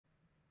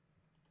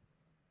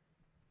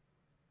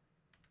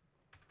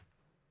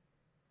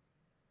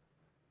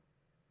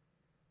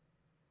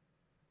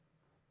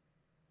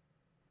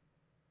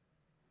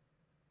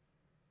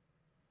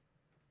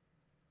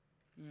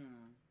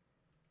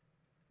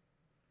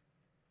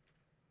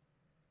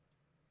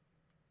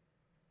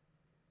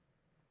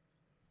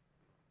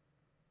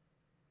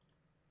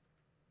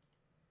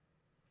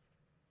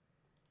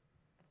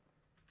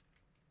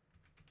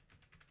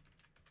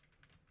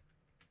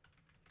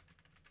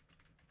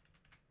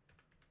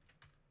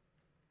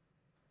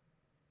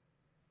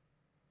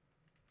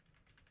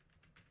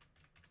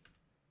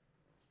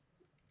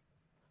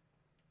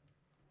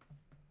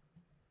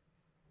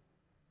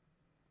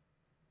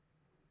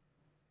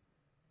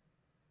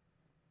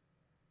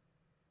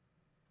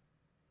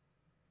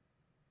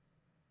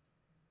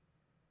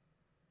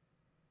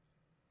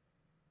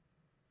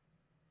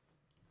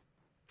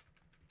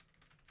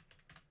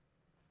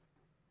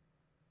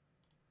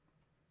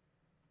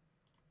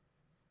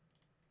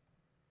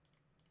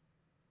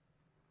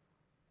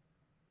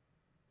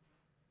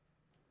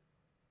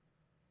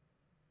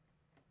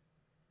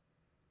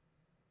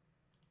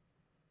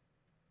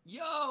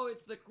Yo,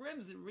 it's the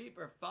Crimson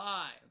Reaper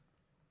 5.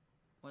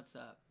 What's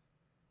up?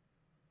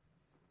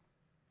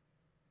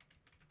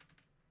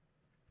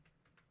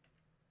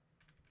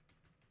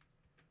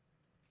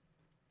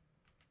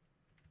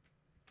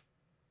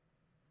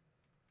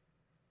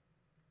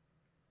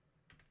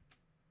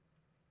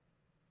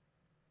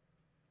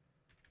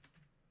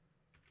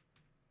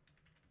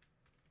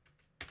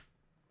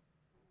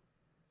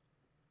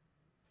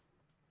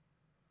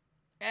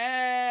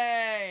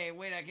 Hey,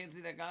 wait, I can't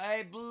see that guy.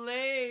 Hey,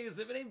 Blaze,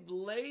 if it ain't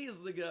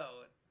Blaze the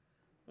goat.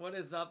 What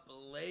is up,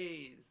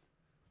 Blaze?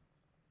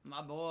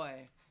 My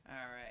boy.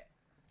 Alright.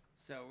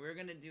 So, we're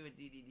gonna do a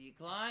DDD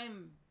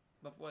climb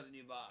before the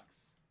new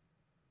box.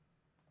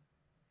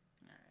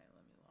 Alright,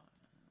 let me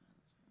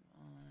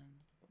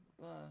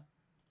log on.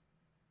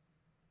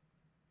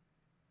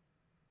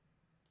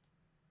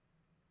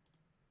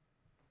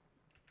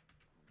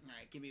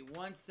 Alright, give me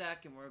 1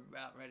 sec and we're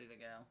about ready to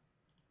go.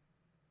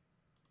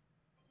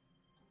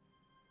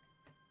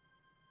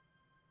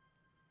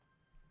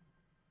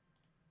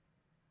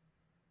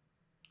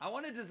 I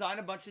want to design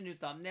a bunch of new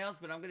thumbnails,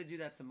 but I'm going to do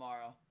that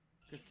tomorrow.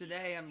 Because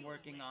today I'm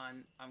working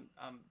on,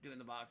 I'm doing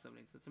the box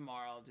opening, so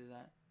tomorrow I'll do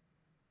that.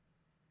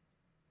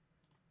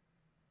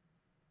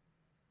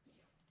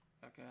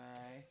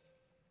 Okay.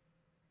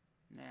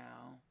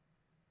 Now.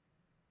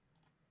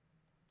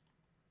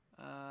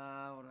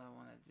 What do I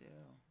want to do?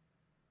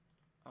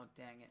 Oh,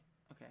 dang it.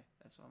 Okay,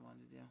 that's what I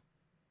wanted to do.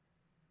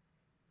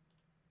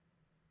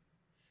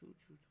 Shoot.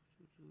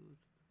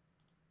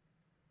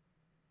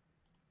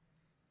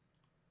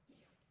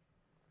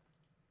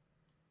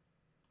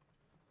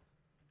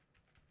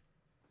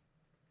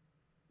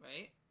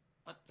 Wait,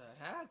 what the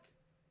heck?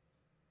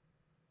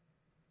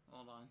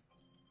 Hold on.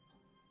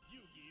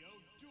 Yu-Gi-Oh!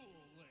 Duel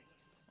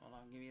Links. Hold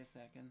on, give me a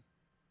second.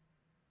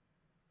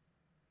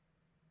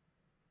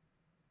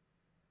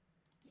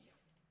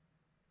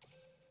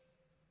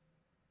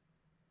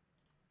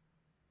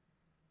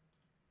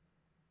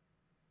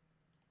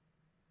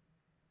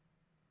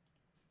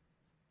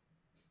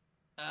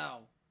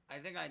 Oh, I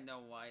think I know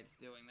why it's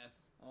doing this.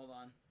 Hold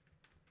on.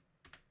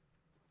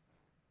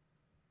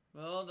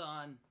 Hold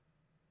on.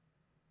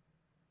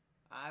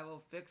 I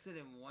will fix it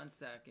in 1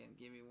 second.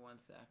 Give me 1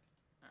 sec.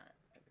 Alright,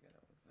 I think I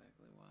know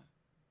exactly why.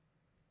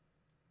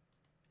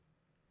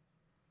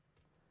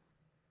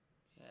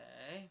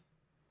 Okay.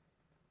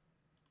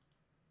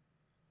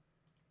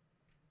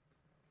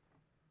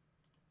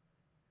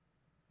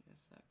 Give me a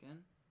second.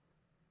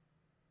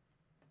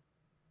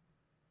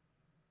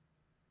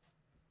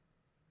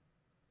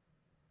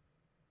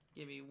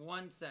 Give me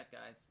 1 sec,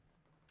 guys.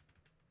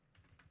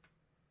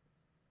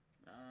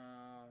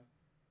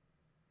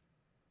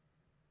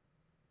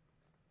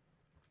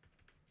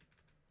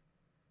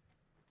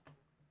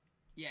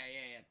 Yeah.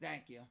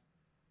 Thank you.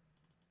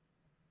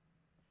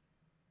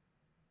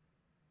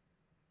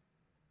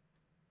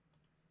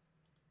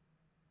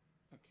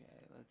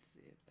 Okay, let's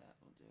see if that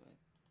will do it.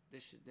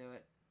 This should do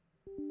it.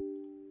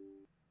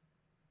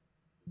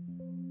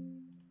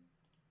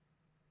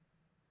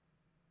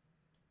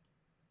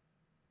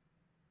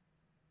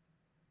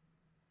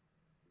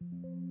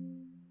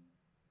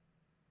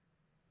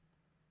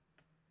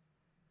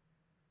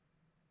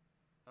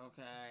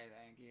 Okay,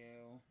 thank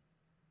you.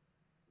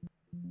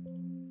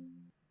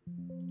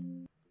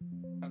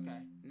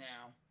 Okay,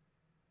 now.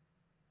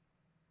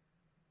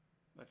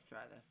 Let's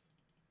try this.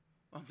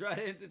 I'll try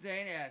to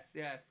entertain.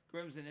 Yes.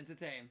 Crimson,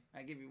 entertain.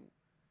 I give you...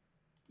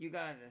 You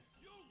got this.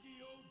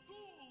 Yu-Gi-Oh! Duel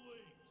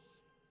Links.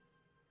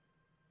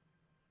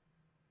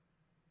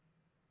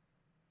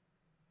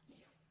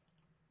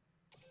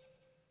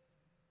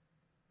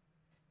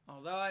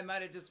 Although I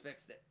might have just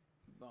fixed it.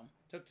 Boom.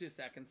 Took 2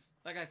 seconds.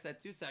 Like I said,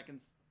 2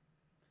 seconds.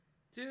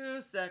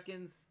 2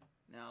 seconds.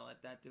 Now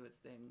let that do its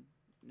thing.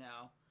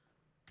 Now,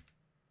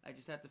 I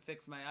just have to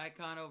fix my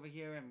icon over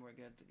here and we're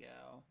good to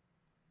go.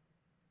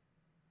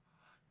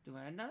 Do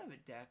I not have a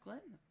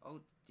Declan?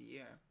 Oh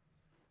dear.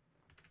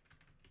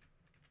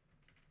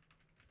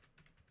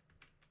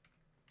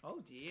 Oh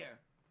dear.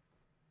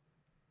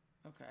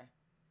 Okay.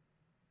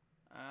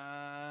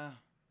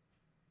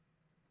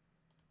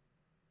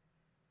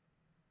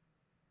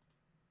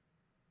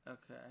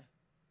 Okay.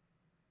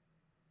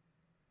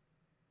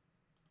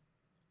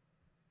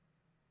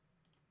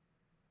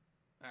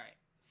 Alright.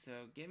 So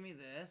give me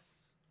this.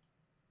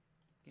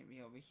 Get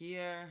me over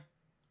here.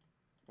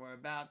 We're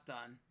about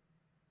done.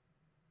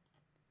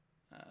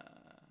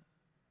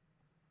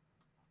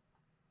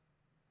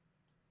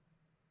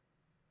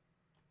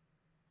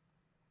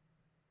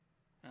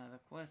 Now the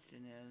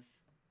question is,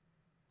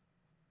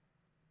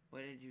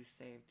 where did you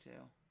save to?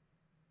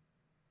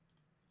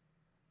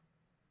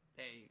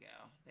 There you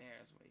go.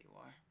 There's where you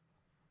are.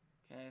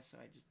 Okay, so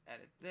I just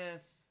edit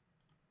this.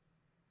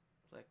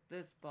 Click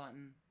this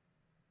button.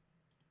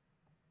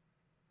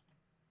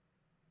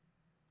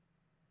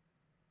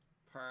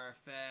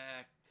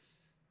 Perfect.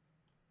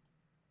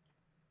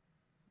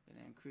 I'm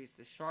gonna increase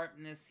the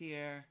sharpness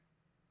here.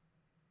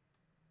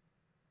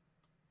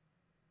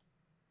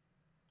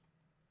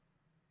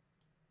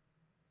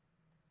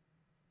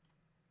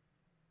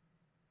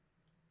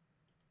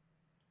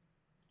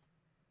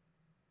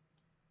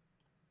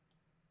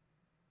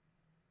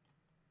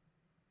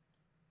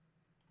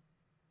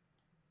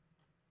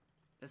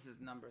 This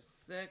is number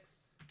 6.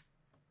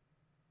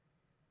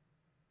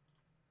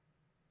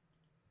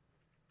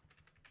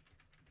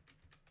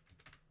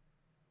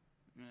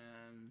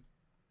 And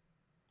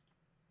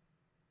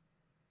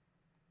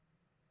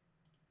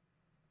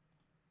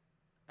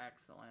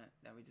excellent.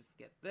 Then we just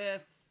get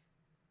this.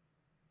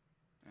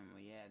 And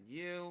we add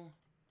you.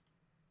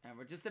 And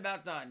we're just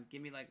about done.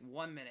 Give me like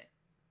 1 minute.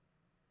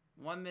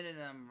 1 minute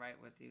and I'm right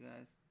with you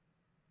guys.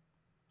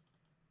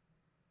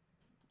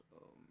 Boom.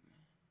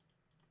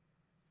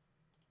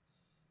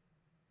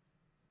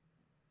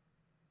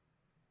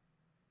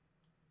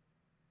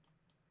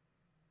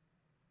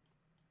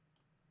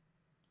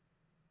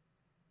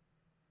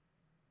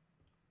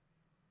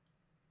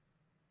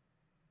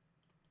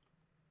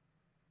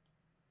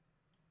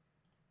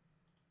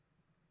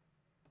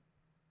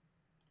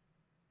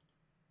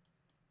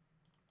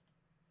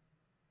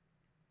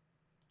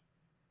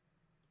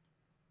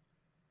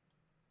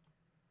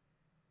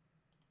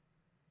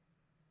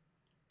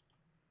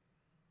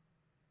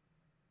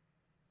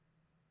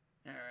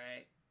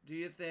 Alright. Do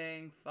your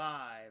thing.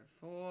 5,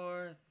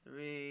 4,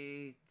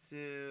 3,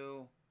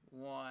 2,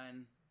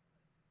 1.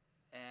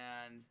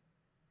 And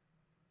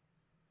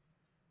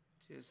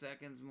 2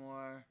 seconds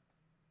more.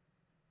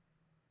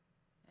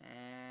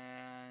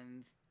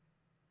 And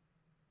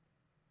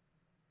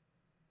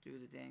do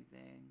the dang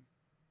thing.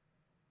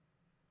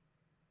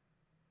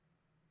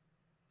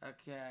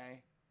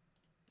 Okay.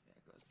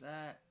 There goes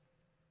that.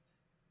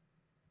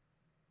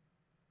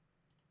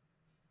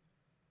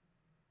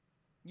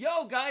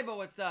 Yo, Gaiba,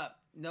 what's up?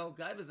 No,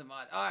 Gaiba's a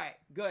mod. Alright,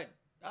 good.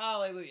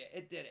 Hallelujah.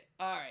 It did it.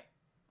 Alright.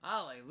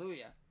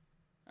 Hallelujah.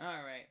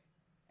 Alright.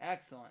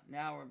 Excellent.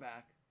 Now we're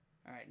back.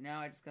 Alright,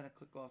 now I just gotta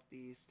click off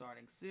the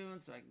starting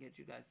soon so I can get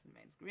you guys to the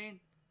main screen.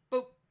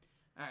 Boop.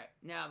 Alright,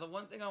 now the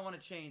one thing I want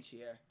to change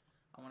here,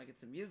 I want to get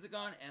some music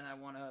on and I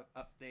want to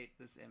update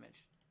this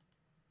image.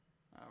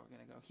 We're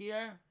gonna go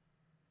here.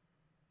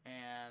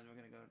 And we're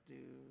gonna go to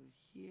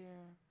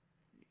here.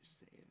 You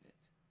save it.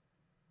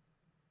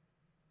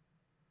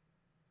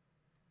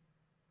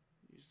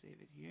 You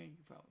save it here. You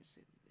probably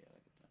saved it there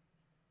like it's done.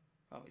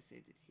 Probably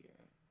saved it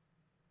here.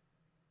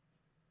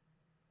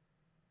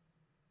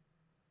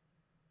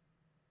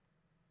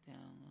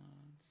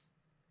 Downloads.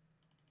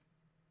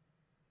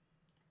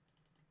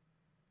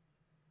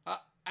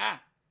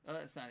 Oh,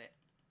 that's not it.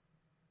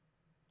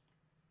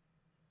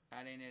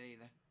 That ain't it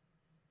either.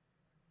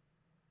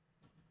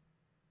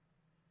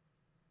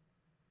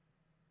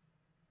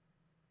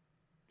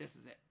 This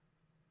is it.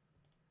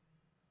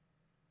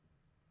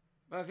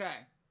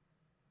 Okay.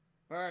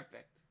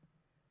 Perfect.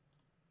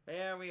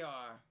 There we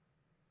are.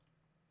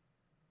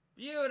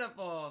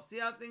 Beautiful. See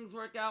how things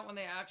work out when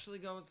they actually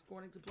go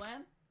according to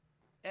plan?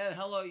 And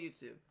hello,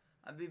 YouTube.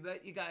 I'll be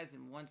with you guys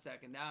in 1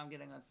 second. Now I'm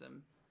getting on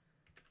some...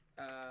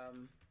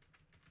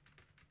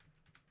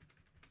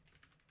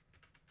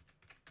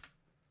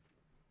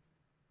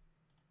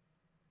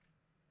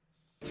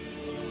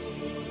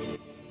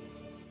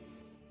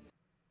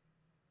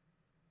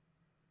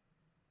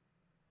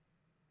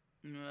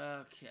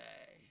 Okay.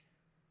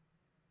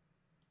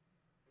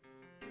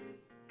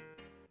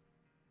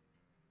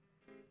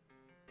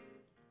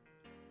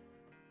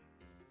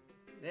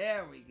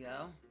 There we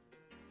go.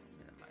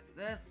 Minimize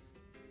this.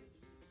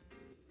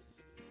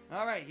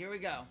 Alright, here we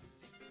go.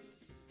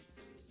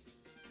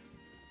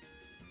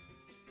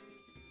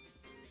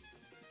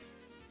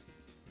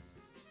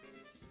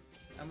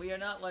 And we are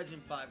not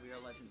Legend 5, we are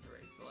Legend 3.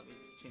 So let me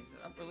change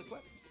that up really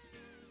quick.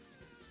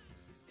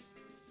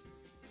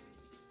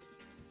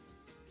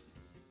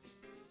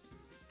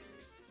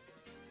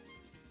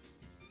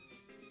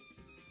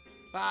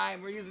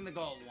 Fine, we're using the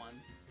gold one.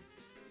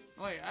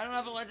 Wait, I don't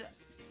have a Legend...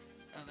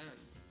 Oh, there it is.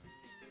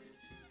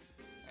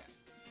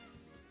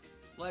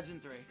 Yeah.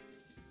 Legend 3.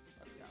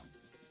 Let's go.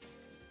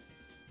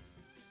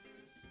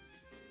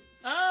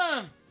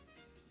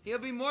 He'll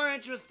be more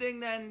interesting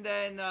than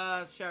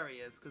Sherry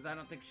is, because I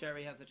don't think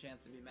Sherry has a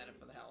chance to be meta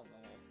for the hell of a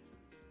hole.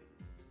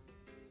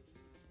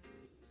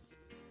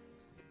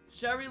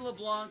 Sherry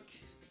LeBlanc...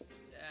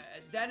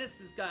 Dennis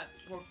has got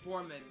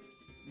performant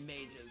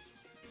mages.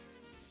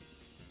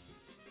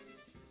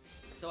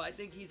 So I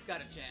think he's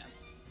got a chance,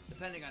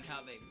 depending on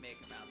how they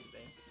make him out to be.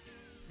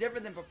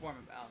 Different than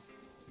performant bounce.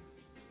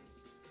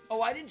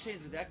 Oh, I didn't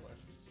change the deck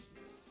list.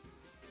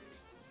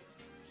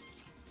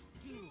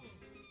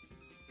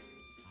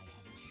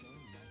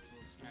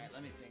 Alright,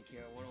 let me think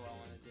here. What do I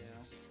want to do?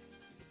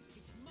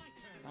 It's my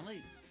turn.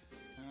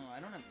 Oh,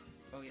 I don't have...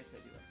 Oh, yes, I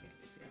do have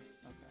Candice here.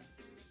 Okay.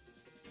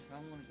 If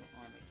I want to go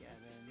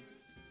Armageddon,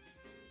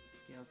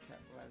 Scale Cat,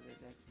 Revive the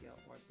deck, Scale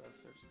Ortho,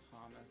 Search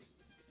Thomas.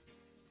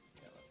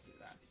 Yeah, let's do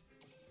that.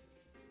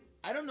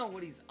 I don't know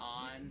what he's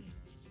on.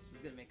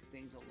 He's gonna make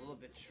things a little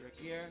bit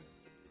trickier.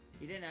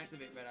 He didn't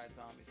activate Red Eye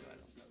Zombie, so I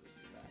don't know to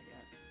do that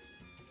yet.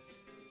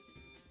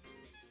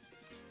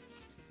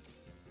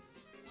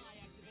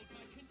 I activate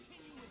my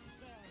continuous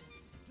spell.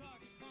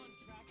 Dark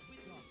contract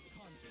with dark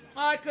contract.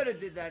 Oh, I could have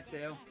did that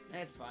too.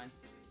 It's fine.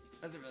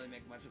 Doesn't really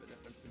make much of a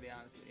difference, to be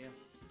honest with you.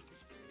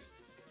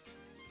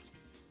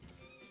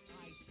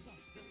 I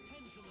suck the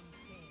pendulum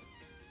scale.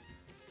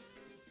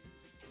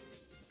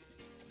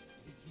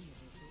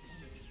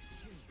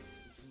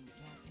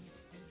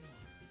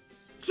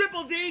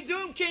 Triple D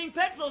Doom King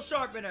Pencil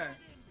Sharpener.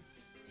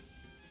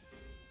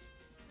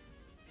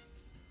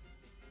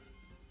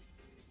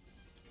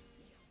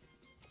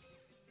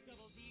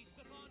 Double D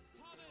Savant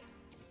Thomas.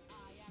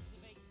 I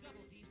activate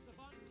Double D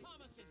Savant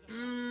Thomas's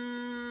effect.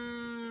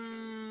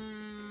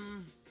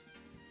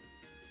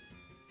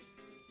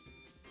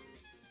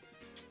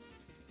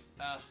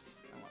 I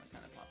want to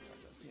kind of pop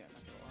this here,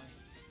 not gonna lie.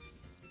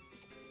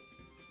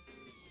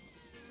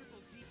 Triple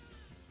D.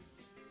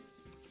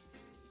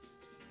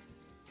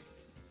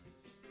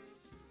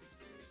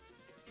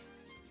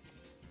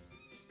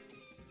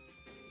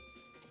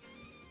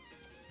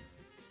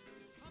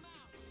 Come out.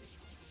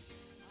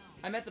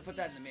 I meant to put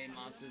that in the main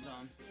monster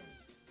zone.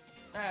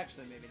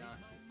 Actually, maybe not.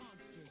 My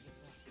monster's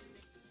effect.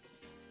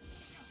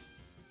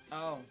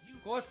 Oh,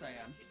 of course I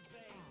am. I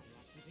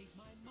activate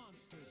my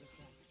monster's effect.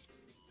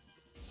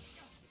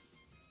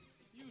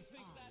 You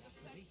think that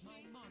affects my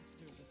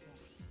monster's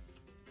effect?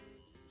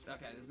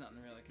 Okay, there's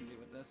nothing really I can do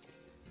with this.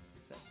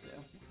 Set 2. Set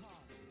a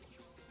card.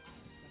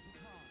 I'll set a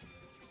card.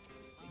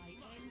 I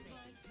end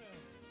my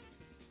turn.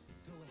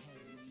 Go ahead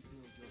and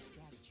rebuild your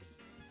strategy.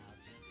 I'll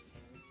just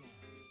tear it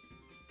down.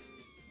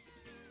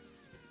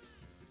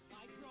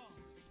 I draw.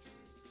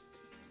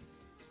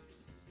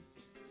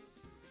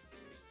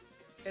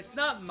 It's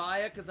not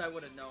Maya because I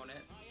would have known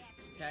it. I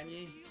activate Can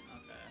ye? shield.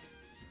 Okay.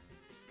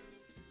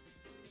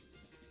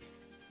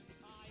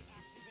 I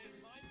activate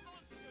my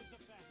monster's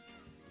effect.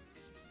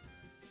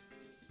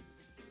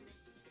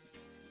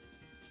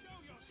 Show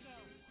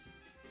yourself.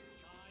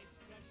 I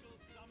special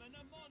summon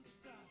a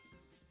monster.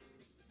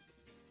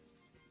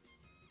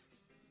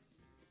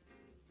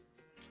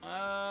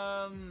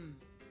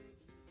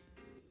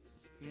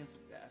 He has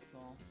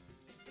Vessel.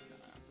 It's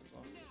gonna have to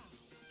go. Now.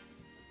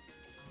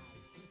 I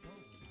flip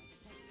over my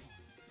set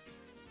card.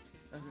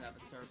 Doesn't have a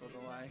circle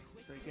delay,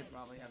 so he could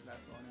probably have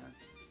Vessel in there.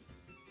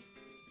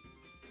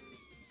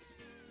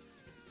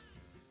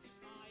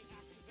 I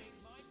activate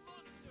my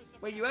monster's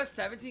effect. Wait, you have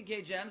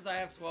 17k gems? I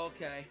have 12k.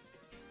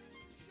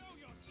 Show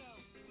yourself.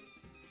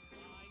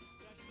 I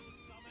special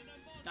summon a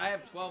monster. I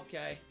have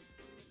 12k.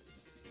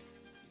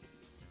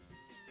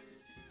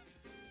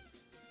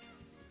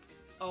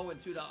 Oh,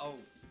 and 2 the oh.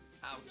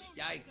 Ouch.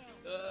 Yikes.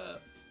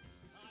 Ugh.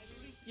 I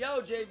leap.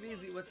 Yo,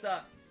 JVZ, what's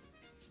up?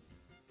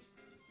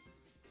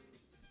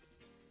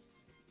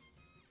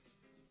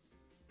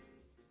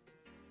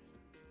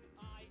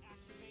 I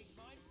activate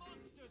my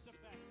monster's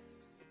effect.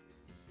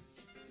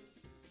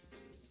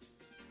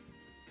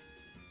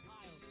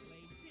 I'll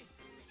play this.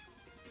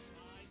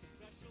 I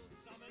special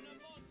summon a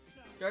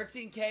monster.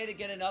 13k to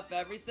get enough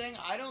everything?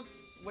 I don't...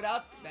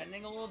 Without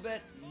spending a little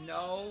bit?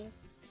 No.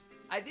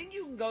 I think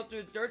you can go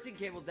through...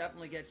 13k will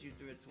definitely get you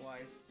through it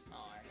twice.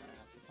 Oh, I'm gonna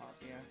have to pop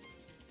here.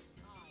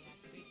 I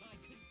activate my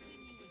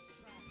continuous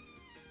track.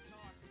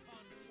 Dark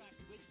contract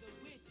with the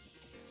witch.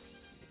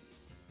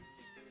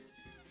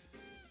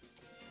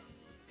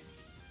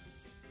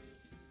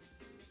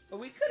 But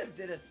we could have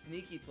did a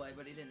sneaky play,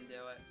 but he didn't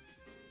do it.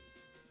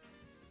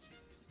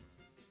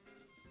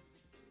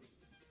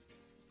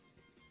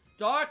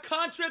 Dark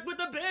contract with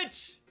the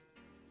bitch!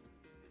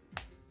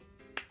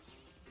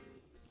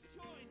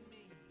 Join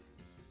me.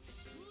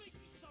 Link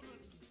summon.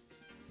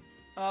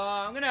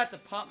 I'm gonna have to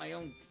pop my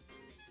own...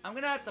 I'm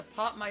gonna have to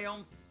pop my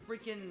own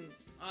freaking...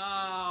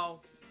 Oh.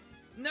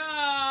 No!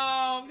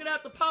 I'm gonna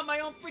have to pop my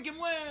own freaking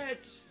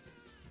witch!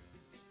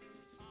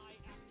 I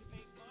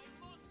activate my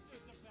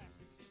monster's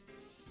effect.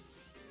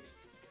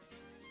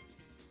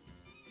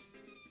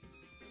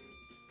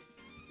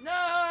 No!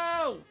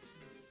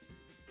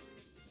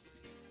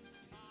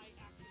 I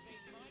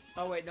activate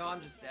my Oh wait, no,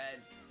 I'm just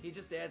dead. He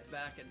just adds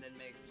back and then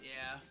makes...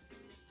 Yeah.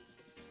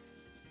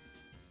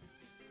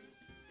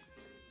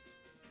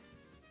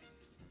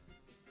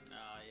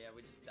 Oh yeah,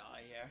 we just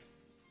die here.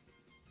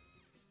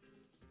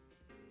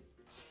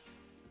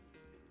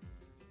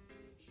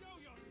 Show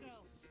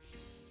yourself.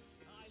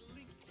 I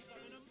link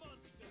summon a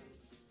monster.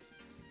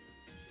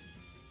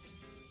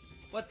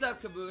 What's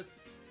up, Caboose?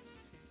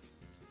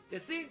 You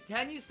see,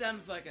 Tenyu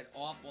Sem's like an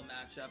awful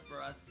matchup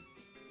for us.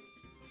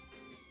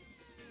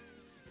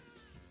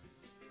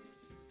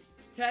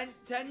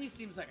 Tenyu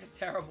seems like a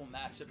terrible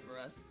matchup for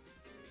us.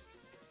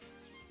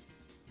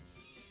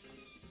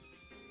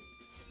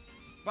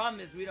 Problem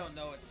is, we don't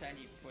know it's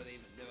Tenyu before they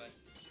even do it.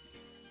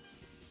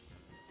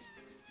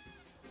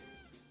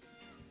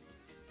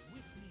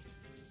 Witness.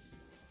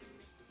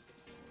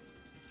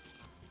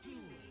 Duel.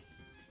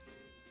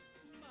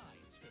 My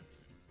turn.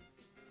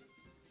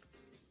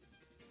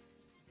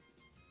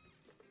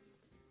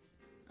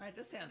 Alright,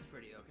 this hand's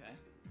pretty okay.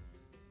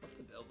 What's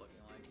the build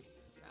looking like?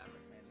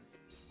 Average, maybe.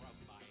 From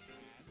my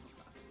hand,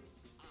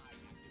 I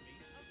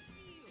activate a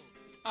field.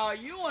 Oh,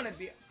 you want to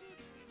be...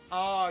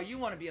 Oh, you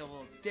want to be a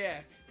little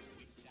dick.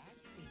 With that,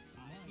 it's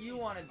my You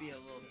want to be a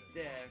little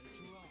dick.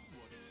 draw.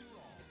 What's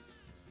wrong?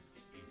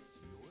 It's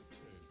your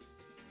turn.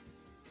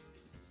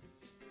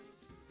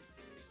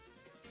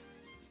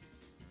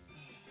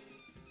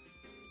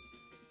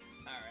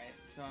 Alright,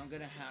 so I'm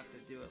gonna have to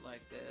do it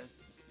like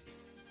this.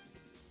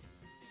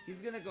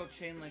 He's gonna go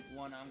chain link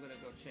 1, I'm gonna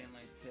go chain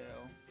link 2.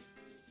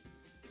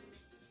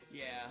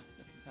 Yeah,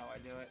 this is how I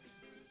do it.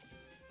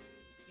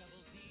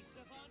 Double D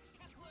Savant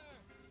Kepler.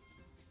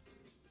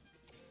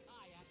 I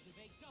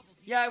activate double D.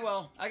 Yeah, I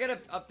will. I gotta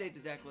update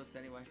the deck list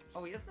anyway.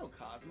 Oh, he has no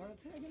Cosmo to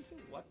tag into?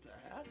 What the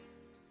heck?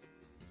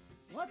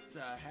 What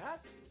the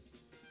heck?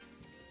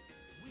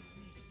 With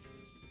me.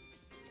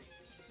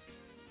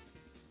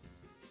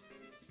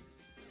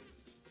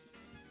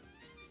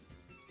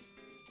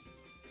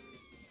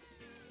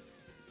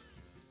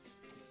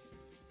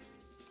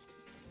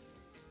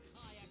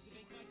 I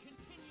activate my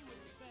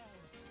continuous spell.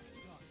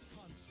 Dark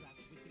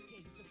contract with the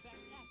gates effect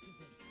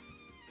activates.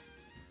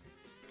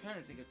 Trying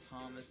to think of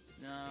Thomas.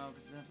 No,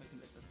 because then if I can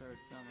get the third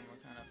summon, we're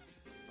kind of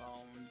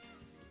boned.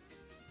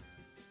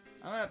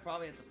 I'm gonna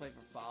probably have to play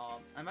for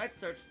follow-up. I might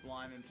search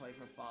Slime and play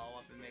for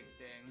follow-up and make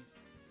Ding.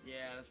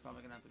 Yeah, that's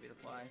probably gonna have to be the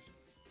play.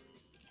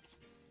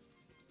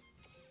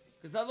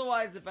 Because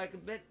otherwise, if I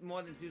commit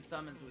more than 2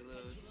 summons, we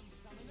lose. Pendulum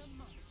summon a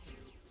monster.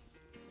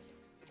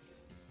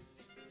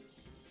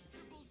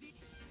 Triple D.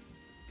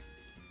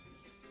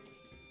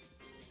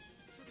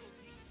 Triple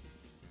D.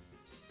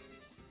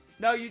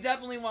 No, you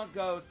definitely want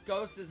Ghost.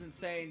 Ghost is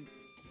insane.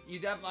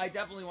 I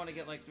definitely want to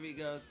get like 3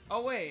 Ghosts.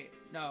 Oh wait,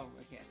 no,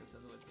 I can't. Because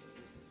otherwise, it's a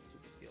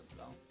stupid field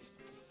spell.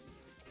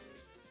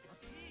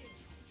 Appear.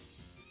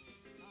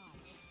 I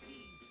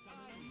exceed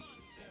summon a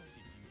monster.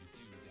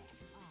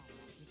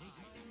 I activate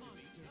my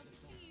monster's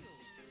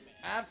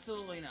effect.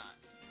 Absolutely not. I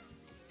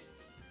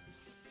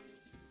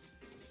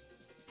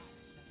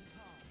set a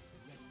card.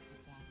 Ready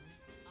to battle.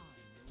 I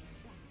know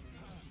exactly what to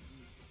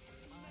do.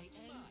 I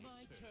end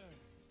my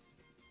turn.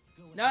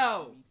 Go ahead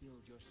No. and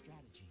rebuild your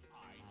strategy.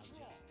 I'll just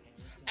tear it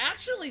down.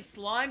 Actually,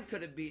 Slime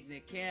could have beaten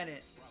it, can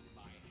it?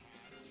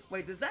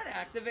 Wait, does that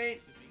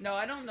activate? No,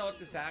 I don't know if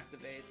this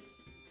activates.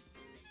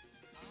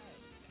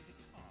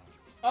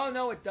 Oh,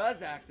 no, it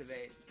does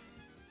activate.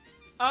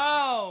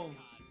 Oh!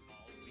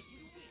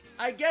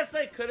 I guess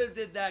I could have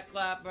did that,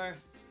 Clapper.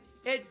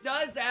 It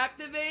does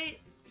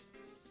activate?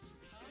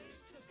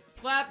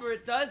 Clapper,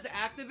 it does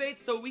activate,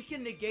 so we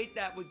can negate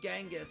that with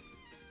Genghis.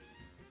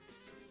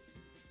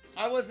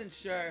 I wasn't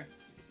sure.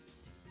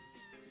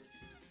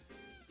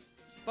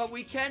 But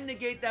we can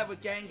negate that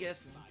with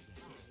Genghis.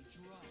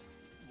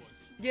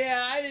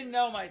 Yeah, I didn't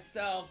know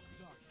myself.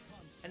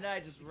 And then I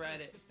just read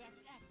it.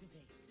 Effect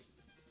activates.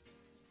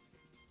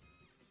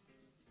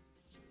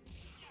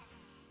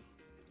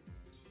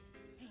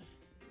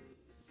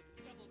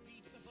 Double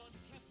D Savant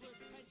Kepler's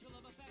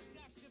pendulum effect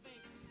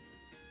activates.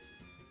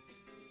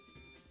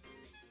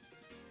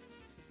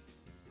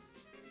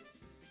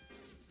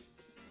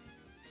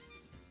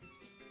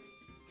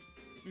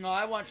 No,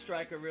 I want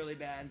Striker really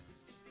bad.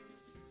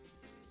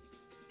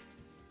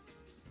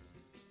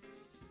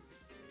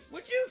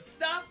 Would you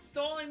stop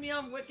stalling me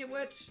on Wicked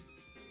Witch?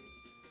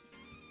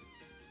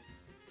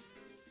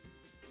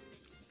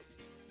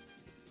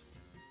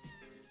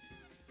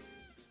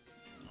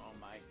 Oh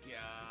my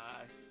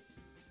gosh.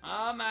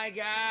 Oh my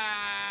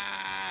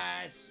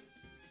gosh.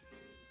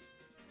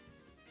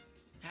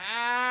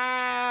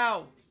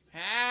 How?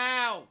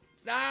 How?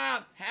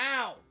 Stop!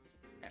 How?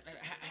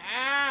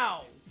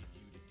 How?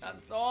 Stop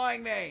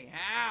stalling me!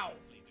 How?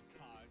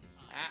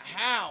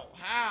 How?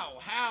 How?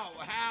 How?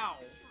 How?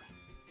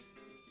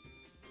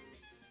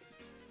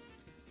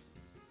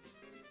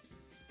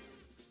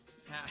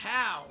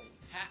 How?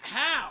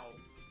 How?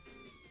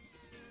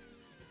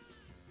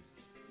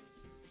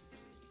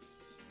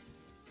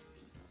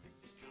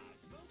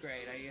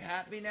 Great, are you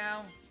happy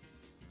now?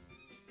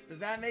 Does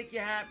that make you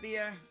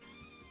happier?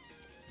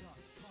 Dark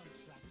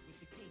contract with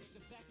the gates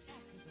effect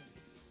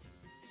activates.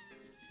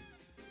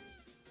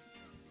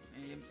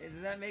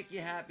 Does that make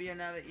you happier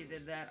now that you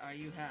did that? Are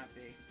you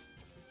happy?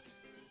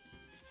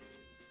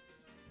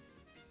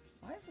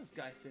 Why is this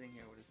guy sitting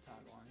here with his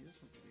toggle on? He just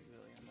wants to be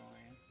really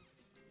annoying.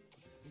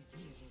 The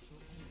universal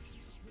energy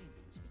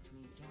swings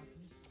between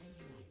darkness and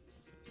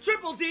light.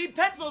 Triple D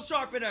pencil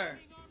sharpener!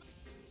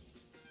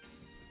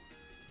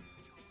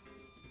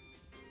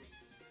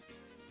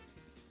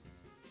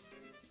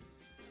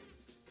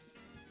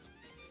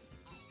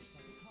 I'll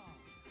set a card.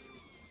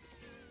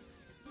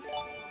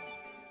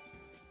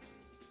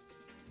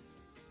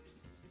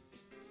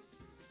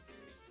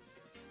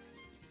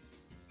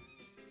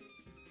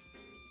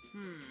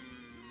 King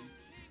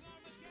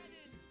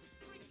Armageddon,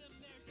 bring them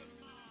their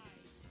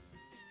demise.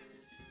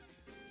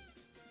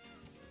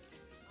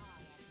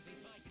 I activate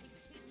my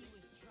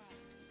continuous trap.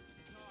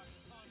 Dark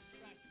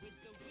contract with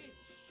the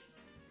witch.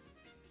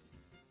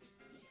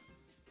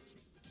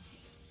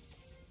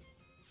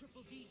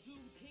 Triple D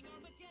Doom King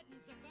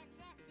Armageddon's effect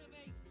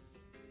activates.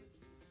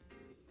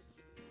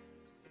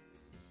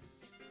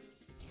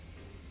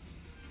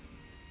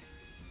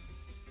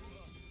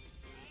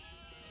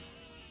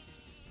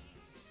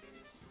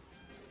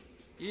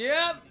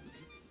 Yep!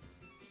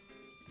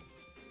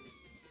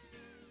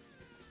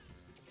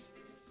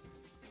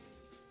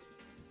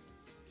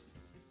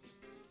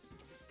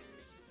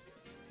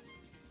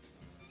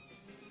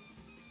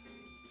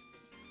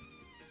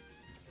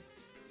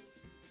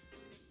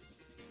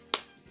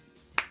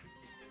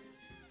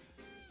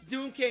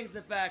 Doom King's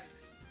effect.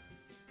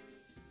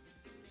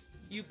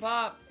 You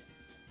pop.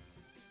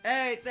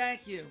 Hey,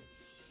 thank you.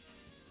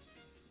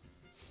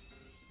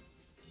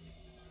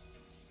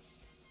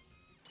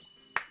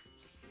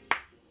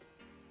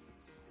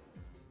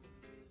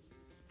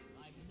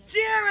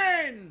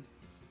 Jiren!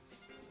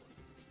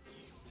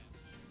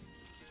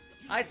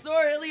 I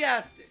saw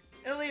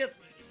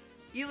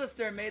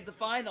Eliaster made the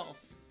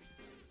finals.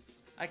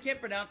 I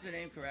can't pronounce her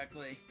name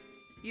correctly.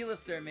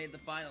 Eliaster made the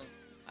finals.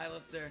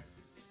 Eliaster.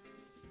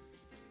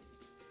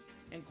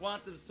 In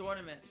Quantum's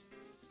tournament.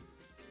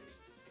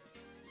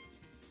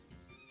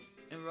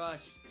 In Rush.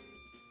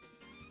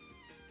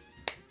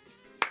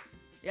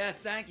 Yes,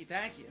 thank you,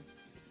 thank you.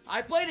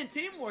 I played in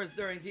Team Wars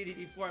during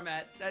DDD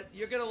format. That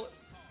you're gonna,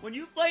 when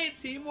you play in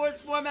Team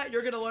Wars format,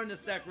 you're gonna learn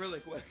this deck really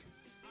quick.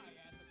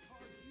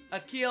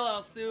 Akil,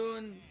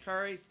 Alsoon,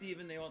 Curry,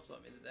 Steven, they all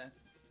taught me today.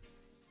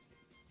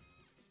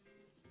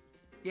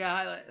 Yeah,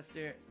 hi,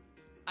 Esther.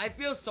 I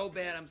feel so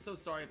bad. I'm so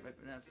sorry if I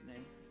pronounced the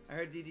name. I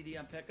heard DDD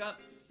on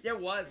pickup. There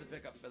was a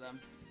pickup for them.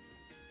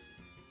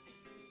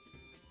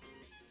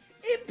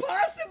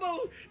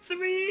 Impossible!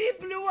 3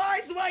 blue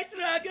eyes white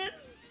dragons!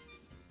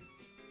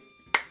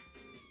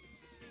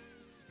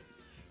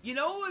 You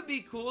know what would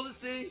be cool to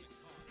see?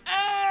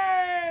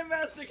 Hey,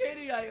 Master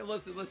Katie!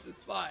 Listen,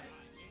 it's fine.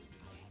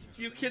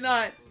 You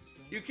cannot.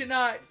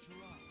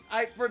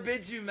 I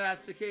forbid you,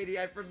 Master Katie.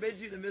 I forbid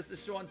you to miss a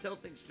Sean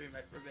Tilting stream.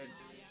 I forbid.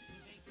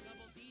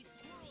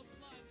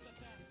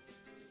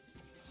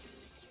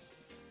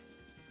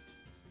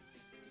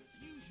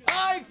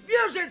 I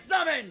fusion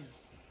summon!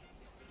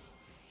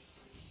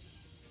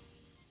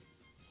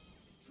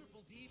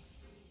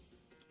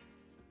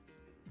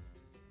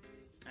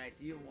 Alright,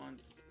 do you want...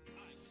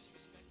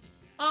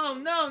 Oh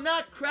no,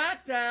 not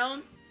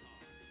Crackdown!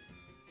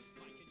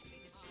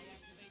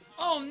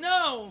 Oh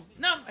no!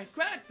 Not my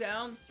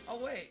Crackdown! Oh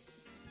wait.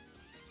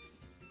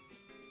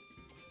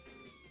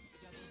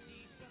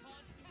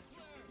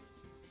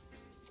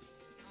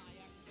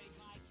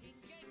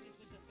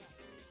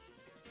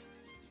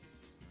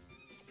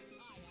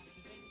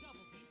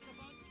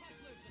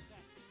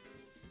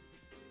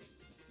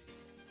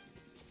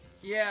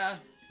 Yeah.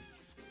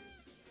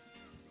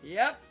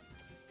 Yep.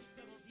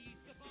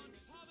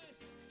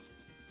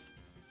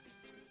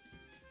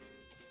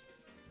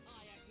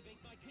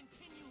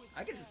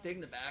 I could just dig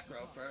the back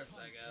row first,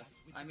 I guess.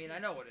 I mean, I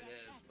know what it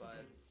is,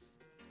 but...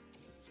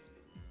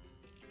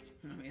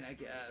 I mean, I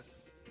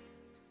guess.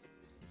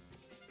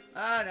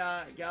 Ah,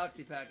 nah,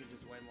 Galaxy package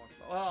is way more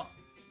fun. Well,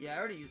 yeah, I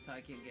already used High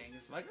King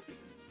Genghis, so I guess I can...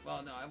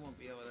 Well, no, I won't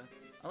be able to...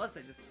 Unless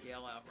I just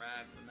scale out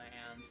Rag from the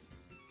hand.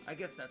 I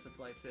guess that's a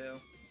play, too.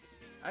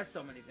 I have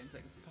so many things I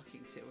can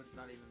fucking do, it's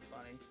not even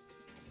funny.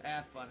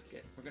 Ah, fuck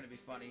it. We're gonna be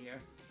funny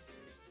here.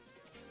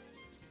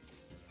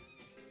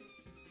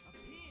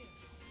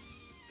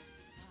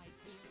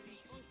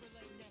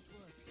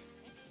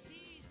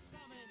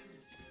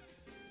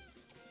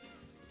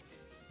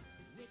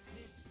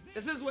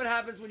 This is what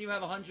happens when you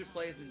have 100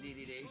 plays in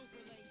DDD.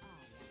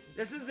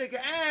 This is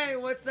hey,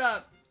 what's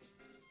up?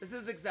 This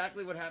is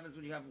exactly what happens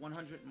when you have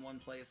 101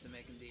 plays to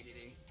make in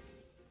DDD.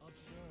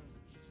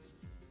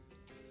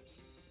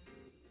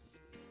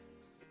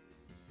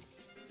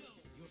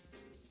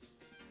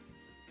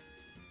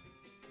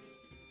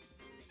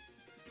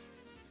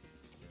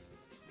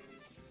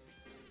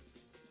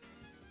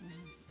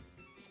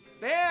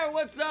 Bear,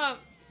 what's up?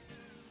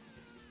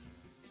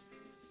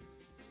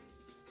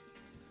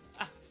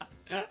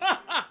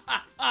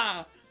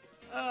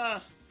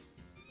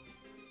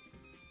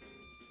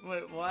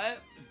 Wait, what?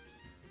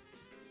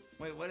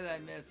 Wait, what did I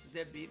miss? Is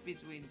there beef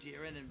between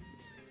Jiren and...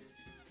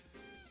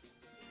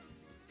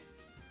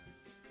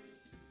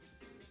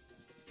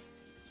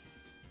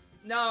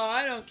 No,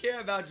 I don't care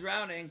about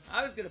drowning.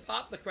 I was gonna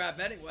pop the crap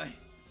anyway.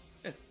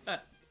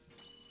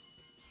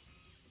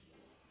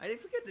 I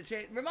didn't forget to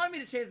change. Remind me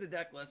to change the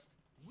deck list.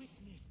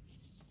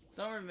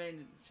 Someone remind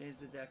me to change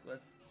the deck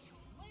list.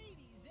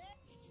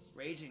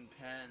 Raging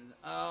Pen.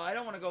 Oh, I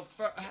don't want to go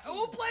first.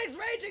 Who plays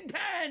Raging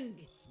Pen?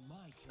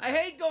 I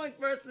hate going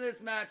first in this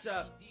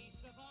matchup.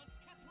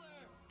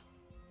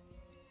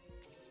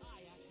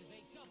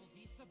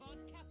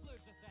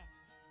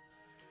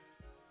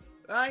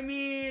 I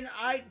mean,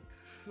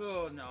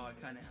 oh no, I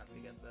kind of have to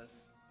get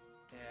this.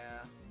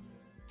 Yeah.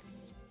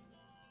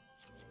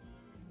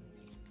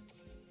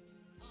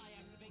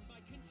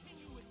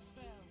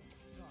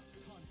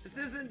 This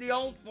isn't the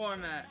old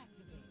format.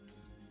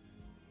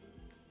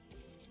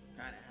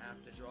 Kinda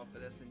have to draw for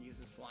this and use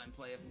a slime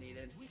play if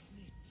needed.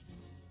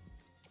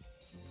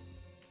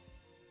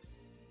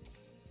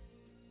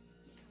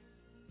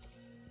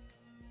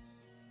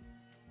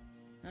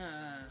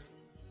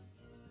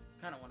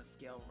 Kinda want to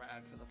scale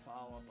Rag for the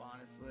follow-up,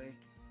 honestly.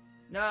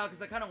 No,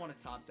 because I kinda want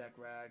to top deck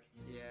Rag.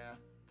 Yeah,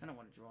 kinda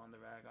want to draw on the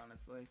Rag,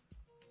 honestly.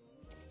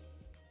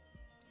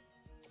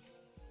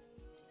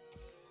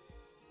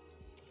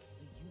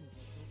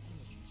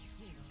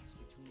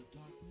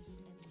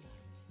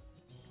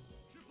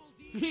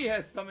 He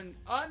has summoned.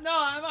 No,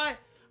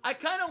 I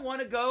kind of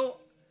want to go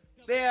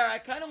Bear. I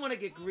kind of want to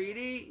get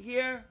greedy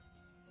here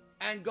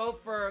and go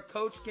for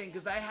Coach King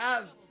because I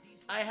have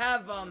I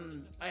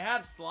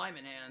have slime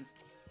in hand.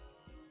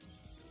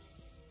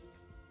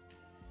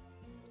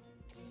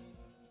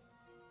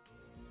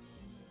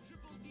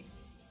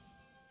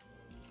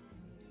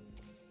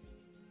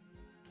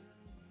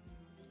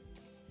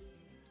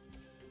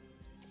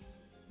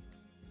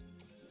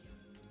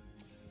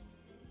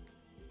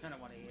 Kind of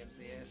want to EMC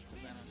it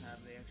because I don't have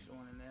the extra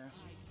one in there.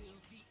 I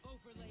build the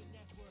overlay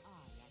network.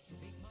 I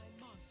activate my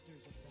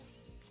monsters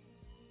effect.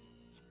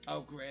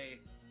 Oh,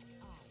 great.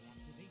 I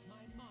activate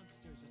my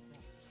monsters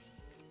effect.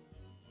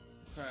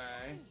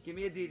 Okay. Give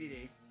me a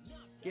DDD.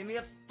 Give me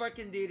a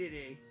freaking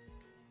DDD.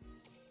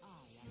 I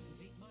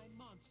activate my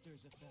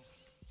monsters effect.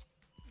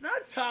 It's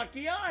not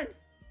Tachyon!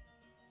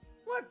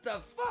 What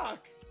the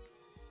fuck?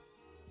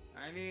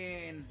 I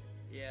mean,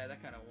 yeah,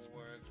 that kind of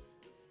works.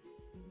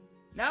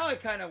 Now I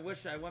kind of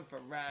wish I went for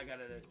Rag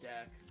out of the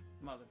deck.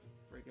 Mother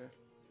freaker.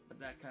 But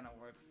that kind of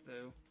works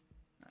too.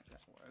 That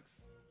kind of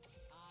works.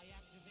 I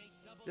activate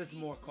double Just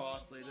more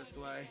costly this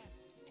way.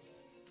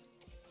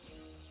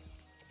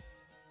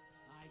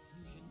 I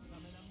fusion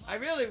summon a I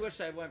really wish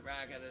I went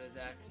Rag out of the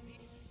deck.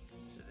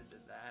 Should have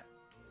did that.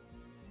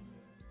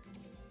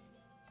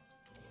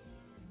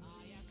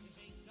 I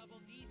activate double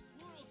D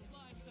swirl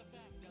slimes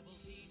effect. Double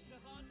D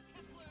Savant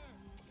Kepler.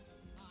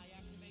 I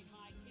activate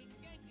High King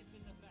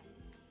Genghis's effect.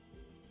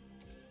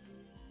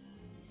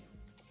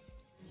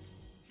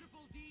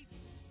 Triple D.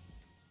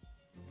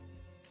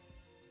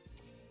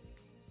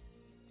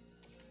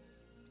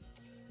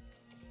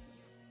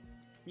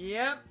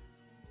 Yep.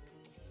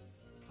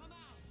 Come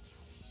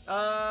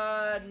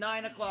out.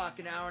 9 o'clock,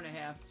 an hour and a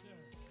half. Turn.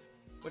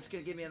 Which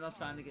could give me enough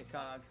time to get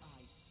Cog.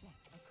 I set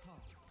a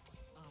card.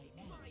 I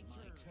end my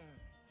turn.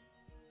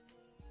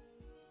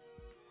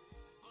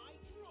 I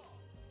draw.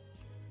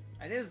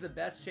 I think this is the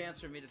best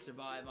chance for me to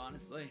survive,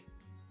 honestly.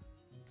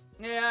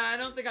 Yeah, I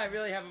don't think I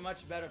really have a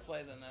much better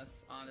play than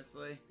this,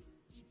 honestly.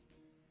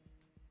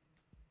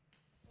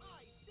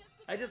 I set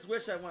the I just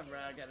wish I went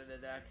Rag out of the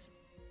deck.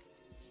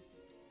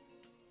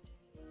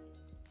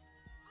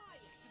 I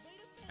activate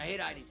a I hate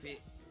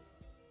IDP.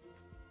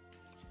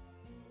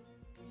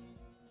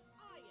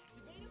 I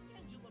activate a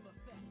pendulum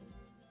effect.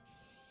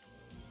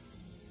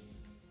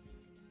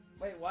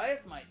 Wait, why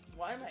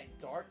am I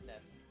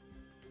darkness?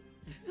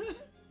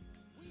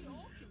 We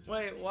all can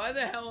Wait, why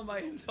the hell am I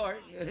in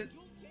darkness?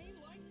 Joltain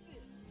like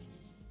this.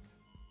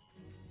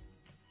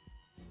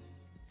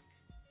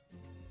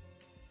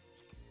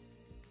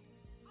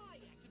 I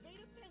activate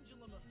a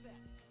pendulum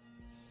effect.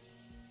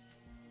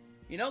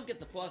 You don't get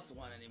the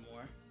 +1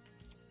 anymore.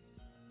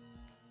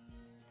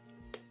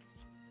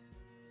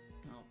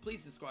 Oh,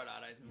 please discard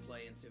Odd Eyes and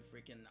play into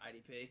freaking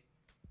IDP.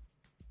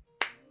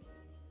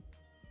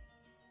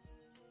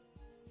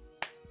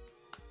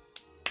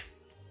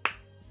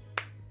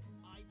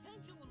 I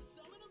pendulum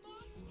summon a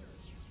monster.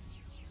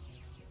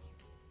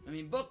 I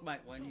mean, Book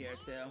might win here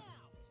too. Out.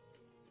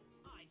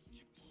 I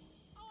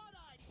odd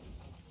eye.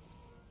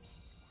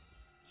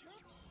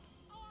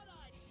 Odd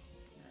eye.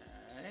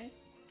 Okay.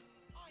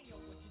 I know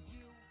what to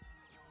do.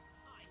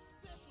 I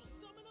special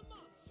summon a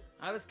monster.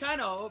 I was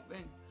kind of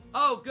hoping.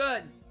 Oh,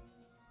 good.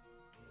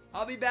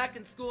 I'll be back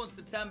in school in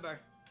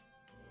September.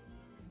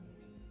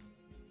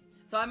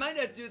 So I might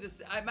not do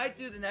this. I might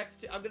do the next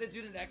two. I'm gonna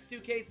do the next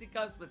 2 Casey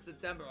Cups, but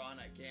September on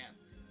I can't,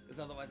 because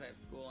otherwise I have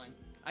schooling.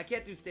 I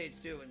can't do stage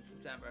 2 in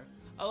September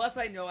unless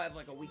I know I have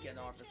like a weekend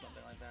off or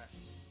something like that.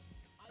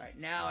 All right,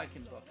 now I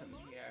can book him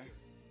here.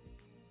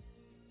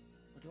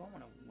 Or do I want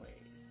to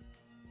wait?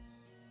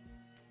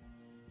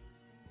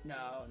 No, I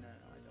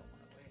don't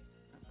want to wait.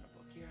 I'm gonna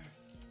book here.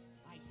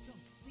 I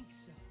don't think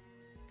so.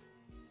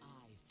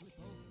 I flip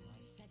over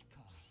my set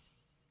card.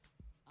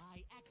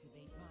 I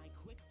activate my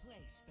quick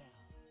play spell.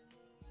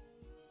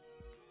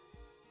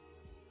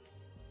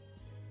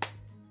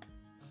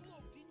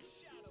 Cloaked in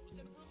shadows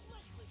and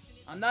relentless in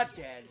its I'm not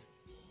attack. dead.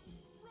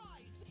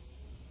 Rise.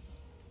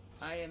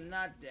 I am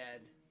not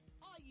dead.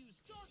 I use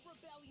Dark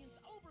Rebellion's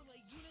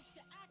overlay units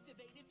to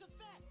activate its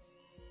effect.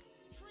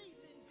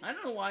 Treason. I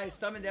don't know why I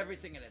summoned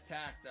everything in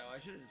attack though. I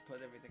should have just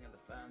put everything in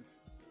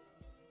defense.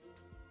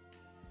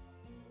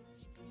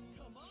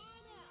 Come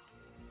on out.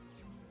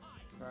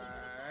 I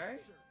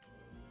Okay. summon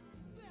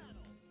a monster.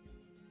 Battle.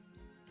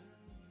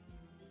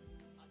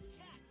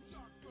 Attack,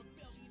 Dark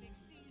Rebellion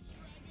Exceeds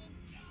Dragon.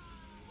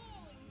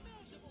 Falling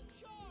magical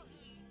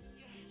charge.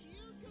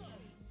 Here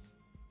goes.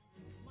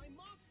 My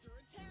monster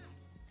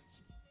attacks.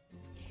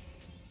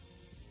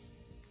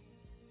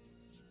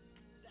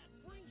 That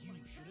brings my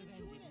turn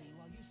to an end.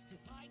 While you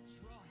stood. I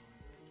draw.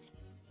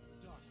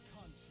 Dark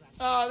contract.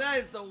 Oh,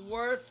 that is the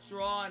worst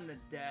draw in the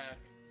deck.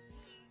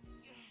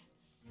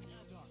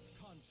 Dark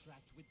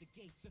contract with the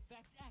gates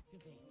effect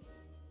activates.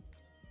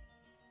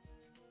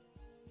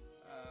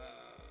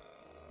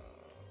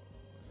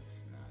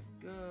 That's not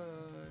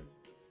good.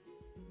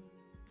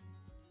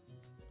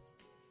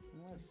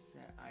 What's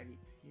that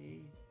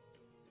IDP?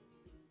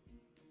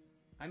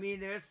 I mean,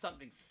 there's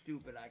something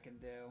stupid I can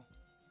do.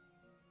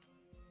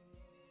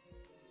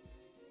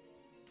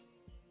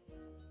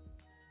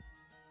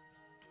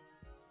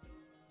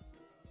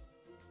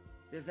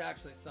 There's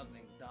actually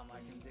something dumb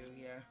I can do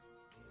here.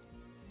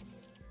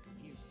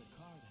 Here's the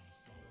card I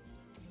sent.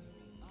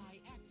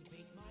 I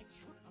activate my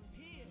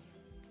appear.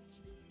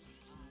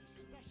 I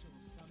special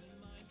summon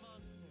my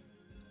monster.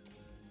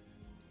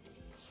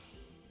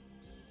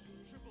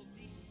 Triple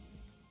D.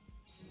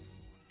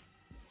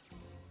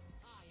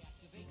 I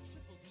activate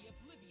Triple D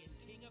Oblivion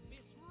King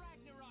Abyss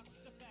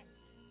Ragnarok's effect.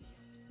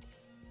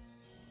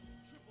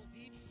 Triple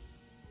D.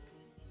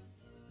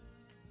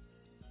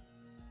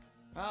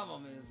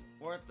 Problem is,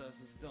 Orthos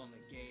is still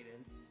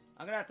negated.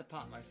 I'm gonna have to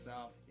pop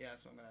myself. Yeah,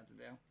 that's what I'm gonna have to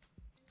do.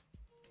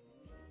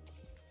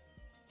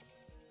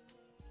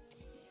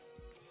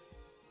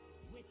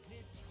 With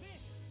this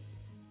fist,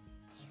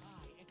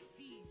 I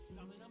exceed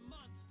summon a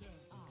monster.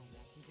 I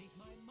activate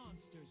my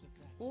monster's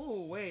effect.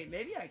 Ooh, wait,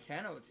 maybe I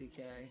can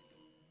OTK.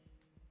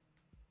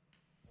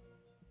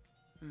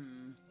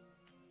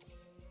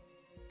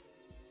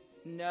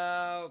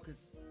 No,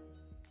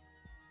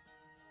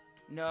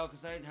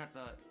 cause I'd have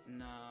to,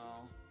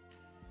 no.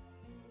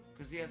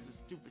 Cause he has the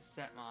stupid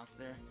set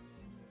monster.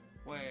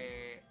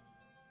 Wait.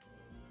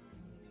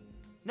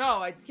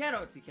 No, I can't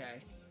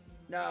OTK.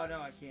 No,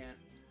 I can't.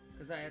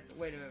 Cause I have to,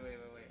 wait.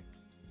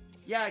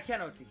 Yeah, I can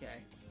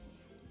OTK.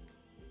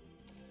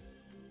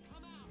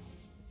 Come out!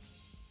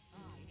 I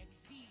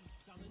exceed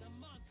summon a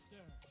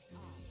monster. I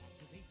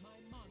activate my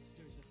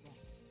monster's effect.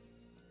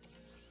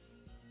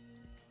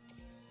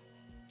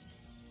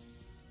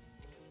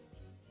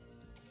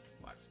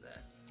 Watch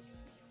this.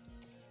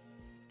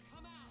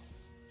 Come out!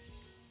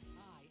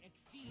 I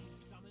exceed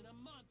summon a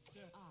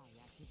monster. I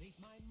activate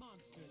my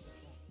monster's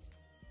effect.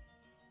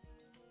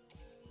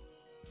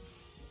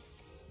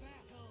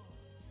 Battle!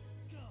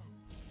 Go!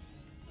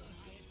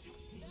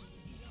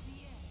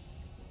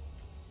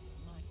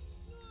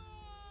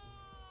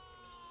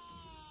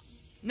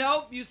 I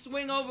Nope, you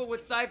swing over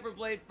with Cypher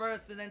Blade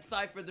first and then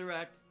Cypher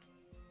Direct.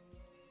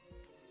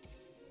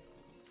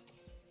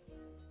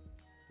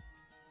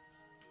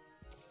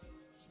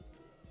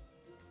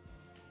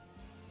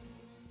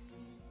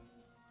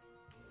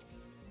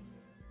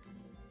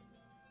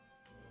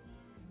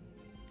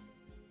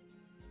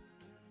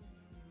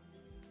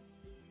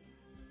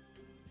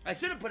 I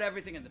should have put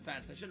everything in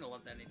defense. I shouldn't have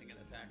left anything in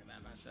attack in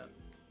that matchup.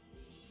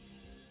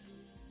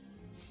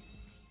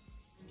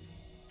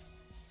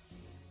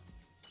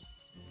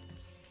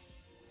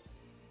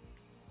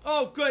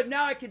 Oh, good.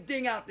 Now I can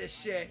ding out this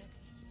shit.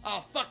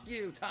 Oh, fuck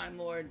you, Time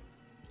Lord.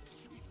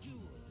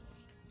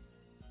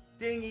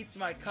 Ding eats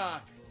my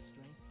cock.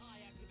 I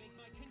activate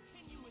my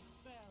continuous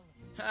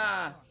spell.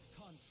 Ha!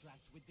 Contract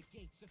with the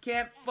gates of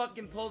Can't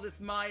fucking pull this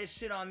Maya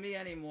shit on me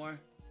anymore.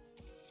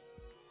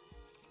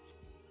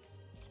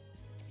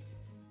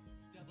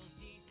 Double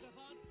D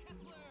Savant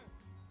Kepler.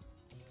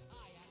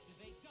 I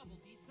activate Double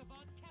D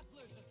Savant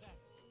Kepler's effect.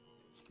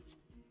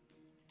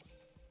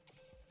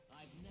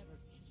 I've never.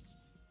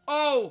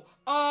 Oh,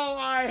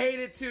 I hate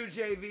it too,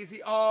 JVZ.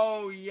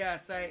 Oh,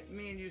 yes,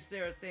 me and you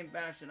share the same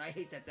passion. I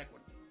hate that deck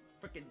with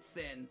frickin'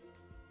 sin.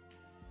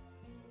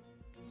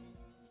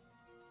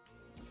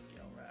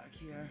 Scale rack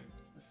here.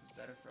 This is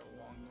better for a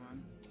long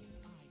run.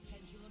 I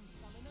pendulum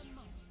summon a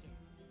monster.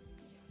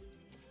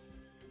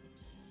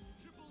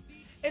 Triple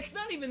D. It's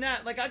not even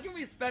that. Like, I can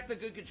respect a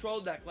good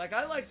control deck. Like,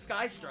 I like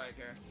Sky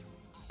Striker.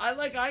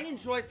 I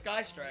enjoy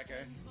Sky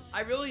Striker.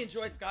 I really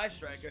enjoy Sky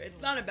Striker.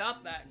 It's not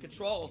about that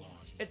control.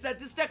 It's that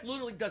this deck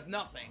literally does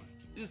nothing.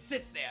 It just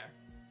sits there.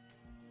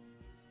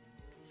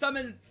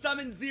 Summon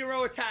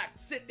 0 attack,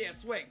 sit there,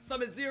 swing.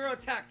 Summon 0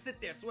 attack,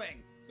 sit there,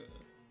 swing.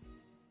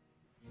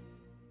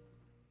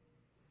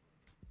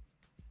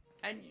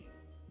 And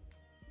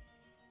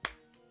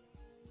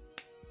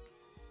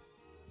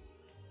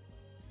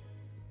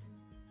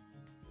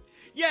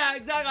yeah,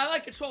 exactly. I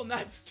like control,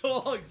 not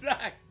stall.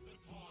 Exact.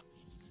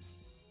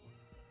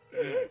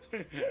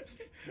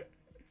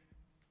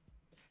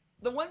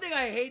 The one thing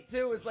I hate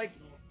too is like,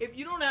 if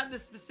you don't have the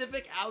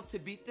specific out to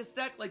beat this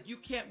deck, like you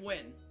can't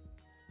win.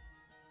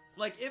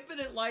 Like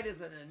Infinite Light is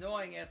an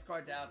annoying ass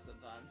card to out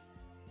sometimes.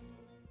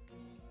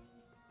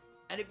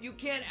 And if you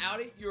can't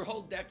out it, your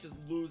whole deck just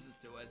loses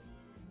to it.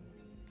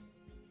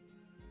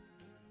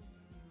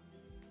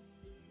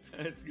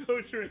 Let's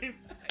go, Dream.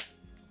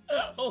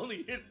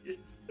 Only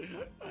idiots.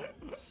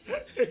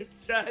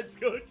 It's Chad's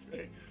go,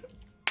 Dream.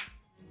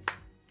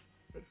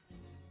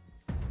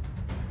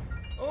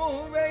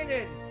 Oh, who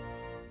rated?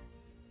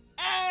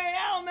 Hey,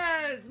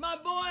 Elmez, my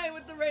boy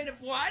with the rated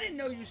 4. I didn't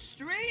know you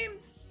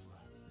streamed.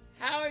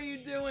 How are you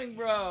doing,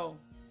 bro?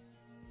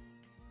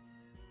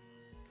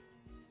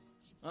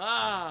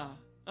 Ah.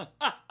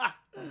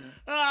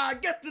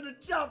 Get to the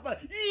chopper.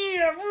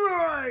 Yeah,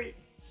 right.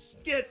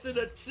 Get to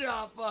the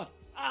chopper.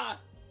 Ah.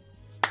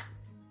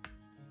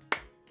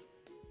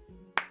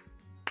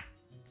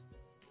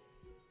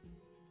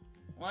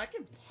 Well, I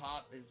can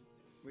pop his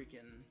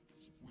freaking...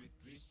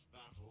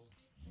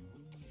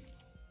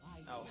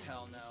 Oh,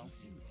 hell no. I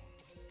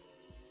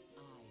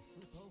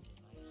flip over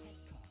my set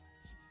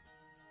cards.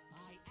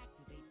 I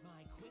activate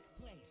my quick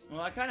place.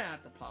 Well, I kind of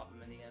have to pop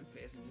him in the end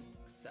phase and just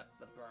accept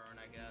the burn,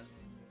 I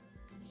guess.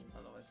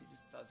 Otherwise, he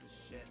just does his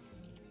shit.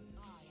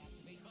 I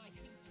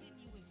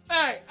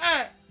Hey,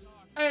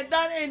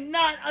 that is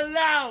not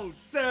allowed,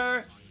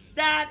 sir.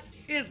 That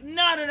is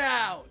not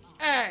allowed.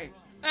 Hey,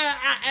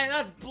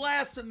 that's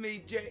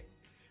blasphemy,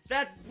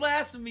 That's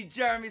blasphemy,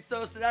 Jeremy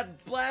Sosa. That's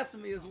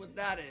blasphemy is what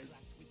that is.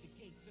 With the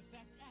gates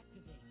effect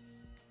activates.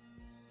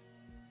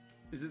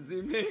 Does it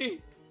see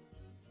me?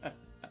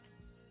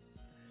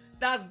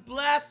 That's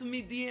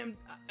blasphemy,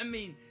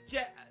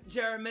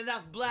 Jeremy,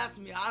 that's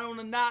blasphemy. I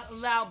do not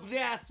allow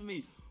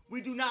blasphemy.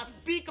 We do not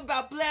speak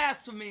about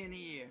blasphemy in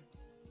here.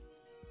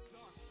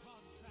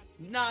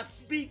 Not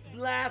speak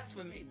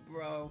blasphemy,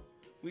 bro.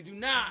 We do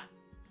not.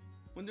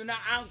 We do not.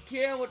 I don't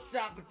care what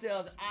Chopper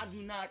tells. I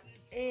do not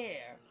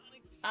care.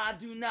 I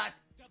do not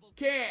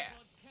care.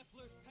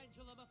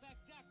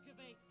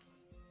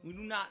 We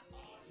do not.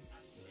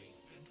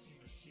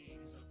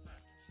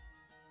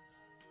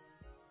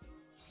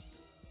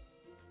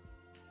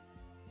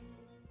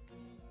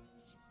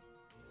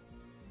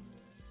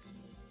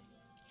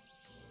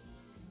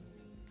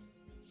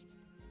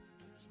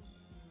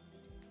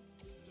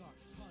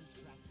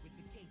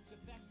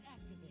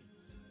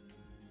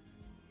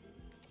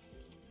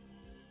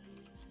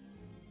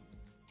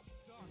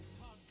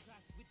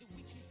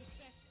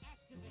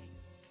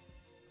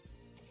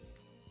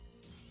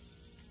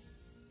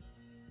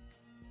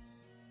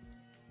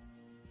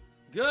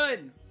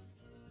 Good.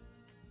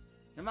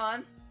 Come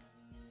on.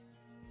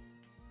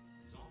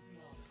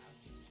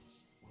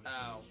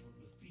 Ow.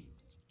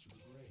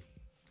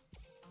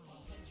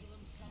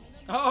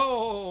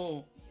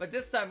 Oh, but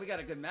this time we got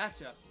a good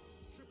matchup.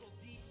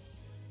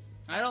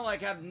 I don't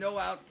like having no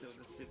outs to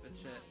this stupid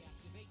shit.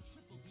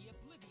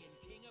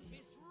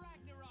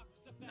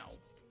 No.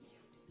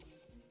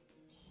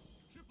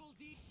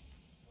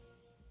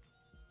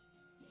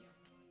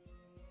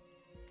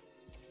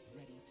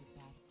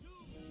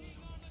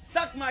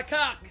 Suck my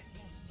cock!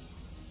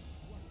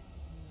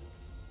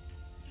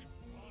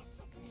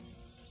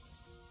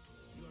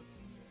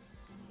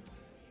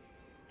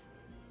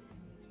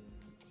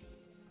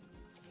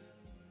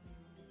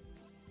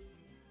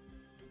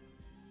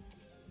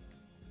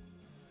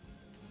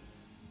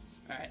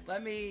 Alright,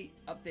 let me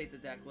update the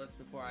deck list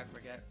before I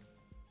forget.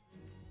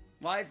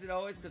 Why is it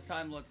always? Because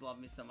Time Lords love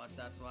me so much,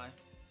 that's why.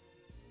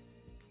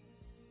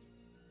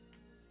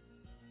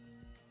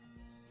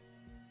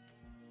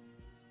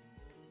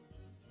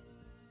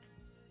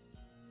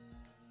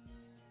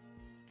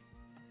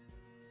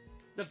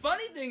 The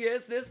funny thing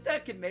is, this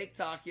deck can make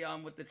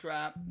Tachyon with the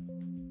trap.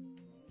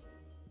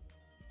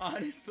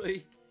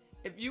 Honestly,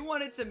 if you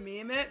wanted to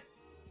meme it,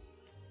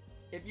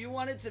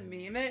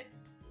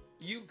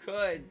 you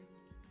could.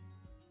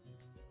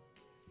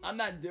 I'm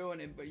not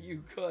doing it, but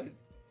you could.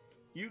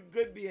 You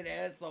could be an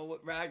asshole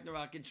with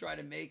Ragnarok and try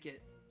to make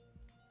it.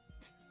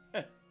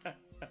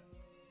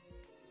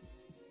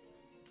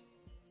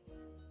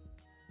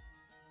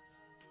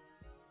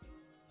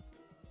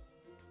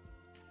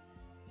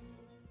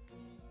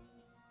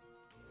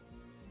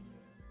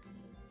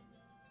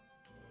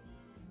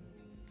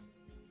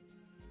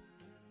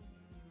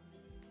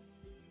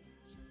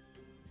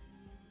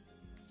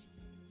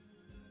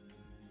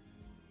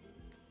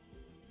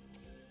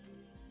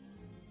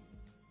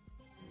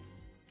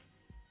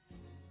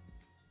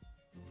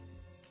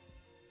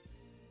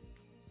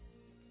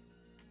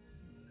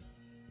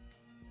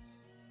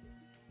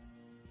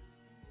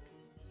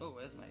 Oh,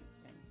 where's my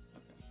thing?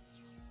 Okay.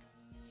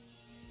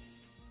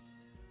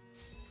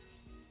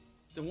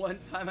 The one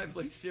time I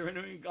played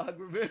Shirano and God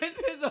Revenge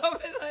is up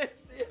and I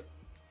see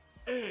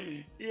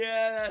him.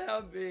 Yeah, that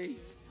helped me.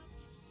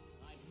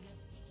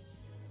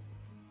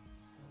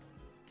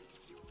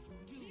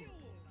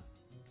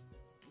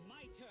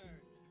 My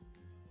turn.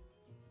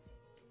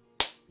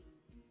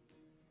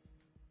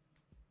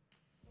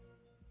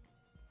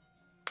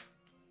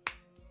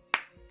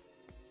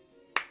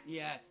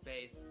 Yeah,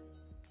 spaced.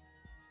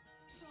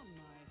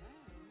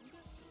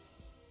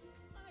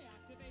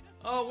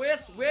 Oh,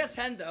 where's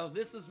Hendo?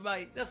 This was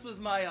my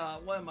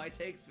one of my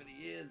takes for the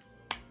years.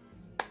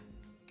 I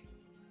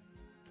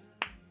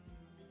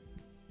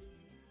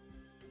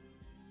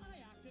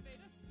activate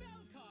a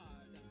spell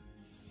card.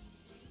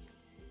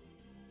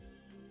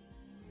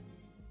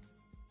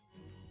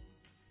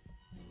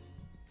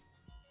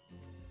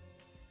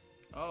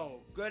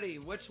 Oh, goody.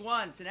 Which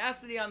one?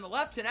 Tenacity on the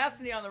left,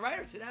 tenacity on the right,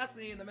 or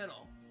tenacity in the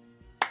middle?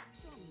 From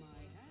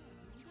my hand.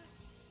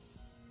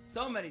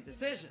 So many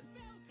decisions.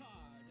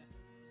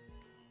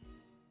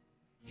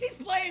 He's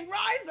playing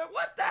Riser!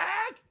 What the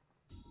heck?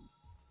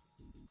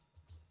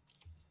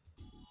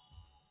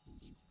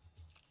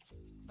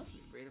 Must be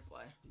free to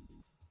play.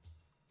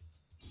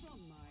 From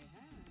my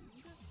hand,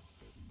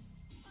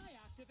 I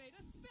activate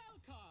a spell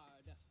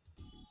card.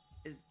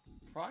 Is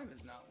Prime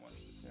is not one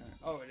to turn.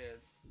 Oh, it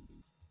is.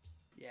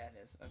 Yeah, it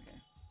is. Okay.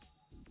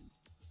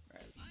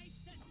 Right. I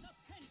set the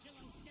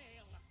pendulum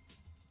scale.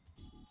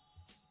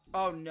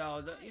 Oh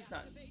no, he's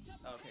not.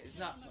 Okay, he's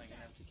not playing an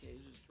FTK.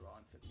 He's just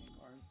drawing 15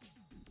 cards.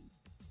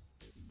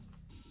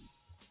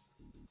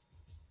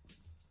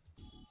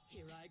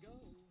 Here I go.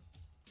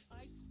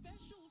 I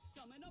special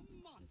summon a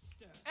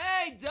monster.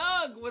 Hey,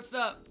 Doug! What's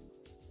up?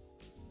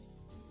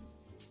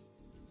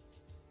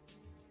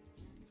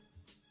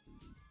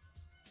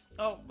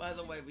 Oh, by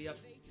the way, we up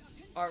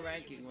our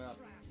ranking. We're up.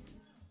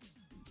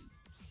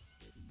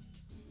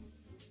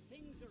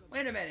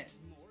 Wait a minute.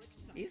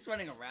 He's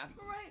running a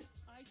raffle, right?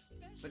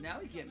 But now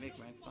he can't make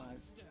rank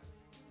 5s.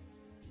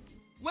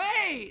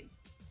 Wait!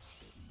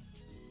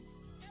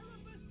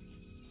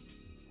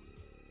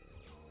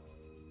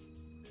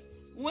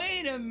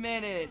 Wait a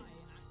minute.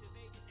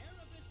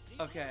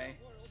 Okay.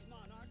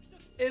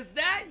 Is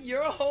that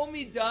your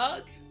homie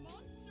Doug?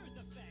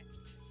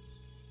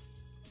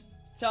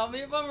 Tell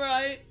me if I'm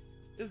right.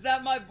 Is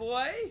that my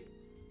boy?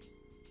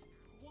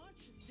 Watch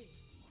this.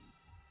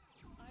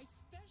 I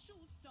special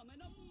summon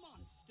a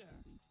monster.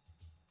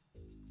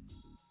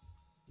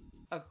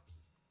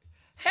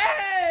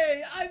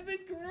 Hey! I've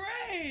been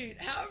great!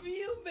 How have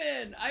you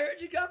been? I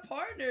heard you got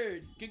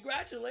partnered.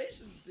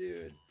 Congratulations,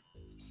 dude.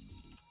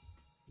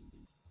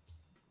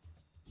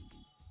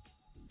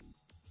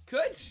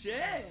 Good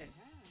shit.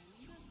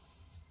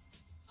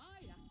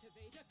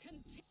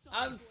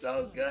 I'm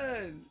so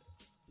good.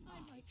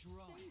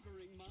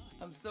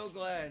 I'm so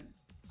glad.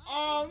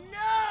 Oh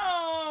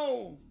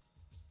no!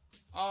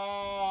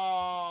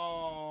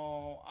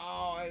 Oh,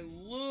 I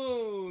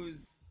lose.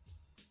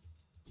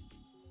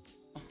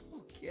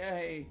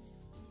 Okay.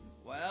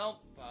 Well,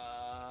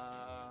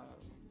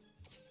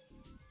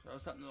 throw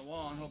something to the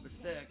wall and hope it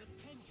sticks.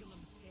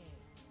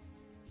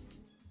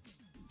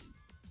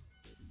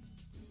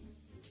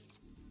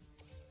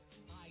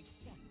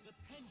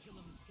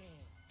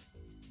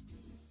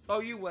 Oh,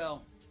 you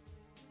will.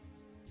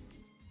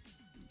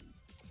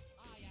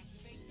 I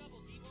activate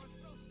double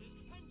deorthrosis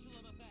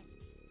pendulum effect.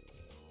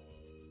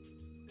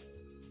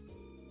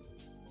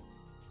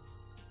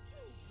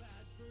 Too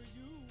bad for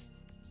you.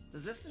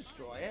 Does this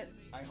destroy it?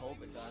 I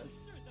hope it does.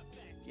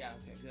 Yeah,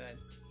 okay, good.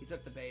 He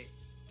took the bait.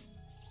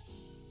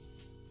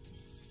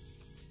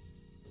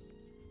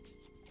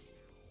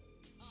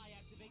 I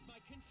activate my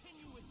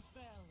continuous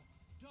spell.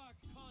 Dark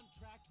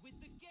contract with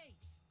the gate.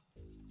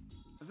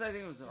 I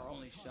think it was our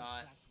only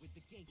shot if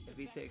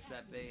he takes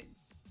that bait.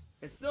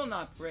 It's still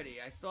not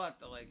pretty. I still have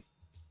to, like...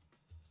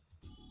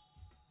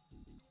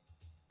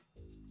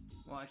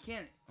 Well, I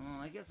can't... Well,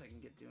 I guess I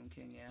can get Doom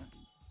King, yeah.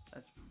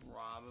 That's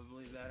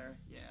probably better.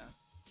 Yeah.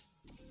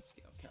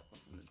 Scale Kepler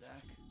from the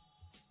deck.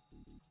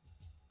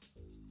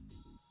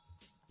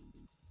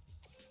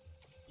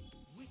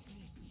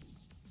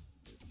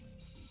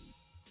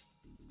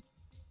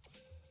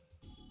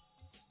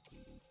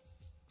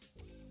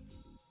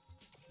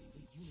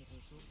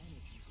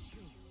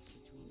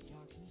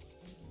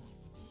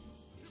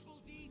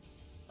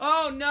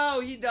 Oh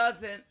no, he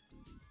doesn't.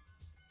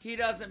 He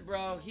doesn't,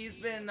 bro. He's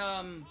been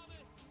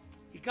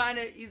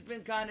he's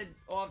been kind of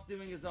off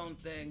doing his own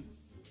thing.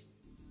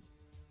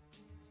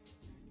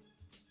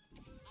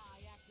 I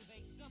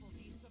activate double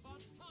D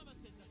Savant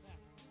Thomas's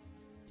effect.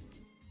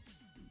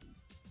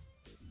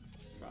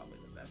 This is probably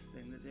the best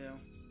thing to do.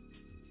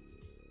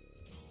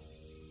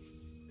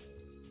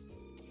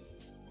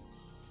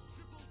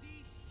 Triple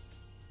D.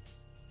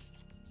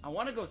 I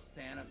want to go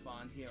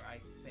Sanafon here, I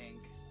think.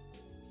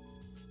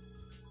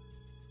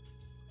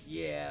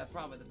 Yeah,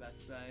 probably the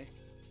best way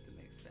to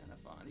make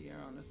Sanafon here,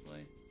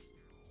 honestly.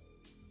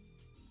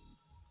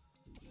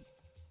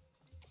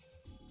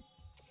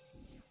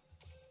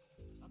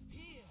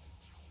 Appear.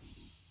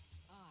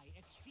 I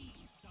exceed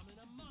summon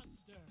a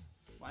monster.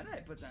 Why did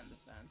I put that in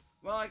defense?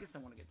 Well, I guess I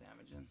want to get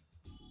damage in.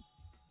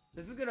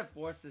 This is gonna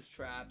force his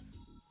traps.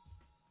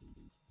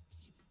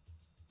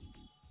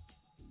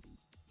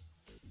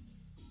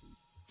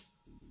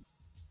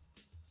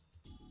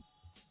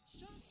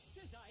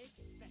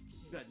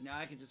 Good, now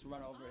I can just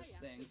run over his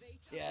things.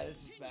 Yeah, this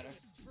is better.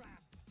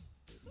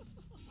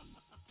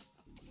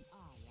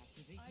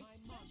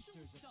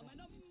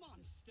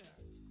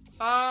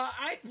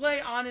 I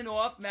play on and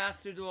off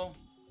Master Duel.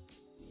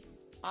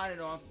 On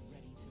and off.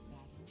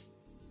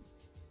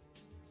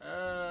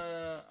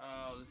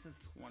 Oh, this is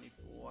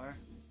 24.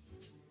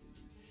 Shoot.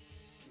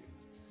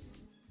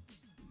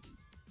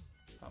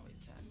 Probably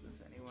attack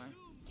this anyway.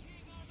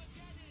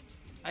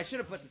 I should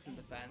have put this in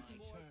defense.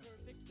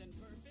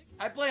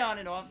 I play on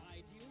and off.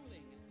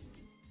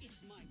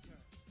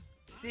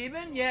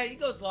 Steven? Yeah, he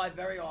goes live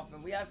very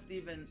often. We have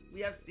Steven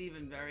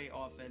very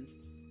often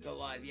go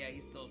live. Yeah,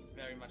 he's still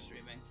very much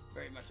streaming.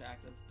 Very much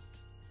active.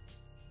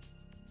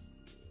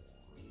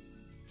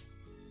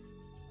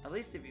 At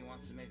least if he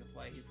wants to make a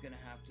play, he's gonna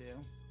have to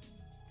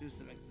do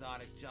some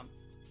exotic jump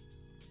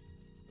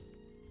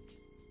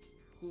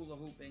hula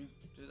hooping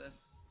through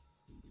this.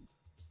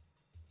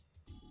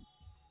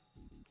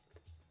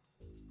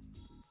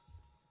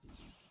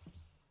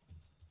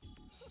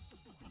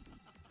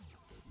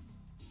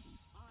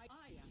 I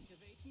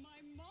activate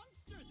my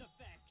monster's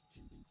effect.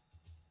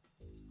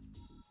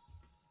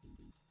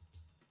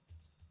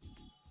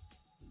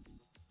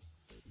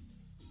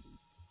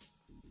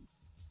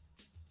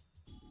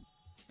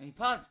 And he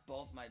paused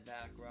both my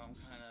back row. I'm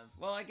kind of...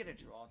 Well, I get a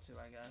draw too,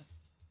 I guess.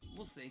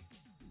 We'll see.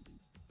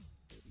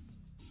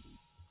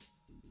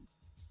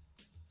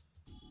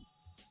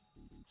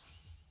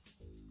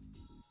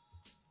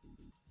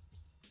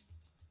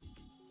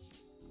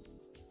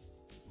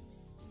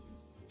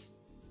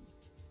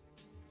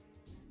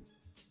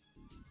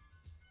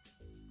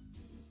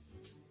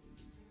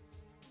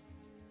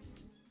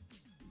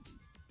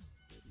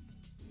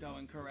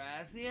 Going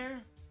Caress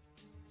here?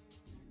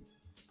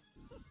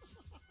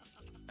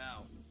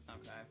 Oh,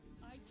 okay.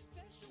 I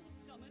special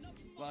summon a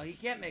Well, he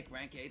can't make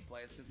rank 8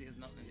 plays because he has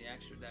nothing in the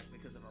extra deck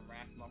because of a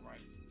rank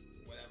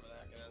whatever the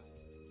heck it is.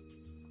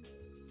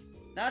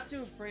 Not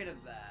too afraid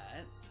of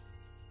that.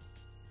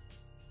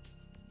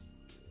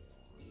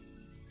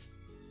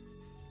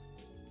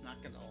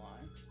 Not gonna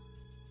lie.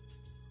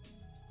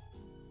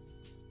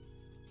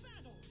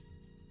 battle.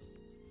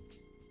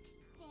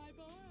 Bye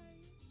bye.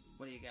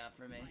 What do you got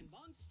for me? My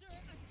monster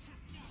attacks.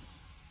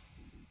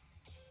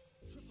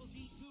 Triple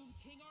D Doom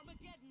King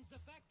Armageddon's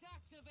effect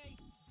activates.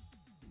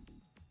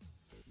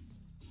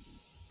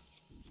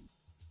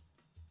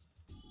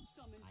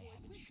 Summon I for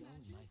haven't quick shown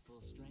matches. my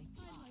full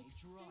strength. I like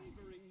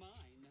savoring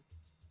mine.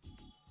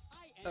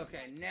 I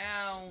Okay,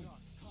 now... Dark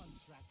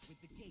contract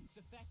with the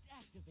gates effect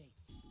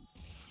activates.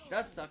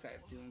 Does suck I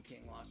have Doom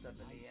King locked up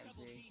in the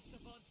Double EMZ. D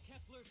Savant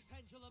Kepler's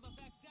pendulum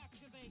effect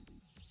activates.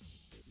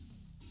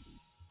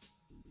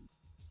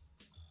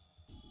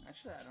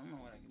 Actually, I don't know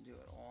what I can do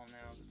at all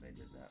now because I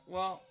did that.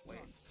 Well,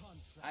 wait. Dark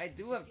contract I with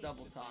do the have gates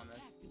double effect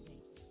Thomas.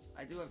 activates.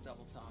 I do have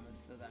double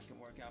Thomas, so that can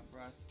work out for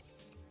us.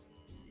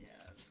 Yeah,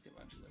 this could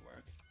actually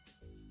work.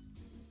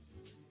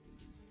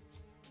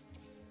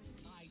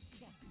 I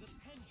set the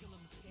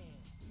pendulum scale.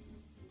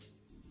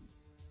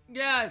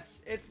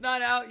 Yes, it's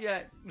not out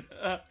yet.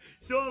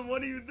 Sean,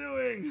 what are you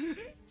doing?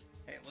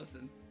 Hey,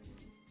 listen.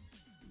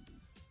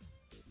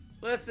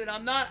 Listen,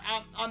 I'm not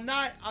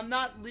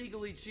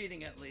legally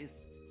cheating. At least,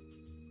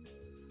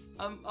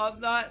 I'm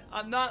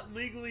not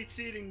legally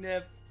cheating,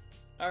 Nip.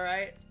 All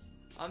right,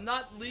 I'm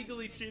not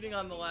legally cheating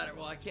on the ladder.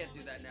 Well, I can't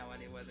do that now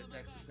anyway. The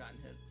decks have gotten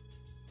hit.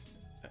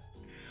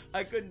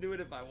 I couldn't do it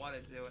if I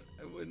wanted to.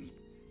 I wouldn't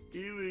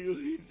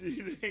illegally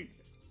cheating.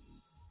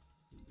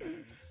 I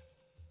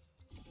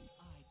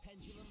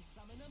pendulum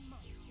summon a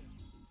monster.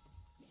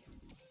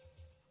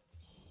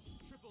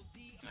 Triple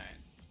D. Alright.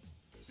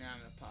 Now I'm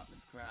gonna pop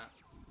this crap.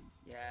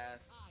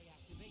 Yes. I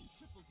activate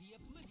Triple D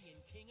Oblivion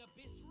King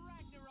Abyss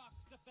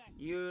Ragnarok's effect.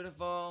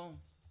 Beautiful.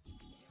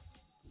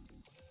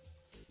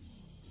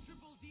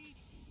 Triple D.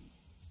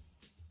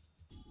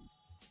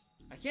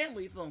 I can't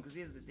lethal him because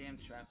he has the damn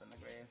trap in the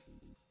grave.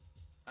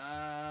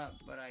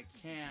 But I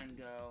can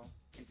go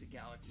into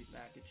Galaxy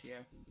Package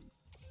here.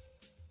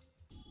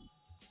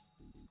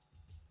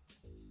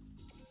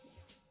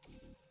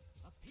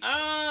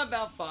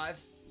 About 5. I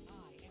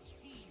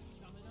exceed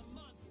summon a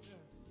monster.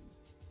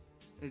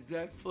 The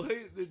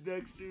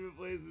deck streamer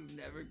plays is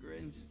never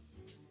cringe.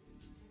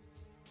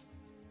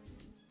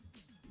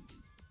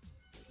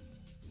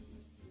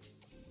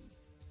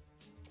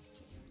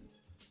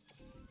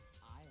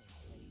 I'll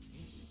play this.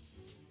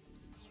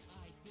 I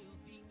build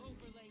the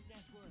overlay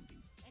network.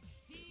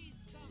 Exceed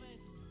summon.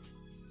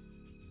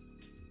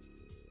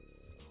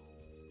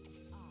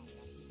 I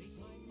activate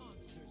my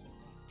monster's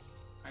effect.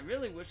 I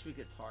really wish we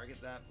could target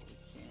that, but we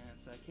can't.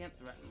 So I can't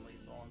threaten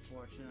lethal,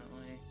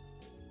 unfortunately.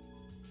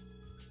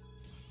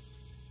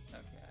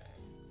 Okay.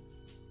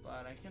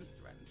 But I can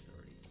threaten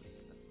 30 to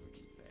the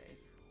freaking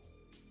face.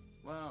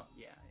 Well,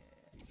 yeah.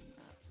 He's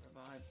gonna have to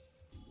revive.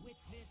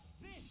 Witness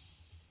this.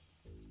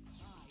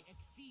 I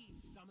exceed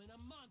summon a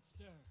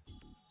monster.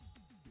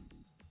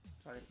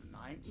 Started from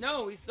 9?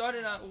 No, he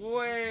started on.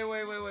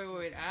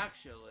 Wait.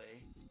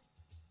 Actually.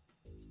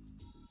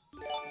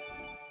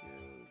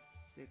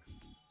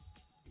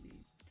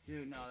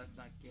 62. No, that's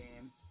not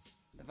game.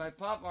 If I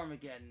pop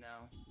Armageddon,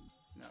 no.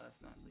 No,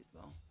 that's not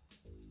lethal.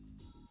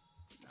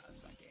 No,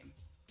 that's not game.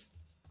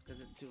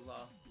 Because it's too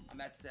low.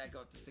 I'm at to say I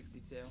go up to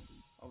 62.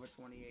 Over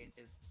 28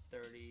 is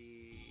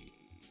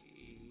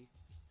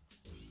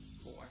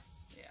 34.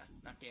 Yeah,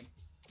 not game.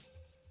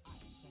 I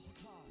set a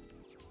card.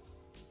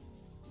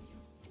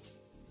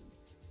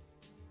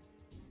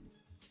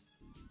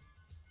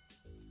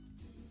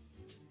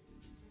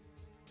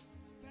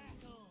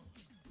 Battle.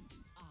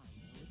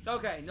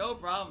 Okay, no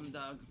problem,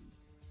 Doug.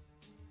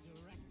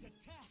 Direct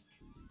attack.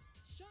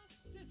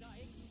 Just as I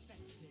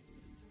expected.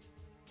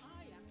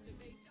 I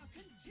activate a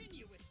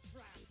continuous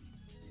trap.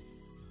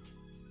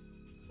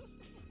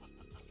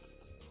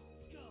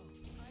 Go.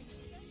 I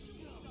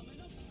special summon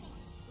a monster.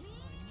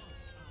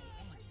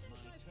 I think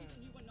I've given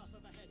you enough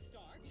of a head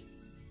start.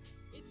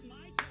 It's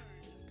my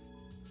turn.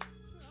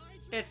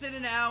 It's in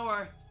an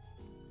hour.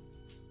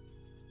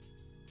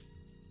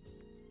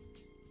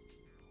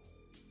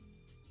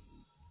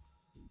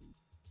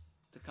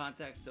 The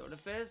contact soda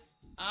fizz?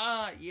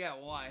 Yeah,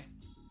 why?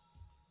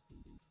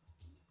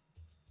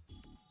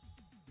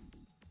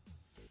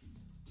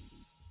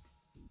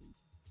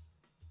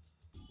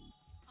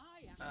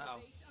 I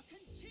activate a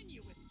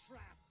continuous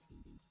trap.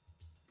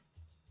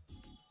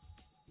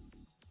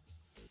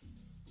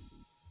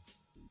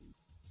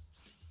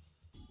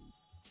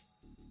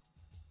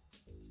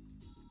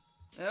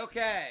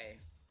 Okay.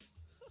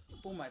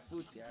 Oh, my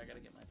food's here. I gotta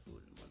get my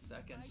food in 1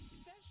 second. I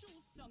special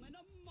summon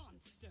a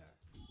monster.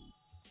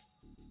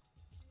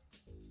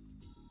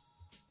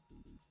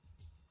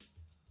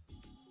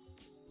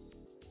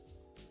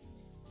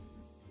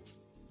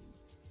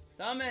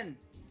 Summon!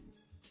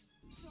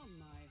 From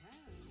my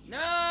hand.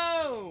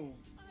 No!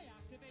 I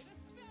activate a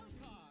spell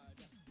card.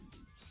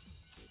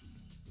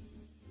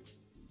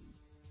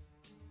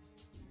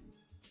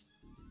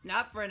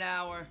 Not for an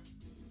hour.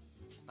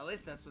 At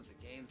least that's what the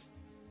game's.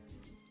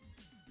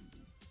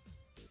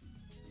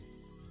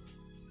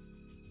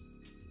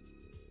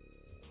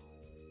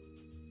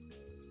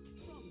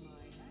 From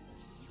my hand,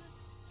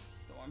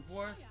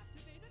 Stormforce? I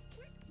activate a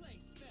quick play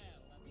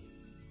spell.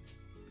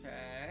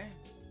 Okay.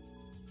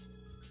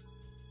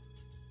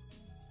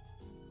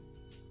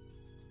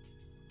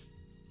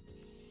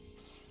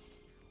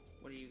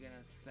 What are you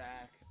gonna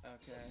sack?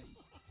 Okay.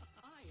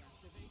 I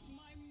activate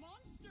my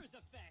monster's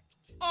effect.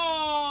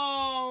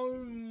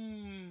 Oh!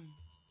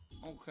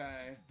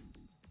 Okay.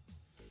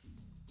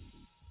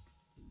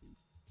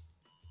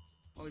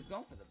 Oh, he's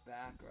going for the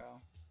back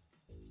row.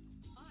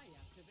 I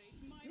activate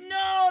my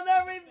No,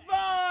 that monster's effect.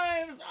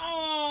 revives!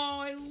 Oh,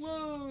 I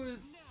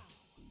lose! Now,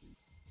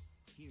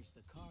 here's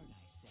the card I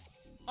set.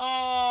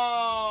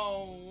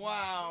 Oh,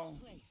 wow.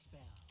 Play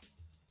spell.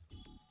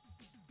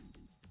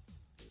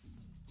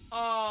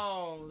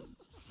 Oh,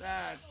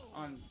 that's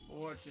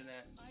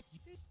unfortunate.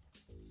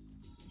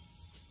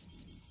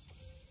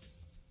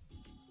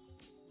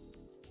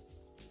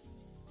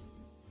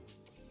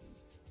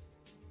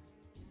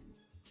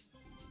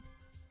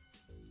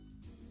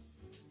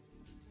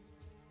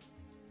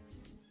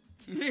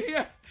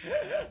 Yeah.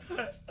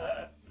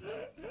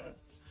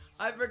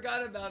 I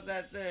forgot about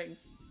that thing.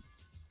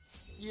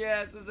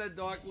 Yeah, this is a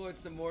Dark Lord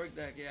Samorg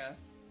deck, yeah.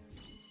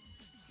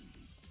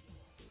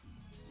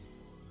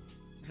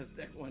 Has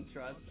deck one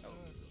trust? Oh,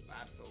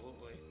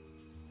 absolutely.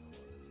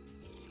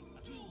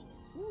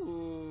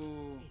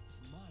 Ooh.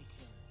 It's my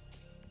turn.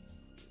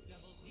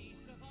 Double D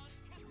Savant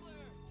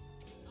Kepler.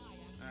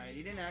 Alright,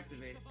 he didn't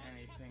activate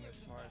anything as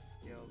far as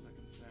skills are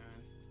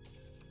concerned.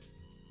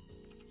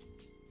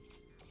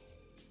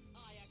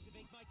 I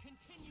activate my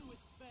continuous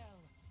spell.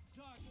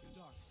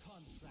 Dark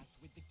contract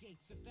with the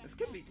gates effect. This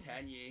could be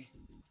Tenyi.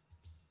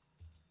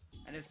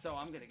 And if so,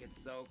 I'm gonna get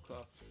so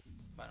cooked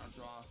if I don't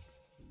draw.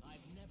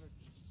 I've never.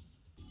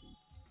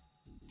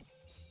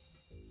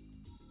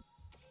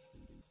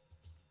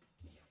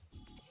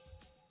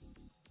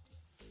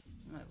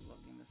 Am I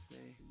looking to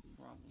see?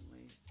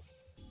 Probably.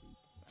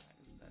 That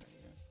is better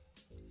here.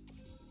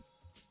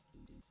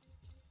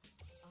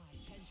 I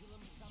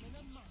pendulum summon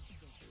a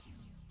monster.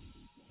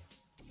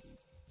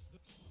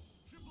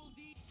 Triple D.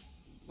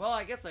 Well,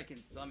 I guess I can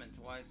summon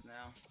twice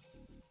now.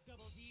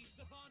 Double D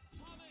Savant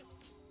Thomas.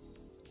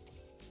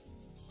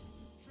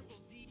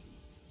 Triple D.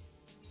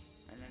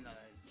 And then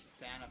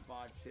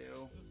Sanafod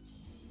too.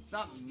 It's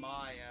not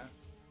Maya.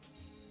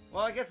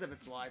 Well, I guess if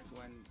it's Light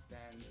Twin,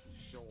 then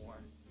sure.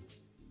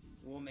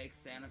 We'll make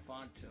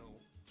Sanafon too.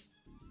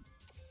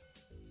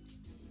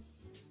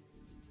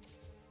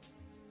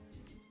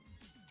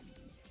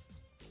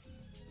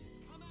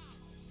 Come out.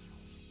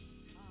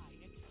 I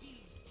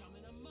exceed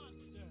summon a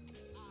monster.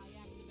 I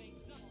activate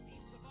Double D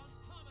Savant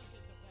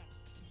Thomas's effect.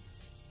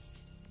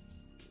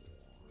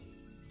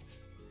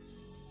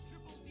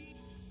 Triple D.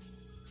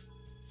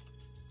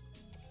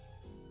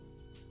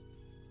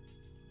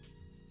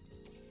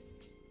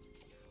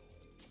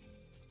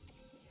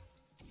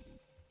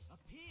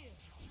 Appear.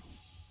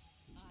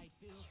 I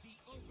build the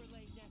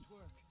overlay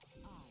network.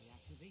 I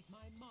activate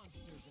my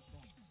monster's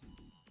effect.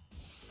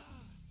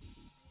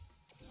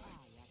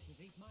 I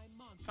activate my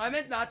monster. I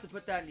meant not to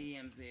put that in the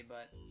EMZ,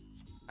 but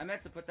I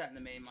meant to put that in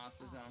the main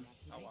monster zone.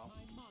 Oh Activate well.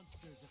 my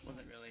monster's effect.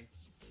 Wasn't really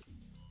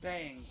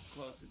paying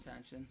close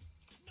attention.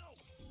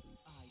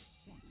 I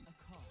set a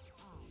card.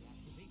 I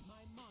activate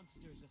my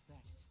monster's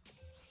effect.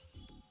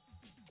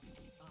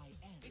 I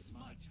end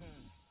my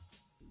turn.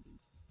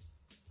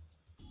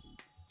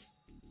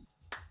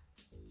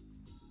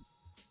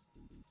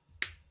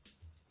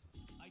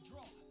 I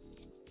draw.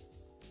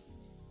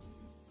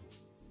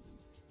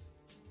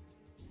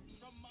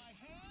 From my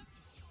hand.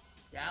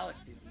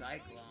 Galaxy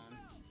Cyclone.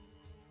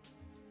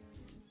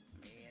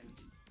 Man,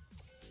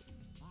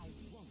 I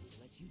won't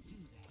let you do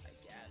that. I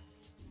guess.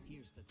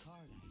 Here's the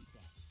card I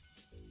set.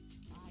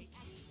 I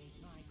activate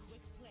my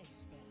quick play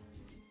spell.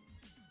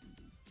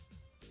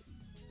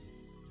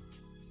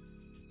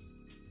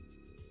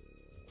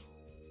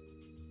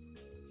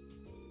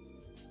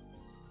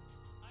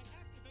 I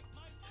activate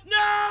my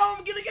No,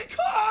 I'm gonna get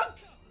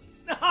cooked!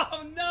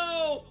 Oh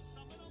no!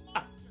 summon a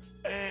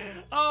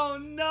monster. Oh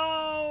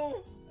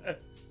no!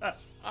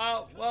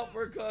 Oh, well,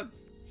 we're cooked.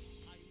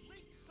 I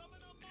link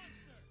summon a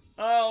monster.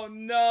 Oh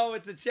no,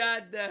 it's a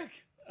Chad deck.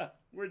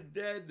 We're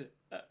dead.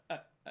 I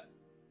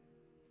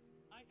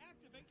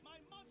activate my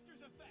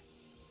monster's effect.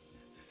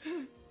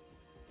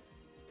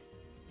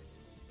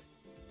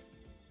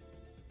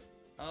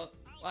 Oh,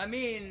 I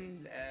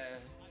mean,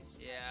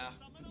 yeah.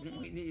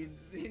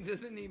 He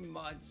doesn't need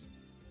much.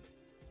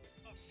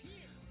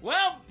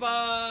 Well,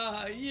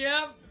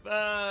 yep,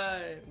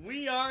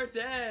 we are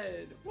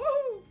dead.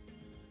 Woo!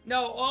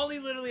 No, all he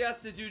literally has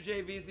to do,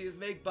 JVC, is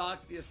make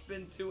Boxxxx a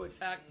spin 2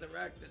 attack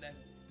direct and then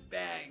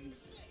bang.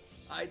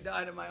 I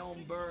died of my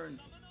own burn.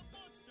 Summon a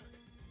monster.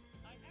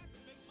 I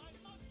activate my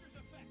monster's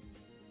effect.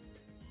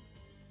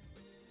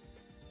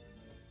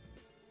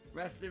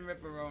 Rest in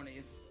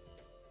ripperonis.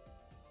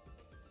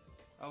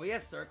 Oh, he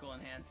has circle in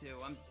hand too.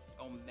 I'm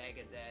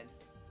omega dead.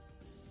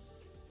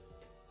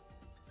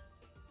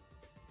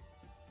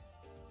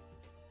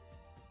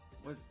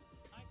 We're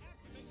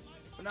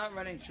not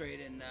running trade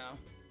in now.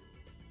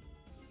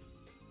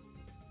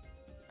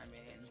 I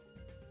mean,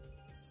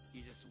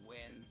 you just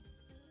win.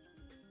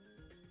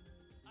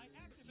 I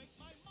activate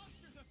my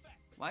monster's effect.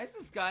 Why is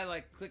this guy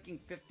like clicking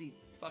 50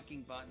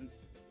 fucking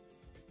buttons?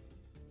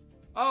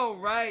 Oh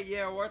right,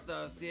 yeah,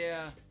 Orthos,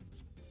 yeah.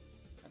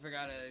 I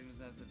forgot it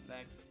was as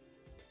effect.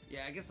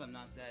 Yeah, I guess I'm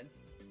not dead.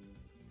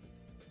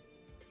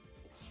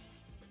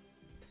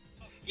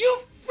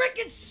 You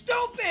freaking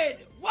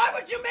stupid! Why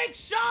would you make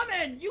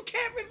Shaman? You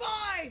can't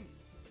revive!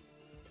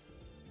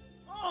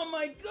 Oh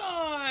my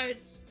god!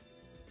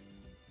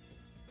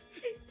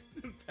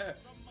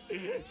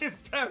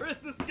 If Paris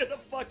is gonna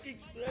fucking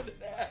shit an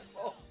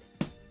asshole.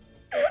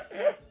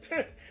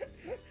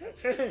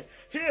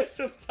 Here's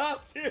some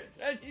top tier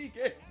 10E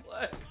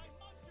gameplay.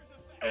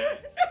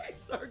 I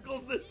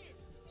circled this.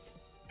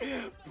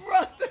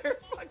 Brother,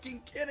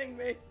 fucking kidding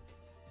me.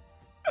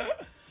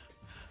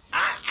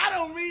 I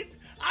don't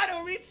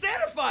read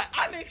Santify.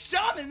 I make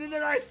Shaman and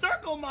then I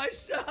circle my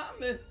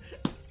Shaman.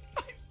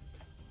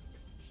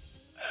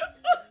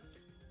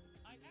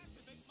 I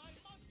activate my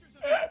monster's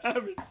effect.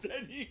 Average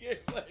 10E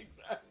gameplay,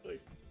 exactly.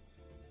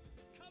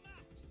 Come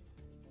out.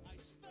 I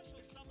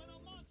special summon a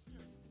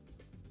monster.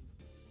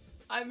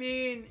 I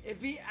mean,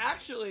 if he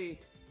actually,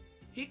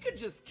 he could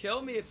just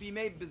kill me if he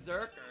made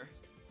Berserker.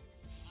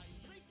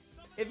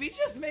 If he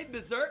just made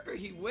Berserker,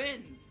 he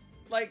wins.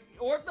 Like,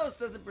 Orthos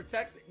doesn't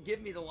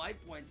give me the life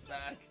points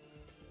back.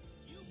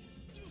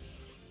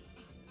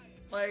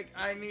 Like,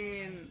 I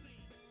mean,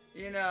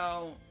 you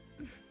know,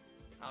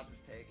 I'll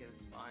just take it,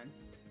 it's fine.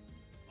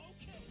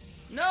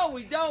 No,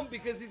 we don't,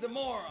 because he's a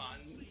moron.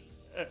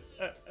 I guess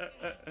you're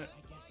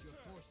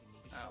forcing me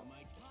to show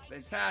my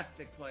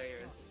Fantastic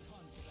players.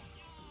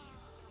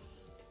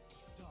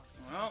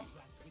 Well,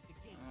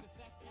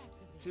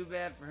 too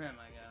bad for him,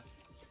 I guess.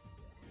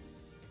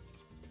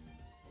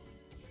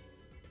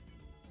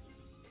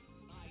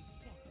 I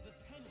set the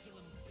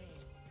pendulum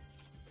scale.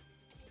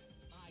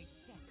 I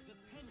set the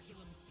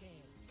pendulum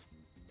scale.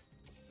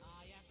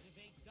 I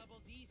activate Double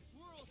D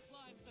Swirl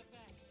Slime's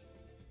effect.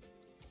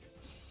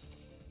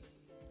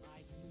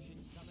 I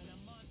fusion summon a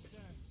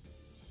monster.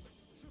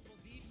 Triple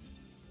D.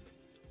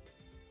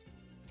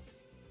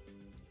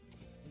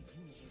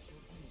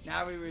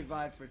 Now we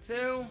revive for 2.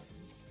 Triple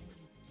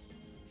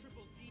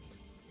D.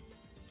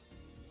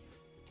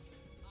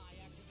 I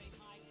activate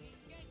High King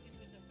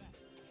Genghis' effect.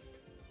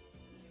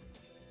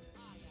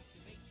 I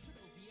activate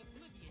Triple D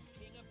Oblivion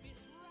King Abyss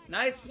Ragnarok.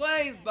 Nice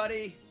plays,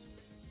 buddy.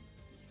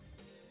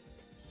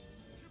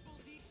 Triple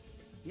D.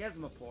 He has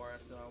Mapora,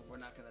 so we're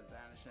not going to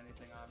banish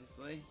anything,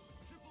 obviously.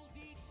 Triple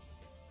D.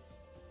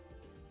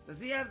 Does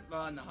he have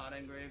Nahada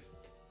Engrave?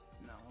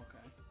 No,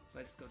 okay. So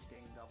I just go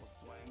ding, double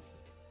swing.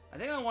 I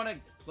think I want to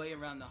play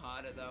around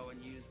Nahada, though,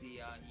 and use the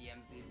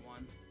EMZ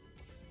one.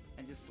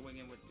 And just swing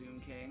in with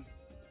Doom King.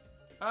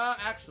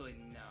 Actually,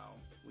 no.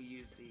 We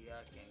use the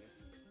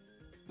Genghis.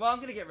 Well, I'm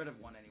going to get rid of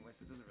one anyway,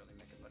 so it doesn't really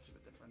make much of a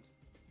difference.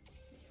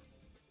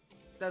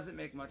 Doesn't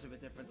make much of a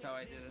difference how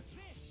I do this. I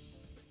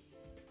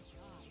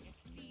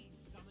exceed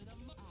summon a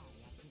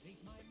I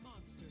activate my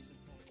monster's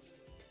effect.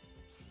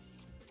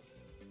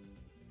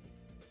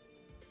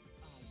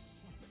 I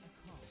set a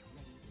card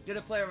ready to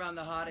Gonna play around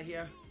Nahada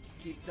here.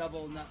 Keep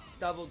double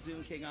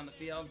Doom King on the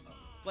field.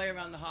 Play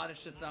around Nahada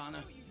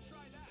Shatana. you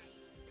try that.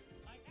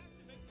 I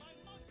activate my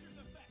monster's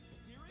effect.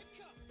 Here it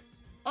comes.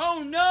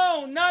 Oh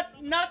no, not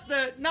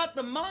the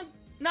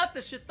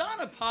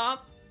Shatana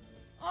pop.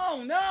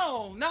 Oh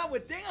no, not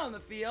with Ding on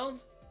the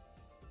field.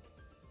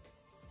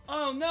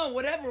 Oh no,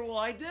 whatever will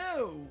I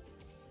do?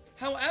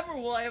 However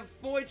will I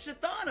avoid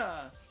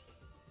Shatana?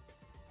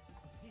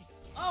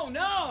 Oh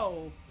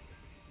no!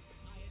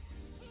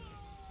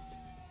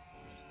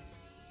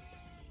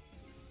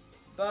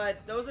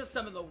 But those are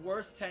some of the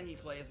worst 10E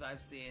plays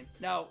I've seen.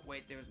 No,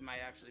 wait, there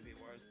might actually be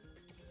worse.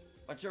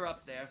 But you're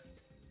up there.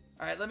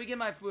 Alright, let me get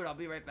my food. I'll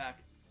be right back.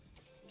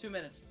 2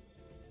 minutes.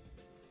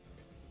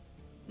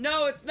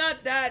 No, it's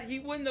not that. He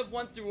wouldn't have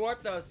won through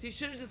Orthos. He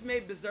should have just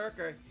made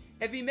Berserker.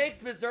 If he makes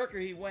Berserker,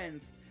 he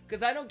wins.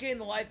 Because I don't gain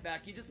the life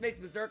back. He just makes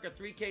Berserker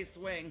 3k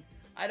swing.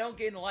 I don't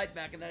gain the life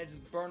back, and then I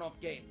just burn off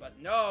gate. But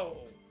no.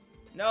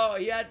 No,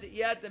 he had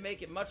to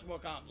make it much more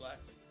complex.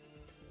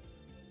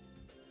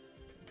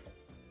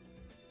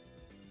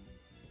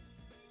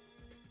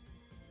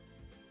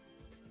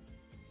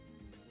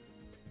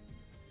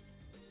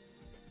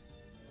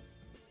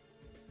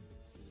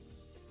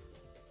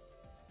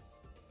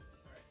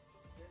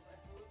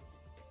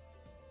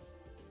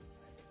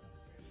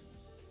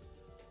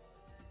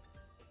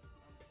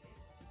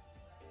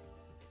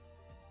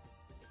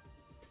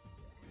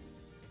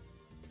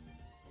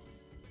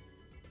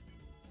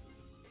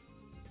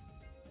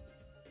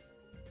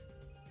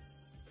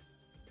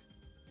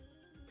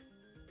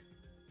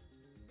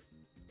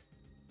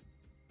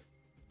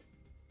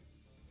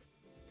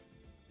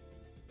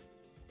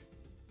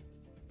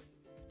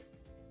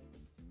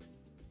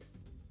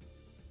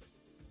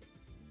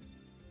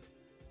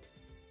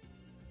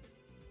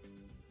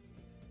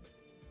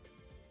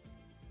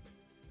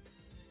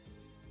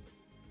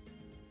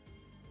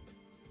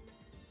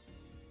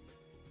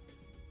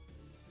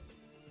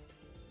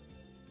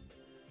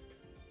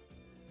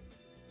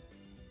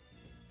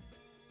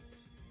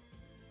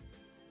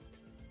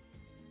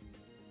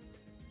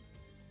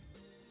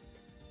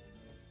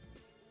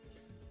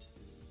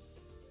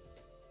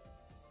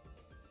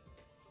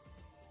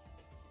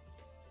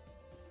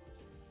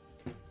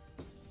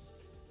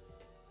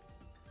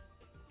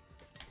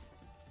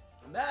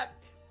 I'm back.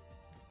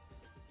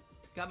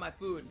 Got my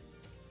food.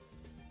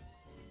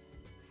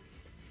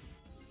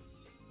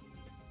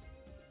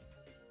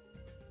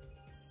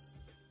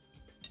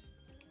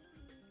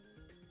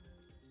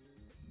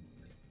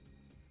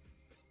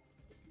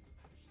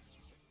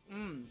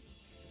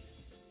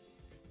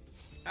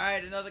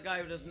 Alright, another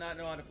guy who does not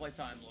know how to play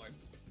Time Lord.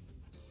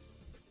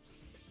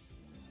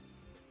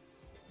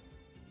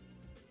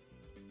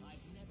 I've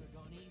never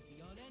gone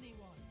easy on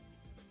anyone.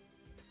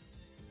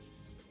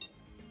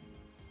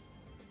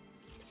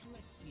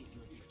 Let's see if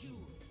you're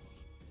durable.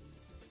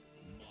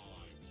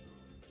 My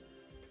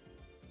turn.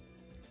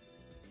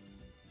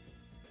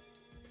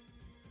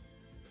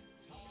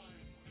 Time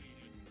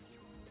Maiden.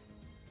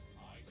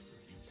 I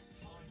tribute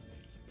Time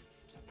Maiden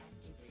to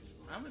activate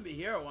her I'm gonna be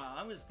here a while.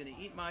 I'm just gonna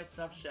eat my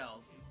stuffed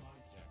shells. in my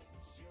deck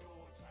with 0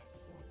 attack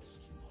points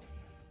to my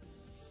hand.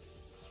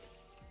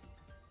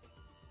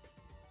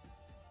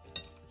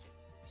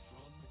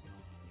 From my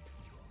hand,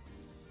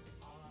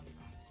 I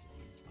activate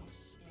a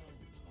spell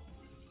card.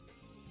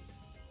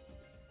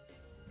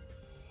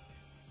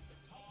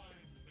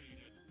 Time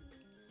Maiden.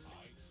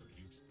 I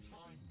tribute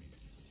Time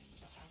Maiden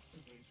to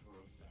activate her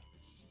effect.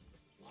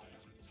 I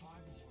have a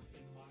Time Lord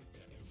in my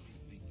deck.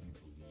 Everything you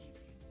believe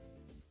in,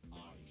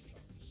 I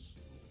shall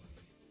destroy.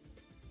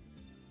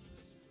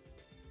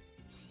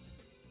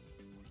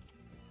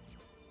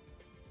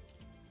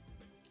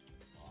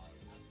 I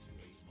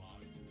activate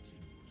my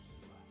continuous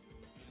trap.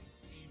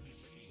 Empty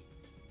machine.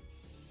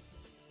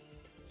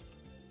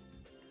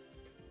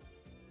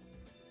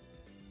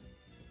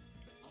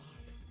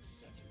 I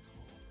set a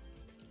card.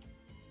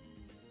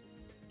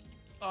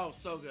 Oh,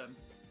 so good.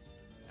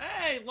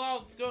 Hey,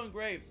 lol, it's going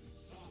great.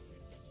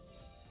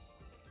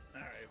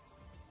 Alright.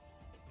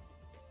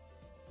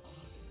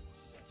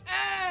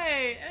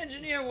 Hey,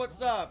 engineer,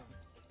 what's up?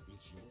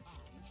 It's your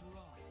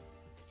turn.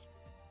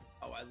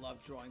 Oh, I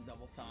love drawing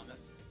Double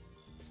Thomas.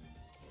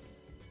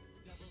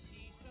 Double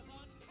D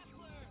Savant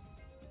Kepler.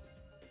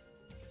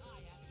 I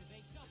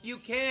activate double. You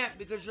can't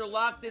because you're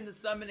locked into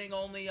summoning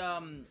only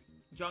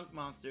junk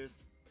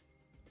monsters.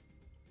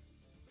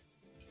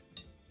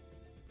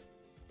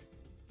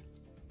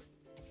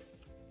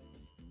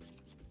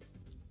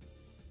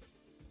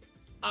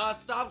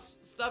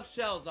 Stuffed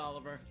shells,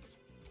 Oliver.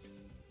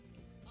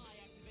 I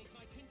activate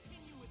my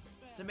continuous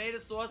spell. Tomato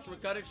sauce,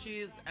 ricotta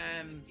cheese,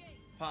 and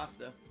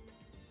pasta.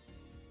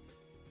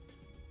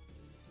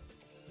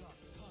 Dark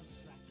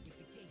contract with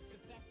the gates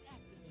effect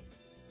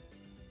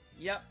activates.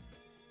 Yep.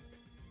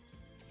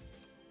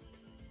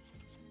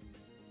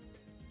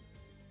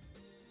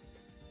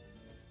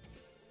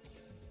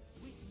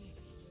 With me.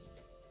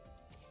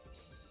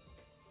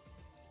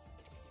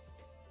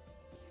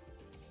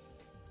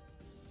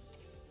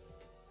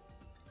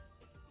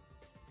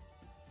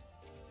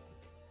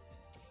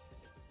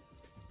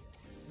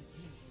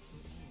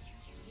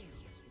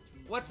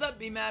 What's up,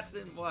 B.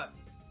 Matson? What?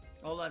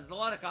 Hold on, there's a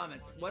lot of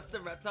comments. What's the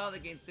reptile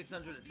that gains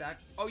 600 attack?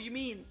 Oh, you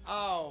mean,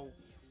 oh,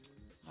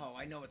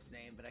 I know its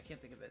name, but I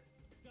can't think of it.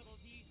 Double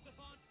D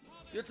Savant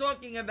Thomas. You're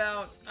talking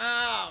about,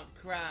 oh,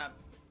 crap.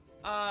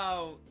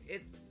 Oh,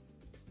 it's,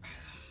 I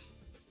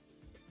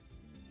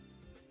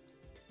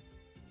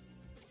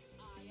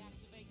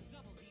activate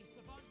double D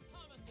Savant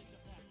Thomas's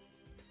effect.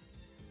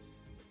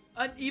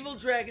 an evil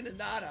dragon,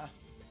 Anata.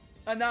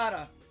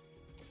 Triple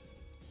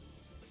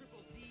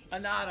D.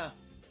 Anata.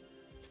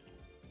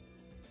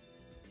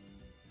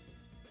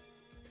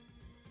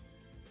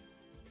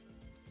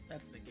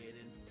 That's negated.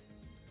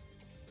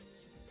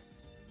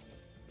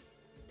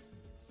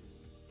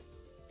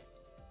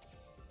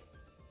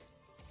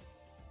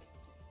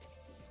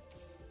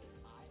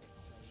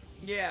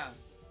 Yeah.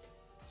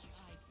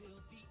 I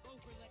build the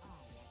overlay. I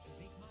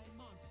activate my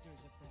monster's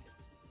effect.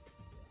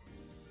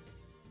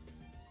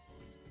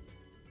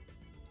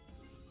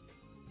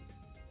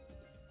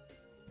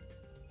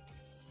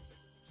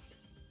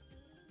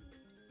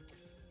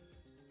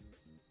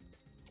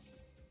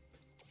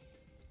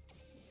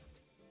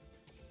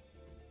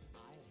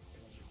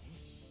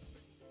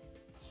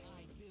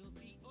 I build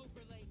the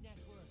overlay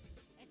network.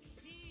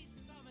 Exceed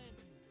summon.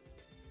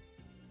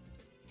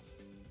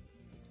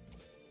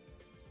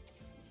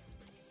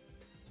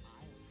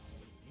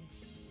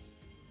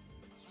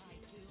 I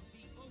build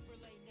the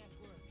overlay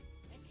network.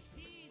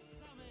 Exceed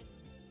summon.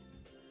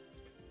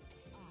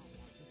 I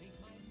activate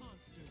my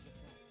monster's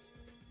effect.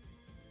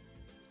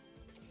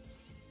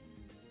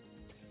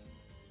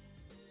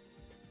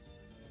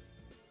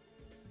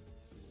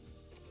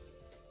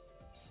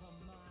 From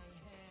my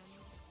hand,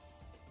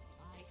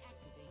 I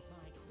activate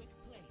my quick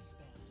play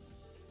spell.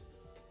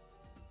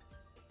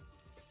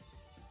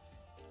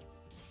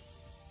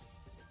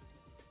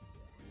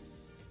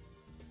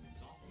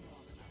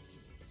 Zafirov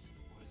activates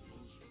when it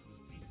goes from the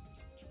field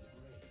to the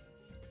grave.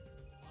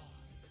 I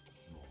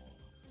draw a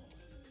card.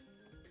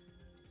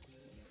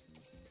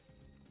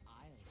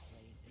 I'll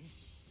play this.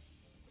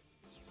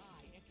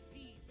 I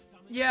exceed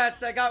summon.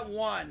 Yes, I got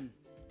one.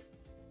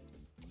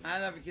 I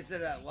don't know if you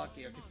consider that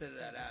lucky or consider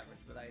that average,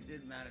 but I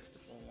did manage to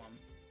pull one.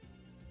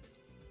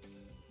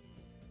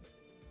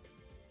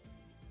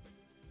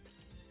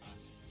 At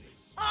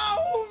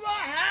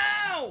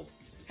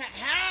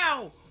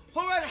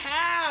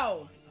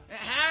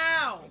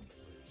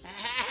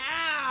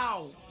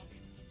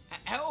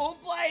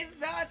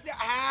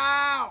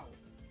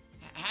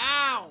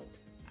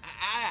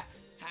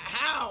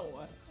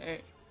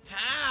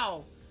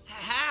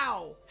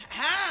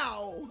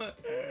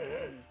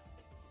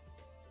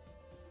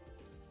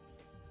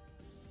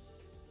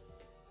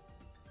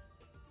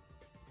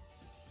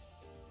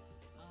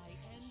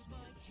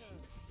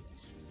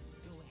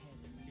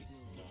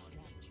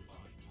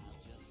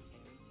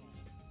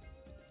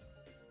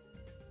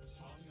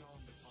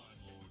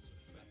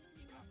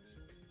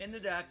In the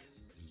deck.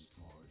 This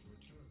card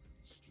returns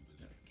to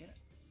the deck. Can't.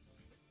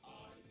 I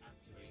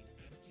activate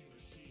Empty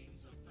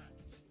Machine's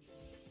effect.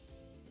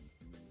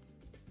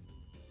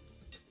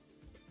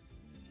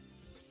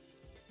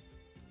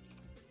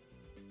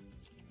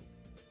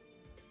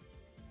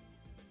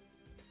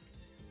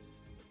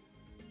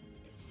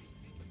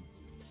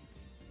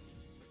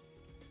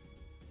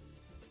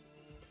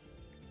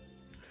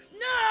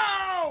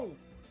 No!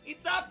 He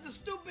stopped the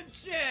stupid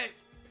shit!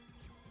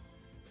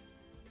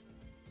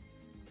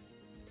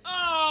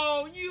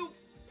 Oh, you...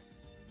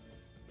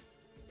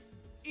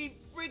 He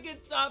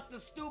freaking stopped the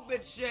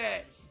stupid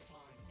shit!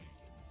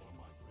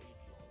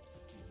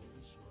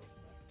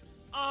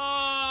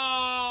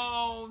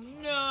 Oh,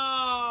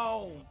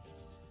 no!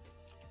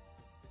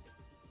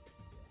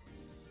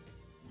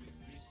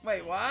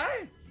 Wait,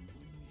 what?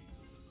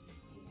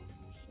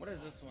 What does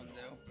this one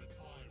do?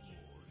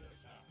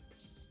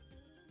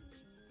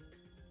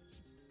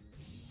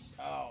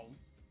 Oh.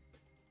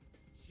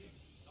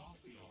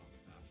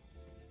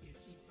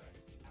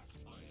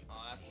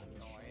 Oh, that's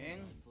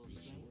annoying.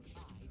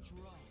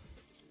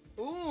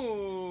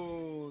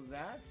 Ooh,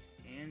 that's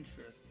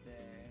interesting.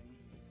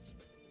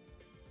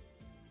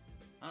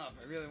 I don't know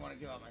if I really want to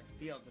give out my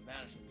field to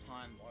banish a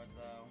Time Lord,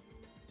 though.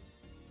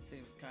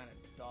 Seems kind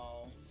of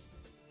dull,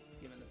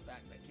 given the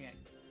fact that I can't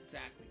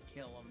exactly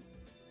kill him.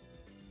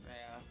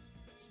 Yeah.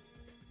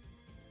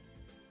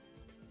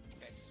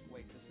 Okay, just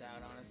wait this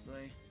out,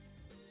 honestly.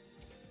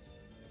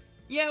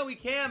 Yeah, we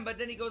can, but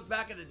then he goes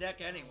back in the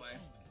deck anyway.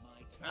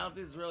 I don't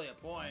think there's really a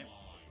point.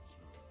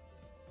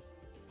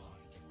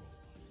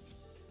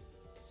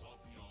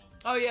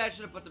 Oh yeah, I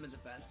should have put them in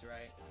defense,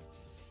 right?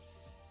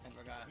 I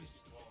forgot.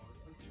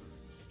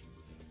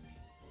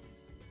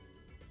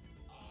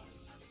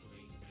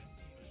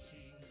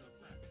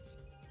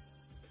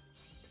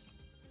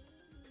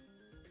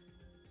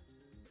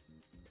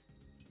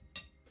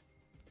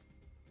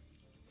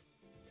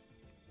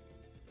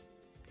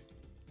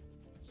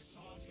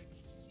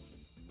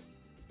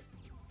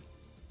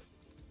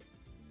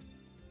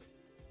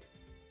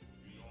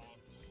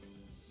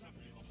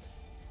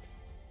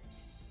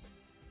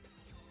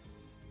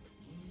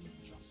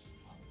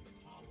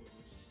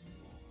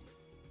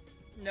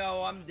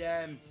 No, I'm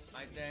dead,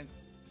 I think.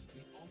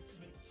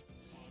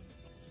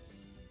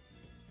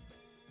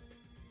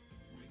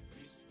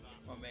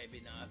 Or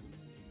maybe not.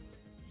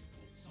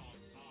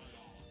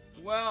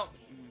 Well,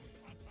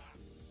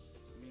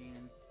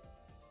 man,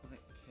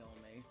 doesn't kill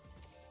me.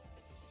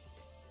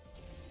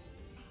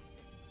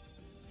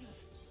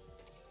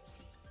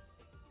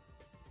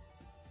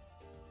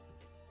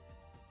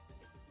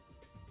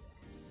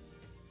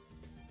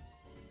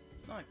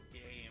 It's not a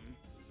game.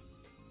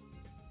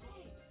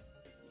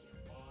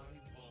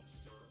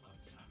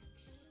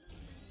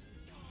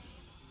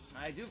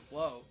 I do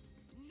float.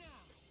 Now,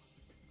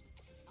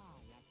 I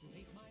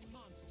activate my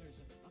monsters.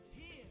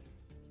 Appear.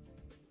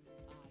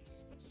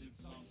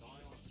 Since I'm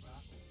die on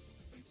battle,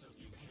 it's a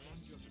you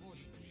can't Your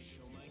fortune to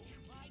show my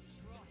trust.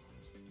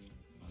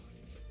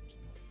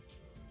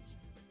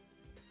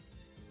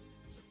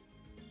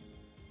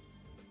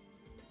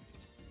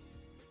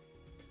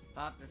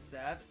 Pop the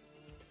Seth.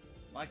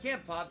 Well, I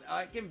can't pop.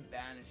 I can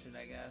banish it,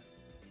 I guess.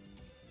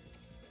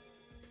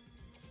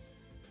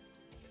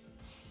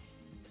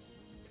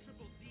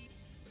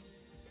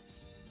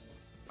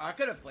 I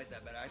could have played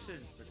that better. I should have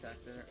just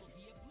protected it.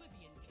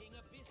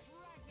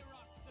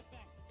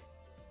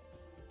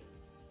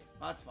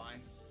 That's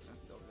fine. I'll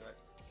still do it.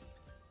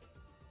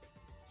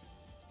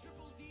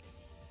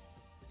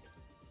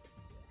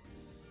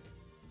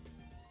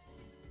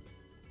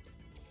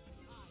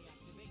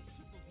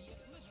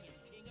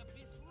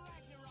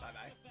 Bye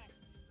bye.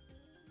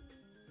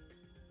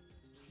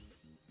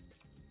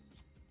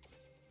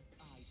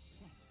 I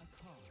set a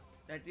card.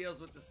 That deals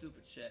with the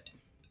stupid shit.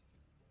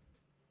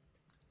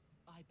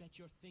 I bet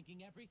you're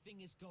thinking everything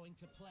is going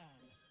to plan.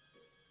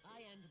 I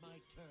end my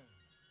turn.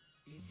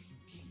 If you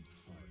keep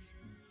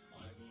fighting,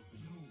 I will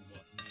do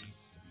what needs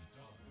to be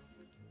done.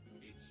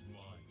 It's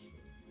my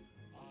turn.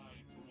 I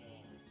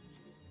draw.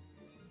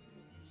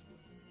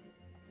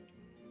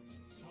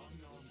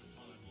 Scion the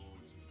Time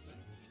Lord's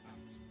effect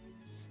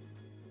activates.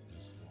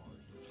 This card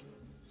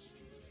returns to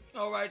the deck.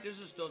 Oh, right, this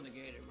is still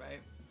negated, right?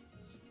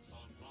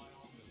 Scion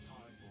the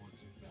Time Lord's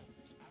effect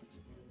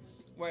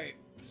activates. Wait,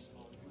 This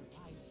card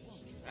returns.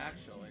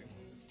 actually.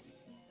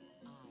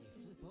 I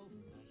flip over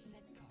my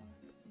set card.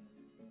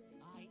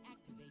 I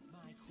activate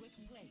my quick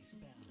play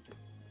spell.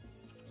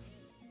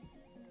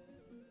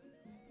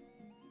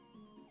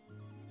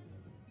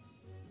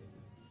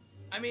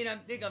 I mean, I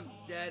think I'm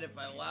dead if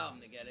I allow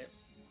him to get it.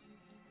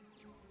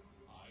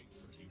 I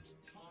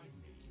tribute Time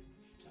Maiden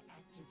to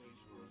activate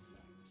her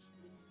effect.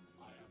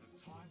 I have a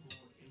Time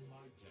Lord in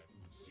my deck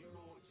with 0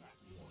 attack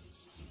points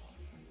to my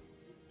hand.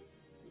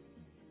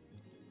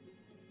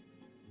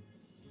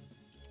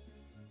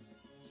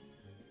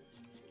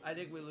 I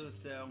think we lose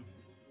too. Scion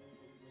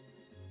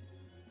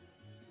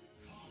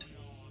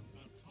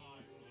the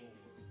Time Lord.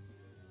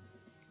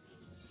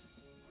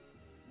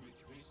 With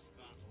this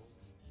battle,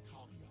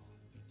 Scion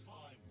the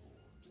Time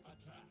Lord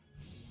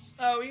attacks.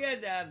 Oh, he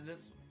had to have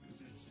this.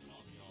 Since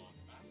Tamion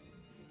battle,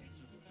 its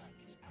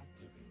effect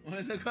activates. What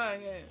is the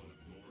crying game? One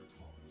of your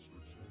cards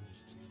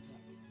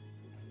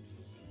returns to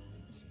the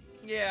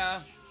deck, and you Yeah.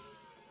 can't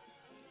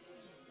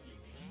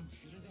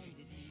Should have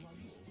ended me while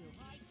you still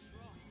I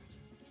try.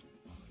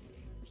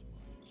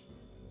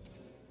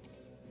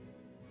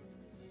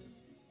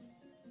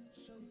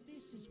 So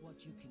this is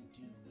what you can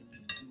do when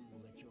you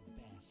duel at your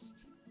best.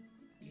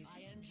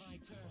 I end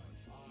my turn.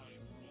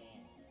 I'm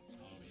wrong.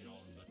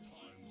 Tamion, the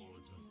Time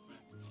Lord's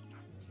effect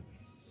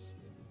activates.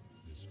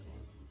 This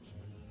card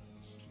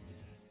returns to the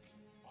deck.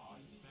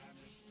 I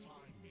banish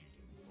Time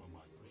Maiden from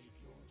my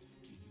graveyard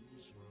to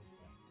use her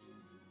effect.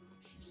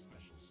 She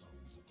special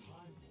summons a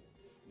Time Lord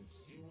with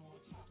 0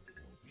 attack.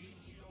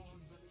 Meteon,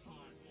 the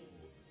Time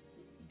Lord.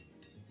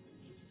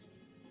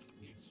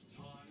 It's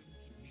time to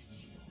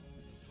Meteon.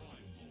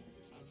 Time Lord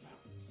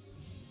attacks.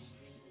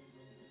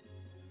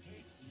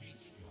 Take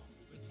Meteon,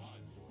 the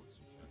Time Lord's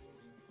effect.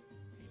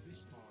 If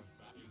this card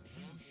back, you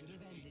can't Should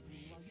have ended me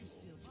while you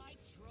still I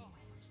try.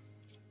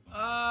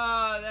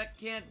 Ah, that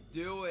can't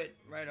do it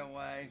right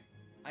away.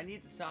 I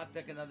need to top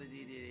deck another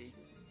DDD.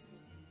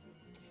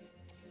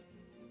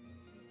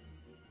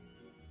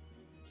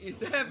 He's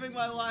having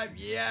my life,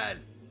 yes!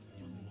 duel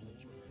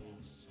at your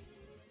best.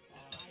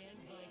 I end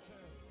my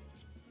turn.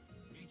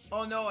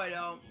 Oh no, I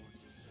don't.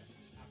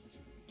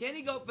 Can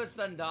he go for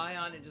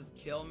Sundion and just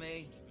kill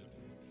me?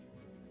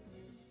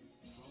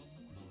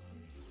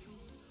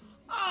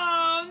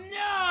 Oh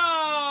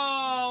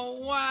no!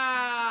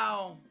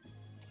 Wow!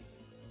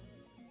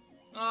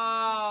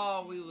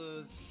 Oh, we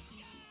lose.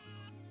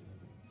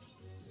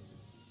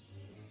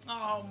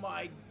 Oh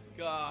my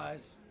gosh.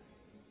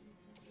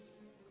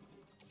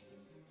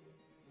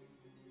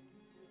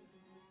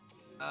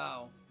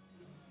 Oh.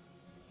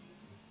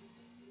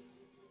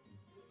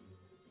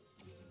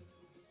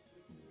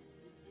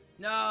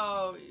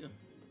 No.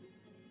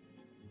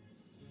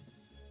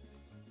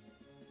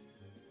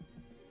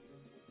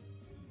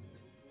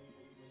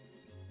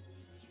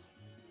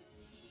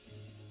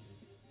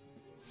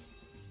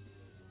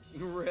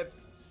 Rip.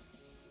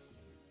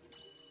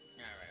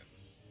 Alright.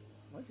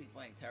 What's he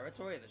playing?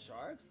 Territory of the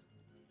Sharks?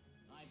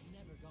 I've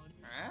never gone.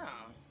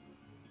 Ah.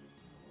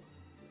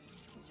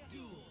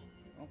 Duel.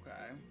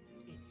 Okay.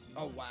 It's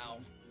Oh, wow.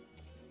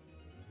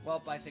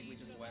 Well, I think we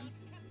just win.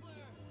 Kepler.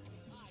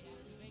 I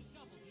activate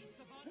double D I'm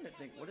Savant trying to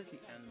think, what does he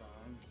end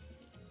on?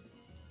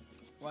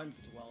 Runs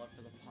Dweller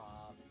for the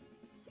pop.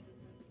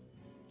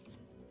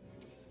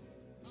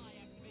 I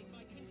activate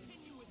my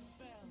continuous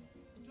spell.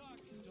 Dark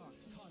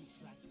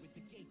contract with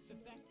the gates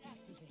effect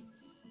activates.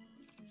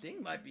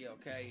 Ding might be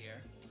okay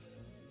here.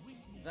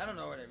 'Cause I don't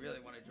know what I really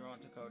want to draw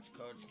into Coach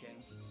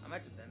King. I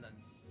might just end on...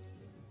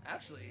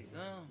 Actually,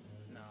 no.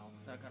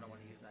 'Cause I kind of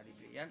want to use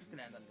IDP. Yeah, I'm just going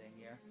to end on Ding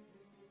here.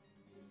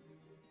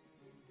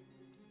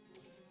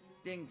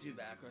 Ding 2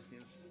 backer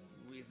seems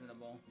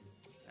reasonable.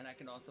 And I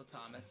can also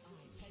Thomas. I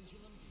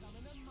pendulum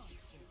summon a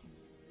monster.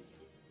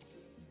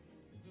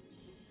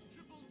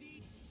 Triple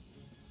D.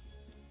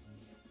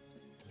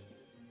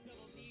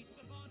 Double D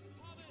Savant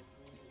Thomas.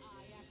 I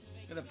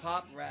activate. Gonna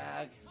pop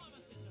Rag.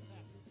 Thomas's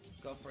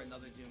effect. Go for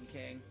another Doom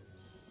King.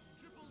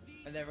 Triple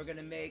D. And then we're going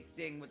to make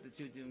Ding with the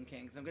 2 Doom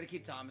Kings. I'm going to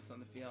keep Thomas on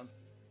the field.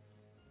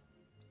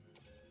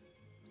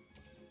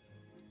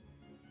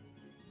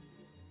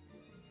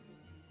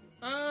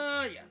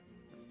 Yeah.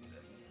 Let's do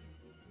this.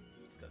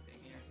 Let's go Ding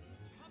here.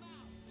 Come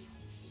out.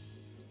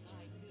 I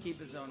Keep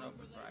his zone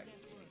open for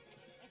IDP.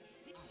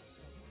 Exceed.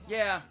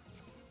 Yeah. set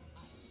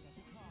a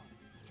card.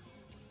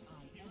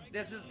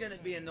 This is going to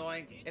be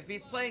annoying. If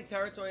he's playing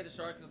Territory of the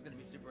Sharks, it's going to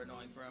be super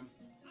annoying for him.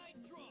 I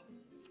draw.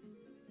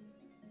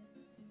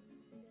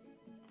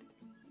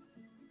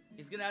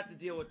 He's going to have to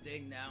deal with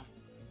Ding now.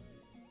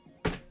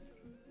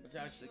 Which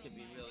actually could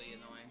be really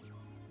annoying.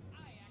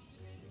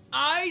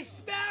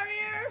 Ice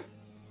Barrier?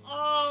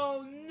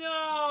 Oh,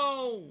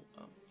 no!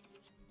 Oh.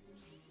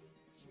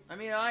 I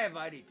mean, I have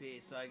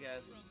IDP, so I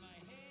guess. From my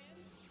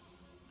hand.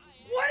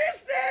 What is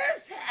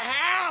this?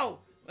 How?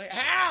 Wait,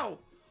 how?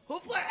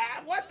 Who play?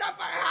 What the fuck?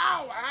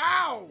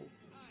 How?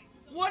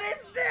 What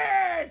is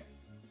this?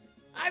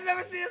 I've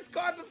never seen this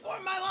card before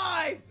in my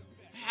life.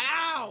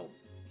 How?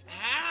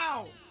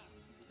 How?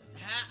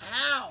 How?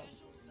 How?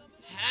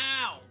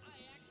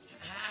 How?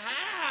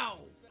 How?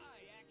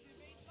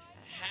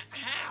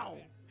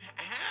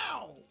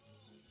 How?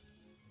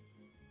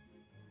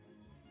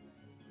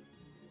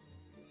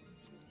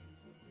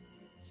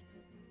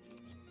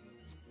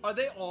 Are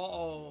they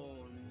all?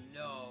 Oh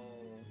no.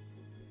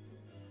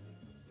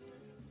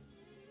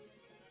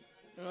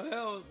 Oh,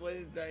 hell is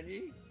playing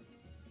Tiny.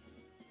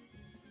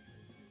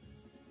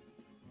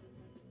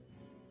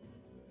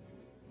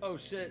 Oh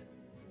shit.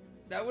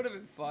 That would have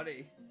been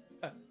funny.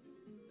 From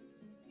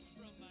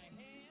my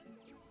hand,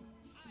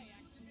 I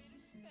activate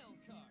a spell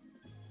card.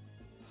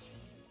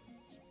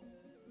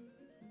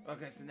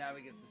 Okay, so now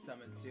he gets to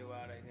summon 2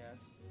 out, I guess.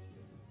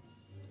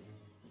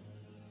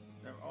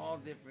 They're all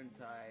different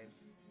types.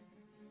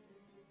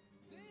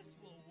 This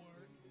will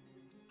work.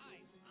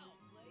 I'll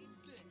play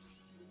this.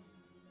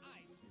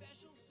 I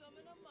special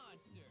summon a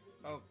monster.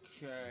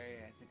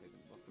 Okay, I think I can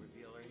book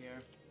revealer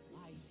here.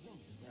 I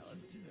won't Yeah, let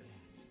let's you do do this.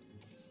 that.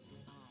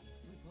 I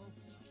flip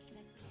over my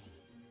set card.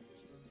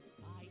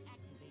 I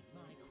activate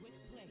my quick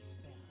play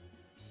spell.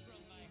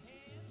 From my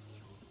hand,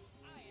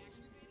 I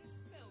activate a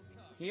spell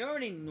card. He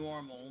already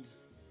normaled.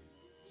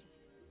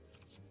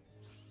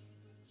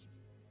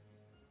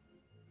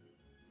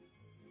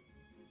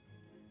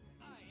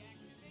 I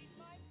activate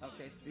my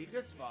Okay, monster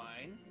speaker's effect.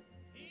 fine.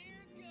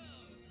 Here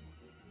goes.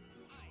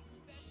 I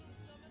special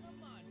summon a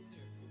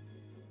monster.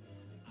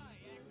 I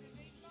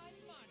activate my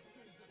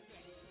monster's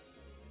effect.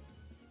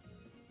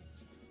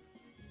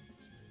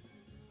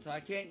 So I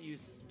can't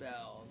use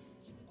spells.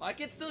 I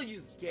can still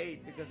use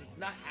gate because it's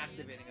not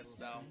activating a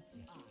spell.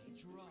 I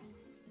draw.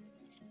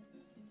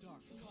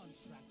 Dark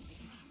contract.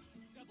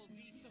 Double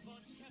D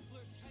Savant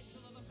Kepler's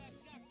pendulum effect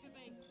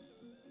activates.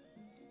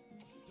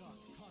 Dark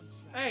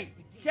contract. Hey,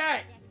 The gate chat!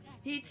 effect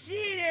He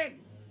cheated!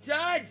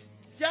 Judge!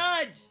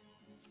 Judge!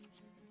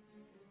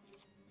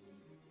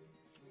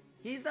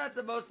 He's not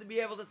supposed to be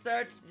able to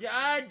search.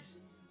 Judge!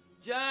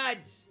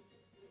 Judge!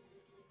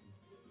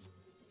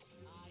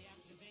 I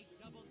activate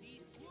Double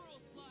D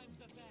Swirl Slime's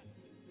effect.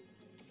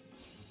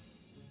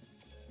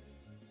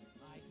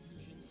 I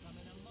fusion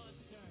summon a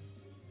monster.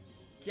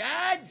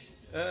 Judge!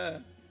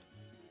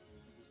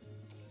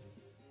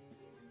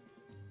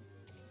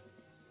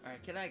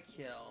 Alright, can I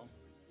kill?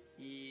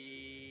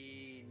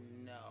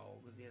 No,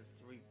 because he has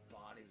 3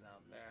 bodies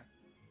out there.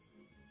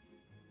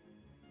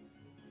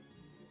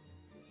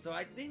 So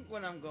I think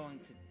what I'm going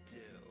to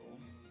do...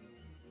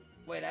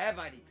 Wait, I have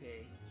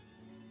IDP.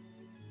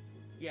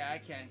 Yeah, I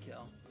can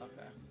kill.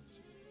 Okay.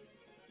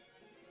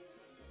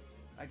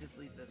 I just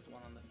leave this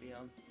one on the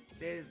field.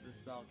 There's the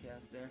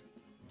spellcaster.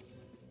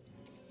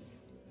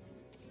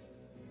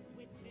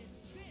 Witness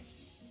this.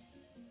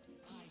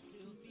 I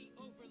build the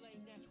overlay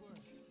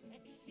network.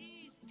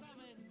 Xyz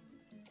summon.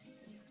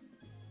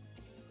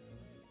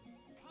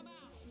 Come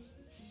out.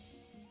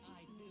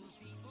 I build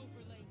the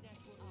overlay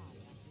network. I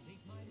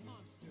activate my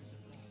monster's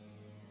effect.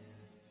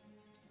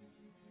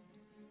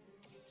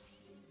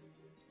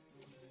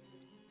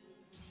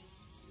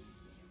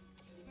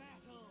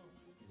 Battle.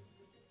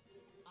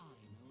 I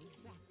know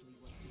exactly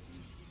what to do.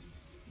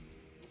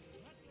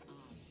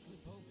 I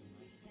flip over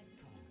my set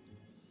card.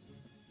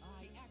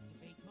 I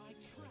activate my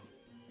trap.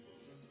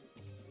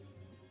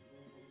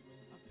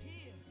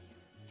 Appear.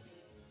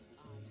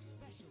 I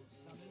special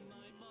summon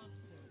my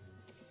monster.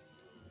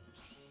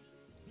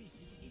 This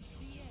is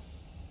the end.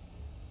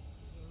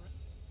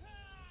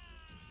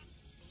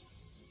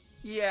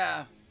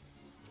 Yeah.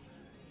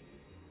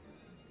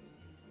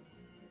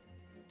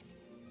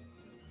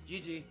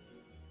 GG.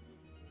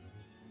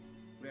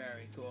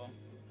 Very cool.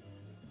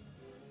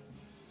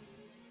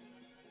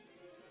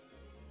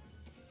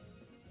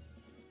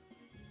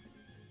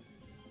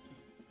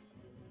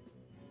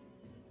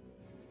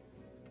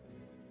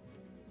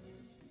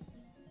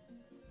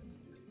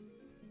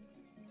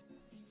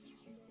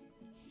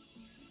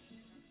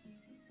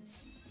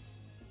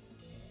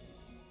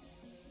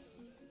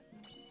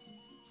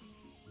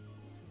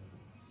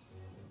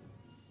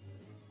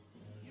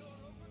 You're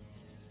over.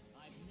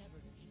 I've never.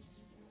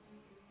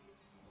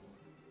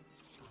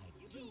 I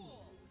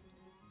Duel.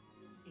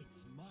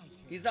 It's my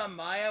turn. He's on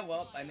Maya.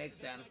 Well, I make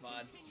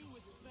Sanifod.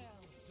 Continuous spell.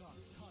 Dark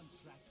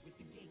contract with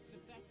the gates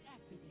effect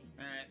activate.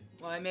 Alright.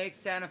 Well, I make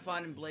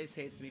Sanifon and Blaze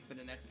hates me for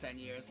the next 10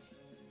 years.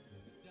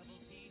 Double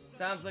D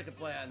Sounds like a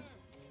plan.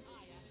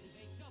 I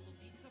activate Double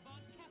D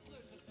Savant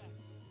Kepler's effect.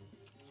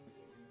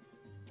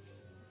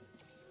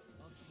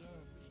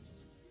 Observe.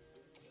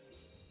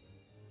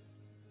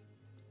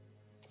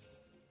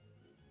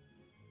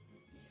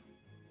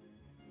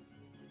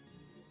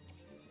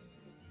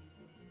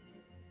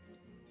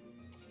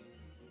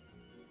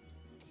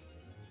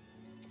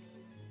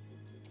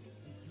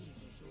 The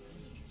universal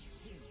energy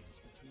varies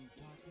between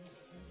darkness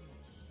and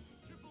light.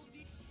 Triple D.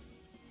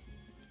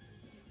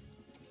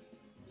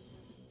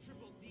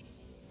 Triple D.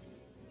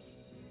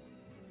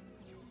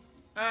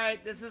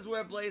 Alright, this is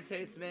where Blaze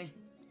hates me.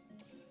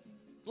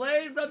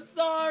 Blaze, I'm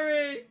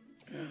sorry!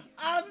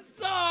 I'm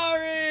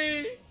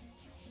sorry! I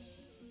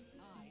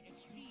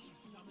Xyz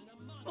summon a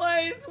monster.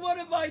 Blaze, what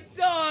have I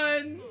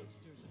done?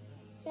 Monster's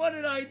effect. What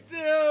did I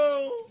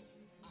do?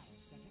 I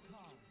set a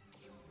card.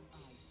 I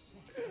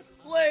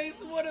set.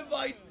 Blaze, what have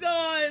I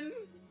done?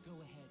 Go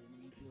ahead and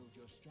rebuild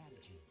your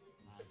strategy.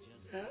 I'll just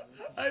follow it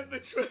I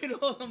betrayed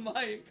all the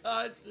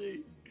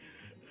Mayakashi.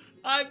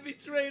 I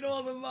betrayed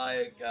all the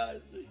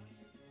Mayakashi.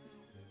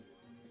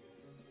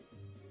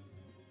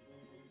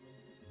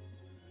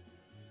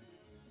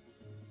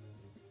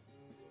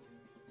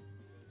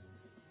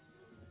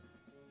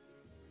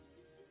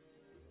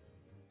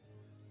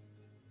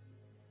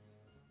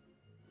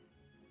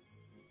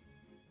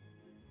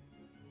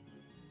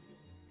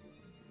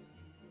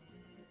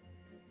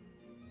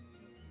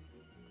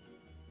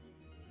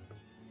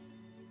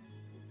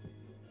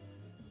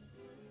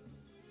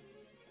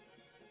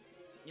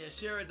 Yeah,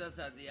 Shira does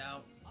have the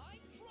out. I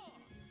draw.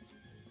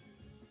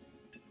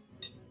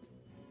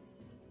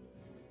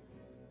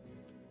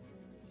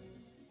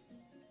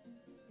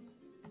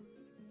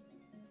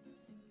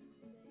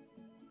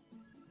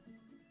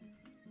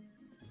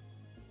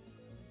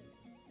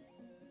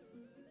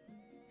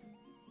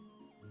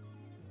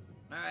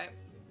 Alright.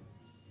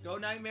 Go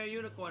Nightmare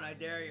Unicorn, I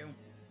dare you.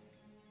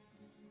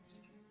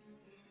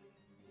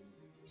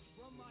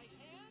 From my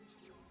hand,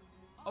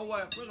 Oh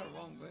wait, I put it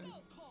wrong, man.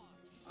 spell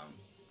card.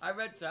 I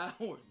read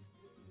Towers.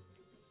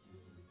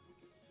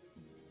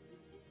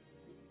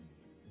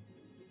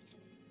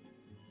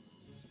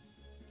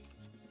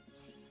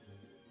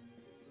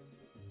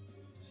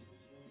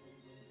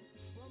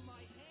 From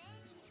my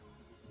hand,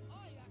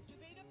 I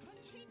activate a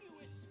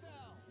continuous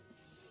spell.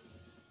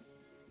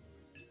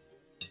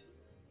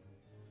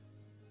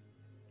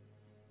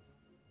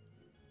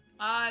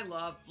 I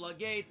love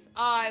floodgates.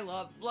 I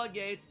love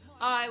floodgates.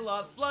 I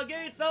love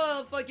floodgates. I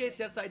love floodgates.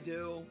 Yes, I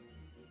do.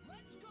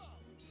 Let's go.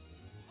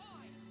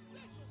 I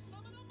special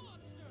summon a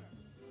monster.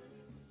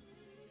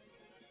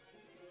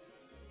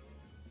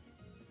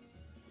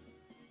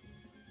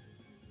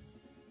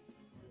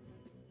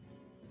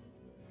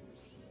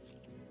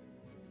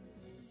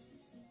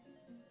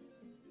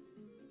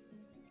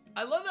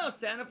 I love how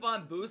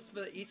Sanafon boosts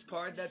for each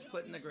card that's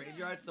put in the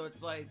graveyard, so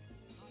it's like,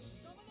 I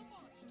summon a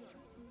monster.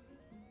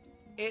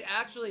 it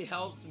actually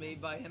helps me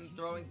by him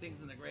throwing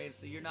things in the grave,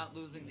 so you're not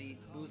losing the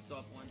boost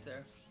off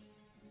Winter.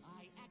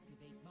 I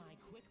activate my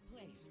quick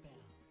play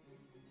spell.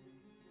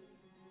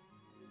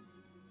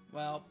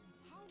 Well,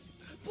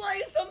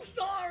 Blaze, I'm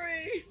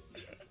sorry!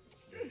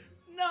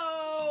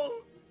 No!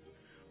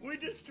 We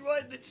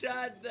destroyed the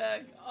Chad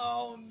deck.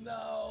 Oh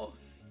no.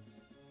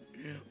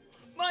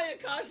 My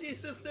Akashi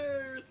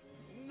sisters!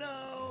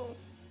 No!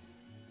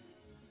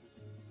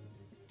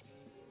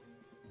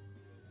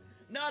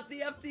 Not the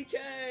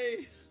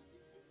FDK!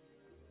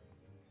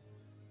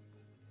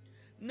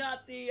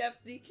 Not the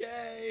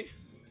FDK!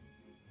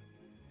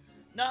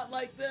 Not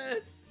like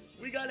this!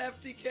 We got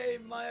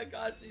FDK, my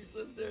Akashi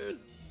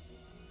sisters!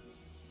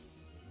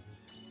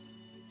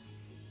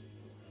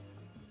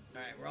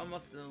 Alright, we're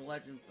almost to the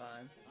Legend 5.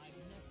 I've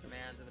never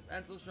Command to the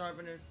Pencil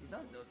Sharpeners. He's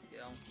on no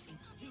skill.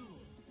 duel.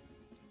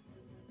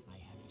 I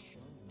haven't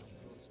shown my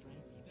full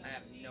strength I yet.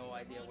 have no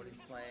idea what he's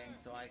playing,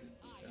 so I'm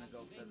gonna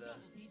go for the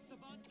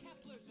Savant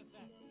Kepler's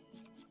effect.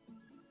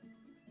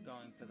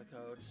 going for the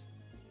coach.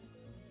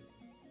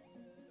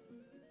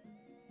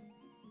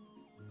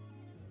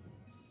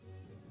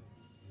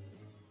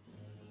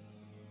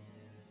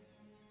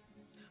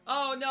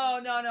 Oh no,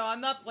 no, no,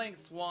 I'm not playing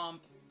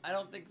Swamp. I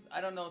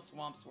don't know if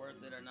Swamp's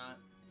worth it or not.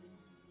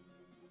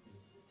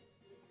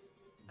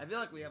 I feel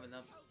like we have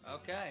enough.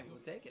 Okay, we'll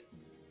take it.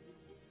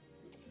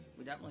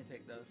 We definitely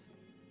take those.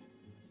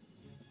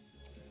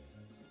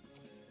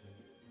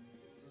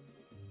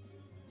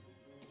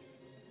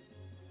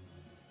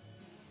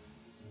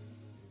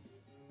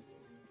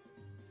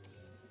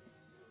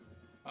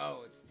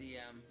 Oh, it's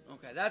DM.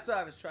 Okay, that's what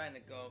I was trying to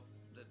go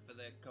for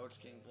the Coach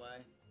King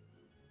play.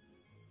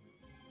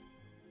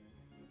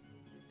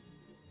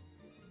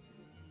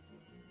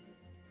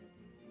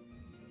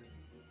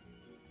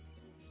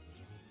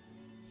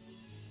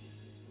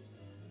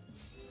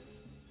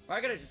 Or I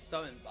could have just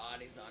summoned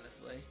bodies,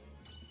 honestly.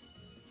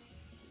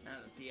 I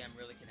don't know, DM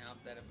really can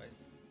help that if I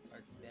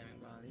start spamming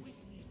bodies.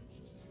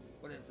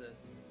 What is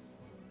this?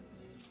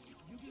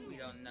 We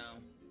don't know.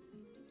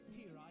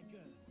 Here I go.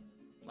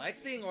 Like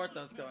seeing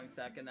Orthos going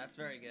second, that's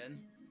very good.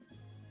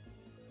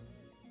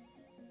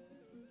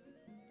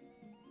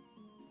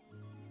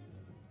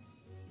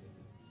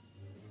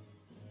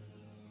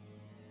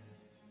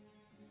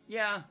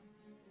 Yeah.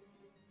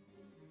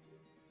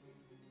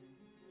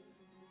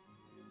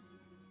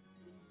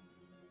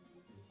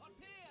 Up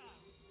here.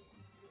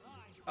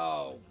 I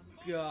Oh,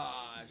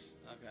 gosh.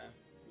 Okay.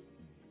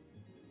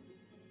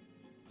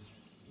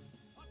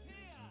 Up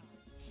here.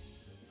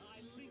 I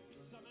link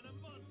summon a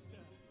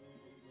monster.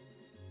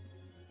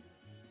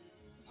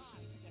 I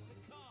set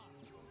a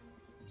card.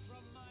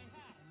 From my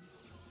hand.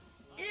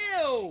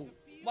 Ew!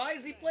 Why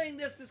is he playing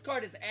this? This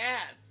card is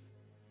ass.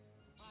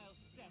 I'll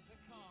set a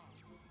card.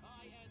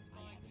 I end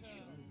my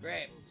turn.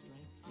 Great. Full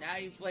strength. Now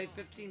you play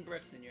 15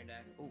 bricks in your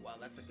deck. Oh, wow,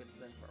 that's a good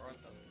thing for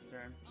Orthos'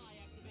 turn. I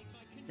activate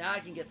my Now I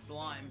can get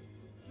Slime.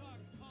 dark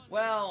contract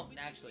Well, with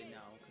actually, the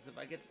no, gates. because if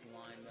I get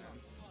Slime, then...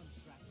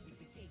 Contract with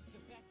the gates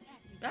effect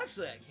activated.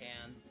 Actually, I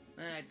can.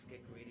 I just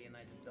get greedy and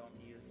I just don't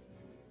use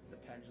the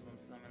Pendulum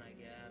Summon, I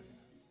guess.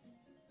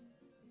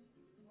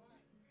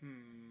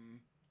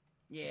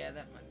 Yeah,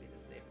 that might be the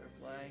safer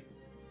play.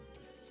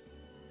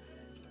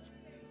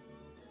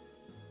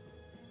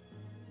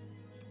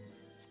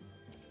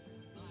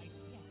 I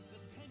set the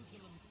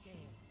pendulum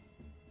scale.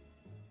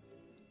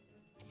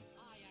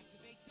 I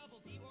activate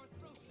double D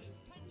Orthrosis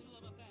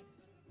pendulum effect.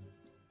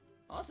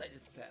 Also, I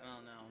just...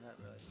 Oh, no, that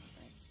really doesn't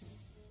think.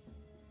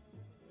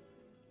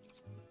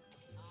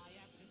 I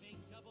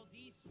activate double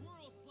D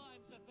swirl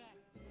slimes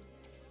effect.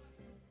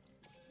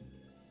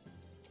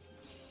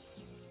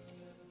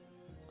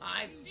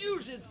 I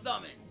Fusion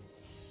Summon!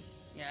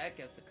 Yeah, I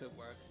guess it could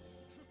work.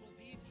 Triple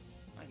D.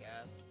 I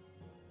guess.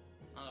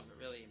 I don't know if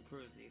it really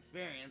improves the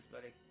experience,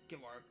 but it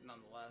can work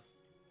nonetheless.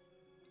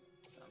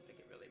 I don't think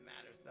it really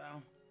matters, though.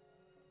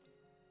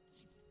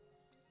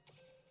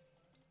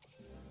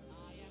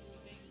 I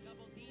activate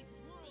double D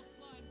swirl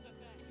slimes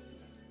effect.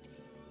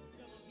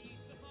 Double D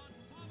savant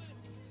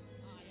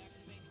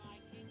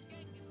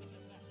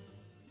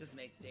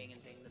ding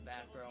and ding the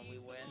back row and we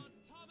win.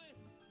 Thomas.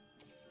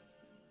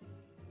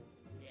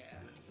 Yeah,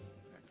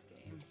 that's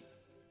game.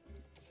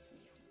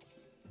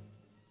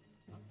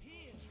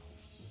 Appear.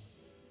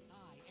 I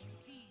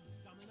exceed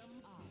summon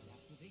them. I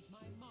activate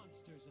my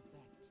monster's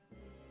effect.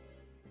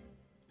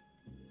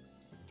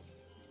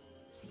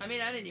 I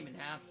mean, I didn't even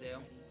have to. Ready to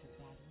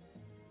battle?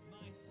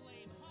 My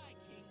flame high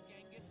king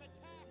Genghis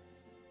attacks.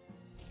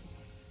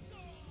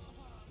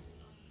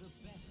 The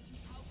best.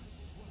 How could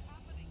this were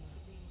happening to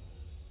me?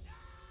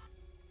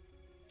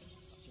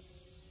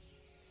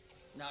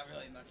 Not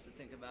really much to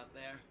think about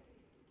there.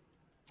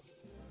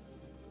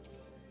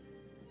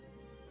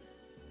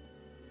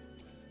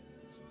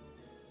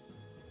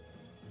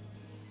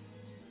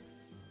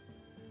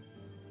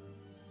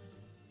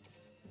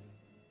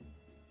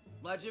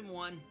 Legend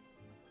 1.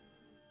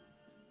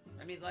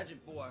 I mean,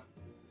 Legend 4.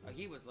 Oh,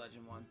 he was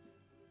Legend 1.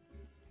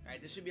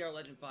 Alright, this should be our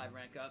Legend 5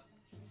 rank up.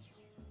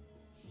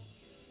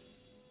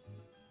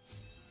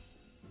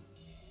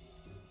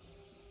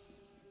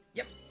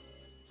 Yep.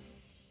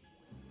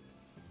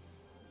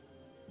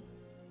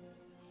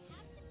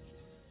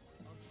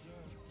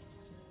 Observe.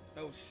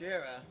 Oh,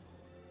 Shira.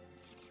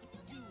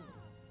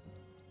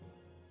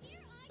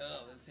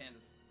 Oh, this hand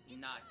is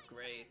not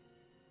great.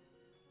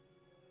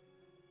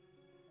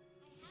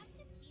 I have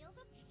to feel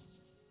the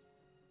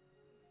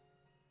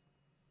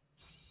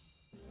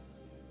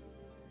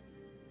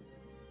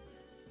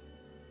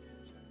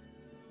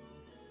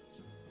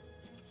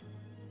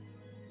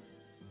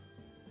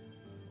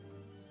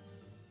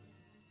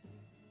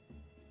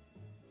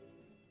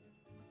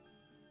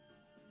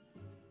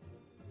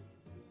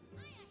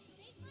I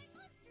activate my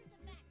monster's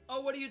effect. Oh,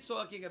 what are you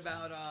talking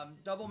about?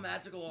 Double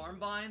magical arm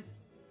bind?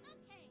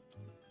 Okay.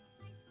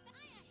 I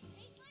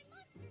activate my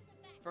monster's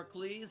effect. For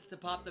Cleese to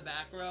pop the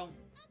back row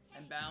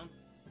and bounce?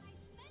 I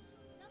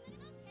special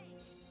summon.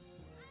 Okay.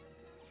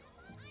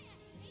 I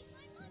activate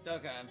my monster's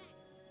Okay.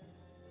 effect.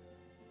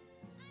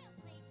 I'll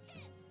play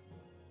this.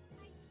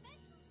 I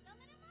special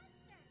summon a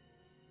monster.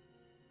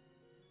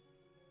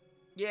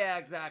 Yeah,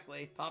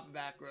 exactly. Pop a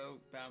back row,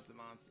 bounce a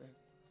monster.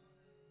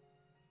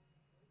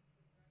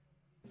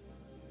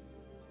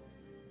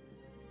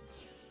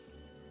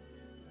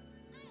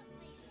 I'll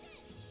play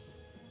this.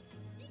 I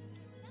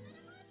synchro summon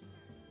a monster. I'll set a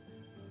card.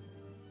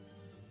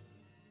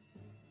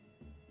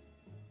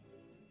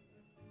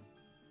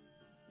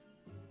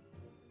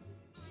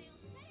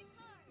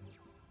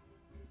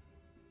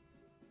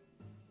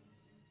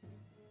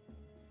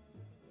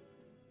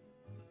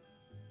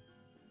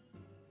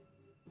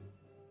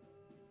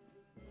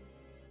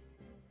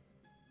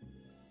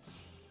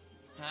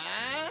 Huh?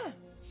 I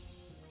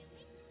link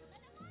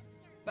summon a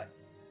monster. But,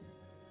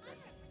 I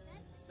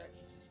represent the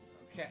city.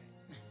 okay.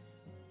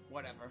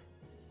 Whatever.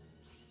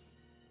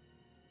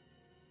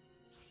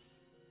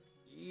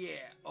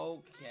 Yeah,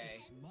 okay.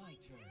 It's my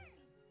turn.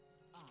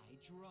 I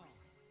draw.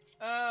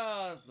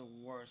 Oh, it's the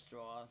worst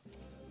draws.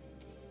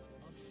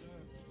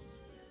 Observe.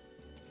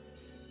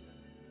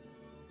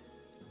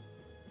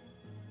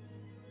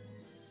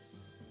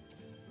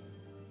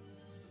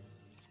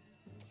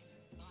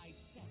 I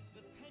set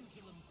the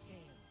pendulum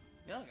scale.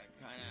 I feel like I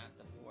kind of have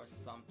to force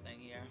something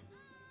here.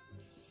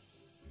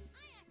 I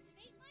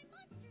activate my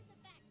monster's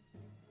effect.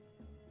 Okay.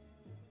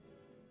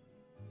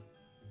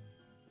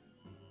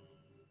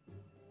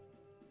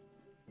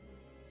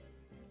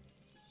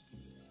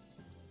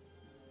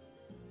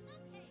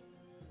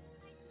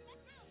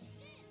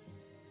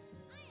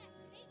 I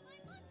activate my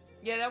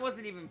monster's Yeah, that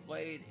wasn't even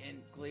played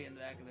in Glee in the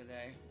back of the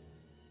day.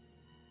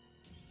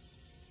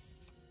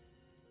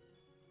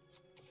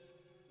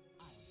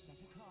 I'll set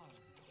a card.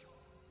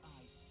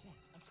 I set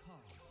a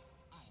card.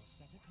 I'll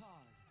set a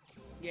card.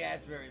 Yeah,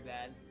 it's very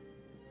bad. Now's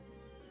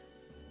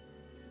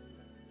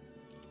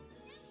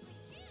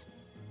my chance.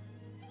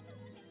 Take a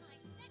look at my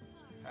set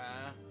card.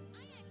 Huh?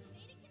 I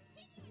activate a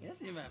continuous. He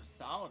doesn't even have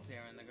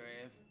solitaire in the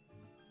grave.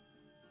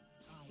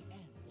 I am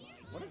my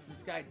What is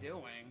this guy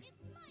doing? It's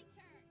my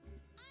turn.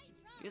 I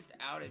draw. He just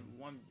outed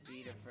one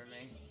beater for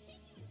me.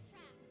 Continuous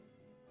trap.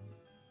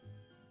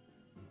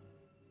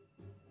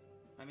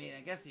 I mean,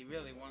 I guess he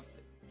really wants to.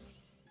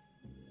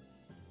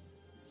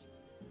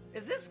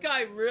 Is this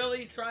guy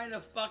really trying to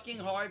fucking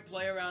hard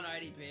play around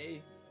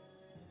IDP?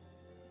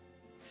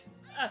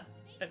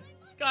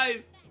 This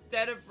guy's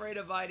dead afraid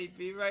of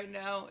IDP right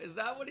now. Is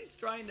that what he's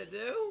trying to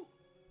do?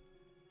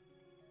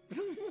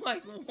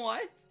 Like, what?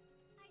 I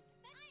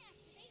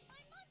activate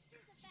my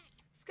monster's effect.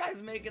 This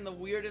guy's making the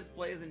weirdest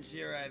plays in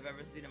Shira I've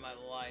ever seen in my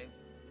life.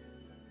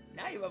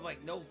 Now you have,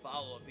 like, no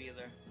follow-up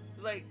either.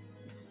 Like,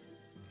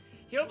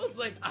 he almost,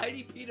 like,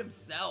 IDP'd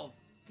himself.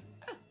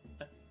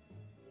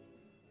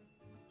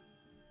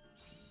 Okay.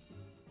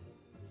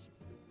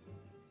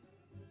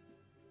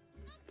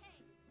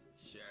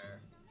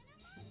 Sure. Summon a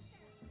monster.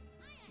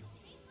 I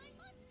activate my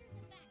monster's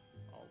effect.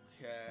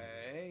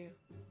 Okay.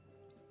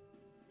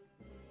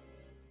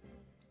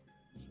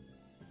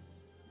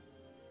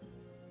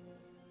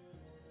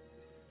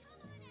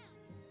 Come on out.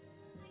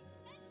 I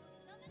special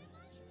summon a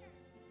monster.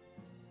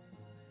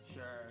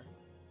 Sure.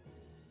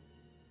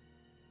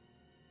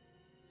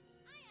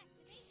 I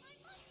activate my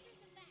monster's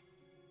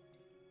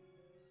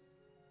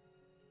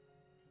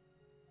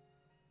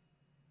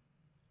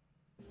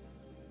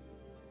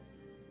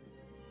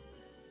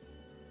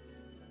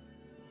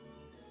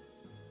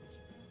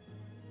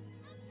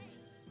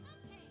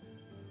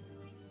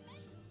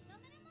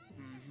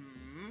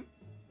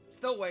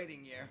Still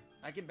waiting here.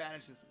 I can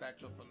banish the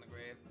Spectral from the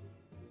grave.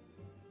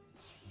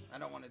 I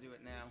don't want to do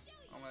it now.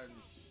 I want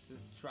to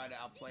try to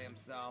outplay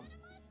himself.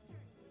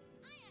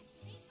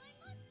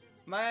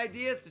 My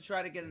idea is to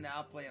try to get him to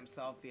outplay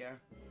himself here.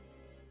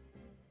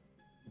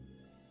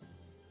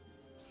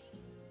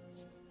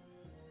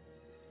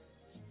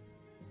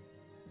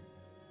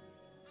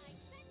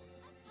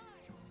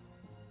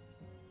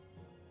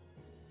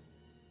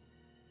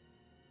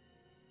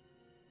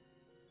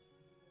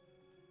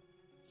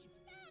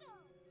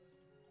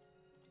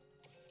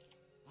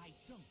 I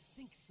don't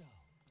think so.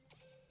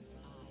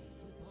 I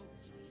flip over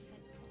my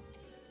set card.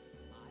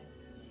 I'll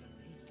play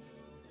this.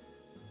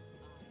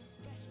 I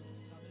special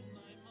summon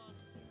my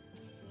monster.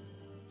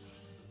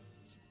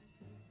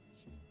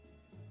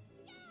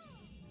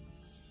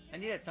 I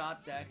need a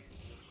top deck.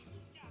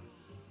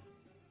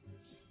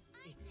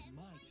 It's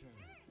my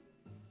turn.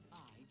 I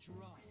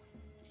draw.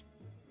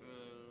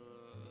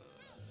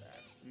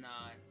 That's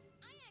not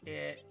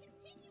it.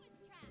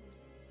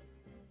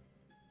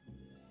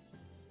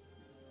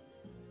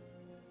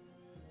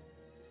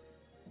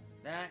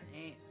 That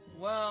ain't...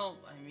 Well,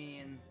 I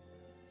mean...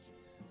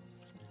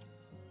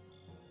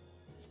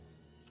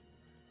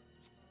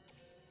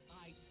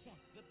 I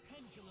set the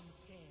pendulum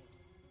scale.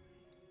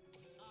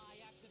 I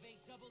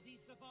activate Double D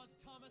Savant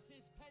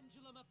Thomas's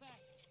pendulum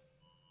effect.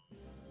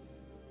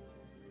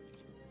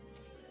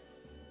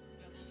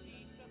 Double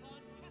D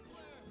Savant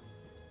Kepler.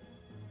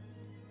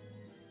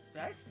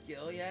 Did I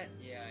skill yet?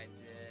 Yeah, I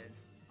did.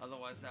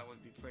 Otherwise, that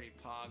would be pretty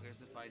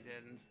poggers if I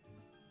didn't.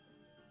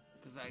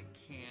 Because I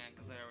can't,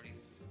 because I already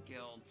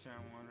skilled turn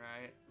 1,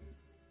 right?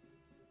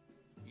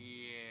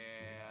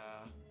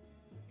 Yeah.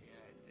 Yeah,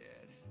 I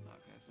did.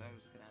 Okay, so I'm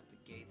just gonna have to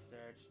gate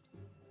search.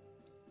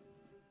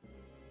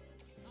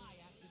 I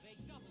activate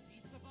Double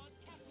D Savant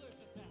Kepler's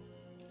effect.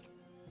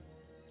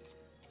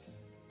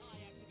 I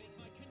activate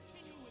my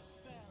continuous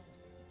spell.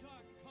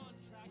 Dark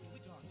Contract.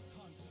 The Dark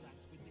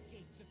Contract with the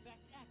Gates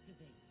effect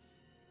activates.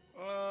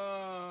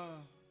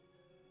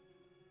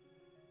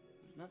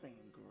 There's nothing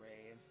in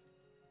grave.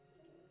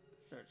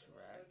 Search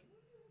Rag.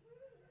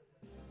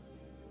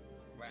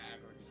 Rag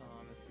or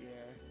Thomas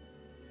here.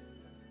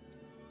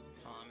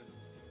 Thomas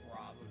is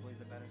probably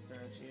the better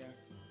search here.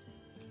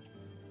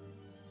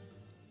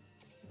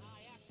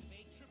 I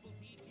activate Triple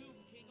D Doom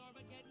King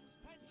Armageddon's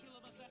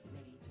pendulum effect.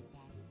 Ready to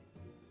battle.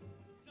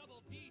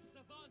 Double D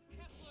Savant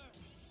Kepler.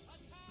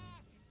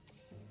 Attack!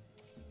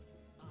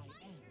 I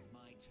end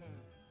my turn.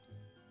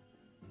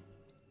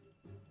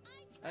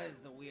 That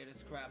is the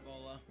weirdest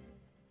crapola.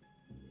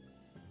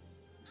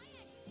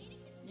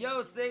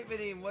 Yo,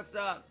 Savedim, what's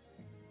up?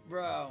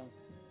 Bro.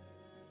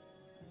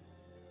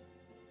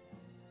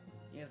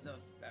 He has no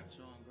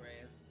Spectral and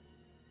grave.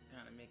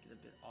 Kind of make it a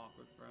bit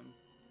awkward for him.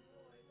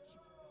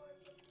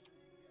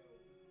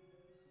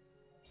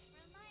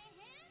 From my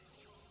hand,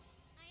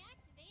 I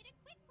activate a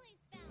quick play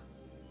spell.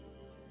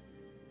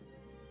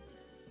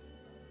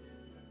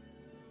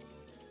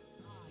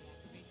 I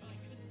activate my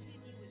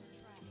continuous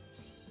track.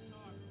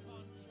 Dark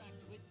Contract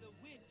with the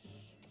Witch.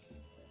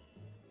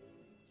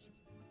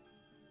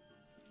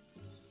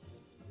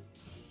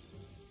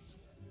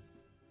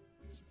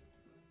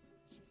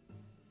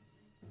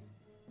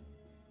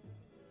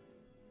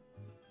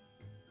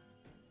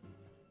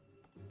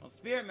 Well,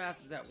 Spirit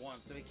Master's at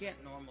 1, so he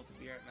can't normal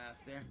Spirit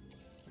Master.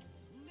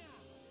 Now,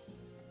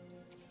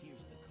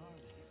 here's the card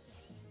I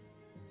set.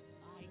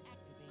 I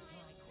activate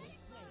my quick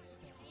play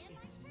spell.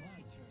 It's my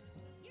turn.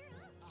 You're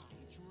up. I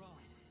draw.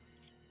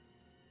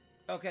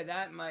 Okay,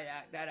 that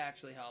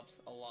actually helps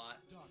a lot.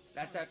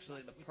 That's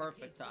actually the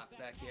perfect top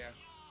deck here.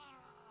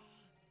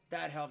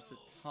 That helps a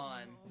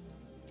ton.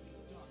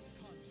 Dark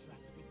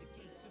Contract with the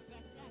Gates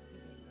effect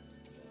activates.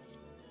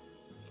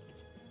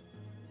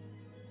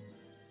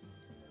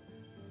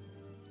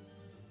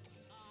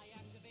 I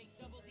activate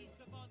Double D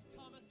Savant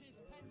Thomas's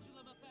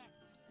pendulum effect.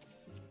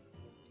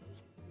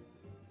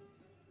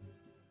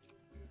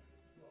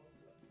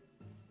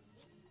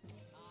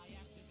 I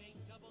activate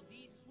Double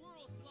D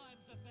Swirl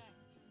Slime's effect.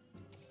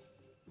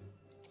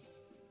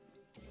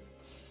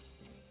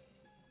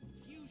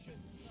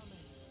 Fusion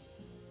Summon.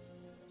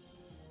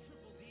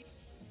 Triple D.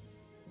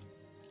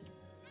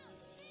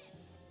 How's this?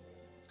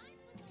 I'm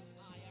the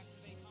I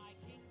activate High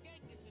King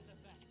Genghis's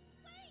effect.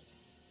 Wait!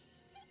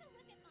 Take a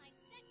look at my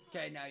set card.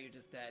 Okay, now you're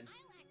just dead.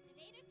 I'll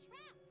activate a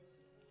trap.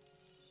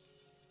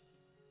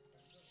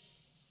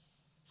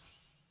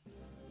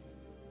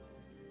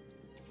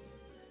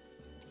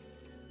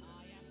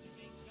 I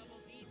activate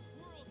Double D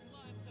Swirl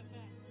Slime's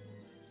effect.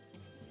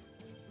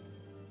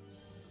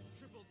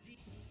 Triple D.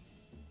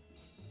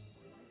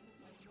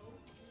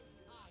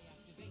 I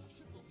activate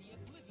Triple D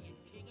Oblivion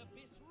King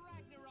Abyss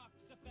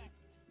Ragnarok's effect.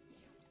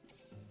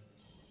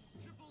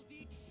 Triple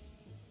D.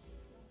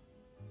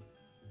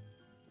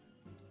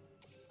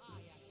 I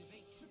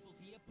activate Triple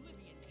D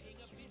Oblivion King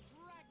Abyss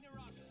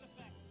Ragnarok's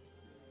effect.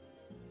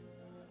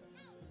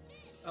 How's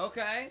this?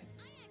 Okay.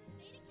 I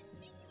activate a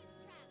continuous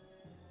trap.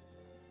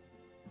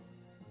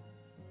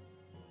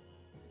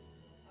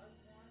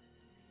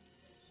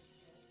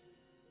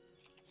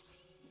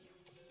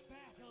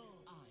 Battle.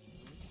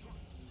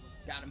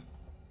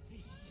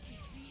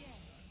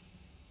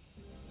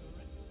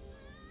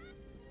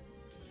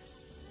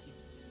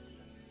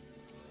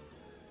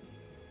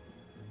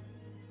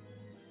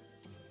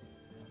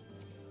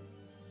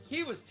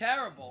 He was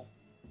terrible.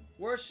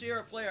 Worst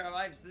Shearer player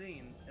I've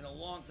seen in a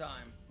long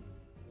time.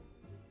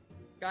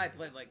 Guy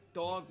played like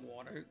dog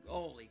water.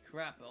 Holy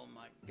crap, oh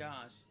my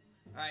gosh.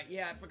 Alright,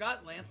 yeah, I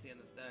forgot Lancey in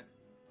this deck.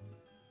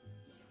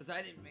 Because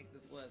I didn't make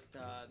this list.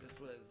 This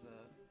was,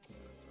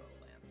 throw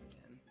Lancey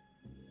in.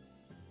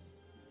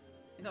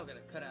 You know,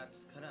 gotta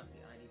just cut out the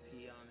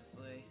IDP,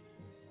 honestly.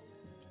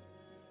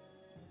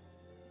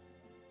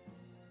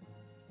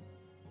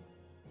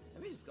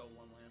 Let me just go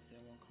one Lancey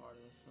and one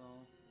Carter,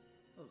 so...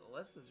 Oh, the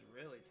list is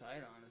really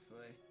tight,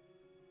 honestly.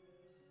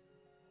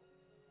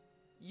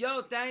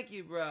 Yo, thank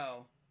you,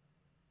 bro.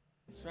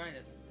 Trying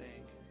to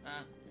think.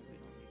 Maybe we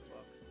don't need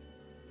book.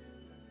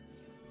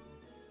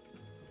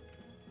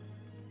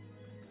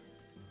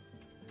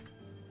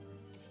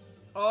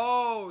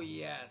 Oh,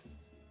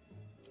 yes.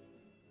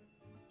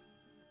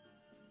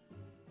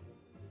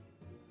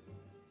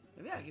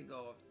 Maybe I could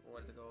go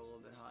afford to go a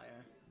little bit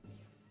higher.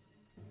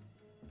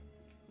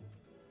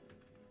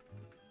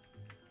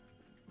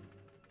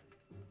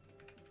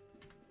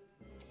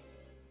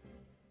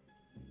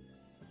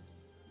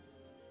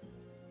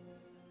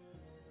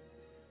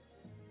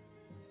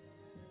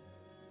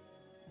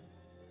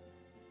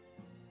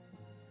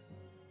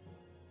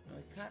 I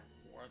can't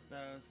worth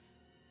those.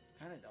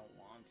 Kinda don't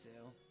want to.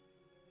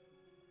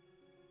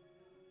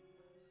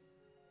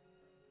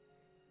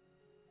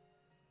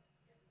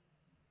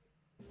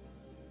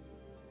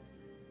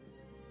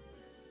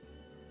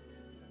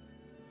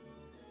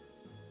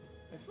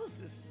 This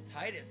list is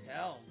tight as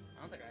hell.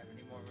 I don't think I have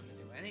any more room to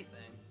do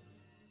anything.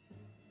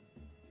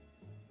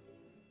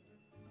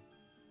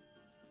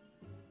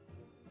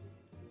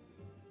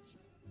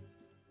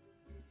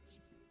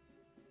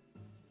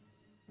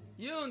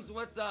 Yunes,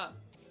 what's up?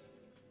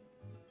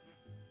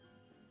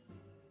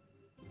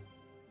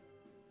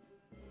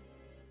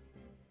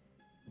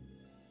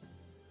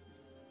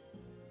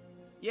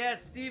 Yeah,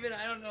 Steven,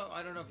 I don't know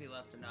if he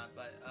left or not,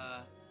 but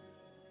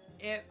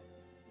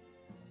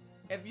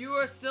if you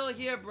are still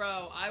here,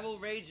 bro, I will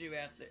raid you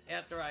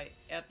after I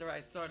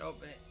start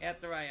opening,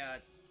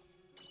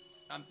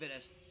 I'm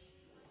finished.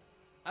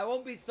 I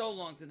won't be so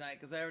long tonight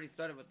because I already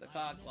started with the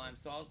cog climb,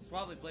 so I'll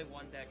probably play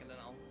one deck and then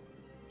I'll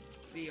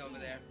be over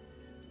there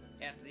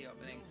after the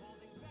openings.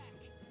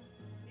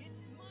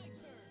 It's my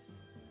turn.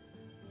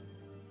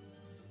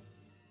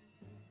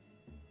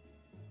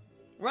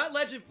 We're at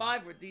Legend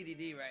 5 with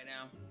DDD right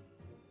now.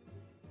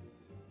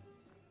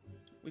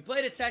 We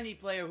played a 10E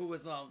player who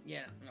was, not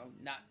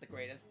the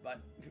greatest, but...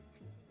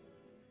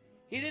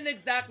 he didn't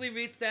exactly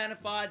read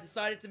Santified,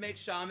 decided to make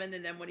Shaman,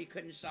 and then when he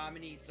couldn't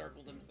Shaman, he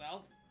circled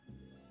himself.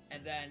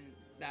 And then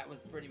that was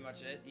pretty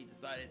much it. He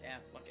decided,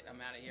 fuck it,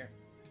 I'm out of here.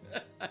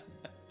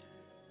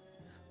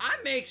 I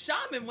make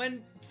Shaman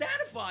when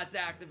Santified's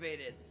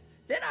activated.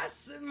 Then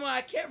when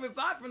I can't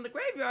revive from the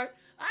graveyard,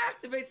 I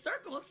activate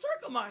Circle and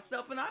circle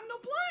myself, and I'm no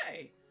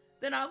play.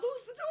 Then I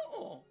lose the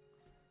duel.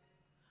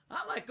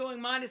 I like going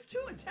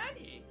 -2 and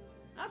 10E.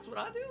 That's what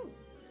I do.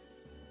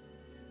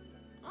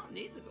 I don't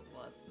need to go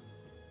plus.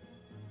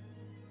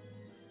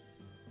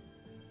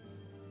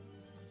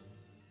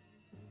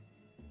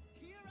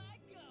 Here I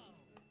go.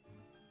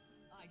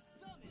 I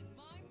summon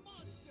my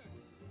monster.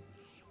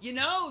 You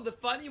know,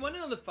 you want to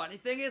know the funny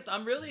thing is,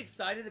 I'm really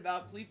excited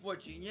about Cleave4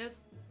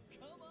 Genius.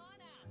 Come on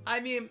out. I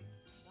mean,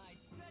 My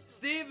special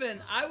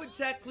Steven, I would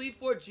tech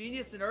Cleave4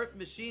 Genius and Earth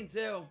Machine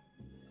too.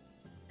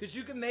 Because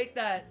you can make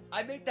that,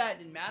 I make that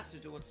in Master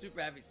Duel with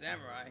Super Heavy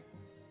Samurai.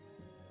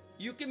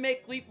 You can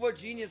make Cleave4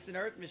 Genius and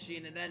Earth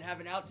Machine and then have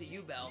an out to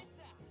U-Bell. this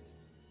out.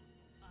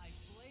 I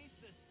blaze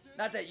the circuit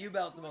Not that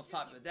U-Bell's the that most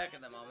popular scorches deck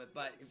at the moment,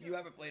 path but to if the you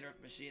ever future. played Earth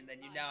Machine,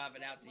 then you I now have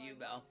an summon out to my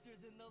U-Bell.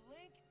 monsters in the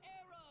link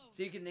arrows.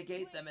 So you can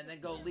negate them and then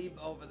go leap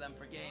over them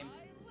for game.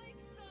 I link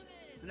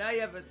summon. So now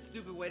you have a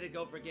stupid way to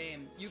go for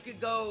game. You could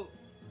go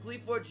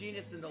Cleave4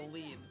 Genius and they'll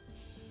leave.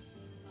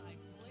 I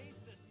blaze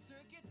the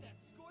circuit that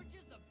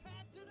scorches the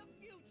path to the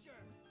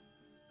future.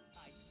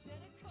 I set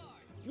a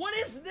card. What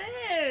is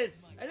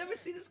this? I never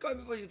seen this card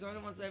before. You turn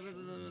it once every...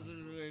 Not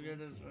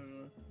even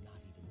close.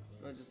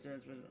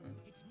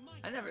 It's my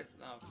I never...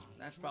 Oh,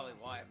 that's probably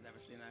why I've never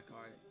seen that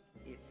card.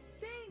 It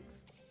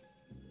stinks.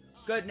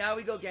 Good, now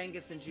we go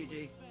Genghis and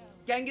GG.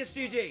 Genghis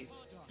GG.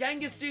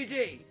 Genghis GG. The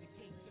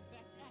game's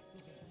effect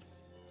activates.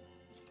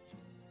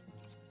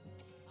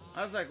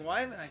 I was like,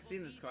 why haven't I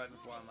seen this card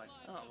before? I'm like,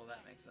 oh, well,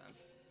 that makes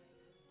sense.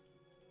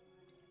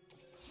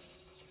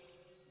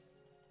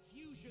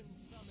 Fusion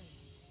summon.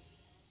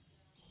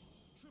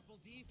 Triple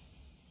deep.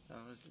 So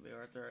this will be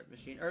Earth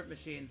Machine. Earth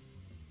Machine.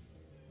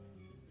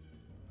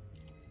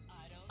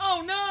 I don't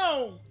Oh,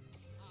 no!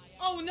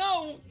 Oh,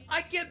 no!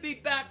 I can't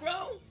beat back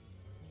row!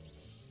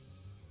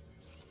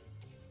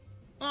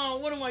 Oh,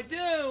 what do I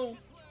do?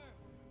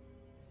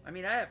 I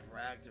mean, I have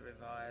Frag to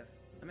revive.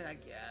 I mean, I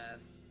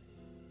guess.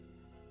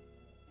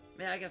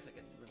 I guess I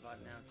can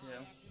revive now, too.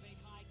 Activate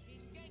High King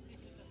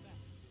Genghis's effect.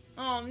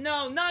 Oh,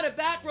 no! Not a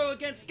back row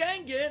against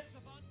Genghis!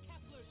 Savant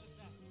Kepler's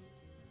effect.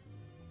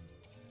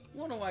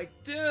 What do I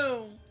do?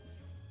 Double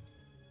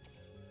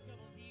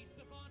D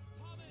Savant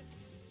Thomas.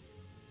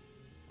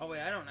 Oh,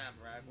 wait, I don't have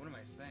Frag. What am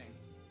I saying?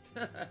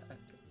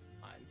 It's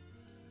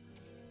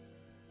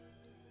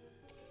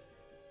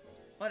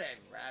What a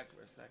rag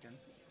for a second.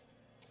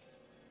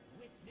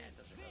 Yeah, Witness it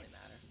doesn't really this.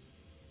 matter.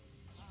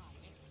 I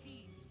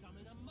exceed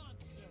summon a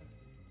monster.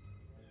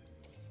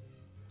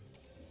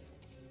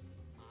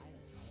 I'll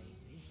play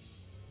this.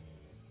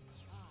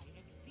 I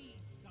exceed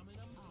summon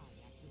a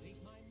I activate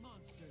my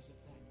monster's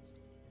effect.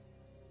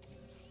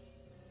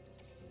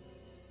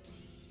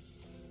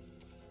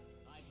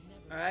 I've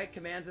never Alright,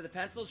 command to the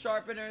pencil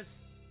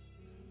sharpeners.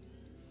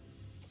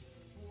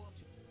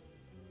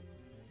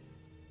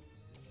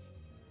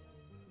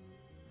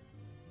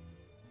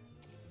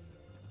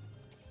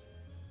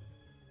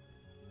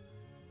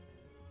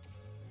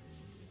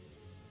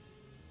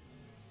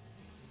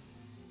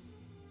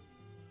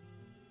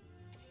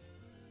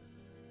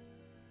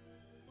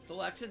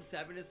 Selection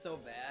 7 is so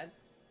bad.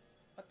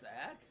 What the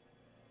heck?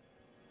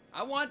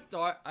 I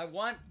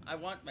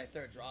want my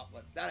third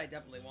droplet. That I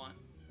definitely want.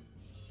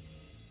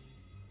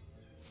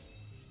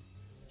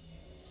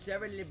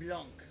 Cheryl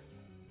LeBlanc.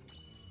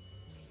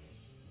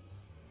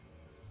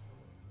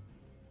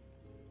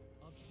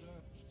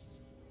 observe.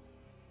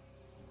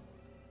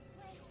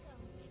 Welcome.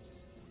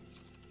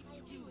 I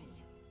do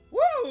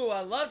it. Woo!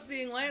 I love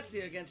seeing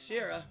Lancia against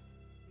Shira.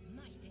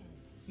 My turn.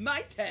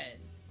 My 10.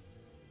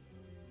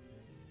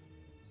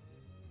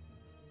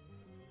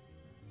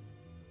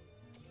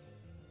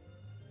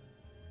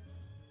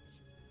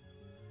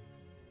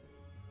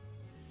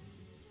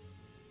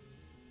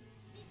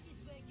 This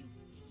is where you.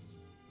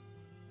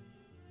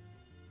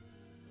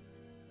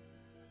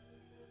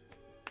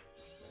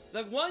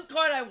 The one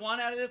card I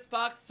want out of this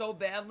box so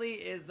badly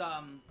is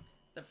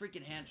the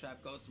freaking hand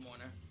trap Ghost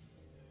Mourner.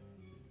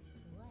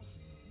 What?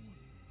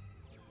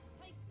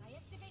 I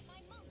activate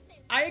my monsters.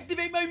 I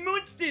activate my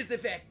monsters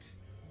effect.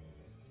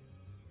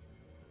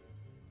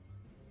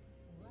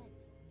 What's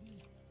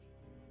this?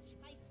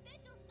 I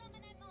special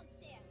summon a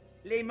monster.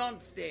 Les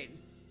Monsters.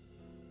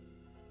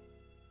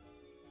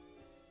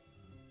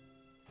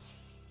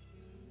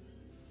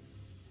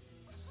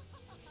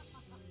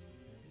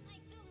 I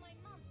do my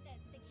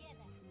monsters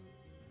together.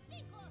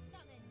 Synchro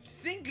summon.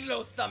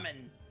 Synchro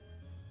summon.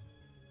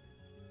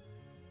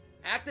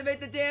 Activate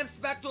the damn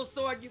spectral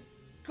sword, you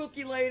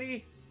cookie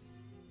lady.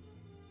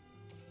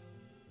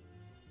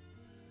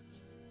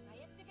 I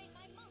activate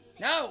my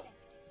monster. No. effect.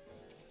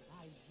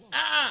 I won't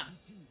Ah!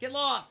 do Get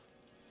lost.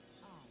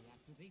 I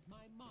activate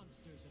my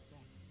monster's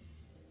effect.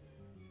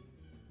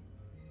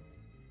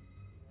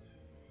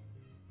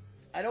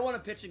 I don't want a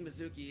pitching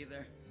Mizuki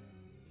either.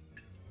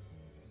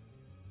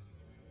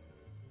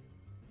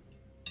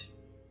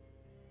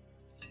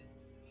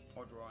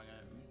 Or drawing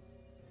it.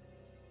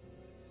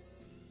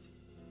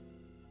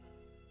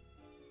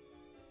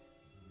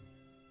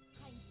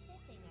 I'm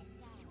setting a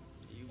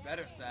sound. You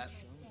better set.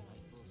 Show my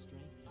full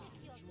strength.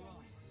 It's your Draw.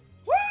 turn.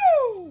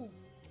 Woo!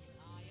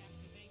 I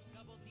activate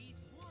double D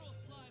swirl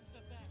slime's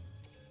effect.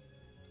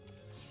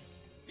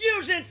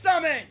 Fusion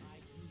summon! I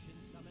fusion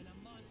summon a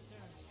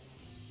monster.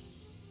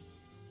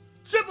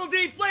 Triple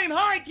D Flame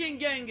Hurricane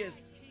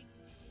Genghis! King.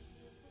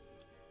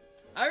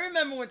 I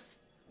remember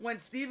when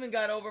Steven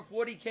got over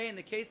 40k in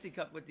the Casey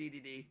Cup with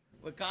DDD,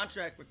 with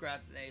contract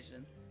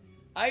procrastination.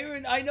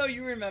 I know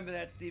you remember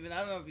that, Steven. I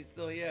don't know if he's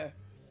still here.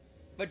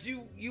 But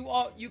you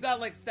got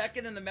like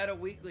second in the Meta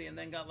Weekly and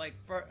then got like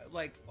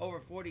over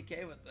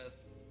 40k with this.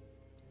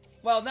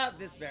 Well, not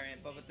this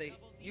variant, but with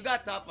you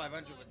got top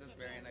 500 with this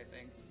variant, I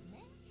think.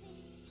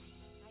 Merci.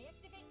 I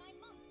activate my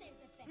monsters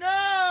effect.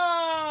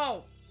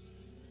 No!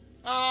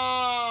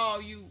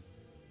 Oh, you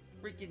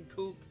freaking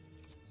kook.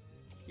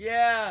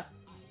 Yeah.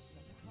 I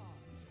set a card.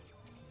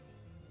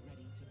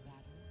 Ready to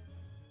battle.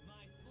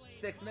 My flame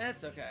 6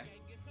 minutes? monster Okay.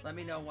 Genghis Let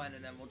me attack. know when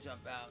and then we'll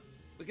jump out.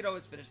 We could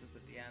always finish this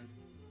at the end.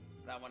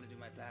 But I want to do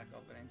my pack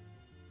opening.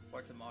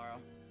 Or tomorrow.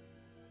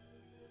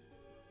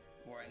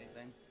 Or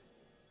anything.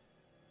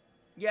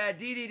 Yeah,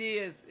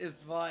 DDD is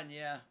fun,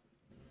 yeah.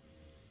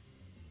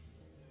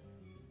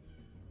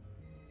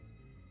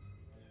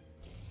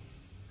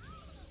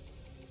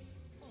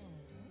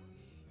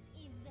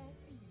 Is that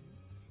it?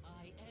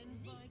 I end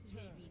This my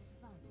will turn. be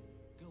fun.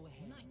 Go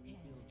ahead My and turn.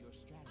 rebuild your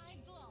strategy. I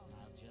glow.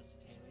 I'll just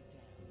tear it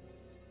down.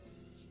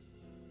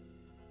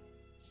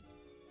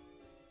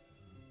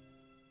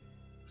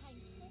 I'm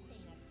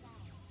setting a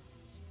sound.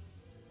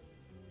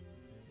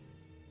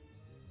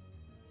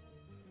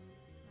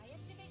 I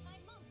activate my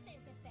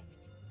monsters effect.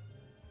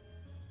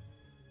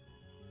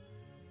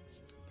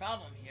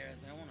 Problem here is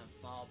I don't want to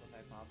fall if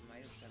I pop them.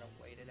 I just gotta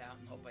wait it out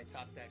and hope I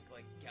top deck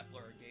like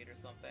Kepler or Gate or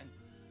something.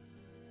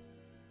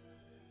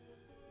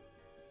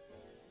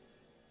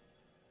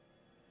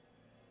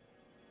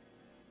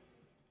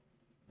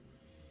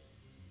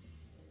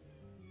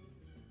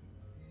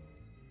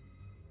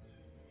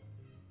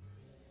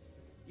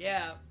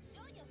 Yeah,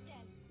 Show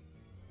yourself.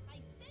 I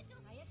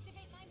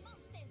activate my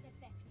monsters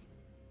effect.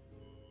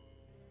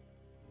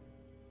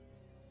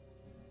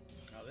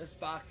 oh, this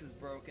box is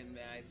broken,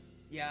 guys.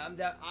 Yeah,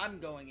 I'm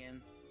going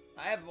in.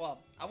 I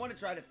want to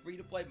try to free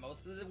to play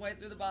most of the way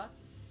through the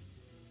box.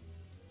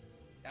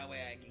 That way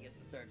I can get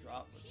the third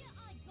drop. Here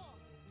I go.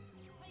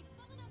 I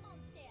summon a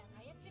monster.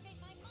 I activate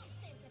my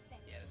monsters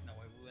effect. Yeah, there's no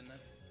way we win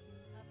this.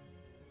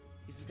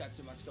 just got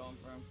too much going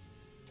for him.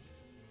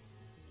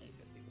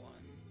 851.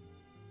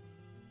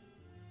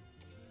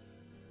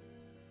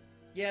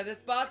 Yeah, this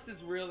box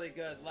is really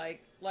good.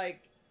 Like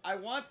I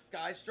want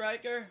Sky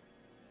Striker,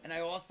 and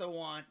I also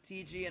want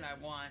TG, and I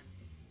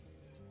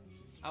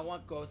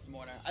want Ghost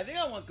Mortar. I think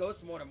I want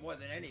Ghost Mortar more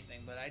than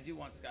anything, but I do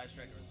want Sky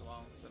Striker as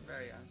well. So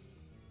very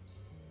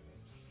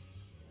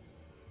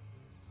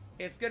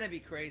it's gonna be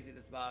crazy,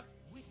 this box.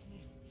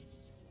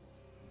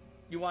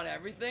 You want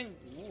everything?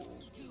 Ooh.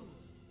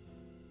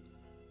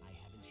 I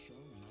haven't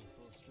shown my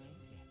full strength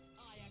yet.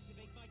 I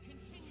activate my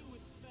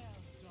continuous spell.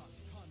 Dark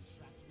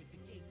contract with the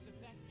gates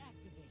effect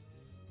activates.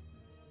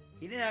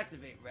 He didn't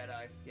activate Red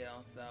Eye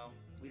skill, so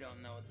we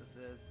don't know what this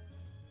is.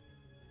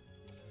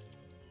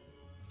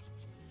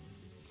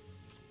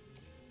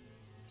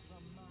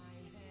 From my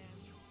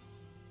hand,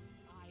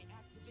 I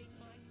activate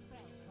my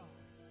spell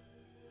card.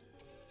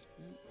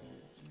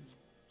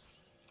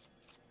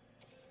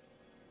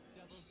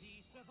 Double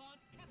D Savant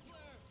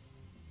Kepler.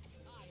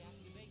 I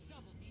activate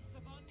Double D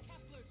Savant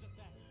Kepler's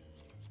effect.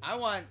 I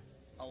want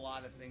a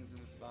lot of things in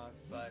this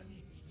box, but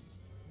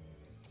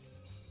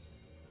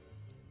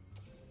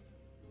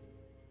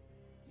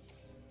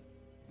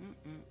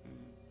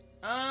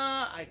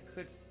I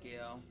could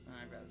scale.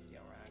 I'd rather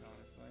scale Rag,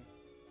 honestly.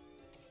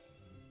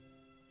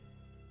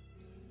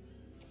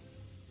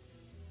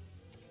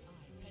 I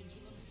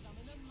pendulum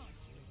summon a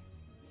monster.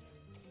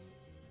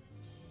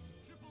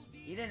 Triple D.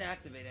 He didn't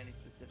activate any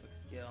specific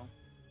skill.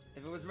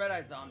 If it was Red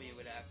Eye Zombie, it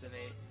would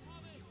activate.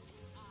 Thomas.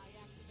 I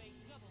activate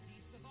Double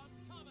D Savant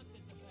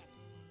Thomas's effect.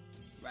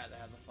 Rather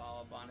have a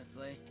follow-up,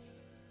 honestly.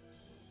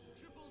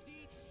 Triple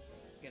D.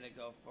 Gonna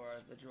go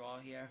for the draw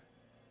here.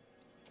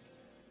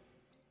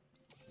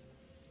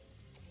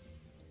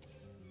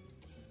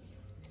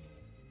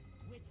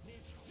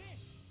 Witness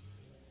this.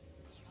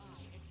 I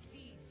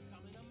exceed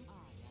summon a.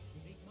 I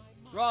activate my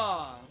monster.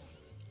 Draw.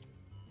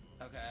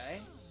 Okay.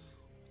 I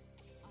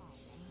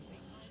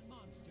activate my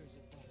monster's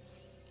effect.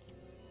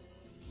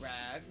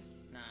 Rag.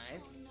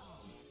 Nice. I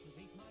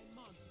activate my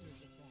monster's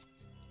effect.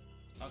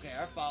 Okay,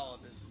 our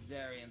follow-up is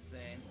very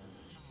insane.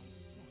 I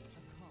set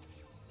a card.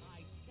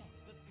 I set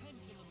the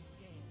pendulum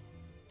scale.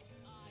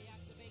 I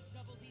activate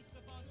Double D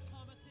Savant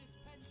Thomas's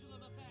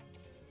pendulum effect.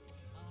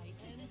 I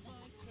end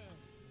my turn.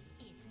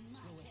 It's my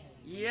Go turn. ahead.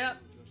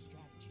 Yep. Build your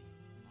strategy.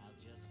 I'll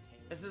just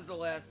tear This it is the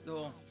last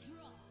duel.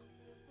 Draw.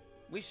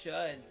 We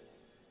should.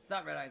 It's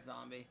not Red Eye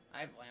Zombie. I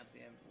have Lancey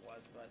if it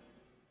was, but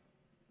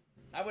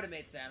I would have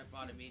made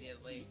Sanafon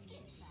immediately. Too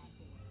scared by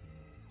this.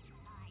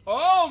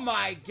 Oh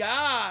my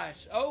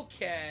gosh!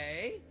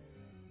 Okay.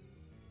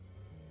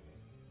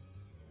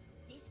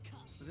 This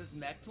cup. Is this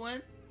Mech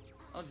Twin?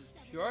 Oh, just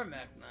Summon pure a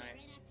Mech monster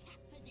Knight. in attack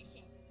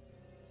position.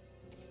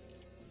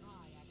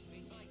 I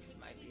activate my This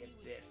might be a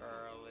continuous bit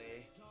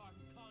early. dark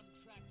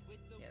contract with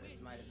the Yeah, this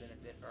witch. might have been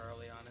a bit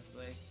early,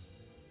 honestly.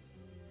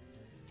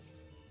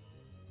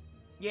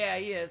 Yeah,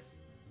 he is.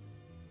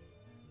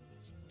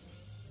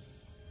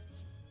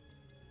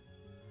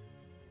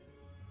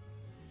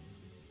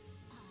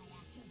 I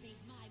activate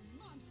my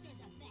monster's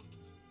effect.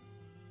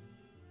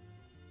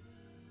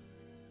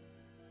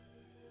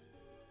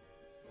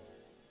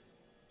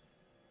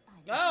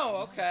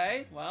 Oh,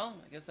 okay. Well,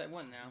 I guess I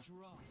won now.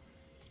 Draw.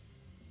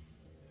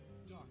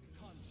 Dark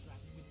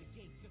contract with the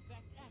gates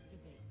effect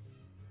activates.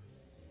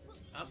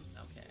 Oh,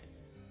 okay.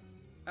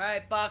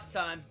 Alright, box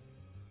time.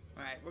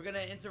 Alright, we're gonna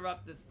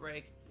interrupt this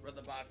break for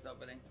the box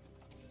opening.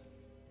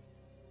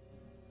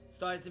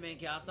 Started to main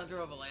Chaos Hunter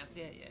over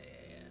Lancia? Yeah.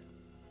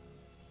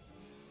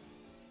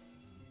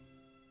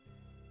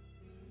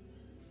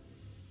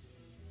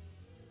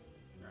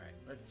 Alright,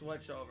 let's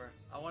switch over.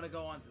 I want to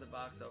go on to the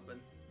box open.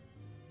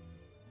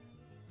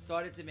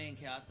 Started to main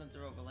Chaos Hunter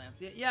over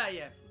Lancia? Yeah.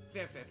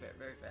 Fair.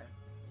 Very fair.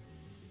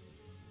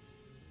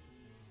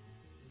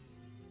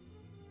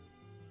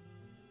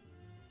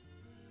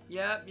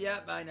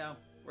 Yep, I know.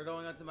 We're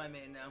going on to my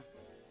main now.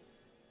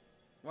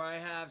 Where I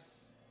have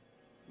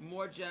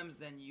more gems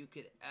than you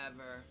could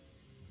ever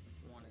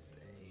want to see.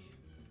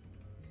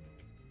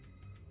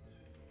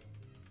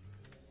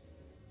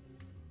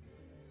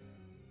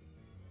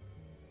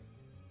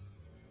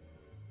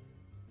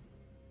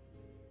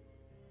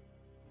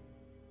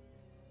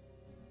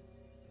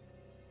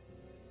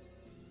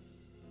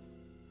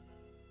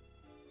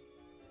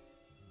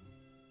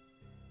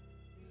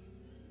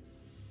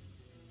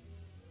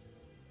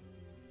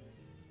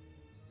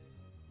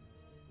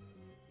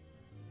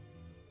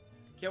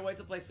 Can't wait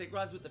to play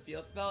Synchrons with the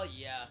field spell?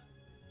 Yeah.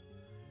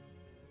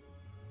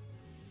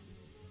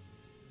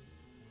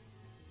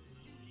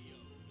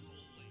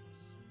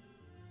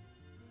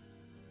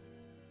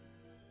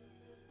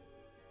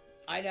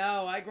 I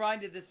know, I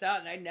grinded this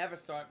out and I never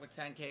start with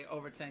 10k,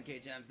 over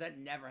 10k gems. That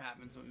never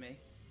happens with me.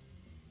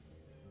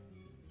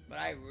 But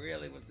I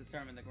really was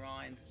determined to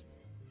grind.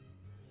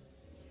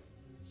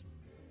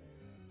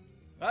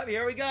 Oh,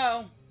 here we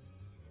go.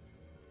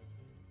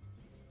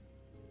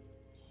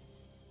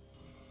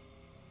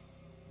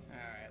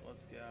 Alright,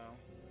 let's go.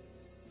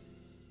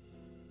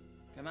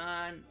 Come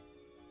on.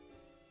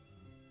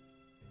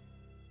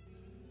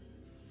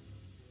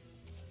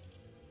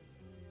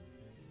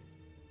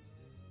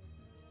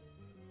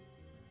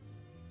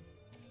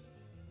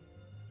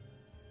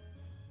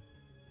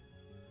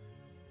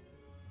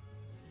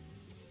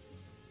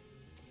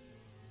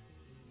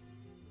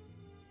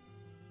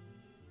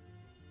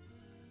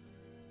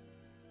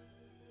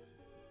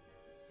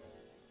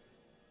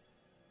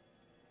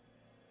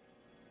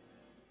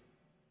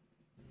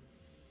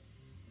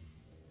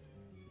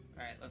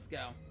 Alright, let's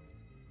go.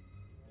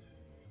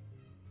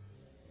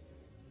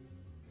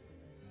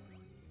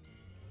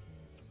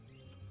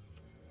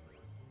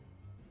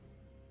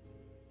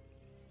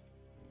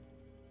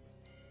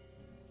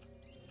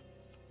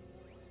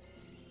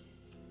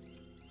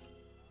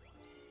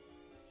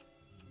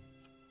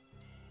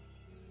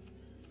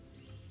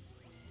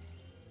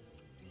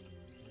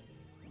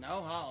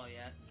 No hollow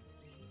yet.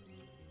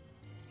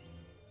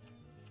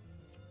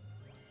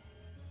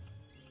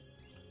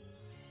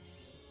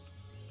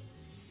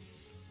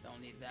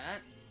 Don't need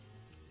that.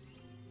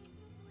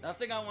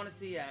 Nothing I want to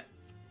see yet.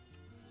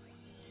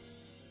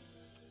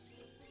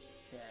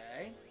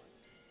 Okay.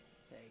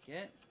 Take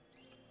it.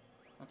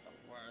 Not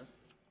the worst.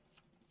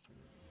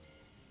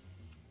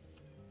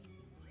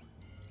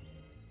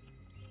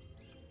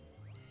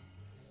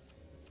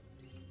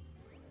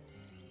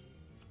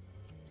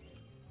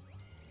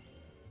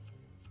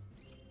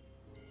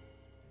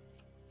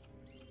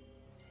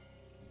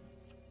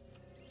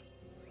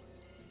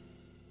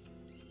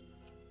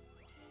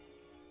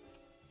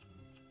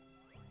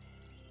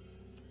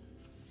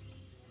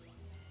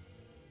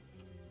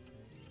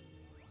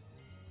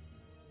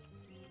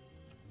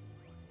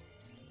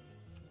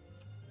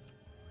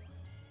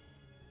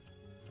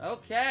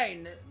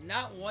 Okay,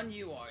 not one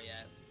you are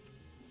yet.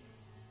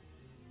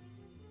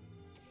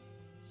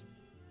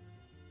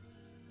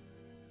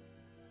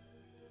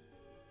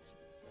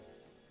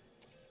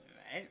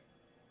 Alright.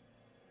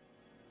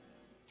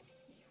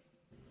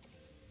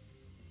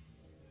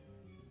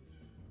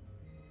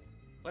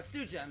 Let's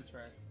do gems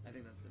first. I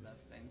think that's the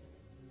best thing.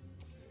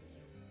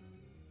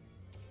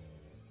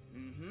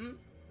 Mm-hmm.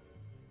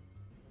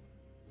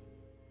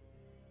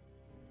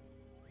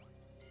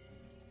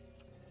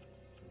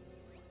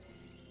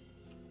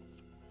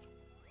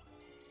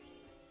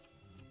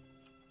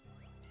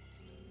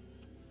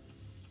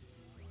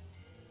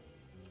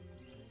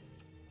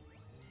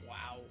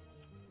 Wow.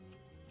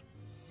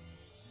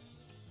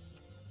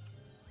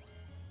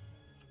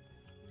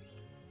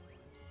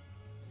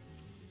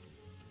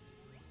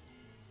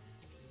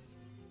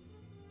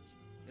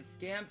 The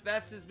scam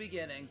fest is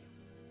beginning.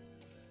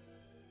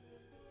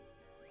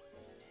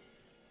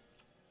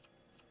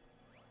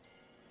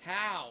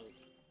 How?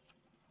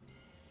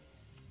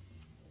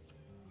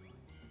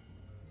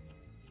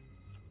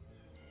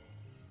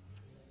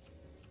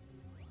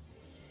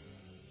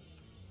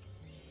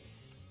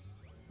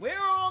 Where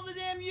are all the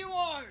damn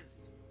URs?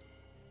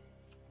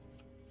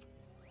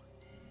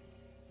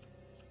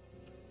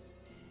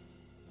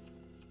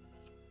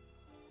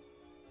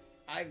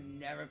 I've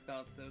never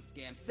felt so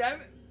scammed.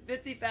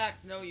 50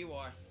 packs, no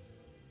UR.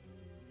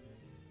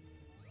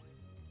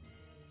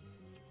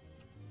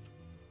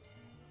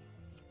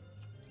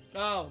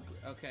 Oh,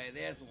 okay,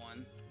 there's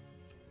one.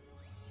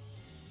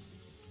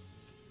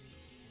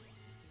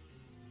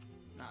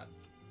 Not.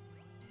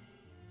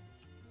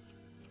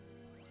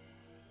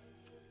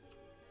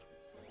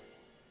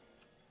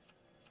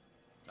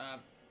 Of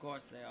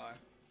course they are.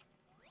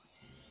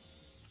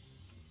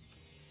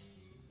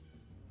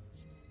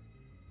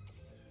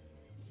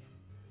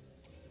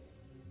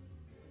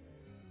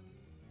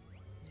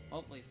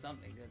 Hopefully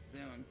something good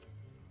soon.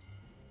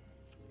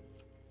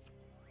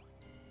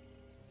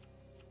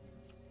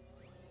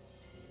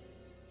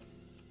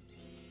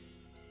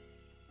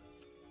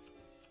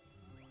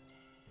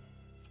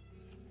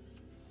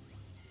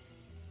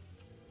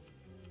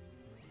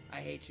 I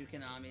hate you,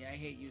 Konami. I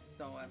hate you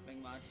so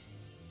effing much.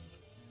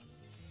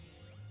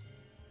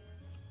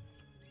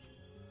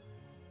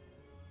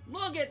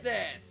 Look at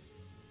this!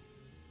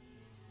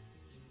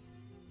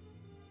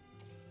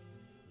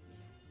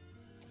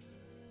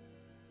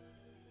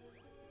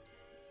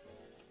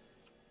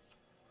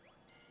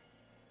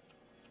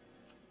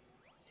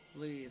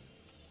 Please.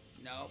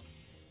 Nope.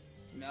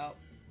 Nope.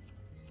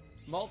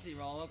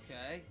 Multi-roll,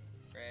 okay.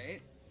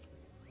 Great.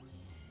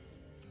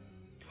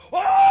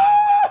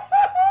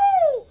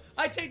 Oh!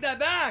 I take that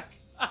back!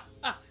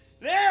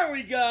 There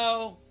we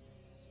go!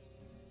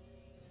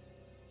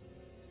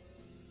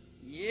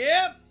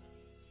 Yep!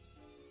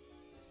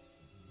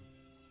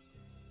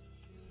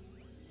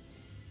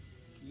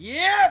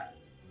 Yep!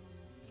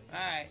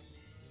 Alright.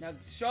 Now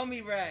show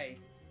me Ray.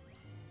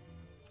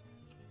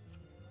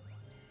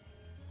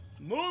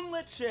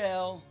 Moonlit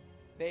chill,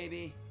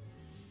 baby.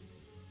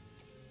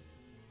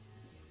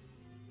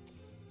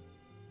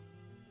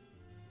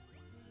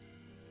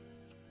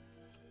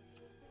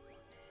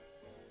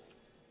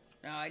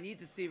 Now I need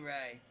to see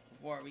Ray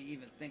before we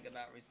even think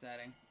about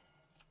resetting.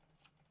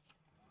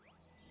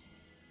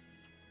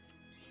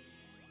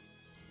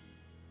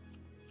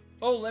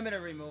 Oh,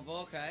 limited removal,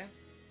 okay.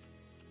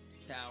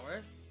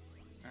 Towers.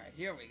 Alright,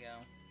 here we go.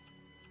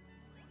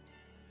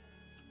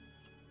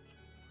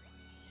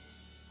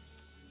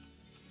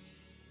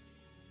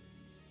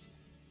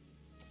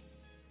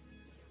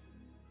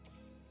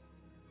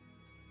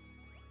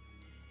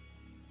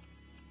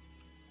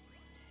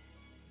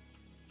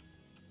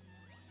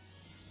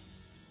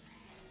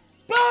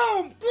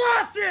 Boom!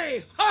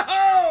 Glossy!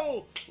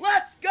 Ho-ho!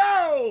 Let's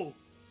go!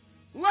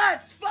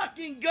 Let's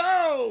fucking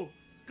go!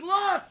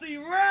 Glossy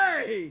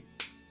Ray!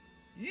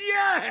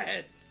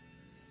 Yes!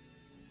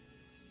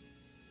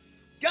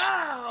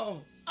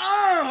 Go!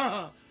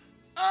 Oh!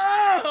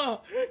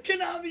 Oh!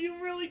 Konami, you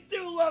really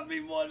do love me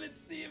more than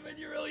Steven.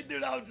 You really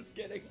do. No, I'm just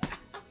kidding.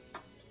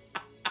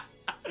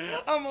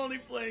 I'm only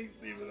playing,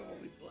 Steven. I'm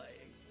only playing.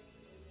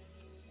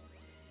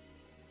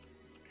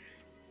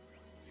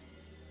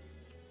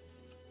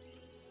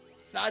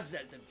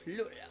 Sajda de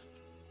Pluria.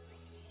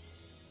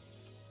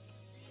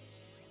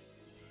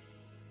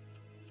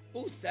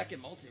 Ooh,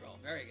 second multi-roll.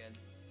 Very good.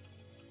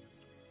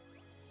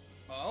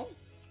 Oh?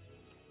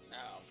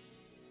 Oh.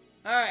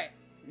 Alright.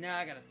 Now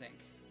I gotta think.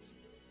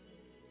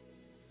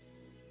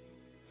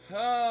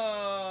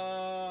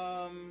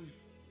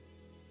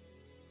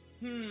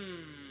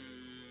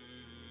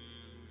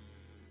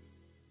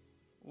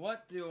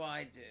 What do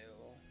I do?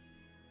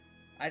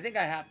 I think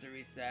I have to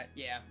reset.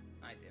 Yeah,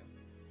 I do.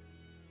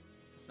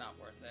 It's not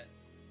worth it.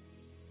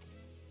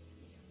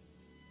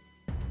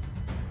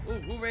 Ooh,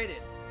 who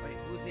rated? Wait,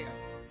 who's here?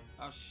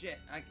 Oh shit,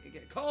 I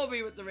get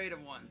Colby with the rate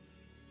of 1.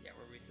 Yeah,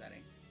 we're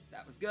resetting.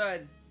 That was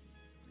good.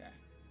 Okay.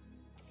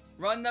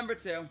 Run number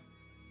 2.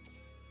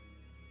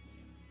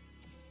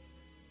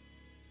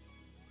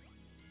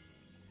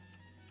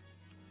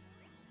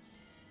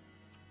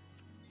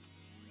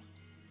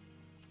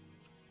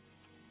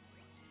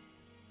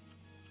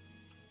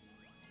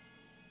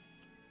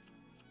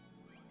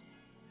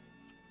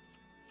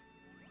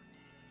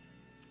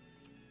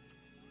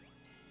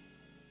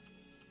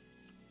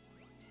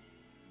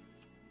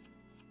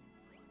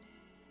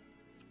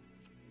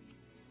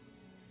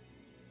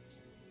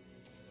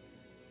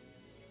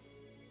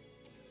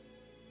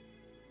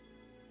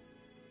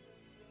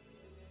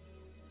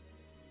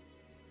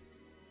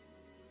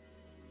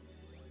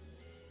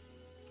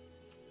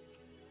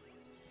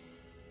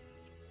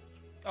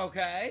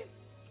 Okay.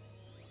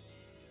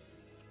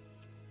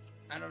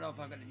 I don't know if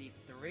I'm gonna need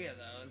 3 of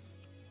those.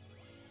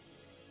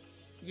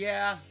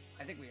 Yeah,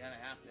 I think we kinda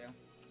have to.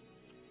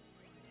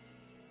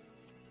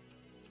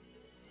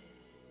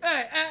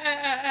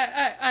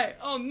 Hey!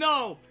 Oh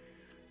no!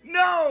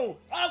 No!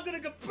 I'm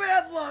gonna get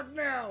bad luck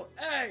now!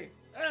 Hey!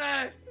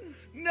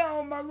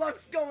 No, my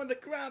luck's going to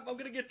crap. I'm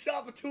gonna get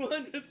Chopper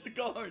 200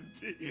 cigar.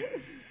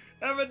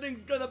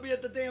 Everything's gonna be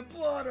at the damn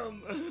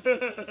bottom.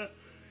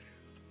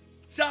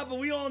 Chopper,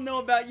 we all know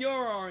about your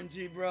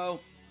RNG, bro.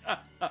 What?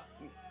 Okay.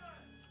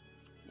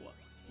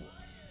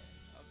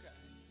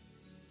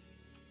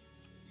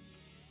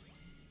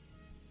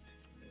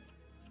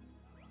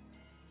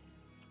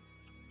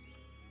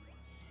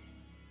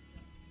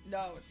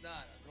 No, it's not.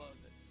 I'll close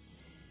it.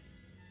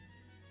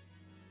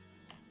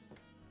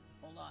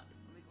 Hold on.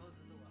 Let me close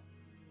the door.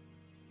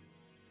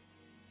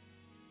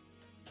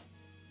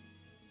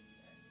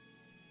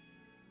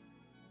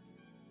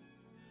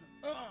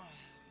 Okay. Oh,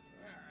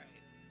 alright.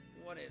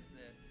 What is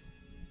this?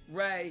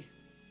 Ray.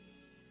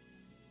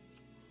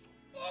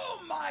 Oh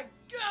my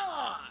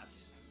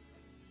gosh!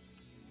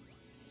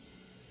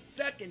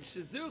 Second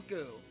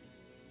Shizuku.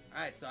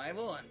 Alright, so I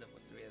will end up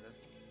with 3 of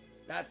this.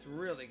 That's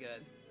really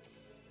good.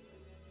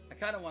 I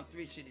kind of want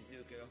 3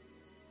 Shizuku.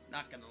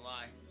 Not gonna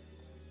lie.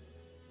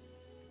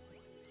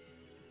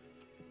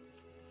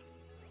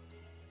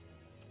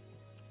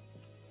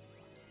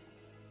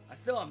 I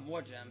still have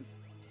more gems.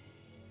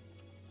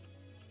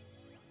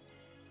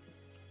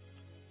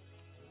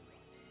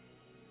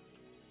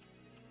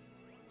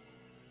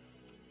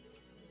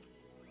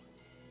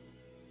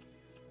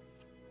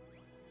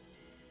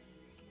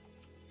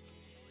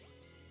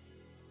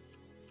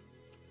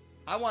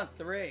 I want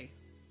 3.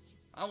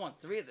 I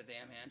want 3 of the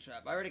damn hand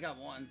trap. I already got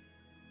 1.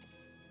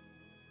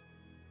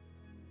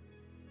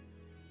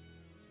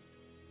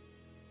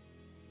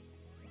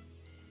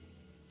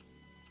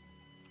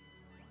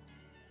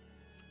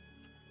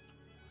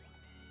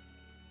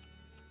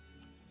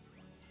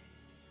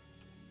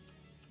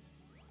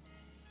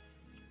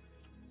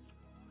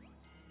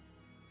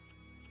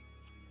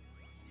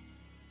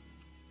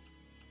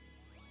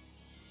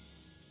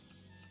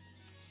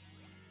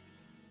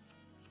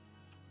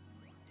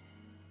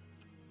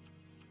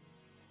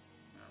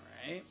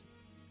 Alright.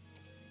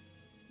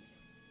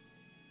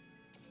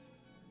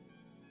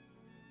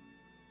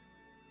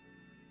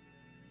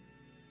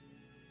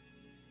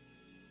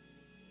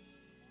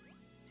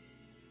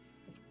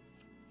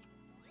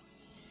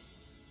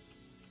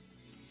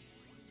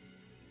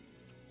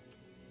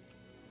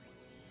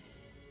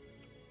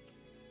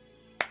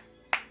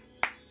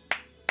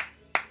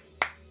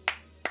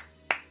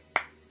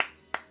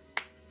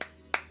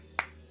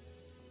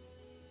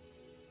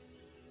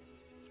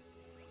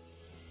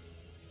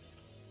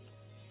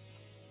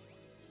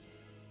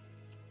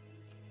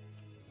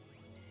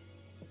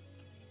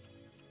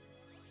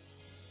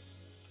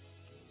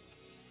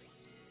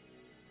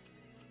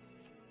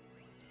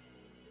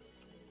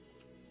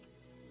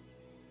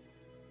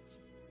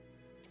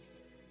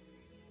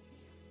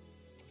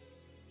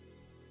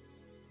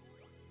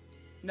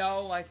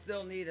 No, I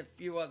still need a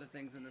few other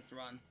things in this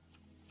run.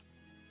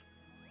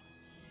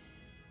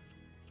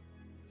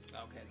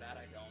 Okay, that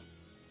I don't.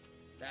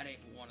 That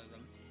ain't one of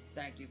them.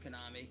 Thank you,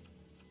 Konami.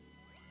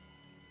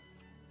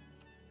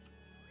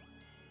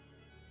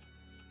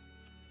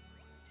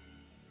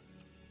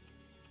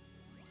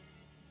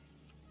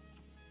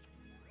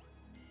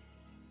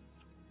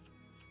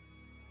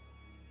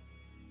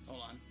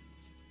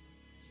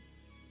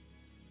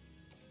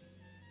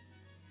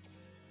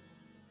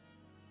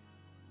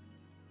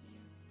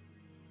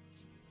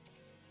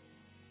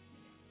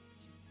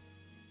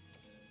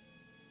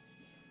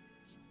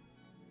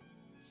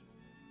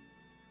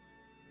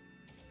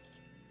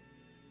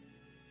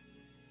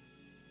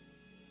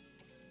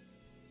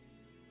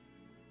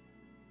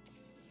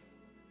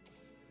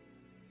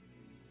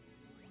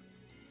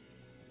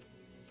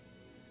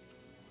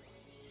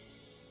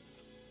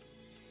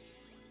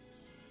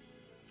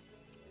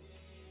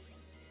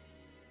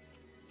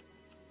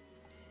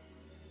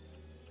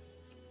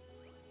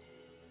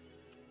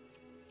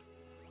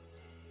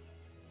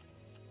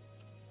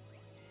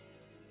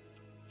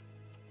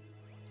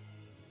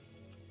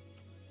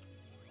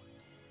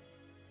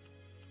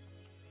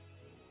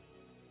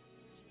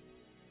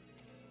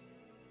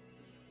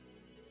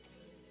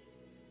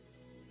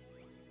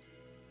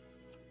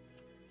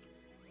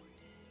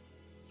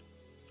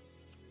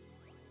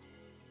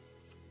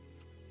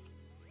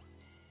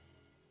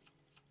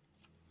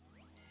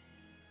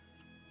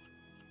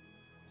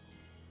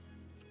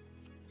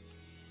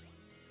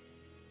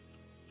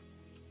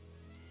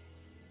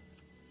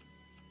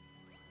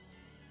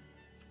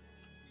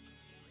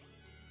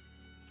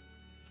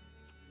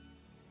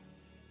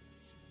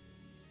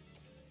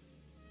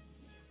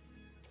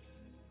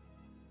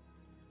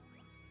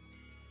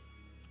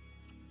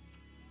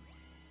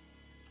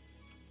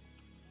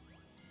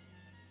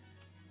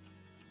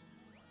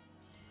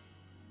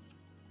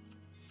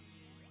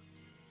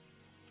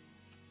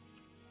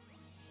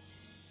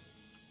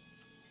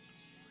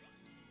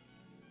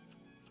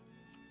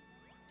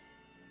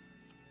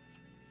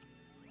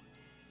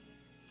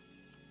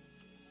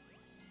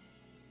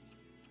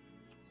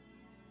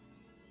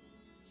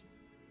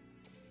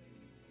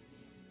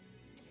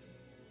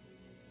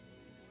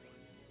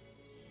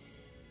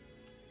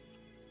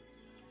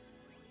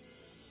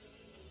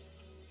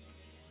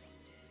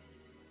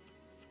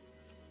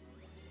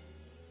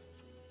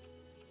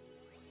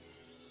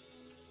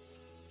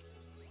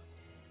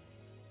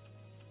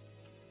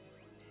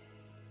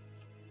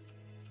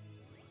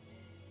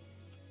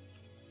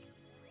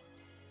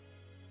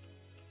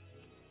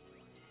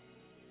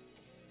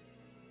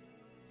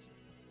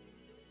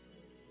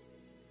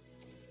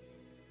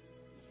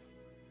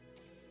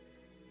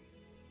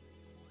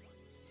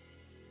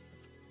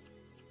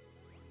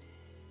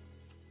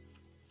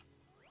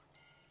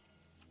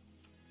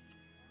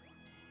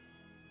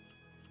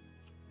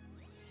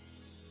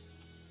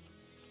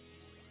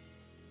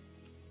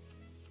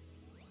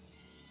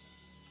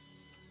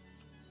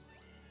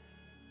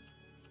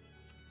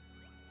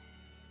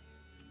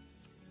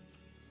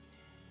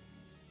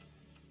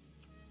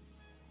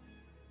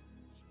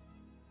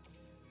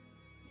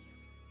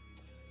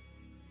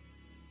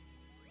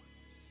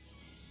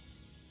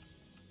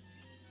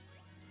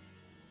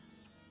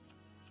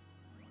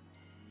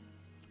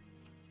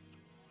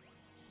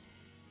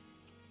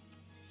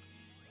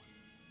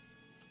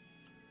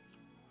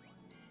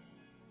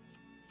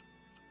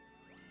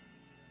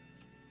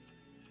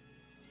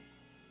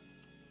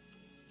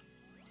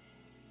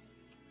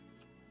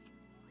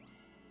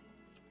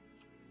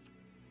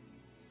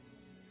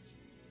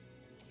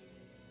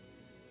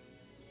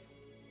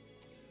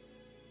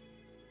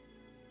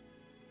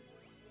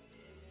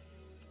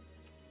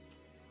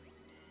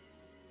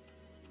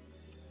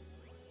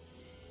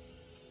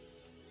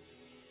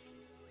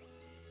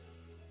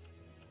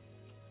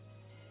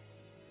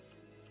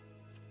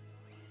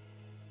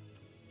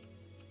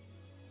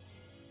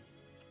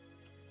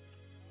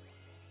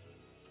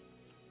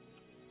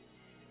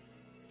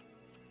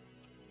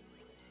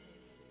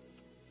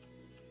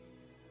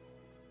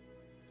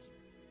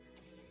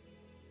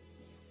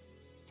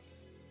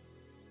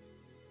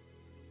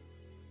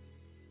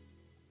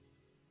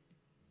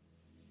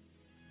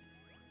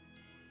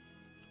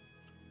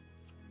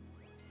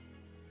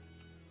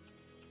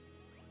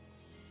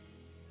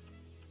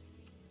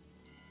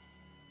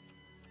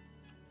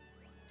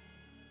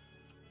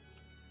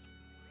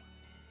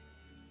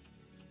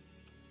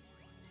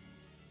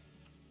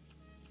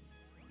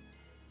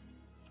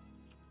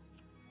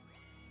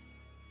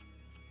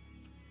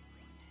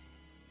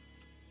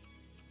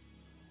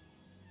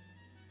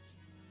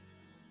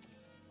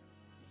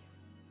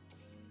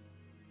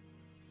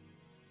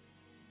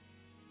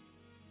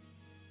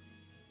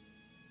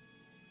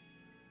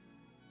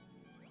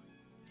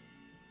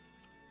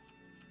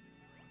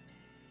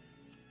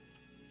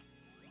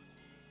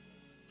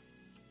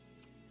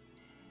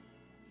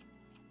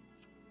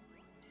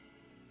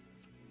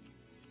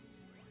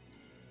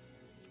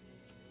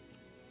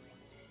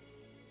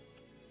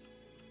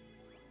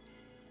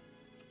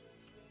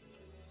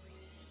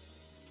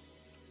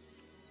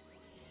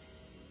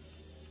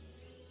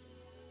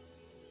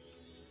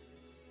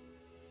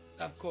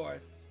 Of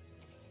course.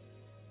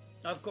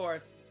 Of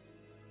course.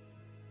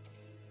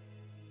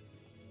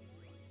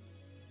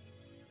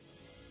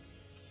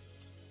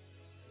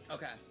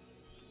 Okay.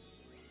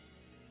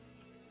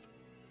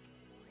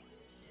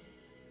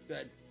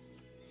 Good.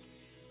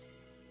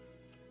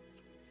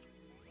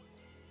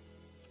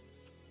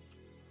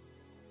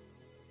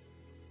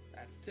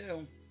 That's 2.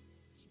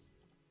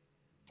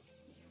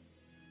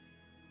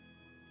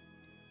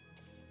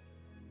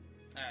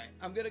 Alright,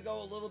 I'm gonna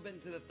go a little bit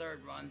into the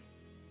 3rd run.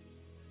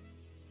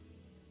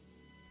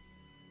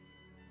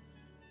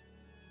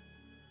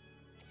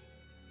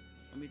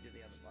 Let me do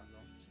the other bundle.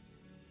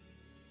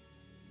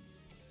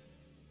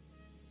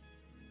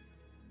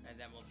 And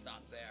then we'll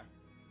stop there.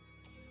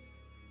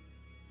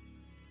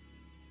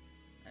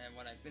 And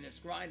when I finish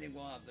grinding,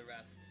 we'll have the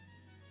rest.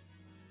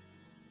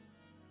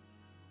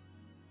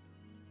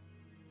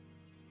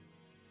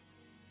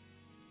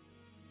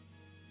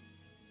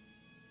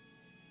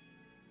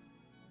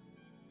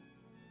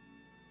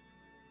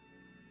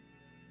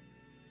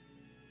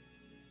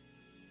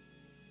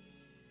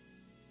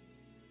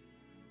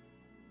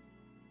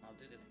 I'll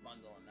do this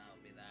bundle and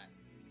that'll be that.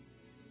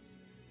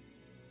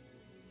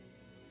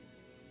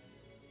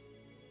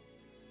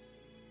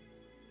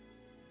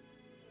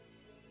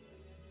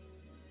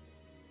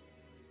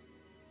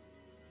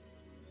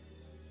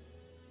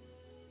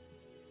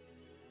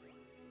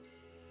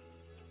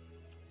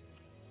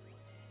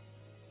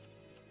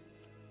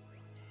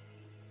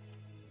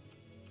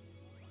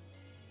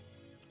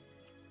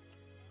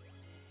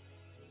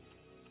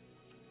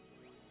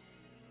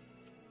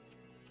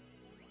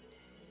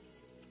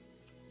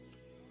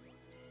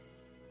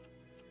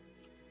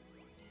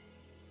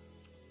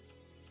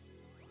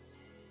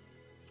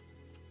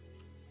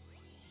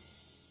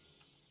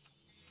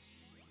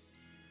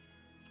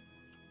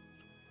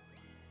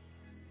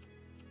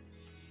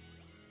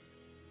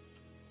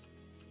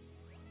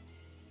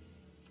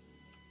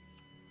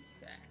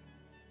 Okay.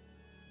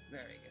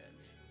 Very good.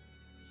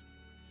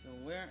 So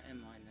where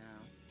am I now?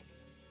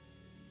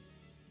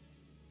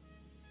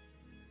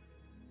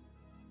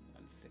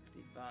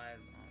 165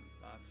 on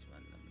box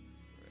run number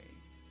 3.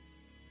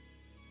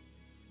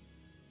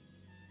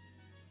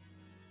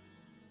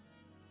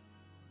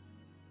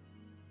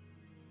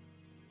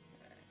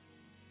 Okay.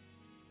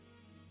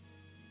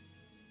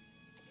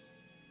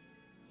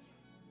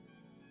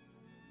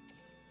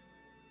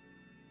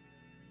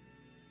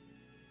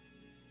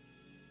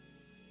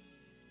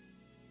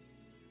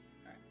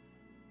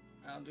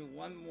 I'll do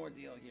one more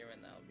deal here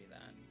and that'll be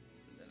that.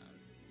 And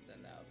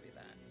then that'll be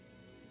that.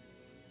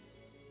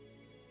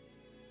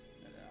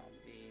 And then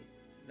I'll be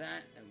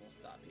that and we'll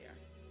stop here.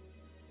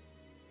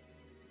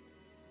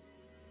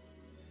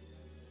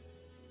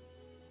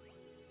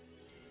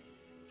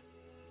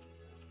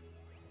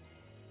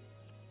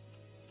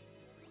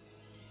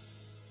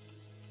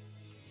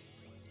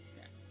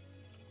 Okay.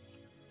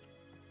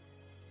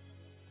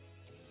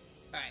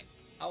 Alright.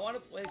 I want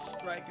to play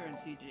Striker and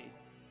TG.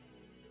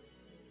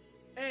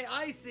 Hey,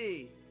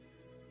 Icy!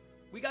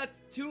 We got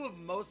 2 of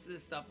most of the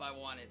stuff I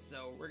wanted,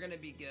 so we're gonna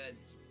be good.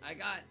 I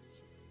got...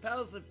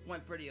 Pedals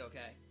went pretty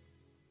okay.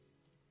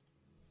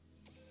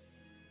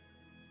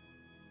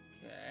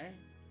 Okay,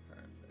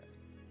 perfect.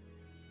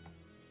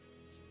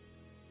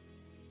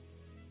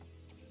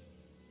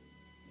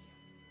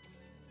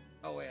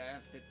 Oh wait, I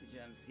have 50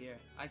 gems here.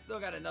 I still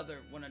got another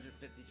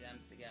 150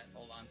 gems to get.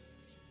 Hold on.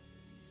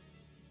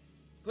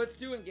 Puts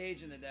 2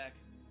 engage in the deck.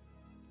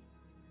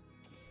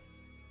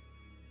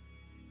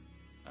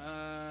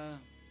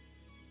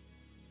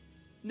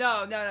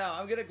 No.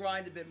 I'm gonna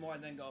grind a bit more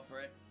and then go for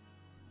it.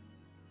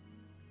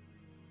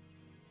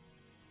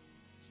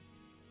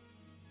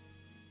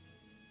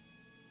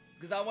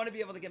 Because I want to be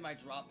able to get my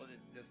drop with it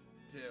this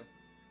too.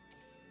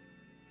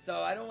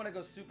 So I don't want to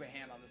go super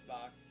ham on this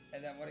box.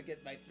 And then I want to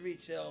get my 3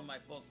 chill, my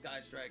full Sky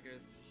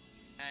Strikers.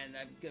 And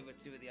I'm good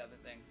with 2 of the other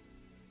things.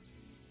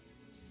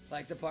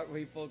 Like the part where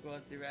you pull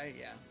Ghosty, right?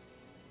 Yeah.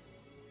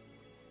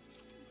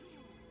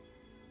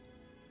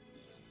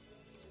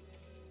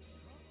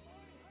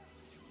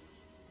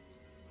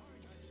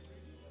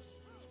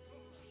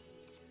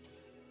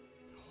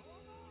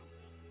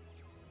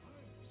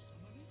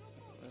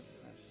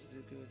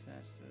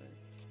 Attached to it.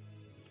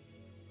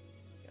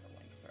 Gotta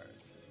win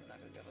first, because we're not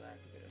gonna be able to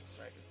activate a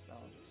striker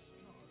spell.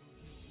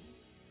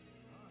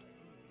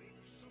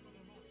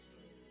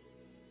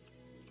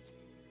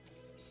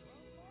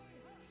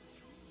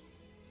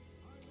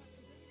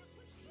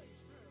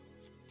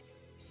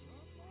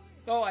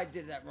 Oh, I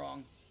did that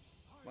wrong.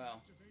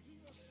 Well.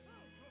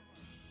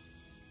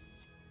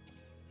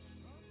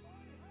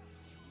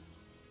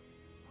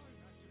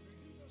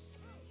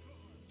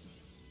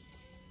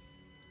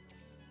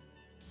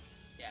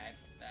 Yeah, I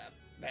fucked that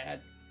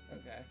bad.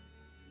 Okay.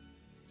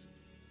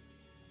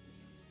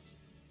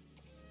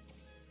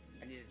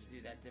 I needed to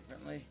do that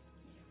differently.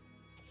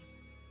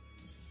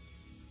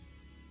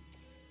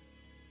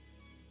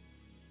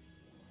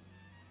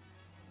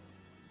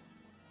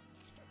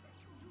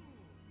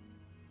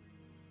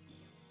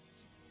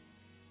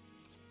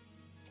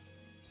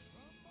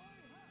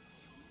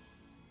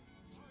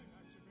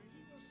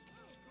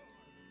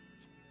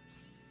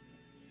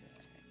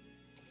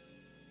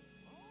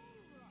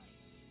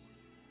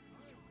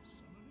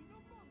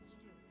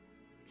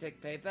 Take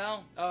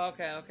PayPal? Oh,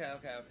 okay.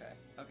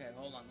 Okay,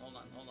 hold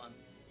on.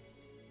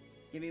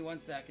 Give me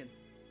 1 second.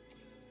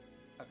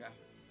 Okay.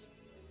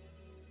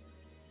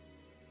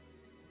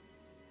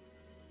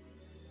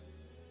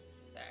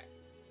 There.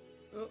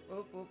 Oop.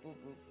 Give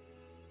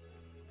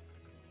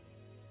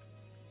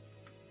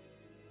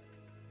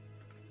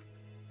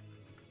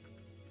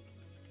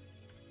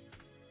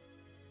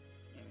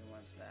me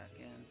 1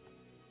 second.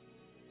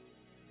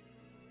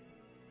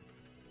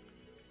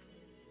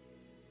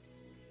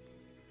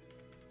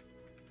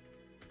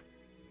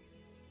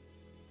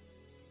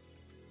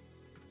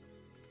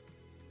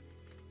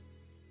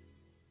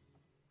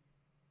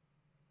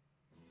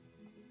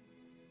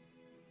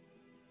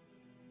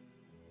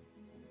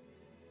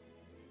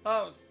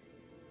 Oh,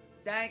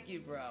 thank you,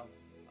 bro.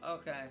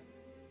 Okay.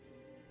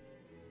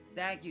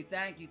 Thank you.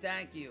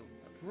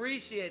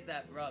 Appreciate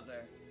that,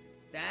 brother.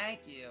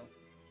 Thank you.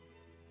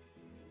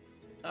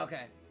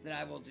 Okay, then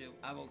I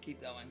will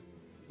keep going.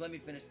 Just let me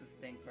finish this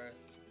thing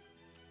first.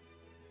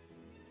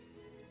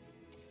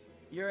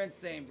 You're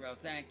insane, bro.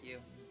 Thank you.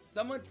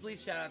 Someone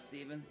please shout out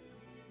Steven.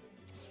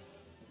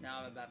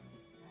 Now I'm about to...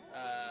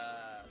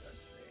 let's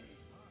see.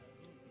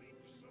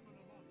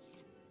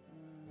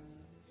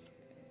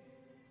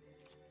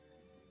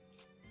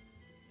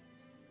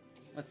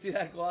 Let's see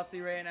that glossy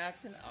ray in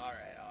action. Alright.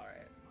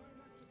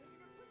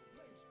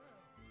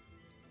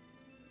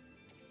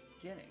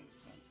 Getting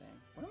something.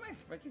 What am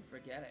I freaking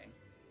forgetting?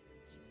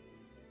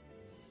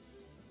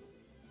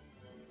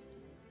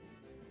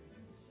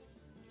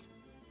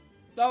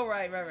 Oh,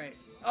 right.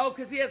 Oh,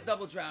 because he has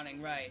double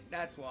drowning. Right,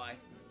 that's why.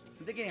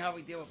 I'm thinking how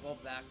we deal with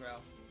both back row.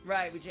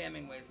 Right, we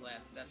jamming ways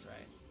last. That's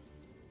right.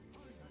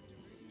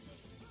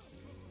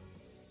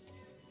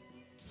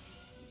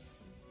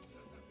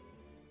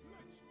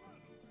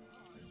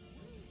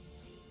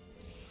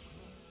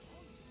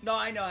 No,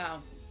 I know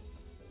how.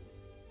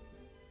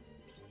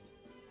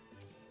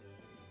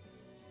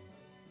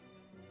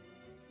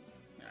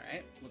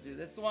 Alright, we'll do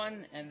this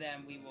one, and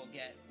then we will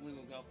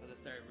go for the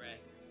third ray.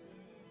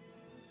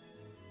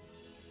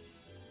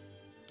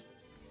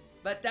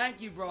 But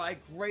thank you, bro. I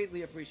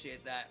greatly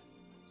appreciate that.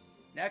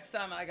 Next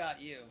time I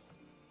got you,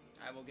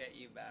 I will get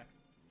you back.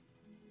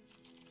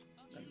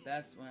 The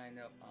best one I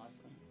know.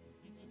 Awesome.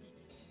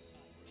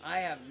 I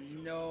have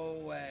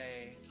no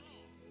way.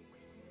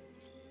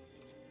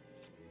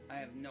 I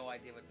have no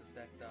idea what this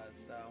deck does,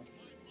 so...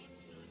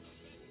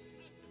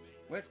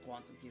 Where's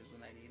Quantum Keys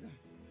when I need them?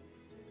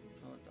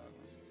 Oh, dog.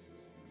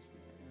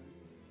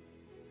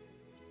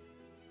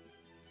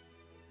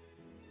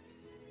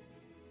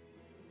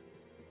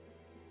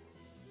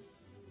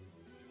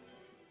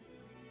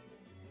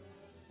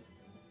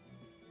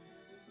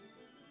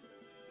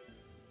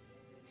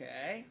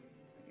 Okay,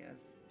 I guess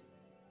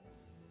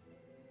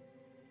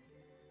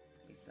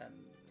we send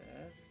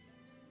this.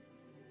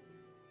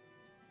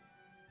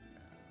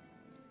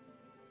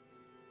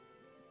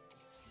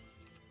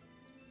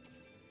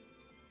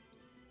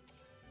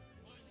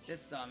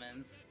 This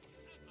summons.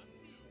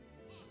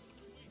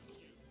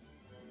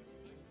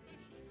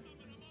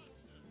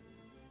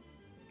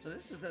 So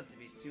this just has to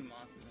be 2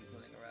 monsters,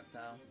 including a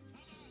reptile.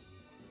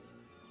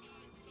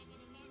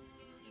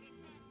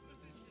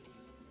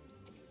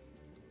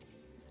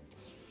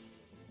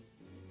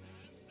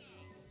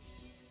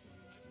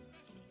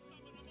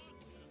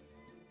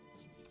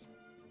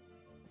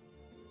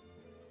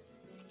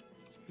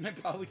 I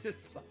probably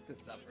just fucked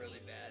this up really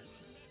bad.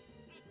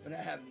 But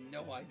I have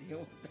no idea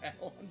what the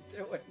hell I'm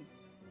doing.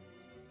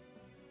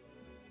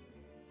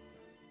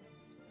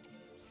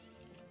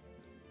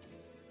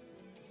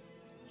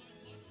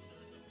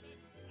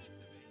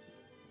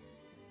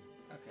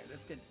 Okay,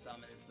 this could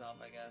summon itself,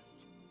 I guess.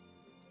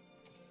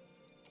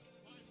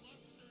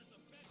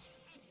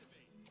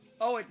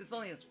 Oh wait, this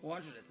only has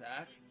 400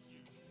 attack.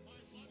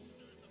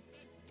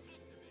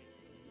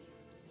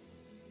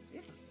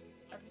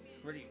 That's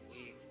pretty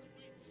weak.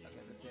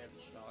 Okay, this has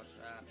a spell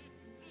trap.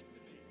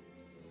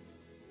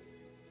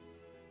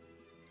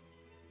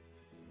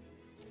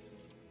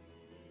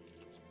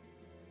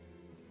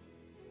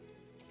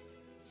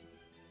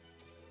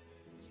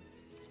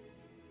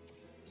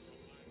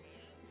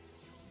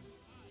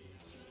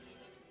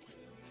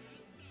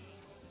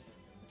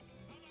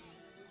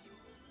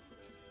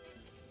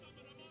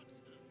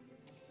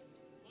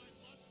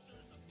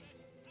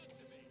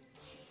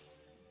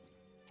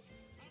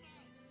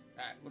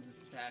 Alright, we'll just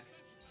attack.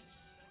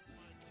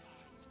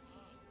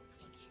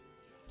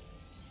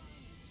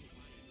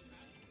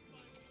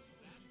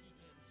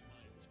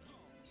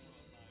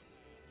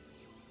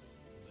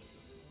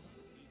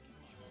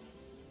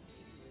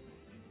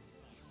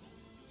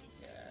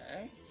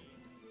 Okay.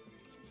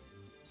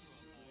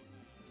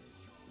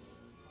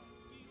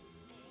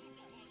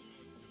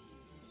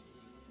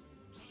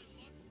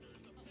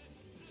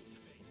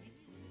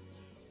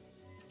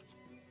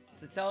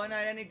 Is the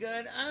Telenite any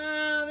good?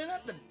 They're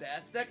not the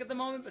best deck at the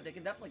moment, but they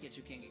can definitely get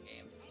you king of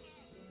games.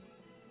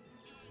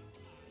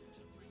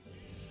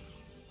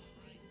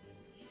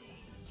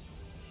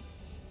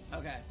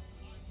 Okay.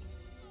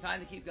 Time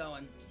to keep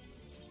going.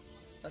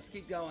 Let's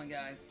keep going,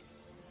 guys.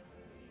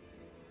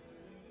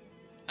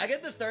 I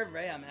get the third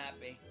ray, I'm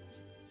happy.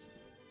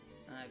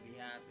 I'd be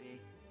happy.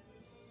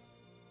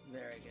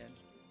 Very good.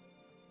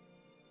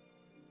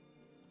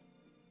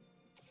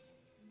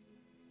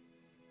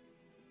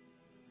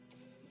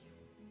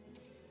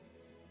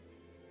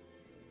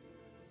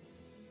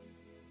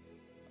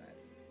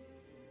 Let's...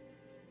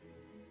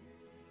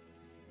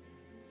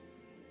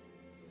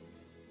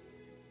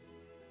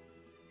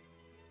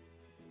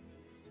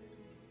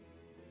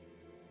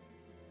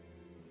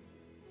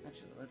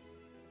 Actually, let's...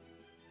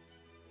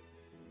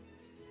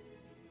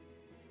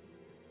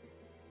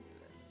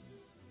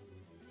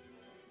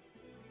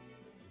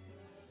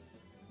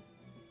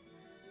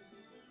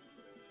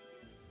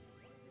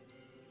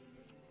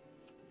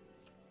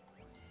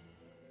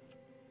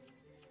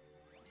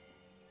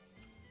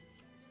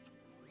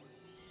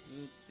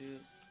 do.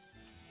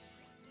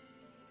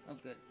 Oh,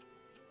 good.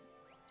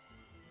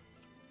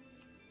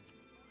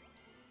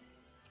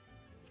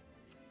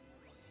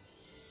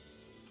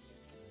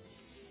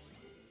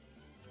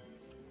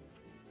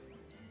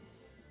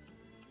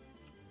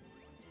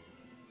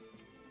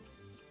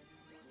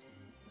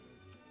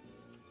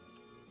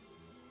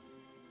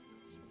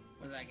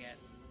 What did I get?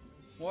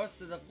 Force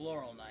to the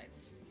Floral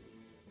Knights.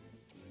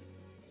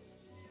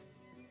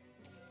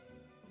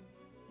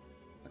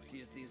 Let's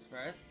use these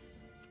first.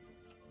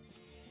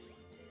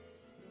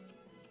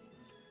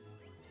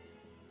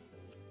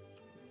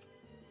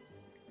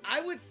 I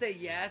would say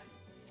yes.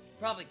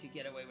 Probably could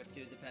get away with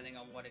 2 depending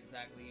on what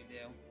exactly you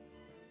do.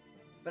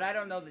 But I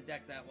don't know the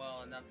deck that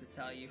well enough to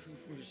tell you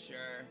for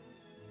sure.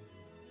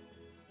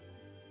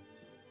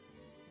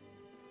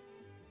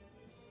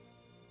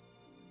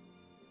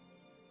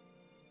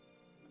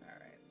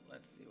 Alright,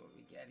 let's see what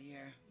we get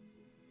here.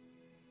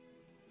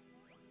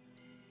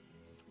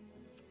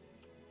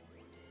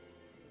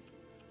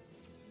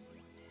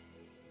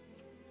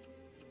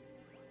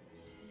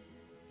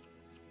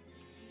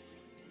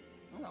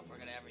 I don't know if we're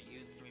gonna ever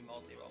use 3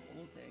 multi-roll, but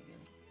we'll take it.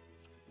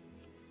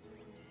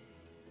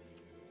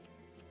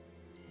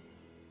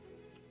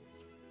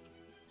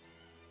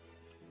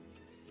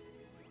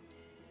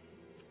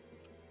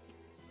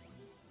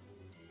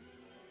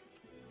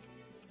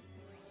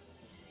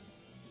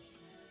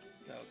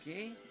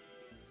 Okay.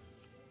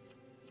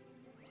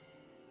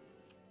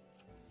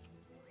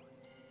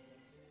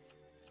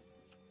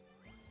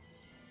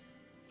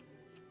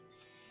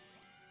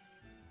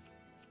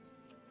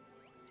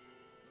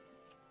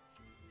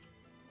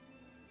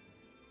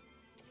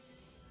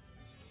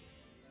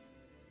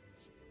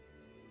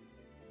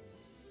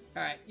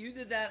 Alright, you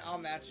did that, I'll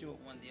match you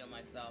with 1 deal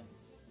myself.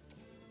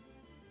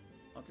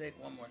 I'll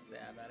take 1 more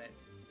stab at it.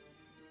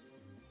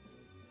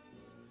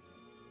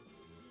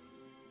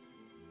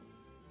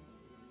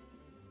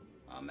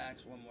 I'll match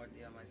 1 more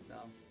deal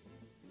myself.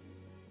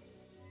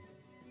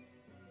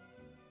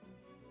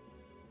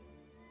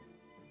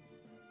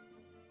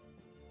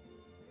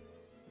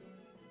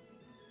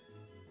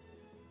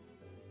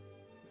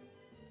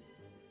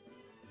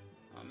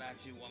 I'll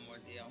match you 1 more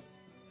deal.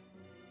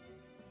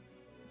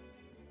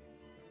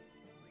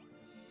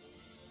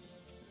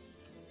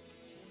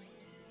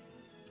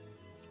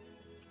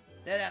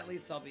 Then at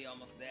least I'll be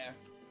almost there.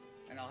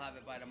 And I'll have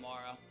it by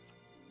tomorrow.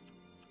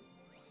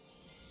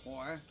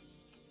 Or...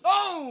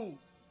 Oh!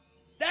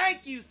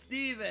 Thank you,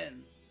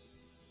 Steven!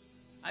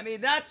 I mean,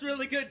 that's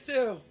really good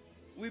too.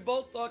 We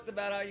both talked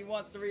about how you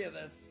want 3 of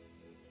this.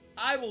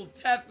 I will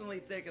definitely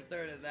take a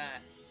 1/3 of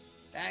that.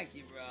 Thank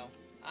you, bro.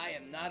 I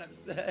am not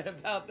upset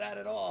about that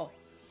at all.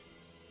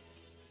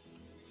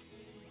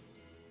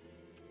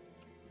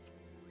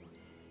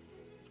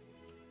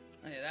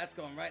 Oh yeah, that's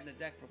going right in the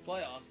deck for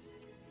playoffs.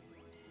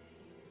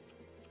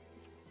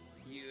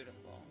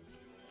 Beautiful.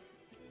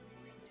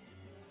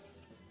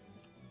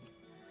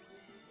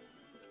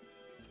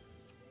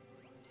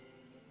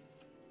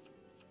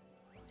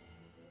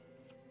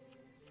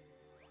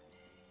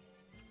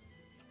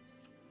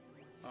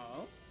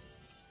 Oh.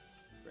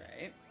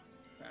 Great.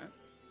 Okay.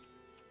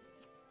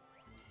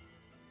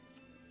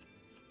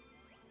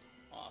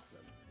 Awesome.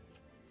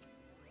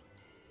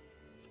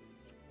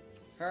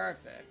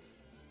 Perfect.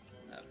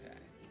 Okay.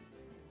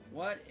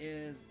 What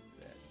is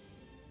this?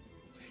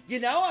 You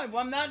know,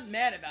 I'm not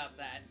mad about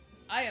that.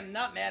 I am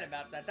not mad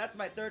about that. That's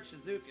my 3rd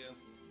Shizuku.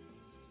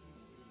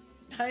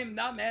 I am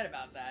not mad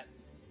about that.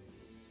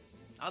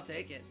 I'll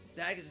take it.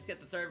 Then I can just get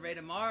the 3rd ray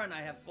tomorrow and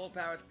I have full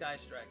powered Sky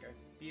Striker.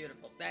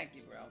 Beautiful. Thank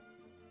you, bro.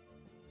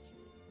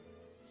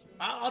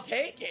 I'll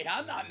take it.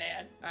 I'm not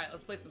mad. Alright,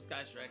 let's play some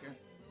Sky Striker.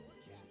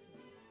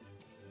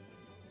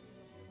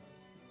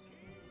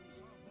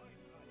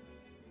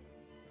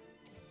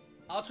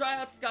 I'll try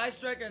out Sky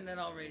Striker and then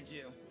I'll raid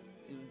you.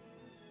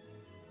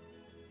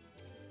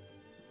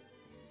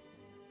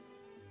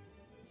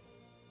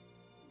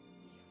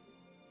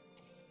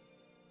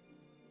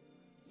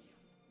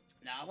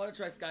 Nah, I want to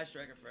try Sky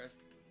Striker first.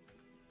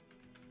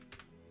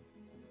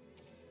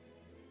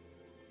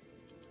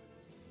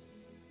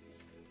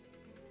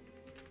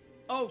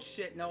 Oh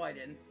shit, no I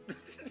didn't.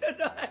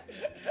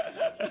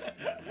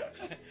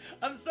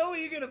 I'm so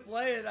eager to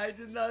play it, I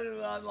did not even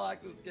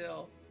unlock the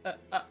skill.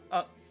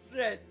 Oh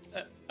shit.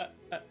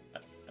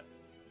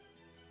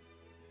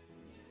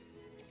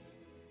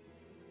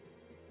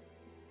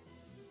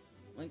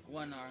 Link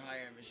 1 or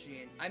higher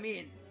machine. I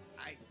mean,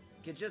 I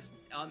could just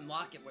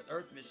unlock it with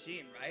Earth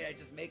Machine, right? I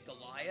just make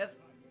Goliath?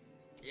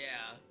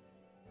 Yeah.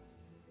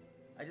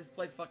 I just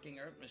play fucking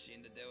Earth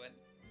Machine to do it.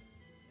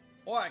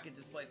 Or I could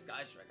just play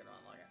Sky Striker to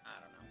unlock it. I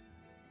don't know.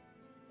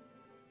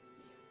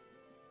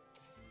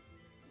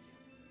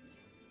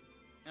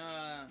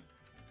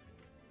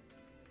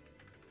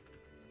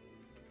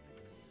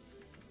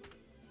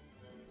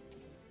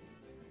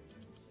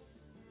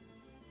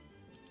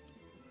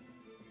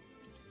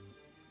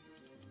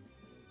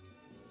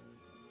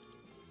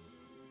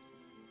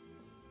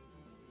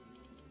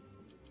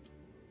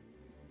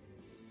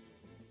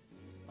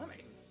 I'm not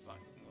even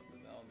fucking with the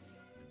build.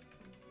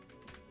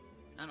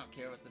 I don't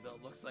care what the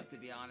build looks like, to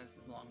be honest,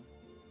 as long.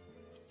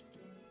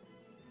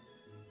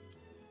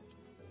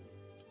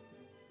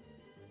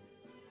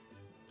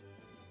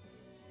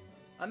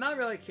 I'm not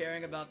really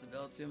caring about the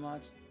build too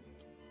much.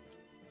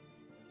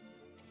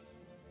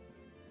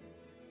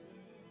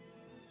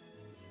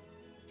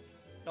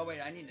 Oh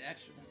wait, I need an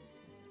extra then.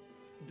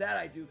 That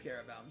I do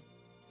care about.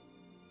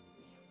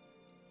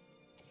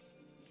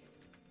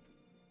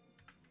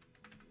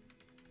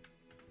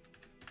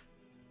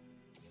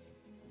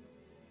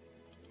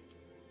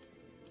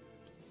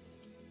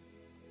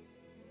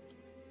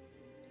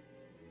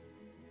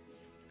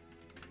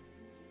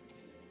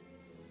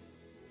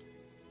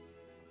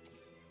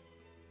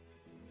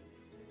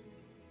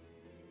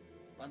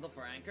 Bundle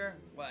for Anchor?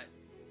 What?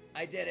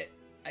 I did it.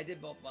 I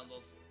did both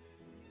bundles.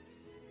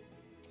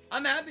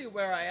 I'm happy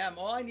where I am.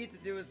 All I need to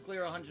do is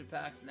clear 100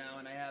 packs now,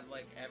 and I have,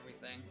 like,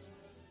 everything.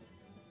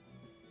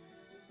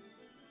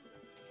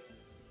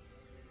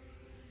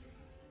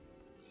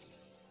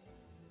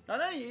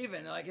 Not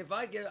even. Like, if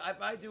I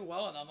do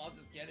well enough, I'll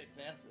just get it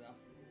fast enough.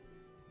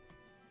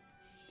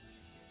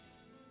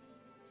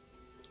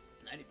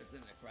 90%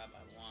 of the crap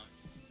I want.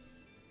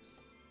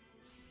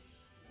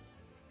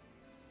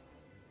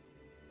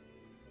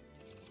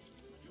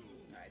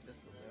 Alright,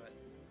 this will do it.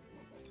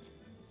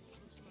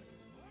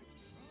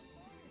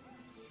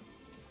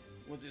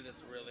 We'll do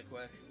this really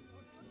quick.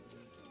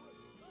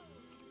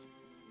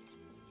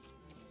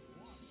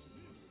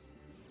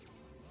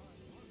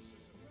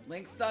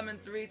 Link summon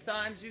 3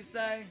 times, you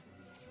say?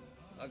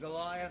 A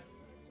Goliath?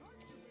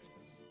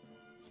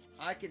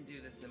 I can do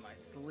this in my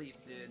sleep,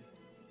 dude.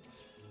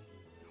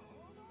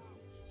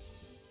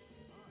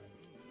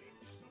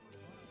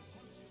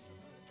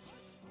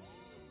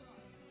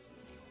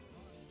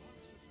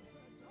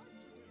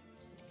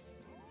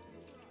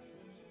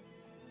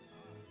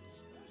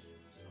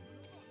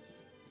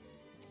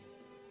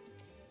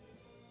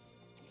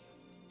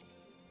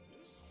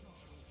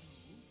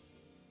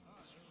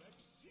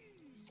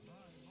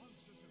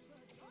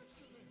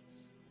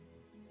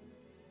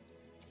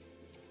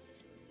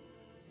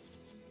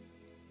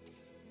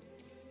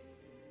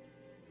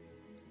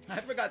 I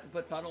forgot to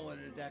put Tunnel in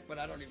the deck, but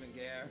I don't even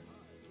care.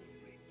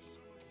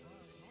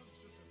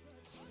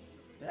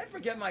 Did I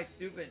forget my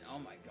stupid... Oh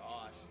my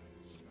gosh.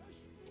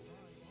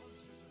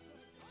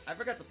 I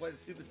forgot to play the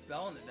stupid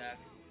spell in the deck.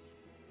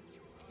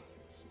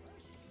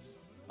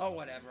 Oh,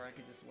 whatever. I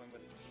could just win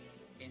with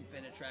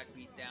Infinite Track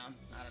Beatdown.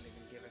 I don't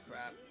even give a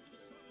crap.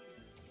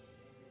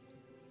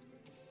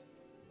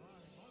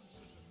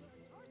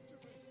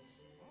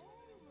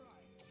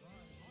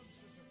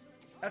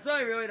 That's why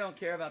I really don't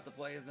care about the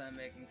plays that I'm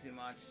making too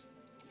much.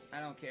 I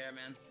don't care,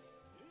 man.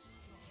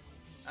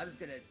 I'm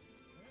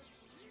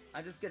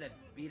just gonna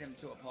beat him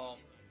to a pulp.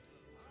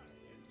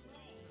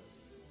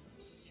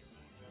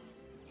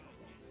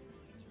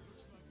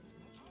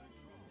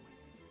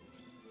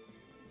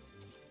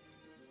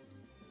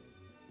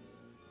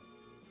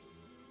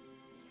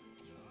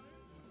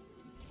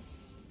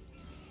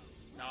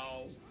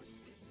 No.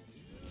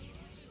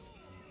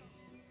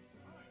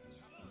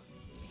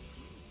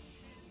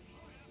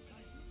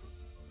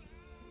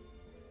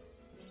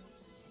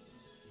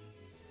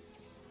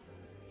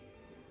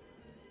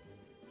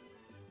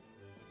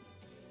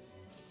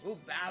 Ooh,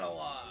 Battle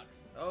Ox.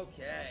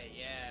 Okay,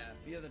 yeah.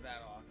 Feel the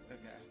Battle Ox.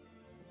 Okay.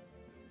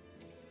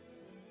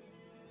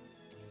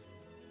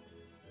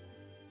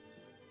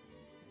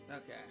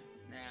 Okay,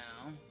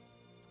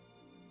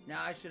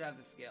 now I should have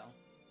the skill.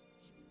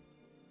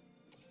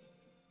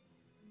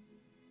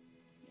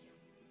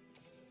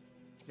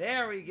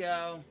 There we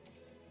go.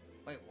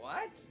 Wait,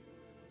 what?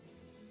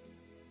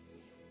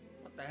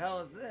 What the hell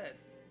is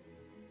this?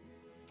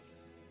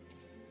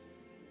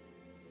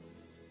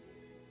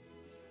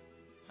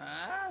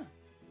 Huh?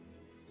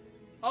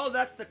 Oh,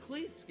 that's the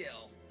Clee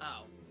skill.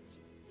 Oh.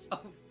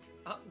 Oh,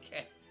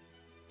 okay.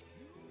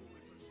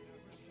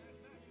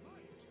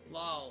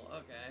 Lol,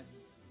 okay.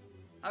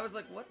 I was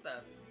like, what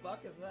the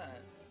fuck is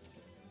that?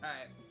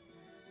 Alright.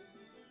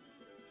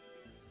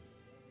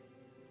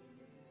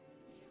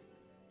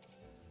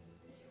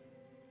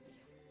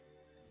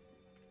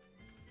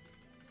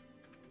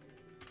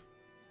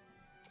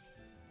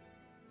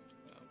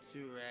 Oh,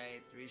 2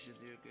 Ray, 3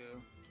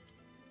 Shizuku.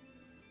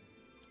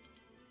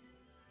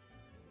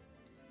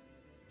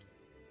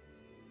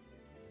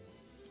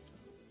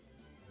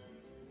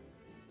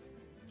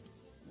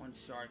 One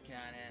Shard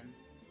Cannon.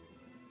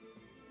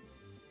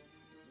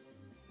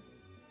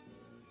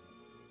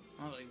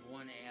 Only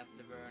one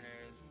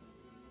afterburners.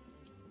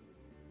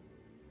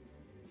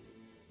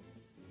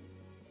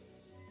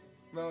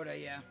 Rhoda,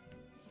 yeah.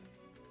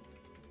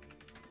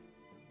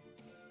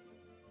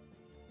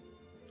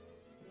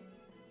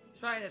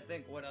 Trying to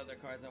think what other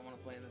cards I want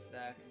to play in this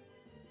deck.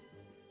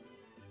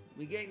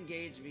 We get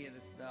engaged via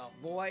the spell.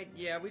 Void,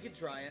 yeah, we could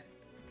try it.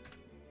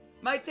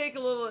 Might take a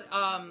little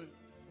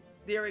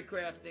theory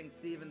crafting,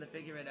 Steven, to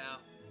figure it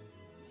out.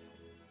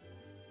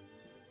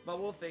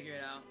 But we'll figure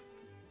it out.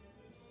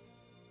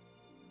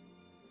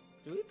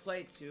 Do we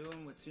play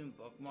Toon with Toon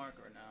Bookmark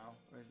or no?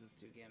 Or is this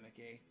too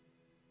gimmicky?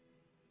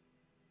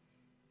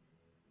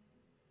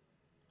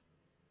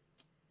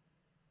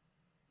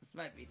 This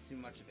might be too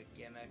much of a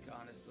gimmick,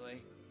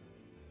 honestly.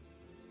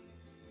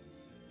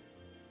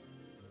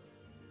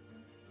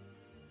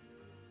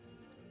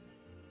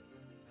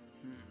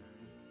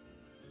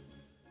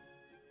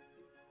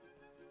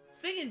 I was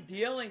thinking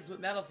dealings with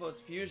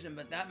Metalphos Fusion,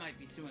 but that might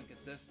be too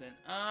inconsistent.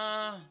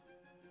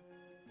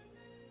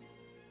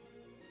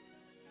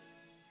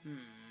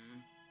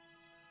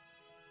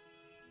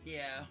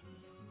 Yeah.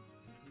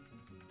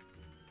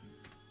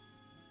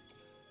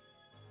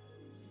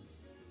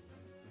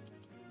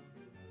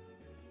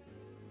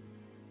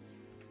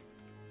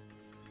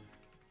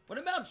 What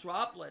about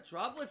Droplet?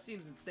 Droplet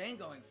seems insane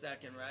going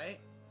second, right?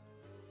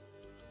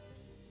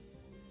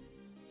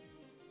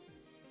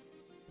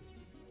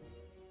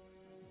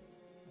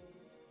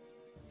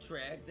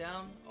 Drag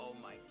down? Oh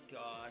my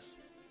gosh.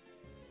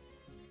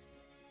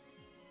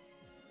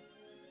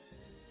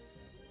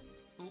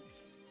 Oops.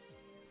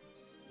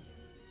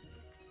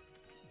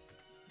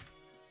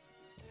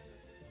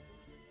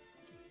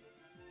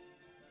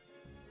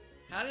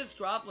 How does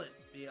Droplet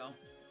feel?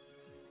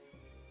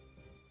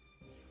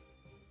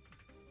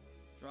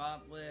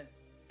 Droplet,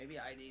 maybe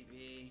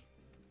IDP.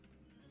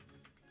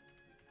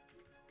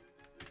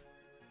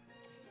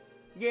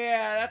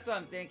 Yeah, that's what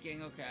I'm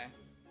thinking, okay.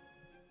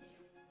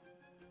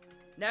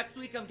 Next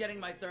week I'm getting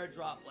my third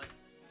Droplet.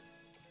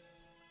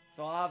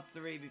 So I'll have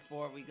 3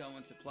 before we go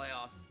into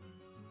playoffs.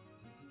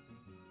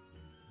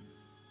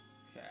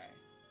 Okay.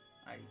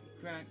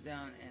 IDP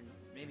Crackdown and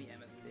maybe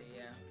MST,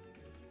 yeah.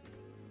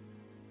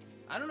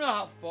 I don't know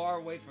how far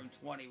away from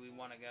 20 we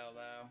want to go,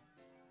 though.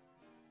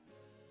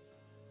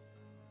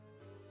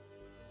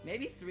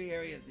 Maybe 3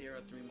 area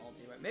 0, 3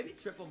 multi, right? Maybe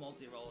triple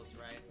multi-roll is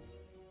right.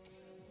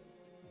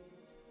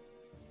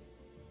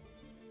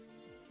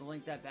 The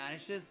link that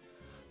vanishes?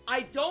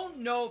 I don't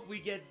know if we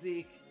get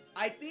Zeke.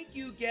 I think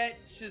you get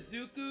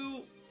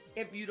Shizuku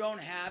if you don't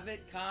have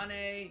it.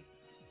 Kane,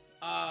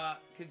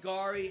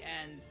 Kagari,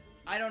 and...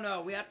 I don't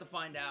know. We have to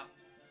find out.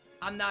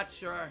 I'm not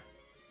sure.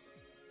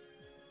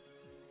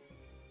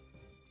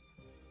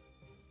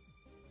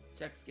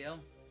 Check skill.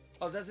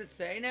 Oh, does it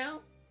say now?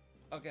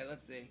 Okay,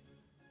 let's see.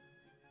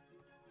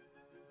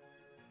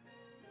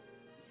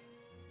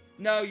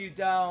 No, you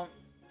don't.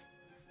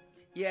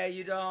 Yeah,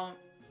 you don't.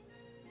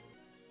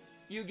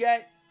 You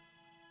get...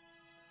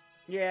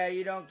 Yeah,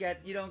 you don't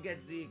get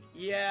Zeke.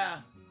 Yeah.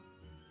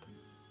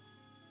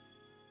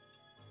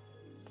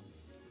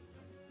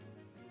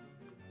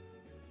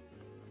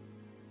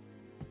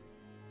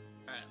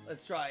 Alright,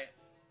 let's try it.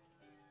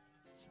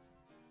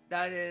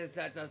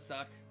 That does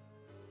suck.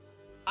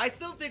 I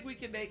still think we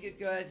can make it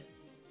good.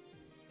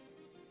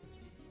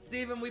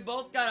 Steven, we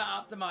both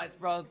gotta optimize,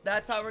 bro.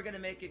 That's how we're gonna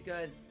make it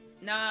good.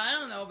 Nah, I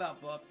don't know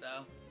about book,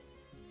 though.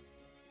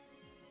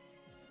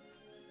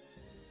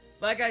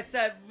 Like I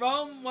said,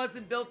 Rome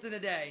wasn't built in a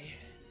day.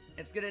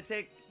 It's gonna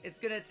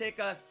take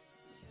us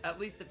at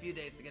least a few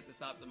days to get this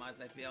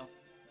optimized, I feel.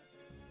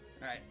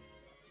 Alright.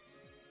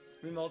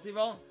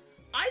 Re-multi-roll?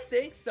 I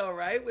think so,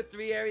 right? With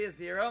 3 area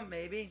 0,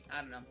 maybe?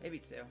 I don't know. Maybe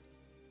 2.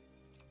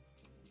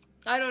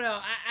 I don't know.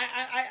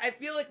 I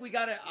feel like we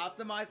gotta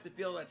optimize to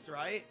feel that's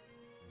right.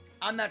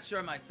 I'm not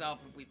sure myself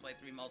if we play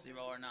 3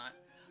 multi-roll or not.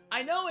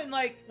 I know in,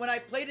 like, when I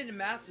played it in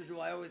Master Duel,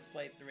 I always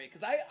played 3.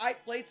 Because I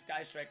played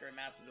Sky Striker in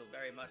Master Duel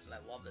very much, and I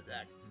love the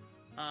deck.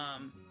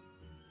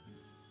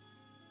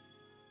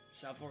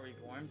 Shuffle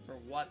Reborn? For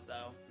what,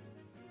 though?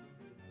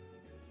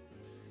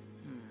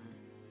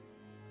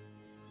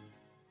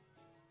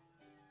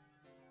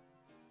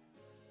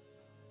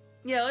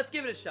 Yeah, let's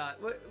give it a shot.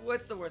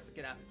 What's the worst that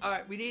could happen?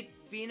 Alright, we need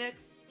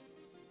Phoenix.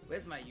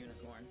 Where's my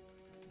unicorn?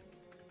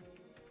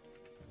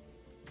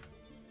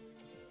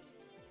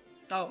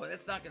 Oh,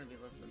 it's not going to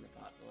be listed in the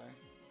popular.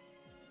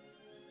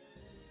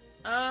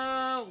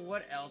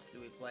 What else do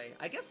we play?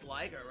 I guess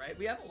Liger, right?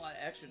 We have a lot of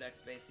extra deck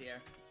space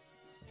here.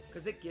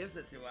 Because it gives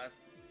it to us.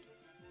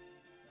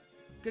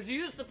 Because you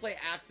used to play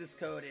Axis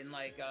Code in,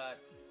 like,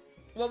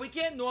 well, we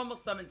can't normal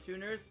summon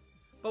tuners.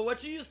 But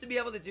what you used to be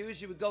able to do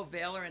is you would go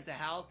Valor into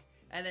Hulk.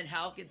 And then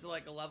Hulk into,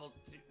 like, a level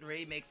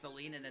 3, make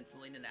Selene, and then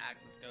Selene into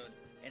Axis Code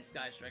and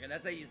Sky Striker.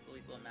 That's how you used to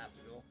lethal in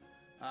Master Duel.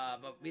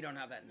 But we don't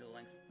have that in Duel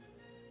Links.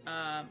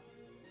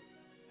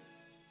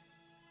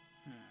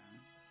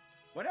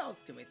 What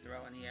else can we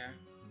throw in here?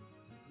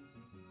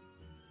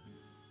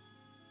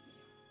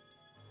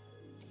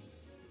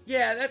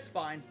 Yeah, that's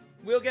fine.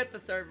 We'll get the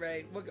 3rd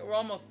ray.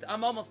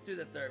 I'm almost to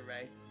the 3rd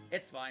ray.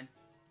 It's fine.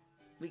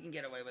 We can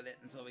get away with it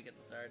until we get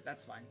the third.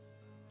 That's fine.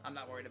 I'm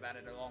not worried about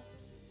it at all.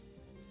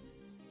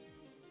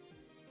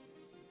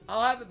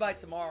 I'll have it by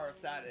tomorrow or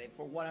Saturday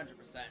for 100%.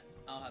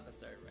 I'll have the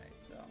third Ray.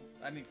 So,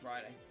 I mean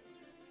Friday.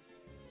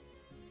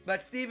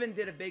 But Steven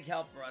did a big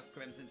help for us,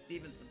 Crimson.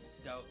 Steven's the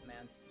GOAT,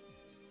 man.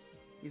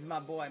 He's my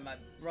boy, my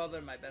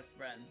brother, my best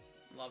friend.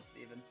 Love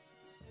Steven.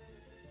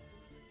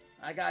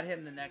 I got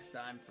him the next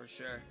time for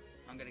sure.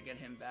 I'm gonna get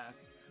him back.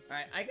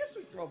 Alright, I guess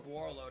we throw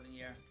Borreload in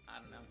here. I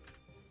don't know.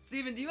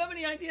 Steven, do you have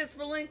any ideas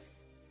for links?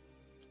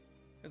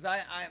 Because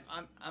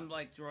I'm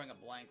like drawing a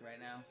blank right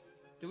now.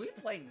 Do we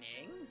play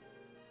Ning?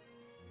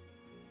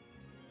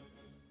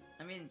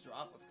 I mean,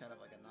 Drop was kind of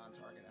like a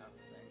non-target out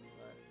of things,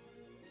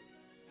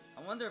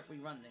 but I wonder if we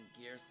run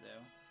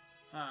Ningirsu.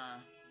 Huh.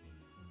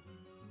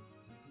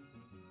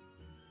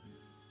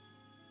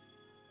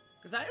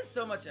 Because I have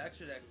so much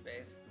extra deck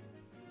space.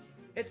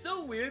 It's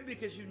so weird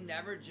because you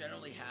never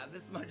generally have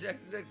this much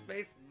extra deck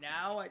space.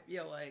 Now I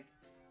feel like...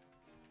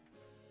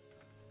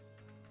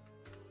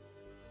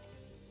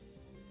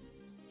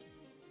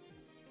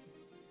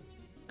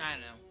 I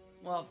don't know.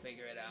 We'll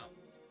figure it out.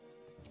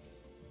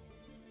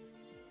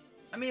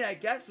 I mean, I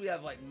guess we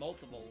have like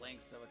multiple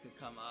links so it could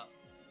come up.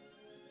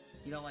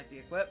 You don't like the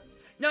equip?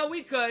 No,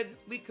 we could.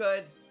 We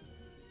could.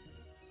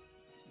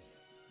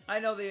 I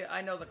know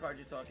the card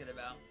you're talking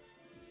about.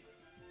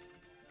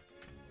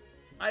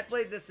 I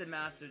played this in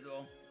Master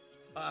Duel.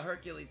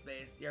 Hercules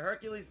base. Yeah,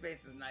 Hercules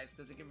base is nice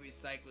because it can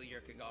recycle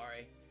your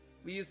Kagari.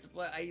 I used to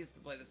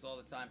play this all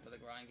the time for the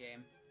grind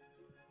game.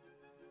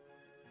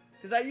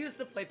 Because I used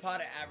to play Pot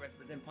of Avarice,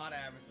 but then Pot of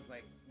Avarice was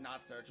like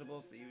not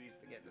searchable, so you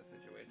used to get into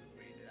situations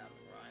where you did have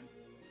the grind.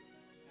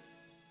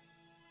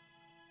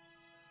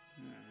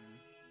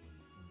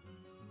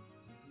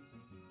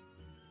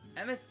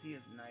 MST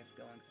is nice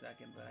going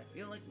second, but I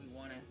feel like we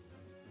want to...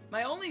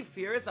 My only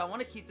fear is I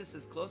want to keep this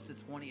as close to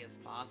 20 as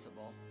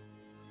possible.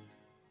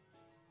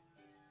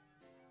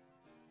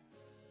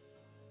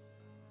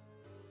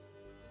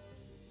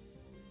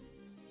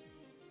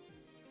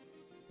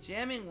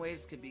 Jamming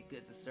waves could be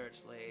good to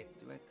search late.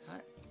 Do I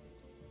cut?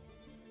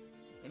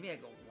 Maybe I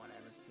go 1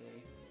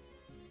 MST.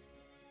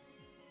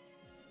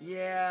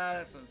 Yeah,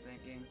 that's what I'm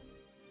thinking.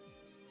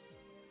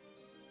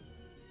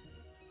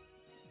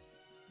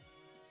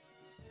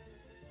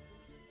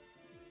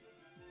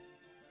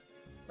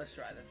 Let's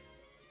try this.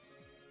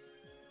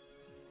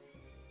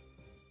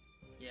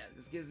 Yeah,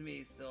 this gives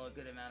me still a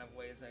good amount of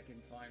ways I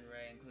can find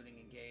Ray, including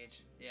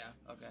engage. Yeah,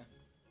 okay.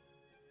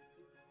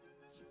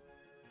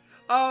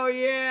 Oh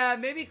yeah,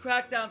 maybe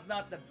Crackdown's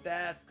not the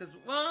best, because,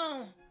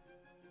 well...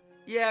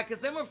 Yeah, because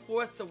then we're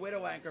forced to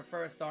Widow Anchor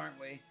first, aren't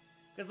we?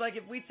 Because, like,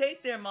 if we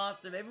take their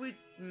monster,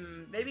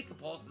 maybe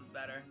Compulse is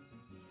better.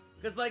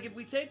 Because, like, if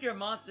we take your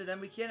monster,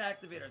 then we can't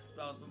activate our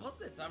spells, but most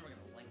of the time we're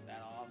going to link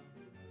that off.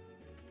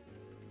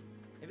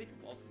 Maybe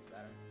Compulse is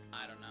better.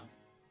 I don't know.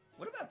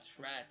 What about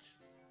Tretch?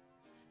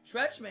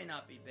 Tretch may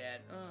not be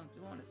bad. Oh, do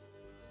you want to...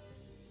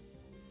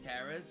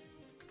 Terra's?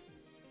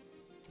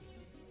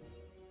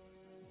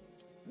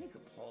 I mean,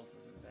 Compulse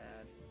isn't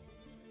bad.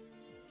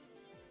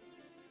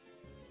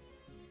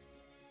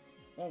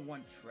 Or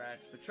 1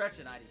 Tretch, but Tretch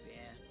and IDP,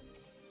 eh?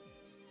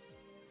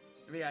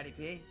 3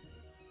 IDP?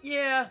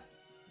 Yeah!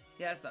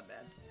 Yeah, that's not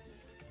bad.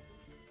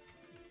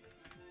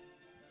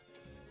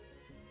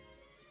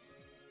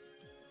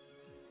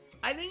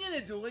 I think in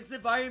a Duel Links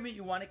environment,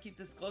 you want to keep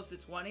this close to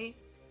 20.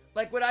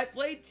 Like, when I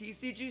played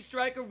TCG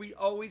Striker, we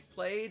always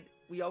played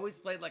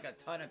like a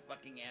ton of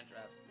fucking hand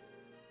traps.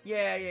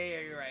 Yeah,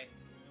 you're right.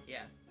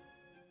 Yeah.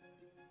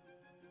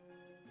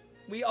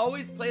 We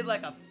always played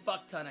like a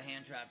fuck ton of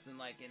hand traps in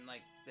like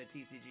the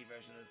TCG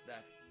version of this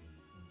deck.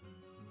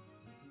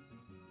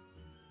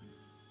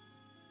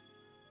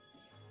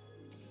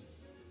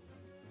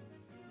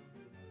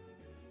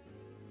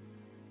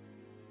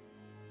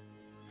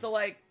 So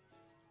like,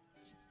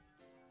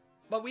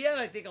 but we had,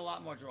 I think, a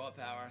lot more draw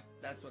power.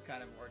 That's what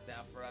kind of worked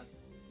out for us.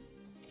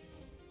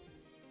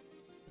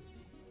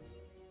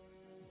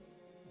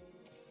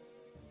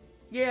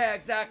 Yeah,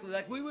 exactly.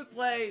 Like we would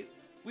play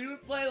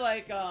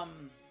like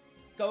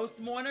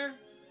Ghost Mourner.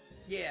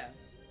 Yeah.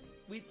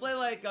 We'd play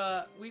like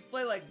Veiler,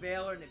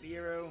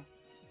 Nibiru,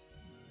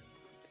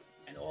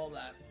 and all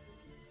that.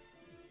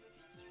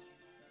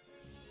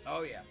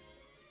 Oh yeah.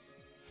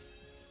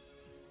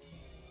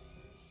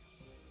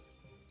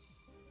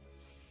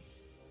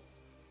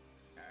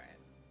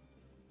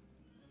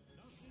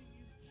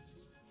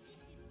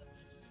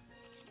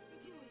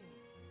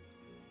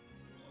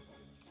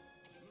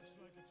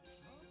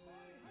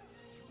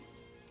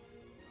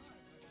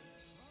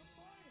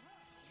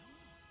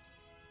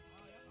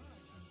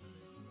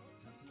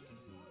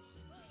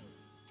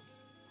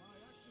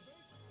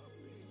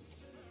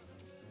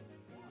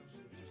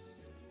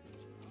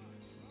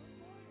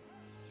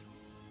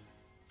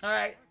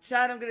 Alright,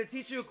 Chad, I'm going to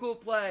teach you a cool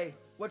play.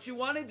 What you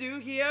want to do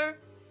here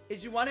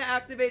is you want to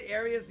activate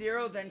Area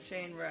 0, then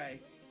Chain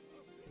Ray.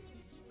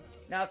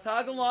 Now,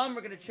 toggle on,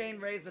 we're going to Chain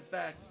Ray's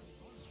effect.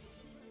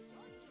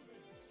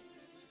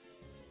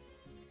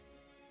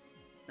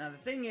 Now, the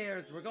thing here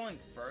is we're going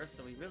first,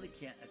 so we really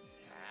can't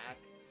attack.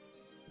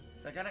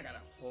 So I kinda gotta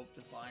hope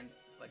to find,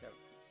 like, a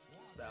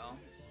spell.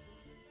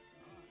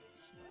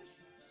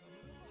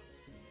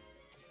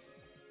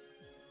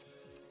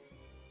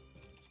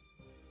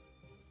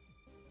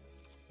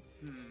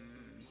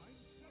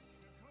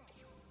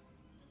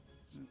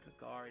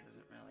 Kagari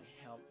doesn't really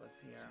help us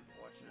here,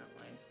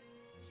 unfortunately.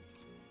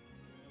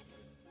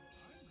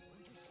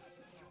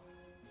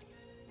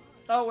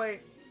 Oh,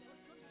 wait.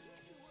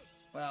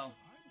 Well,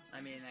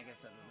 I mean, I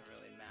guess that doesn't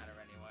really matter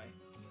anyway.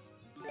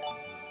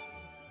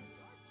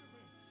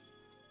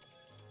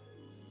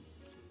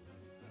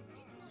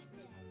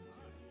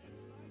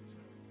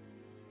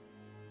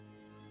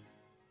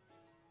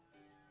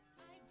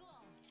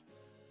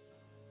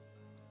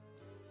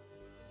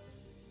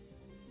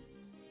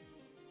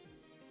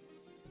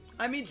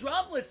 I mean,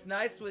 Droplet's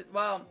nice with,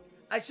 well,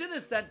 I should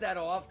have sent that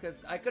off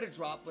because I could have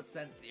Droplet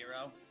sent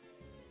 0.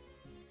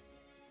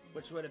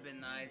 Which would have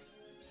been nice.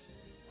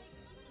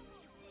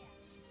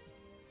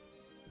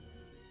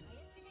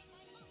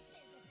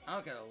 I'm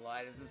not gonna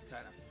lie, this is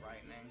kind of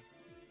frightening.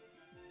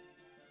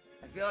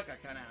 I feel like I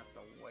kind of have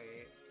to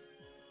wait.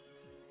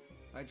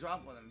 If I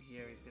drop with him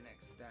here, he's gonna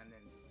extend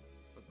and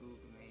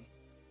fagoog me.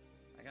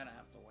 I gotta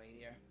have to wait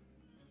here.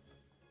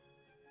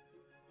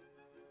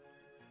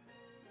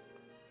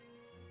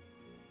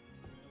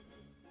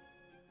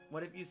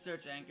 What if you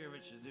search Anchor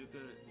with Shizuka?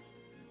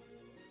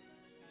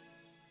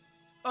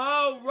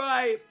 Oh,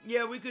 right!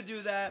 Yeah, we could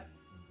do that.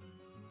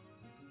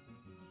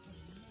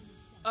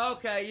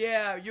 Okay,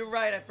 yeah, you're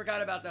right. I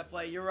forgot about that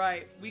play. You're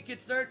right. We could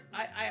search.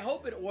 I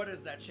hope it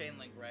orders that chain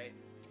link, right?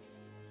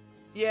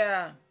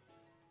 Yeah.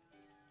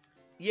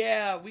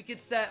 Yeah, we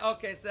could set.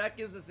 Okay, so that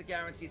gives us a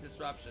guaranteed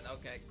disruption.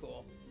 Okay,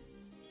 cool.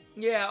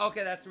 Yeah,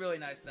 okay, that's really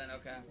nice then.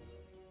 Okay.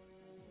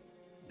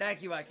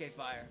 Thank you, IK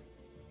Fire.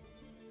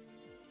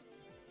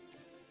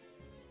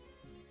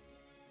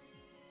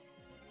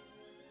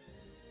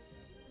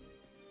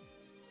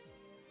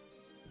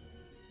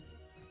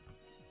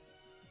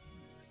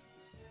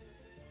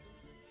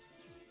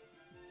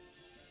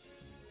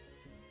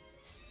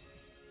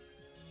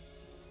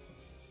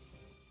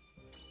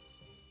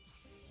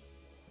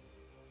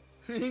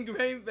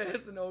 Ingrained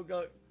Fast and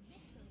Octo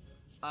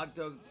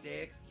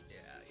Dicks. Yeah.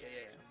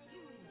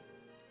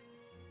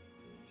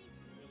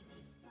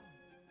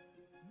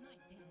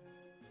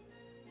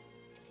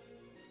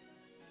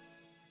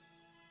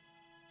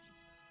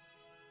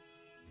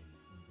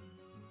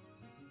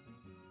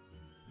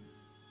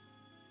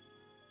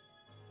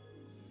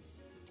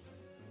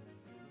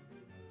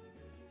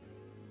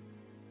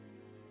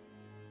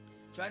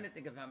 Trying to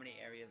think of how many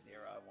Area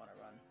Zero I want to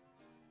run.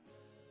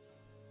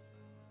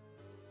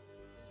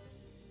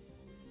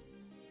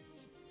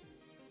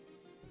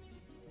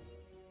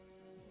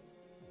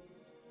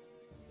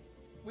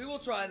 We will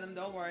try them,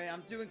 don't worry.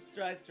 I'm doing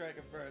Strike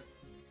Striker first.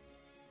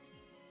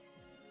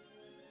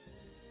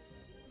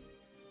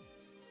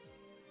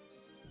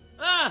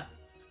 Ah!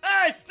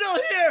 Hey, it's still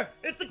here!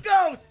 It's a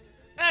ghost!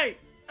 Hey!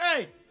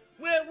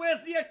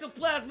 Where's the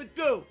ectoplasmic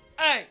goo?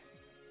 Hey!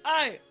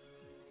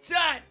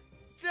 Chat!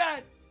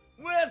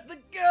 Where's the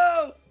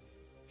goo?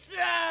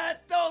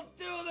 Chat! Don't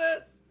do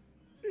this!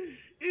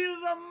 He's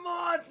a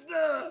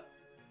monster!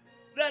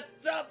 That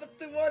Chopper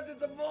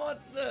 200's a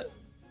monster!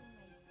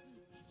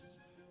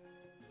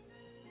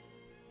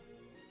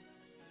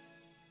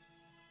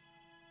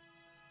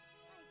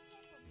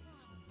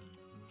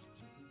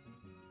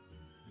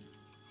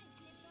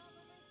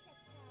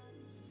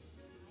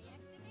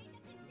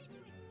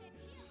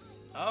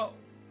 Oh.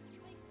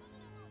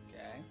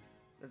 Okay.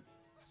 This...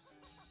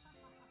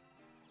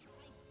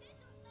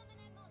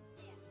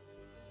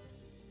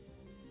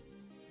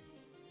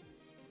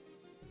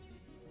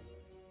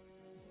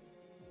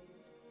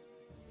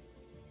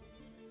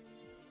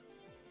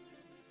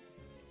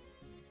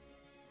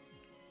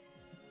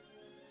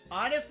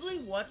 Honestly,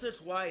 once or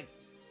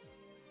twice.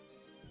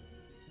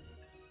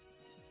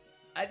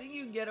 I think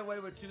you can get away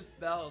with 2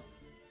 spells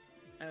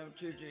and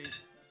 2 Gs.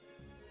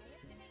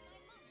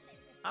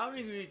 I don't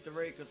even need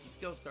 3 because the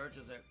skill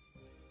searches it.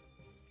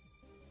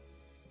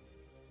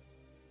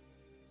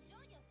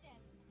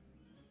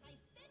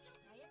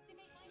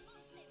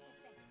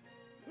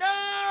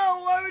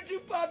 No! Why would you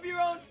pop your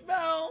own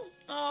spell?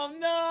 Oh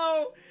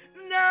no!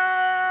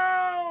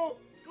 No!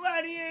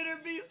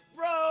 Gladiator Beast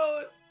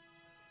Bros!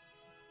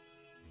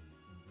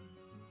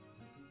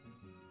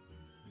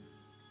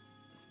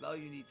 Spell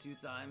you need 2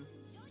 times.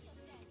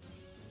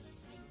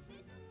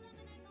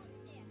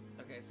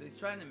 Okay, so he's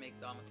trying to make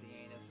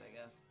Domitianus, I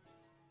guess.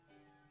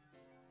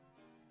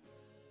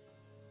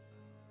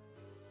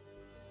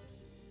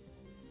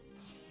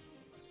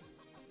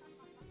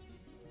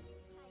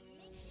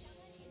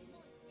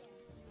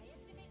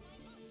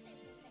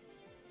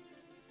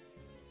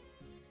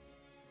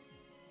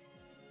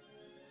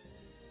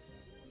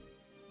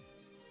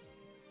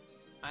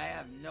 I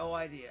have no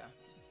idea.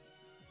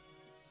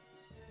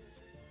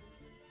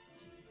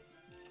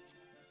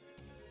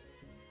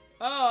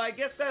 Oh, I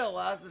guess that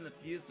allows them to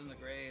fuse from the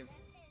grave.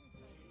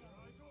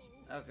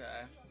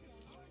 Okay.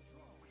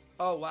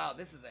 Oh, wow,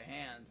 this is a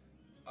hand.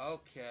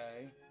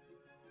 Okay.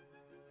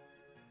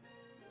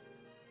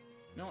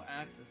 No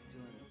access to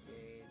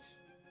engage.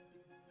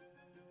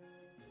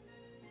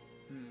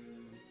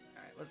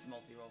 Alright, let's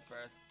multi-roll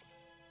first.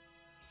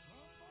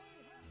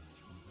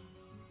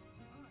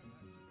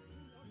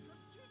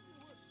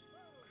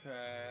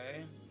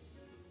 Okay.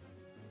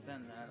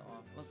 Send that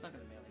off. Well, it's not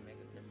gonna really make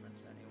a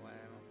difference anyway,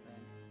 I don't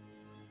think.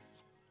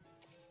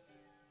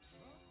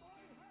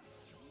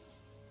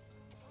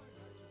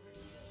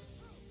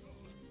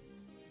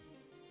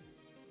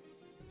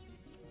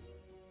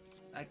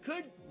 I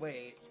could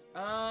wait.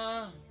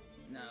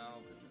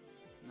 No, because it's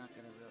not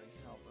gonna really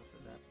help us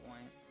at that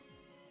point.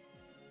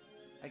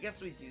 I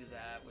guess we do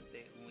that with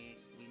the we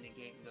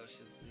negate and go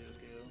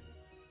Shizuku.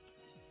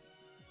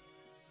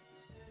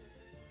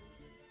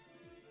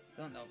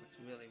 Don't know if it's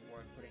really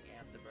worth putting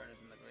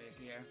afterburners in the grave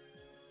here.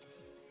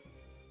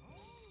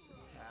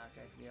 Just attack,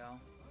 I feel.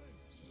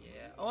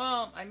 Yeah.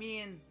 Well, I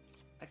mean,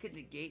 I could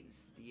negate and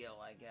steal,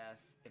 I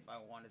guess, if I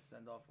want to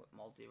send off with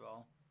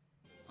multi-roll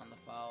on the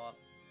follow-up.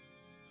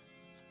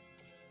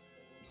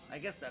 I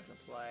guess that's a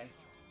play.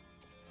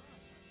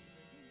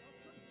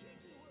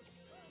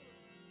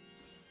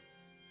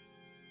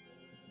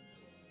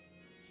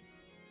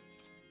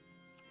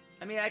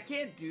 I mean, I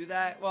can't do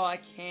that. Well, I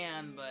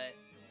can, but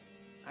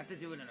I have to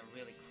do it in a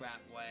really crap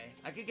way.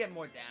 I could get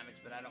more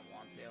damage, but I don't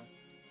want to.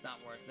 It's not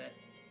worth it.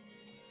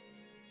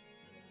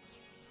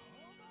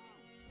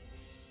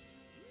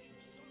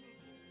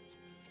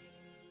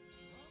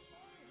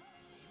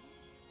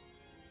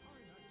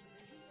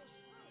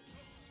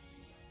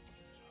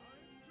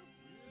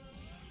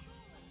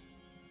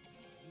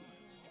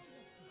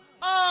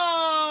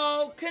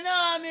 Oh,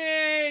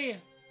 Konami!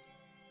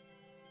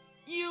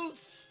 You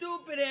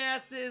stupid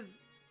asses!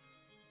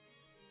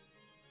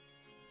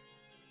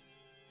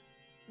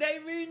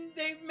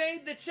 They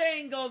made the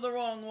chain go the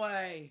wrong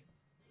way.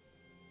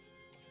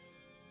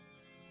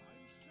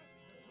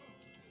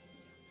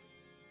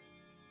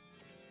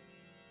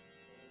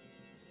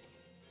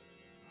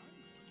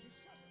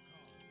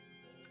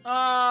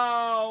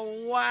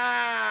 Oh,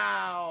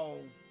 wow.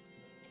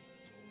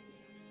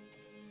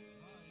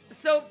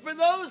 So, for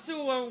those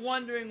who are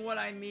wondering what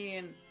I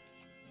mean,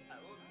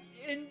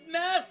 in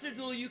Master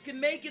Duel, you can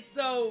make it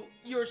so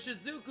your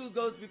Shizuku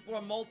goes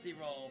before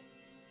multi-roll.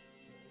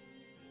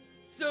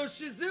 So,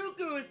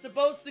 Shizuku is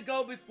supposed to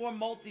go before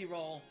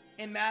multi-roll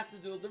in Master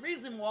Duel. The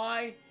reason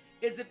why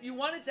is if you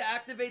wanted to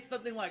activate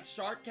something like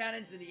Shark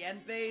Cannons in the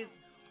end phase,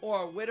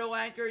 or a Widow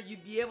Anchor,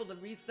 you'd be able to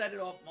reset it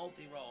off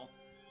multi-roll.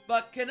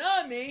 But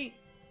Konami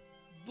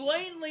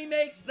blatantly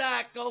makes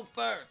that go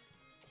first.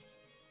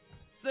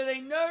 So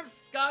they nerfed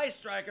Sky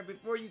Striker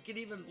before you can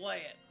even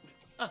play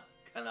it.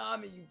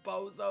 Konami, you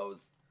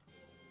bozos.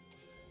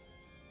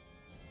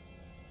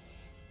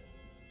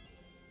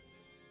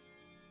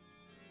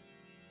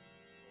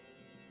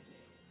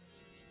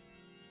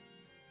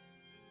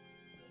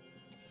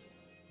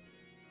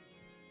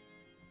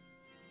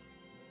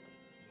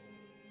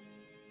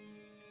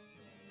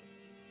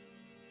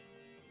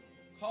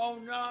 Oh,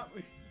 not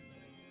me.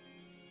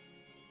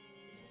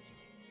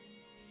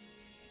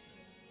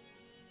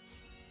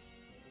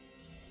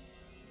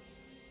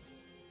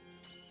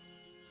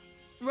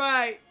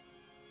 Right.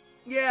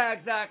 Yeah,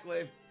 exactly.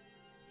 Here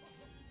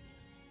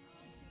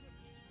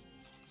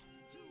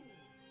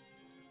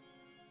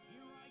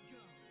I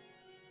go.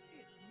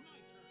 It's my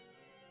turn.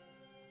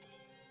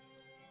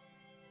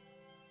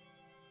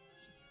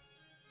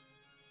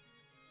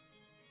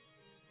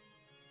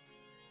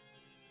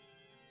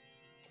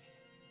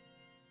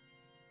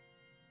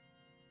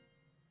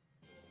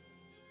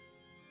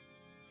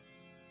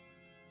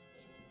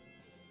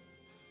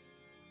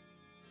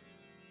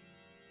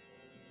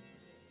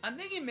 I'm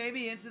thinking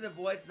maybe Into the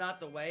Void's not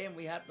the way, and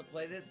we have to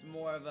play this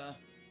more of a...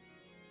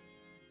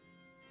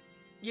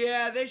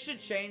 Yeah, they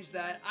should change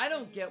that. I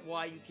don't get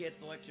why you can't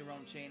select your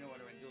own chain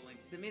order in Duel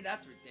Links. To me,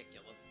 that's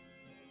ridiculous.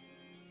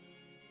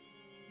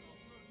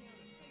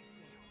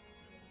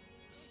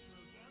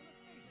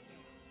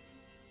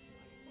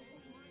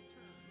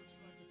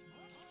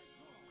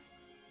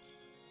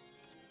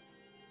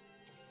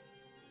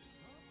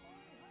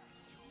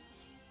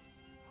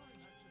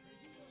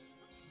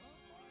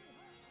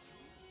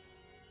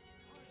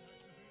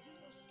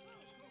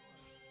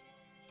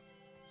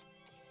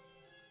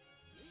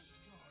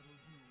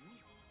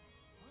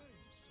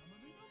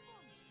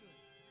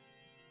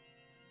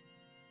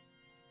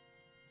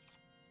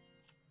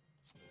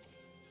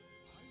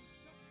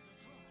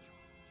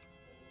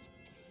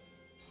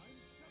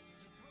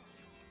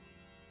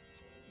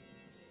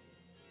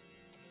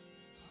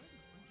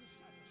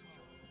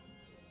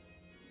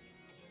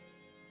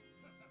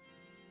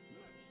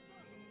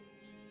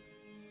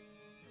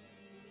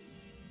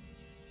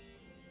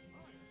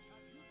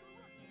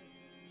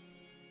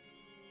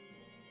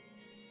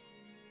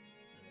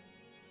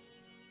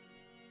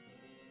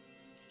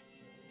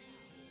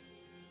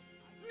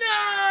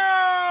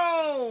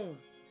 No!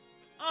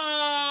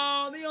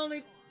 Oh, the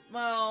only...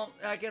 Well,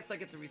 I guess I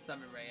get to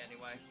resummon Ray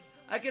anyway.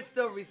 I can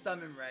still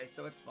resummon Ray,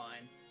 so it's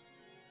fine.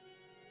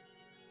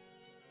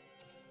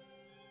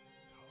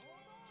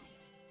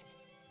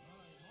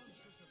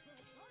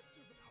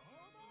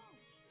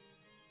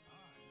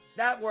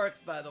 That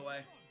works, by the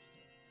way.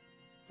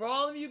 For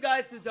all of you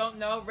guys who don't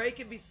know, Ray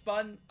can be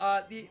spun,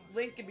 the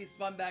Link can be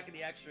spun back in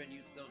the extra and you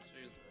still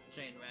choose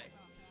Chain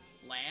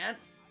Ray.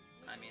 Lance?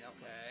 I mean,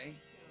 okay.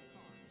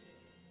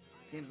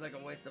 Seems like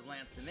a waste of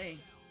Lance to me.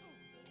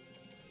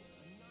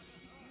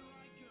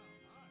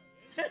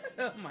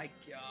 Oh my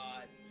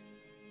god.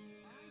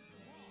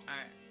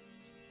 Alright.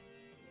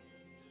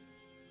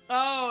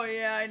 Oh,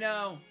 yeah, I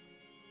know.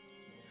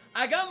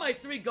 I got my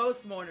 3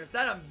 Ghost Mourners.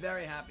 That I'm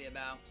very happy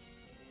about.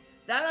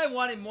 That I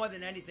wanted more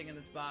than anything in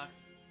this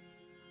box.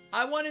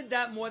 I wanted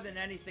that more than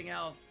anything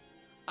else.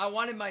 I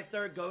wanted my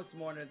 3rd Ghost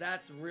Mourner.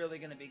 That's really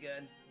going to be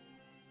good.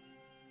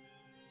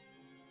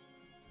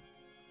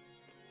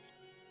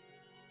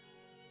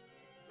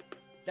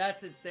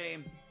 That's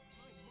insane.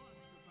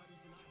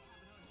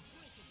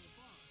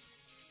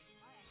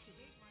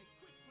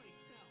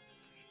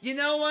 You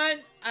know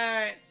what?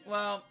 Alright,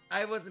 well,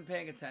 I wasn't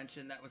paying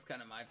attention. That was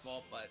kind of my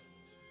fault, but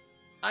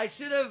I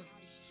should have...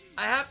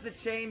 I have to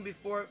chain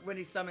before when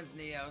he summons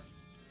Neos.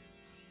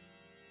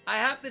 I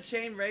have to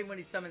chain Ray when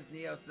he summons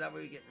Neos, so that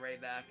way we get Ray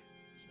back.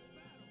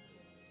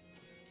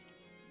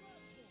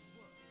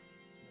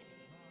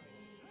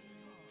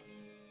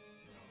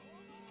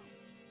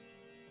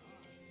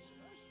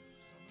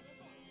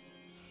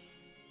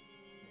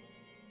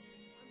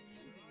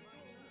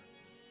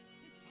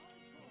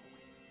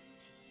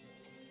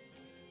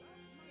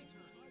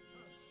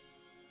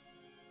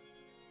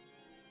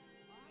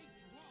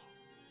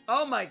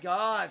 Oh my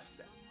gosh,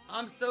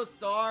 I'm so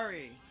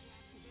sorry.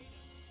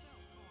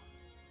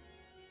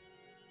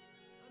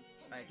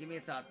 Alright, give me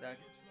a top deck.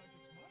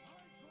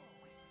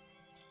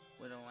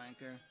 Widow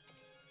Anchor.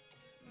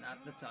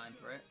 Not the time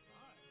for it.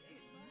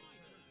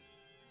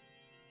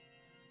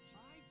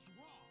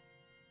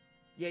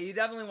 Yeah, you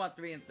definitely want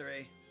 3 and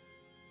 3.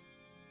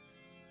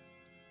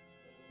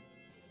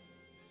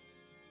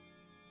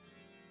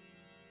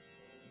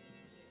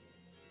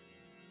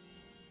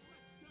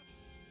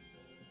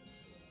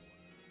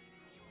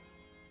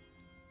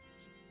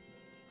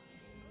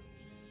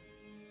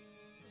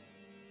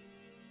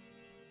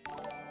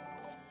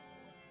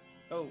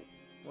 Oh,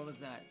 what was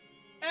that?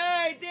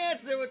 Hey,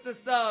 Dancer with the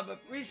sub!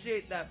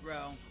 Appreciate that,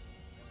 bro.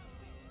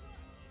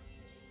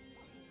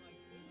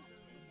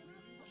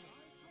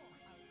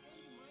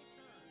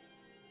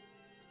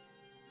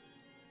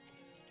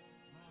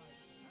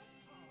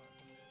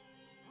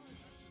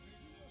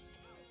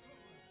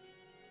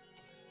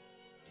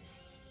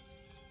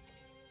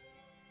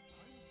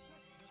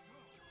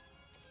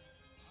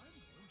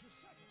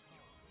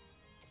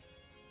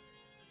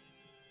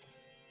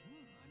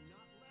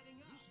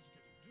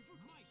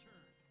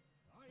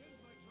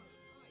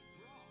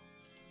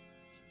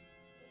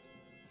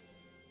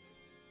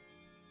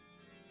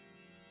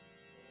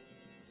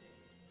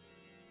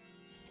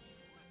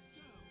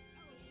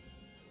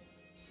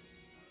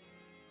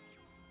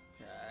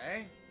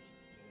 Okay.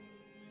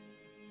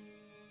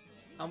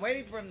 I'm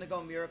waiting for him to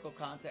go Miracle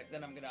Contact,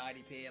 then I'm gonna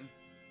IDP him.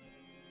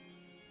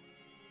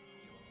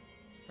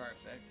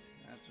 Perfect.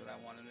 That's what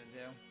I wanted to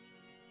do.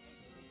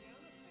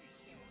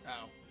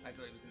 Oh, I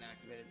thought he was gonna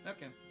activate it.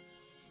 Okay.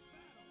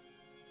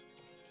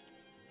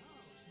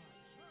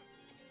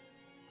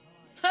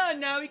 Ha!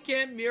 Now he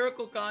can't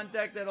Miracle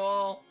Contact at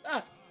all.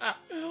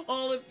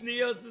 All of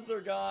Neoses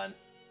are gone.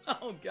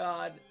 Oh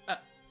god.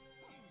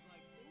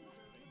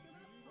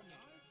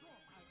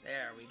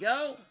 There we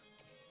go.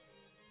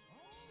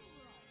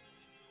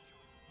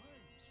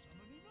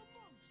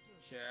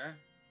 Sure.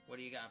 What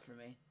do you got for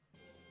me?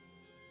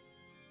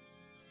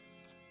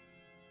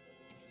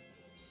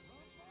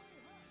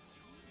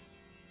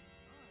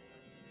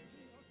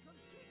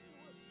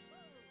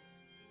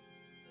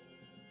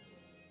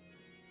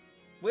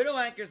 Widow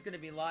Anchor's gonna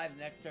be live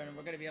next turn and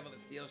we're gonna be able to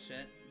steal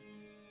shit.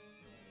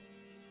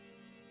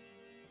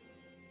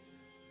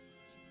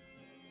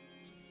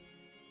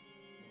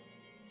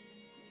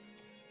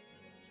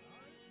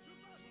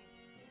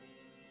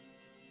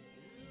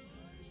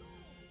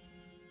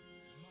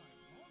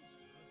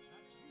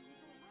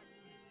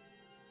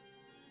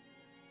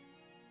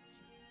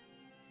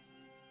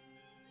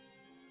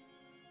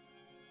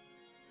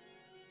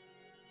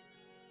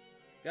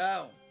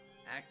 Go.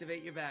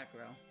 Activate your back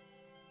row.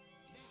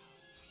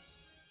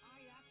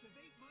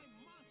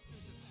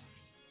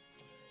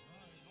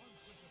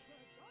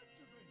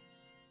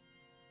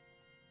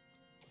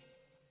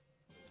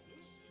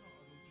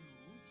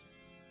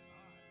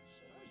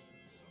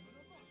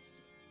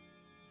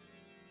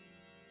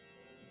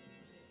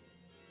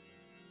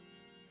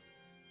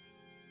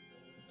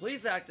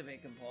 Please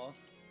activate Compulse.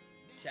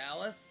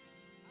 Chalice?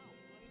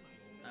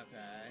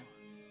 Okay.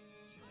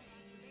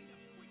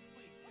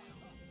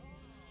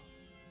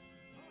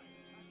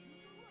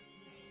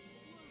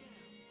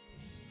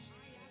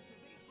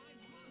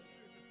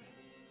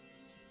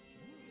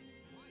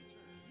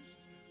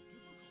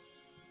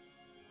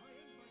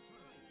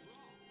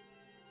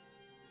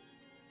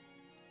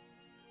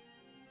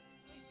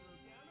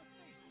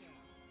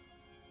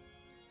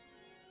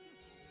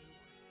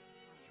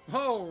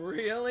 Oh,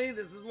 really?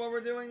 This is what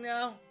we're doing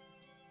now?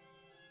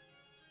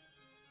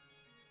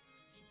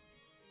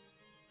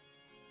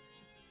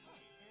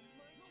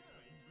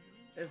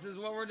 This is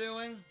what we're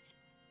doing?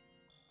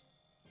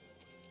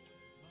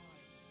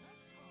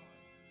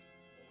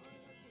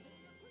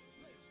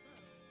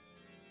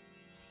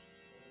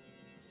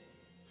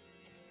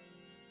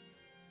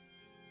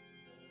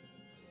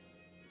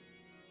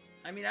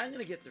 I mean, I'm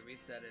gonna get to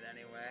reset it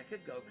anyway. I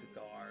could go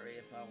Kakari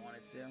if I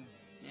wanted to.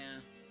 Yeah.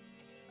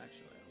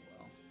 Actually,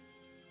 I will.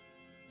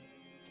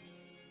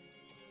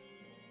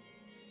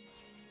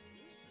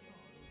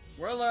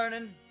 We're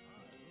learning.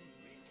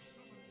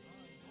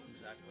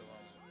 Exactly what I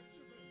want.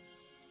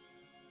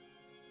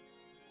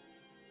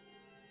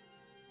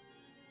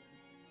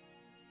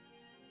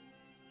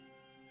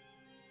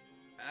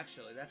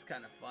 Actually, that's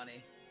kind of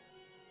funny.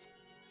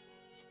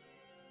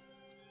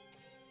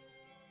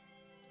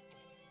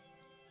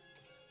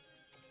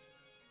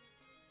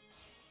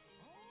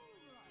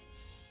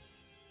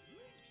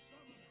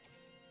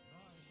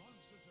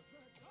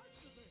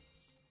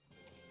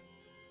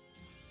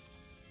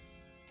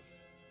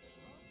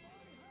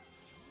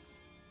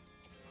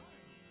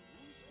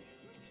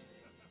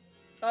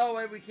 Oh,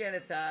 wait, we can't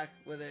attack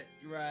with it.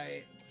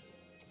 Right.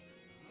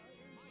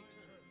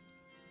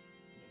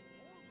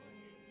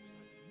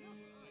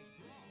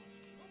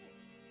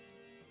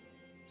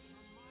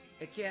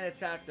 It can't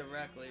attack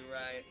directly,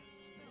 right.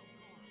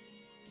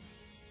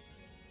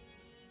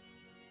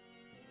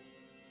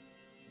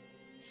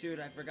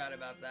 Shoot, I forgot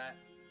about that.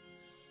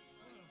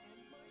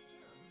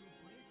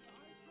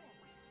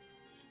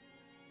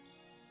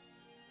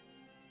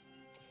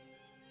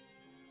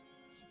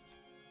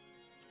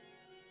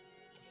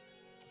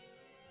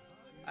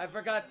 I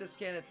forgot this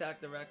can't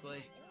attack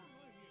directly.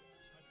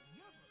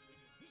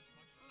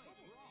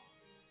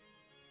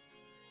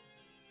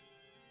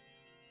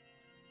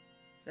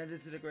 Send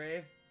it to the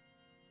grave?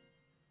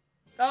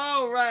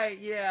 Oh, right,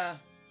 yeah.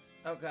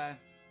 Okay.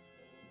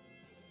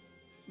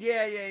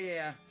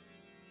 Yeah.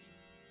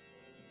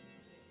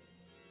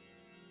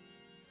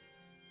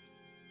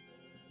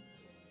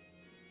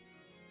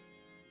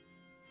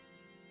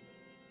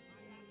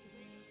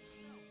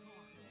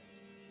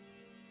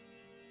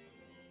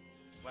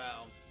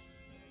 Wow.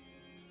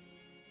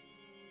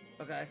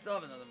 Okay, I still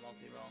have another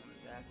multi-realm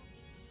attack.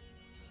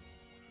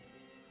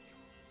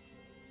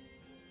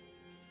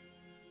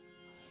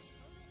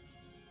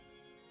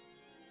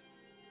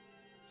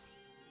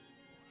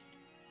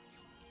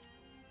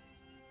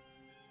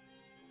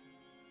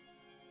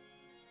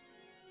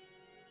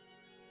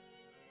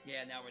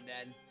 Yeah, now we're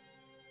dead.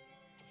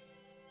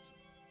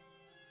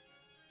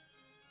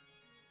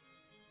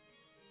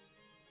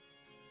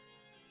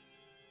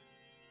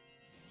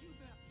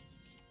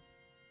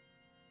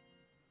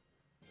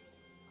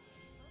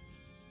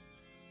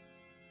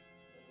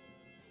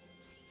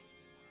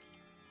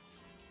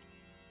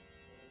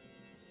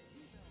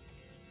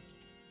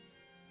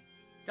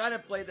 Kind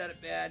of played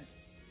that bad.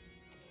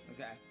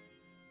 Okay.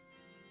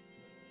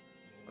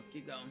 Let's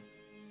keep going.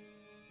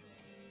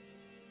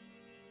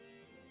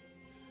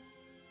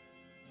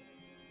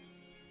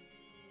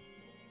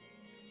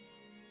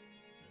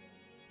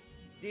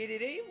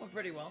 DDD went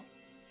pretty well.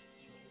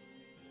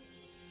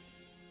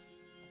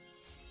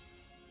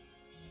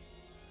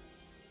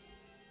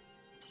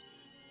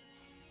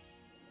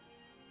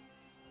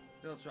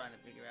 Still trying to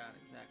figure out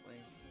exactly.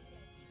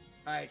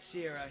 Alright,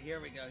 Shira, here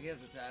we go. Here's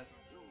the test.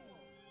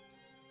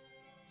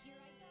 Here I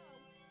go.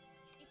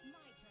 It's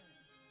my turn.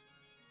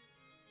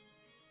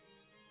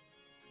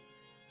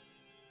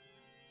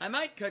 I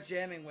might cut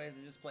jamming ways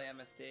and just play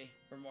MST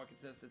for more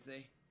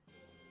consistency.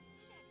 Check this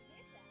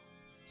out.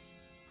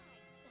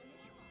 I summon a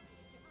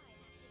monster.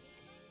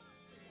 I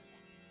activate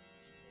my monster's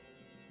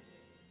effect.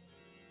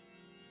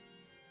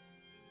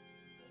 Okay.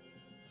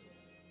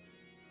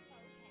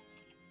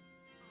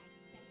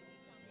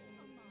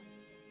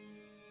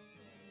 I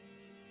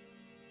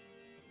special summon a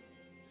monster. Come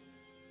here.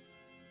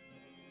 I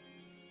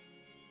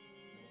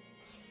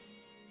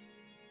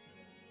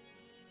synchro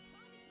summon a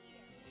monster.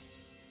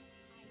 I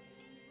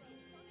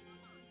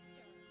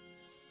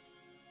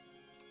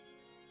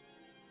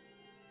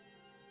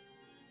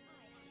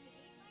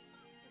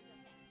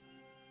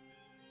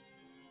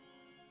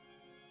activate my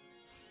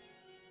monster's effect.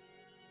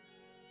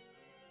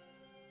 Okay.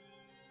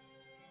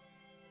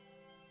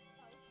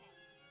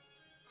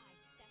 I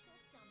special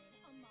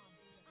summon a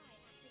monster. I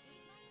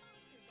activate my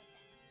monster's effect. I'll set a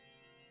card.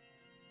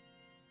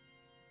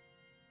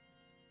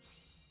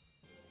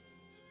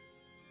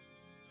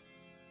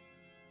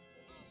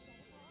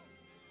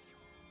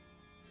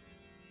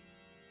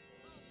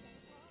 I'll set a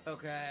card.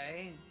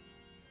 Okay.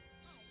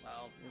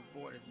 Well, his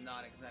board is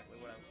not exactly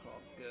what I would call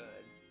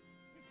good.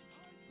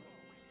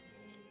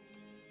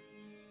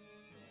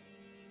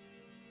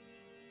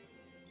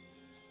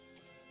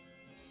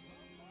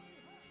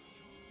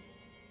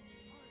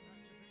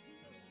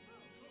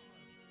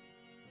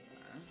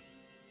 Huh? I can't let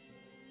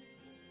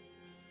you do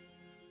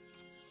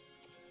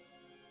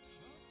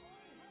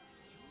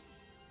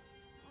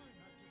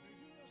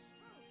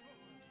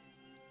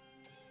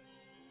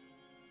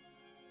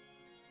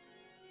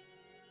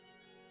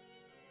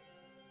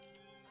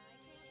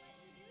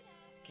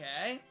that.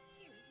 Okay.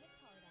 Here is the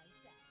card.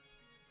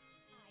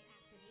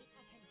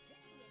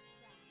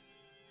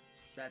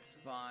 That's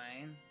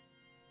fine.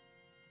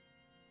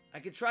 I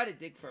could try to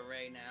dig for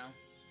Ray now.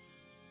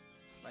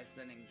 By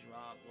sending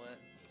Droplet.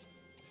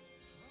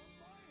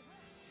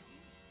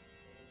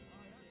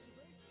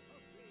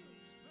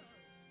 That's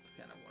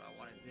kind of what I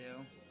want to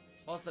do.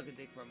 Also could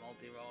dig for a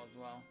multi-roll as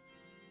well.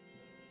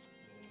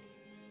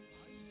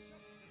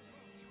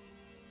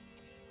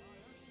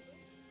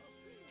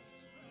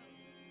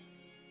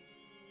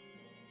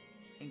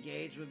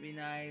 Engage would be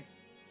nice.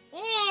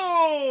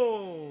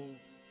 Oh!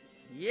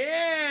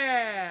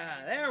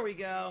 Yeah! There we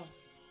go.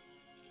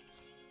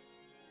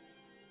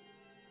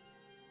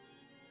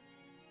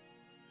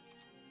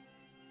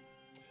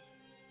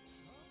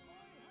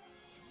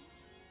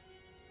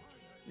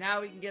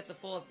 Now we can get the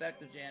full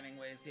effect of jamming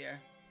waves here.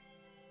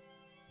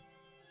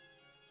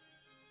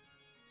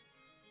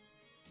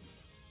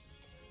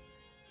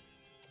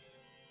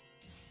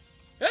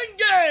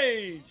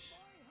 Engage!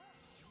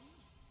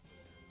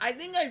 I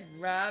think I'd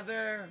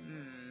rather...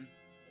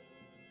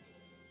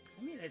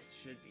 I mean, it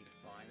should be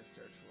fine to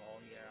search roll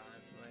here,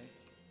 honestly.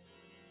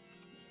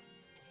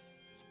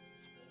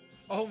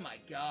 Oh my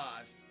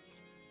gosh.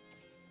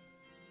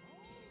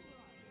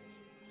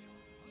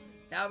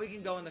 Now we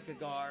can go in the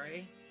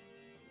Kagari.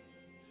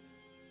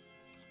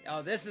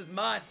 Oh, this is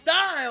my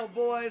style,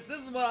 boys! This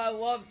is what I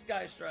love,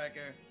 Sky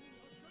Striker.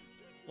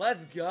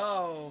 Let's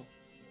go.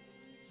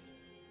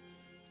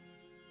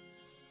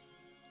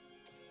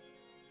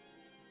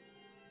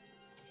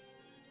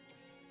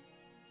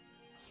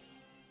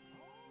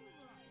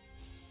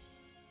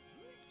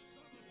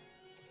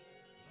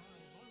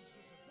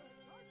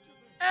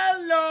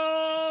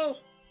 Hello!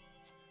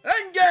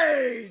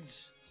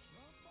 Engage!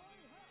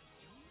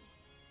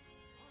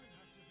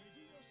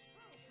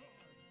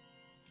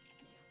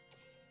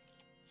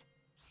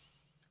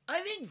 I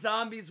think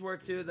zombies were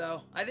too,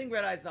 though. I think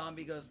Red Eye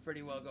Zombie goes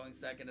pretty well going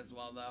second as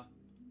well, though.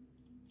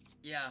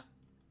 Yeah.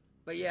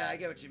 But yeah, I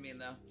get what you mean,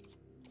 though.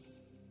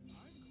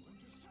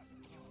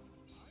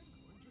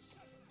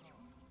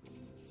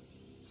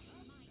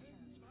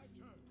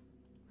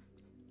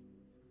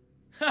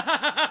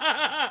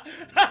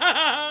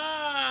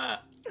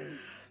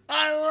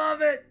 I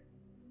love it!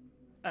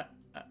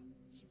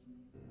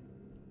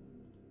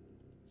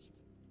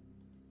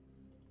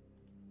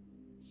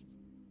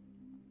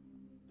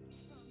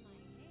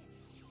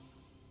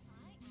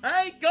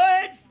 Hey, go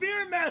ahead,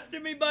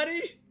 Spearmaster me,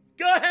 buddy!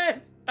 Go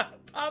ahead!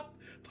 Pop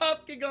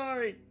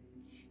Kagari!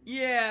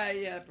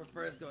 Yeah,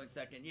 prefers going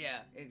second. Yeah,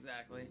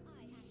 exactly. I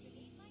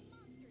activate my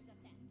monster's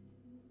effect.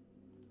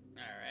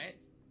 Alright.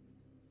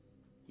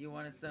 You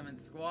want to summon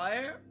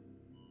Squire?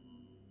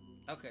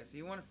 Okay, so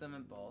you want to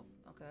summon both.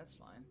 Okay, that's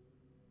fine.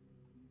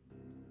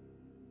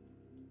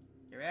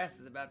 Your ass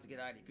is about to get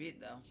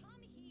IDP'd, though. Come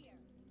here.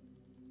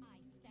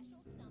 I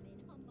special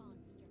summon a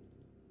monster.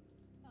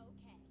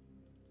 Okay.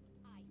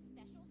 I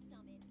special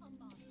summon a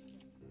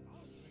monster.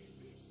 I'll play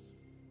this.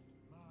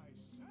 My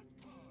set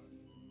card.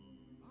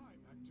 I'm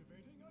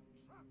activating a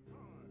trap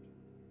card.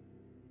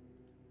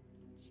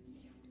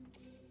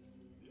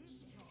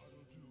 This card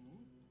will do.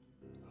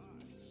 I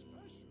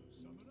special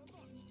summon a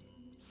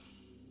monster.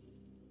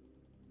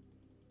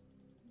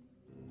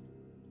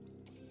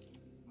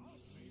 I'll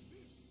play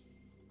this.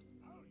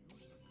 I'll use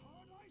the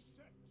card I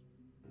set.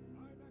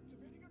 I'm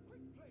activating a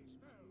quick play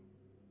spell.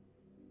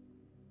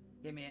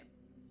 Give me it.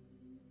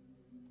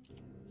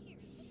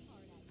 Here's the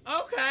card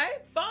I Okay,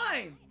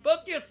 fine.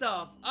 Book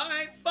yourself.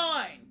 Alright,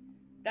 fine.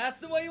 That's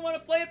the way you want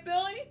to play it,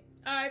 Billy?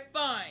 Alright,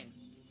 fine.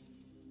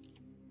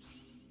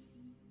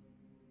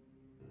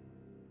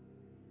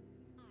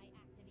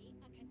 activate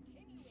a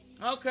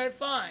continuous. Okay,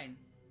 fine.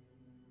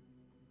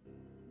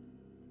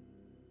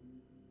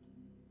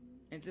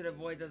 Into the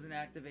Void doesn't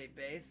activate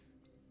base.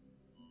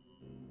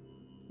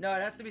 No,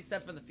 it has to be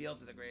sent from the field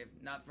to the grave,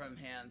 not from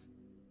hand.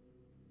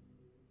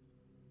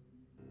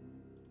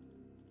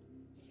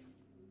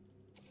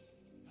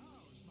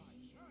 Now's my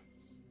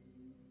chance.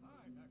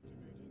 I'm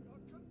activating a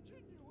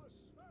continuous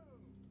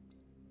spell.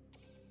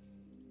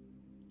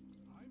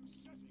 I'm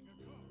setting a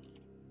card.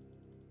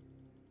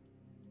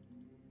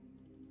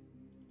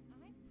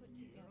 I've put Here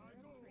together I a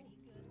go. pretty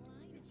good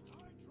lineup. It's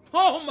my draw.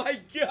 Oh my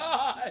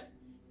god!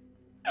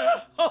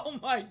 Oh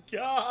my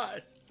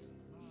god!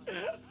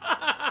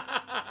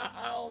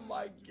 Oh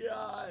my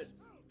god!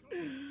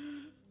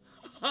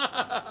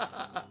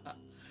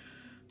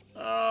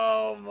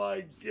 Oh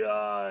my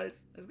gosh!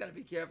 I just gotta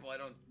be careful I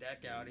don't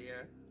deck out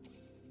here.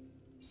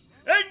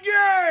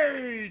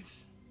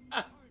 Engage!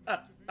 I'm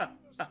activating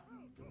a spell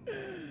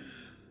card.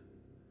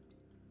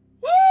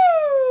 Woo!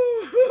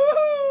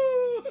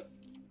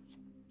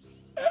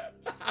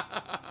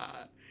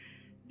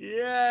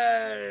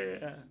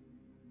 Yeah!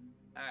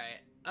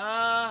 Alright,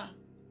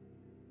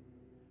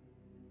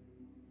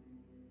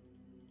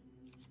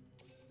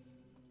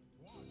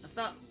 that's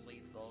not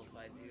lethal if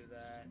I do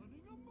that.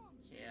 Summoning a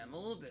monster. Yeah, I'm a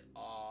little bit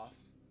off.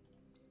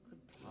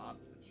 Could pop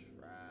the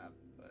trap,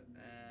 but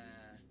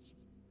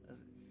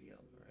doesn't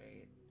feel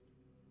great.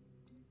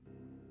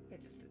 I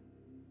just did.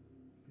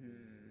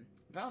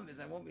 The problem is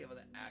I won't be able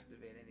to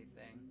activate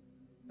anything.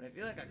 But I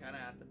feel like I kind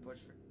of have to push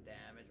for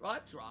damage. Well, I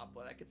drop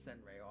one. I could send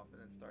Ray off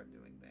and then start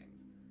doing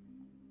things.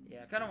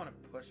 Yeah, I kind of want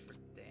to push for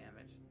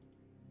damage.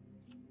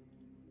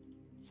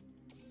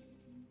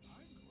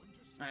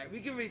 Alright, we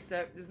can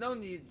reset. There's no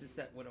need to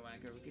set Widow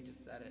Anchor. We can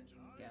just set it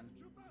again.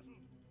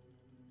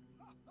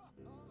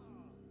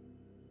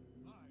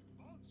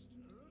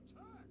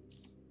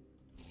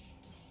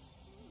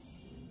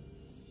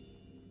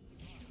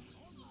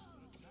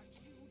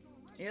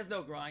 He has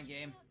no grind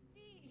game.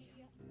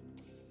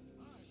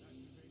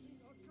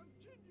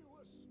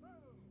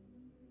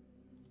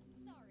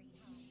 Sorry,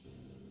 hon.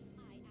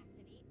 I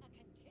activate a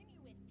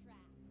continuous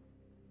trap.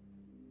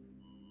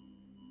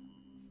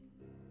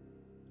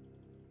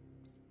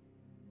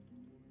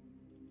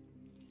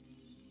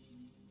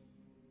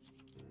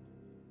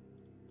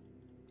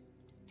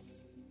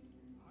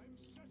 I'm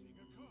setting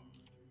a card.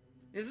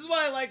 This is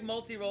why I like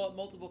multi-roll at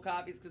multiple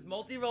copies, because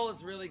multi-roll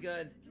is really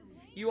good.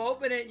 You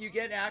open it, you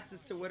get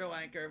access to Widow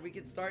Anchor. We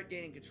can start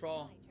gaining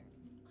control. My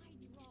turn.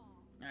 I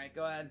draw. Alright,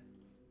 go ahead.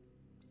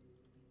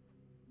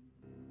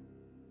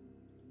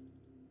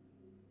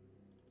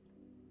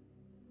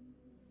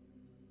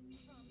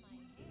 From my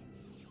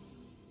hand,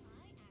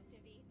 I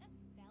activate a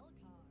spell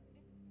card.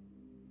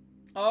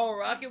 Oh,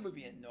 Rocket would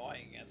be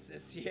annoying against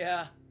this,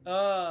 yeah.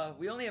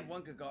 We only have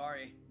one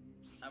Kagari.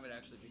 That would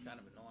actually be kind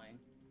of annoying.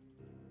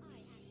 I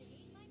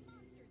activate my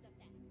monster's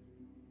effect.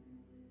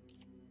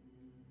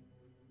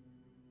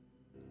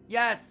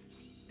 Yes!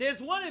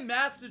 There's one in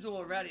Master Duel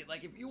already.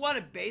 Like, if you want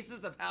a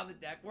basis of how the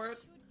deck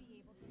works, Should be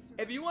able to survive.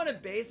 if you want a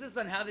basis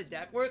on how the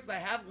deck works, I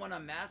have one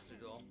on Master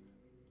Duel.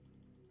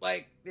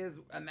 Like, there's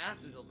a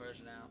Master Duel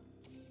version out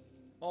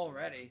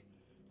already.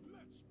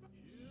 Let's here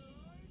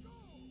I go.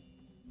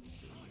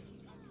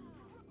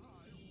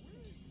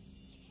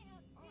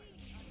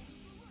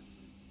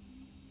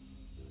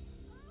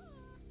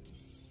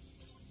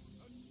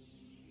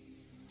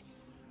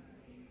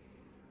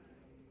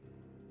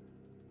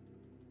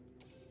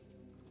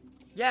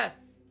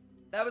 Yes!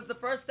 That was the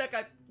first deck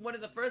one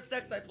of the first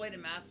decks I played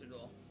in Master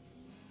Duel.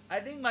 I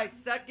think my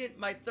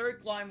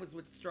third climb was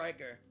with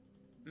Striker.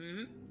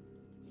 Mm-hmm.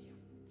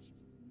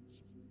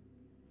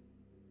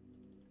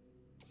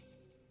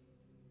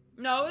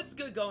 No, it's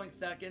good going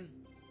second.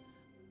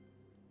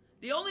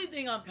 The only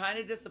thing I'm kind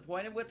of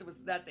disappointed with was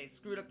that they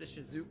screwed up the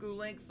Shizuku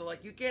link. So,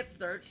 like, you can't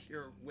search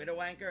your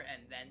Widow Anchor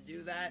and then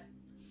do that.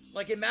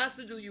 Like, in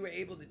Master Duel, you were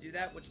able to do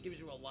that, which gives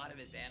you a lot of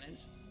advantage.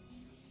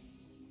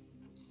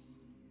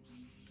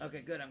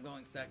 Okay, good. I'm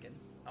going second.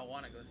 I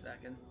want to go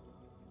second.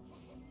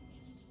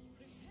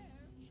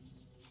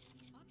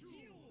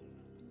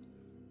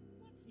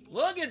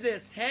 Look at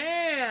this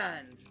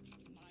hand!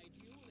 My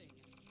dueling.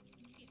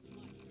 It's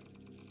my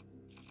turn.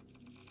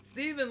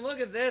 Steven, look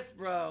at this,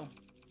 bro.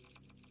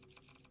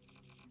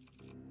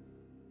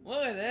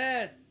 Look at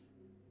this.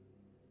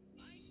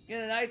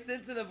 Get a nice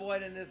into the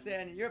void in this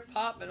hand, and you're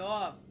popping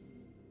off.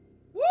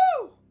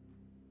 Woo!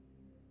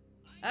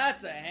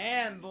 That's a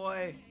hand,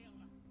 boy.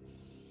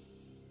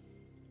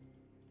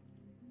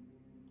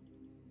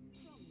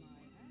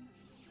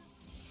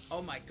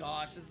 Oh my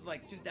gosh, this is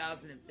like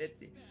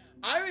 2050.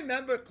 I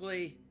remember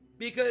Klee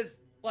because,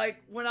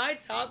 like, when I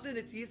topped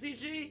into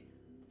TCG,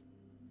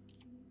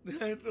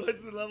 that's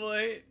what's with level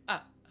 8.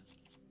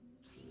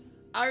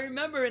 I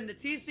remember in the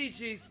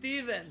TCG,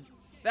 Steven,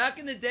 back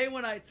in the day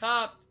when I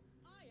topped,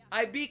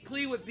 I beat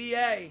Klee with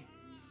BA.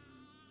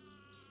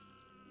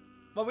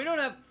 But we don't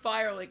have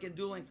Fire Lake and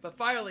Duel Links, but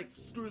Fire Lake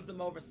screws them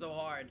over so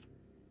hard.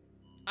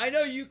 I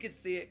know you can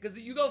see it, because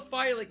you go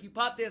Fire Lake, you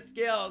pop their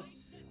scales,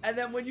 and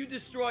then when you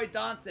destroy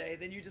Dante,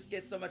 then you just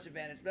get so much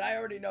advantage. But I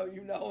already know you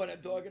know what I'm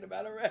talking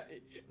about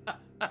already.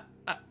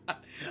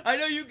 I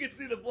know you can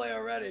see the play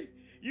already.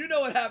 You know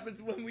what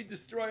happens when we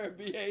destroy our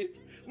BAs.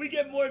 We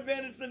get more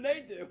advantage than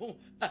they do.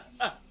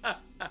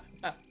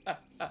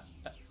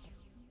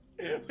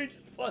 We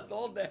just plus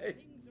all day.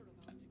 Things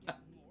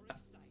are about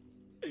to get more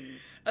exciting.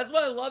 That's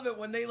why I love it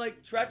when they,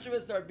 like,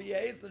 treacherous our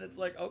BAs, and it's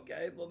like,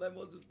 okay, well then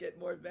we'll just get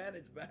more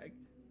advantage back.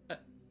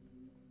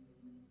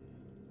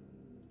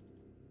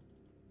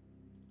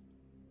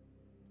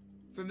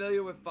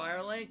 Familiar with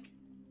Firelink?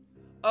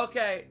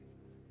 Okay,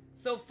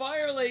 so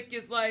Firelink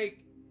is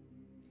like,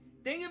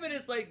 think of it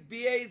as like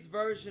BA's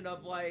version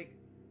of like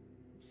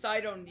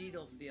Sidon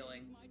Needle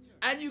Sealing.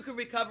 And you can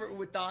recover it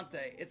with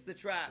Dante. It's the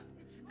trap.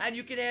 And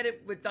you can add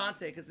it with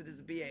Dante because it is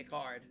a BA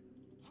card.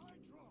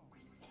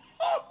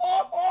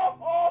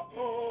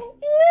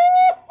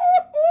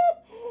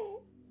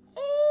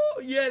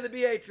 Yeah, the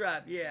BA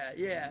trap. Yeah,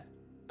 yeah.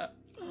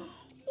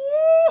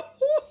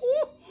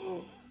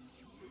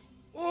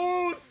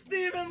 Oh,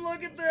 Steven,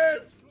 look at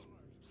this.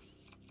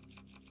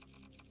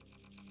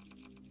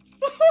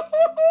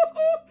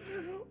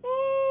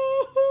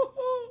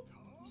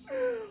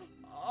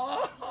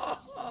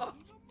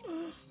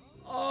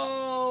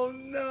 Oh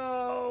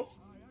no.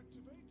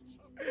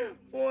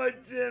 Poor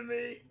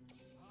Jimmy.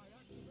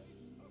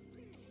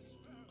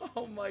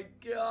 Oh my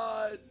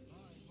god.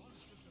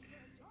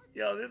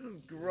 Yo, this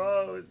is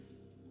gross.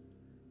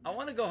 I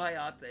want to go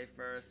Hayate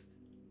first.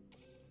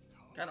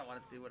 Kind of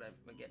want to see what I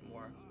get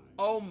more.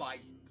 Oh my.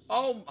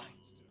 Oh my.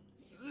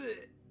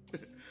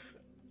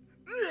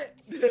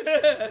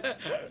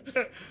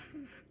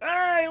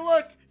 Hey,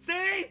 look.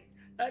 See?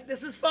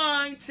 This is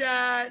fine,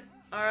 chat.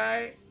 All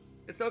right.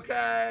 It's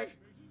okay.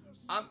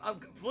 I'm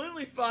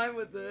completely fine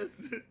with this.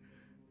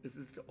 This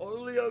is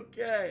totally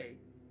okay.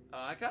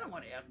 I kind of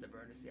want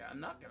afterburners here. I'm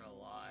not gonna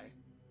lie,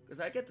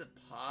 because I get to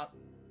pop.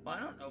 Well, I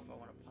don't know if I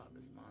want to pop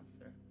this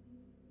monster,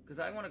 because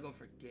I want to go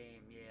for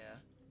game. Yeah.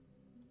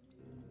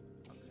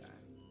 Okay.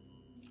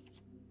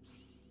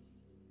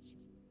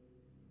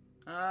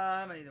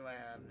 How many do I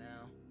have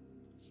now?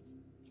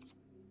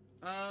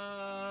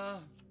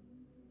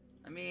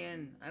 I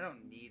mean, I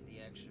don't need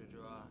the extra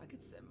draw. I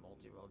could send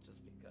multi-roll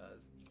just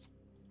because.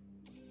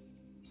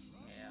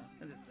 Yeah,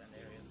 I just send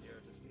area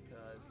 0 just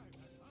because.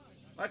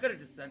 Well, I could have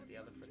just sent the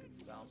other freaking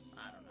spell.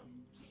 I don't know.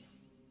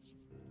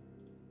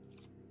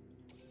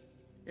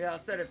 Yeah, I'll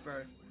set it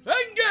first.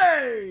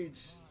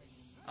 Engage!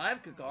 I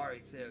have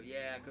Kagari too.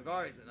 Yeah,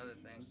 Kagari's another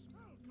thing.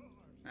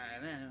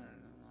 Alright, man.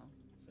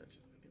 Search.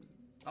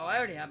 Oh, I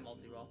already have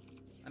multi-roll.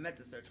 I meant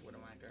to search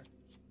Widowmaker.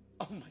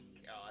 Oh my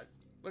god.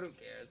 But who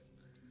cares?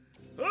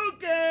 Who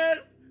cares?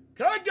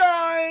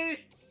 Kagari!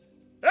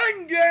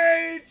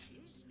 Engage!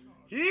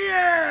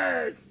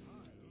 Yes!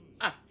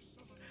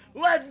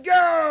 Let's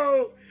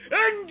go!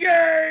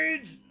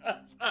 Engage!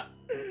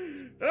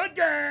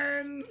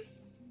 Again!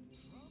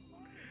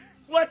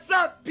 What's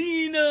up,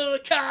 Penal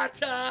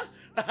Kata?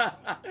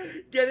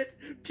 Get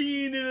it?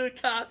 Penal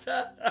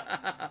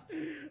Kata?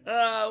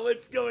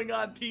 What's going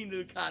on,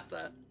 Penal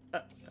Kata?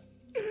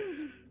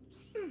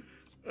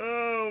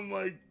 Oh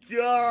my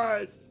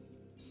gosh!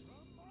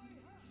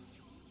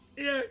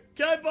 Here,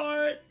 can I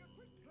borrow it?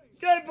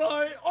 Can I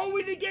borrow it? Oh,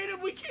 we negate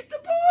him, we keep the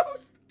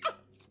post!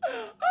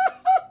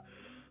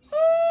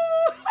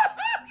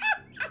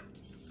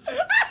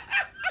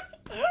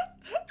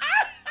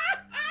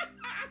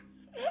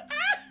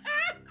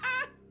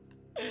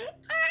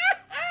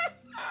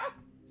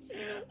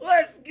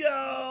 Let's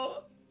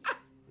go!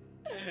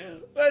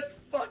 Let's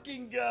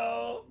fucking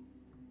go!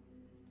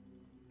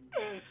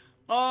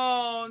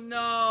 Oh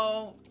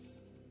no!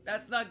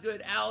 That's not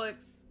good,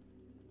 Alex.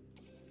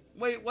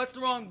 Wait, what's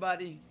wrong,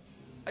 buddy?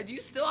 Do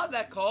you still have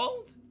that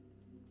cold?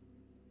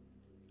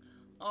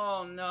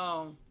 Oh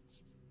no.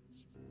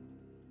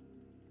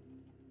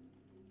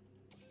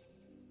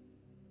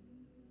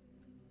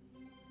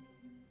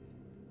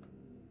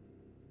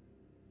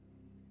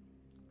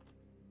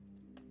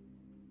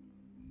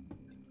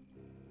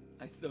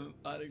 I still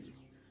not agree.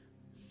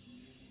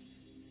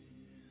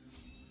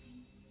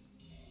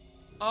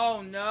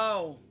 Oh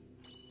no.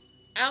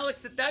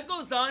 Alex, if that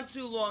goes on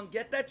too long,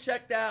 get that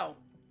checked out.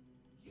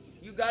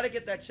 You gotta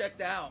get that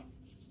checked out.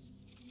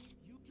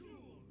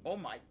 Oh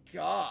my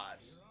gosh.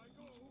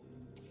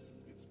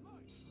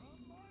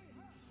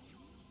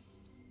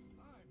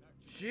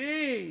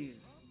 Jeez.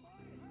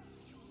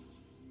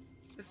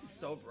 This is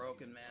so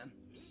broken, man.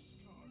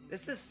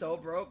 This is so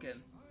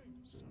broken.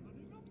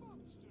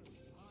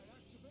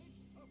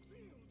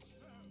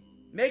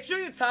 Make sure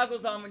your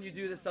toggle's on when you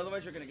do this,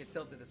 otherwise you're gonna get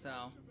tilted as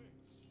hell.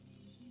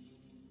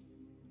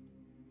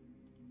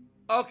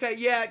 Okay,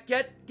 yeah,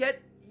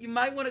 you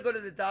might want to go to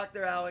the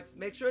doctor, Alex.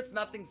 Make sure it's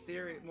nothing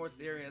more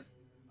serious.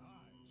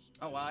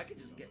 Oh wow, I could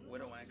just get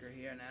Widow Anchor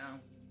here now.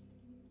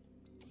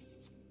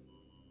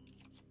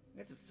 I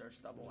could just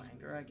search double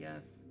anchor, I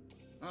guess.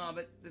 Oh,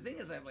 but the thing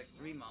is I have like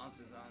 3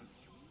 monster zones.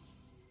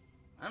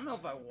 I don't know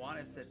if I want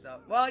to sit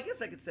up. Well, I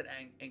guess I could sit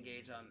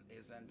engage on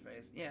his end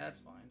phase. Yeah, that's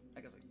fine.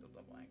 I guess I could go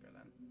double anchor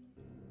then.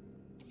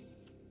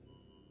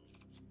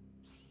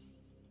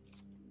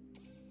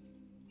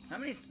 How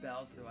many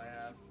spells do I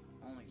have?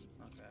 Only,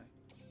 okay.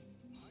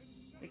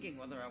 Thinking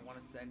whether I want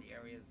to send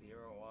area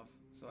 0 off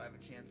so I have a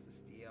chance to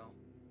steal.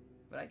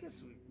 But I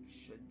guess we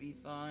should be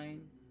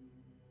fine.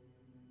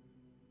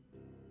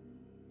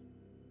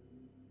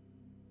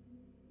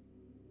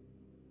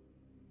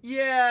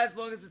 Yeah, as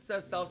long as it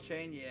says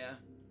self-chain, yeah.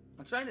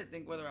 I'm trying to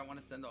think whether I want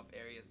to send off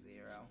area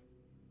 0.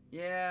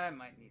 Yeah, I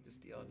might need to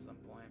steal at some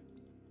point.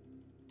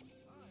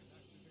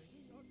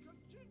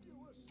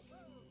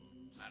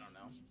 I don't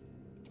know.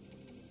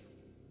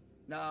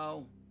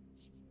 No.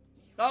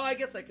 Oh, I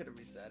guess I could have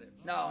reset it.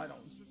 No, I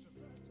don't.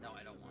 No,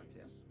 I don't want to.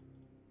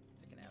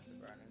 Taking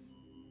afterburners.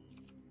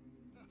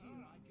 It's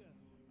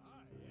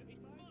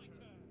my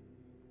turn.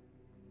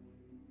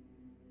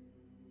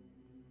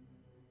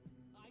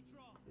 I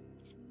draw.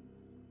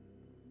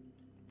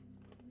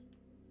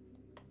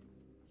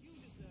 You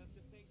deserve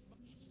to face my...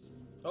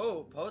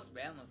 Oh,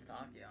 post-banless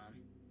Tachyon.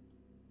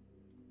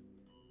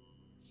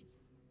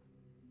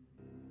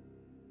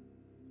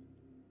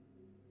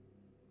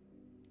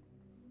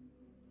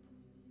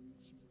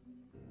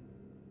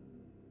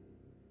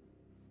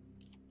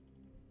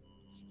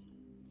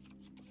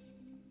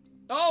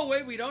 Oh,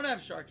 wait, we don't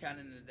have Shark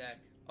Cannon in the deck.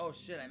 Oh,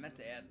 shit, I meant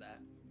to add that.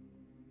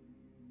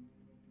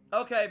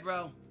 Okay,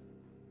 bro.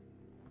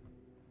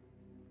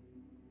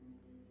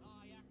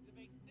 I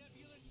activate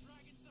Nebula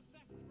Dragon's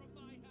effect from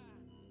my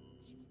hand.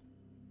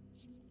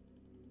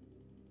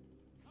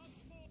 Come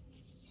forth.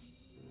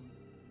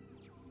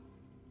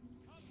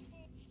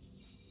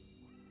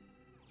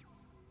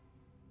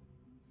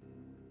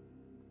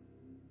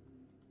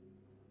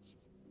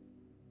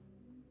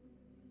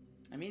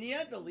 I mean, he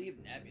had to leave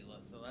Nebula,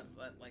 so that's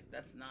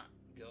not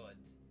good.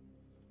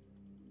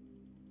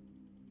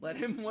 Let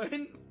him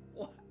win?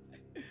 What?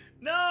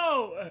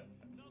 No!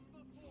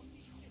 Number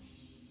 46.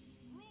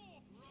 Raw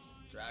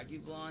Grind.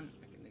 Dragublon?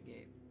 I can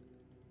negate.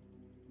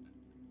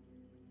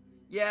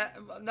 Yeah,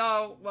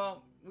 no,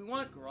 well, we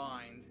want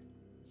grind.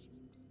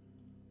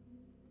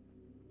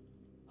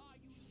 I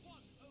use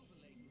one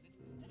overlay unit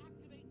to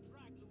activate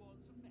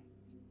Dragluon's effect.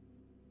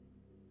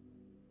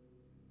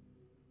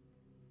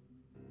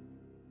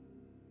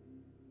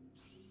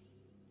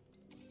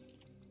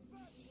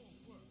 That won't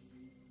work.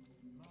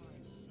 My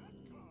set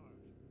card.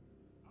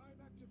 I'm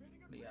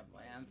activating a Do you have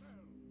quick lands?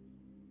 spell.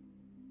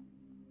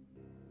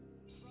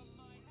 From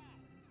my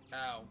hand, Oh.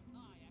 I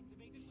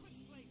activate a quick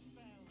play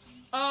spell.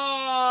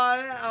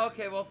 Oh,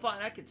 okay, well,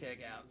 fine. I could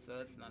take out, so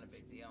that's not a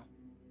big deal.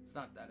 It's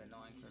not that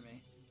annoying for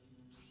me.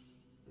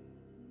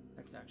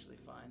 That's actually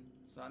fine.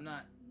 So I'm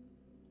not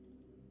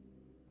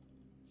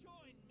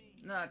Join me.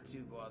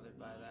 too bothered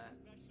by that.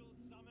 Special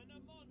summon a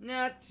monster.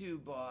 Not too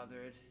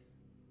bothered.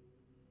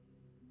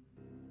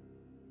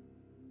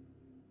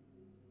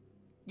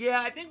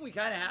 Yeah, I think we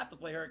kind of have to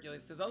play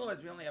Hercules, because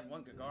otherwise we only have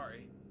one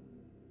Kagari.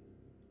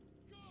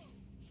 Go.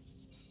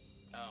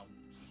 Oh.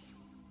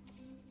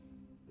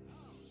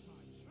 Now's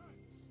my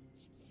chance.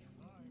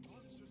 My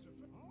monster's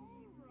effect.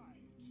 All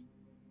right.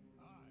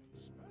 I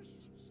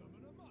special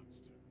summon a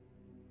monster.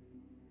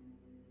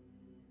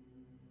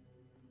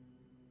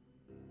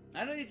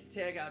 I don't need to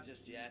tag out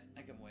just yet.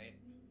 I can wait.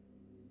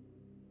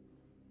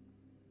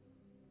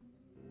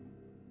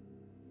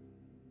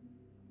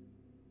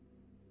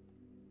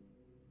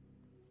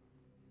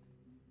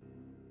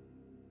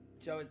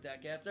 Show his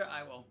deck after?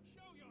 I will.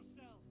 Show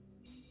yourself.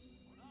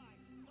 I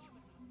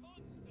summon a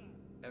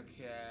monster.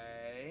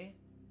 Okay.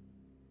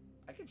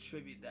 I could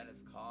tribute that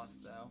as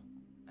cost, though.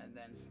 And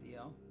then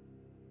steal.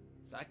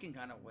 So I can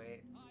kind of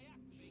wait. I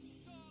activate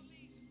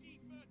Starly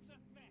Seavert's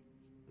effect.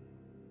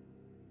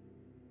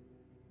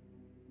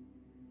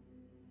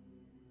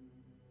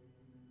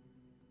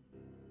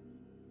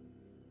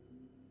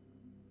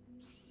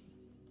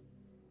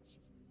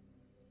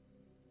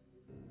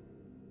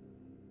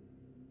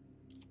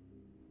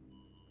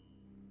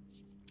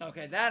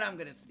 Okay, that I'm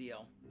gonna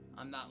steal.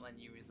 I'm not letting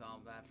you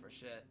resolve that for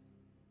shit.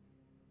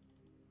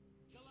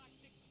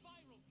 Galactic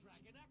Spiral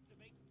Dragon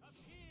activates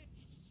appear.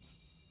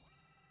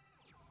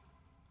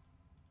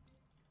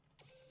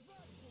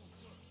 That won't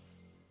work.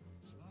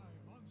 My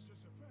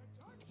monster's effect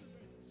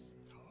activates.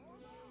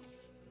 Come out.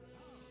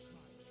 Now's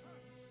my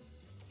chance.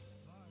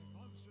 My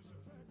monster's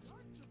effect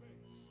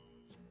activates.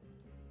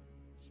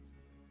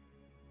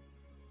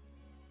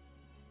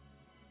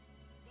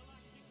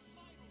 Galactic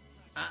Spiral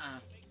Dragon Uh-uh.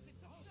 activates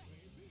its I'll effect.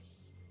 play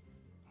this.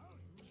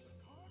 I'll use the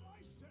card I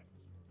set.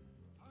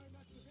 I'm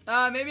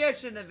activating. Maybe I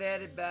shouldn't have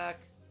added back.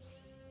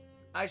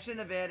 I shouldn't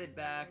have added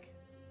back.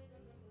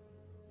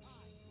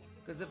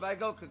 Because if I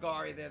go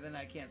Kagari there, then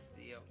I can't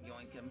steal,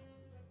 yoink him.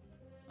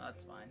 Oh,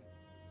 that's fine.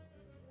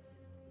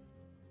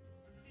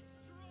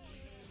 Destroy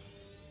them.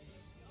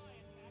 I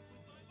attack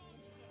with my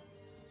monster.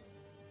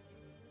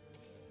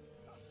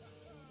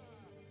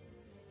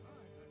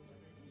 I'm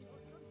activating a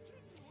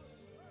continuous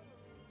spell.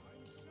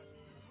 I'm setting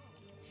the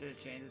card. Should have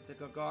changed it to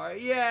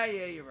Kagari. Yeah,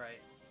 you're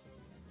right.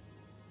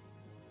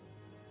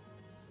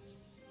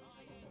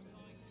 I end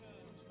my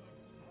turn. Looks like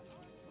it's got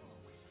high draw.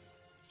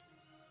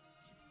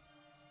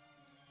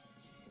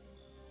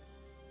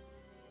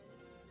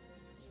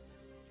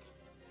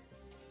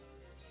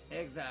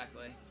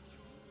 Exactly.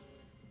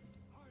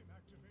 I'm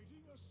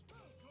activating a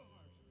spell card.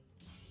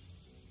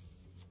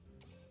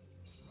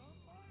 From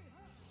my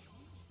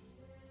hand,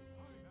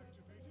 I'm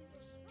activating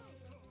a spell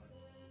card.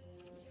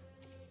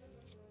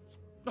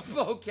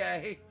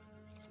 Okay.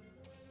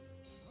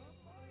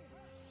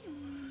 From my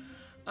hand,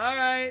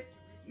 Alright.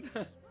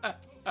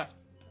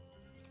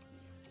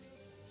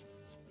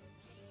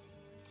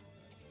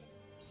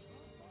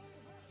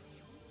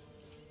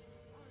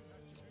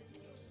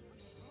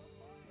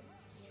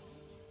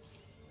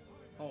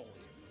 Holy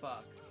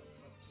fuck.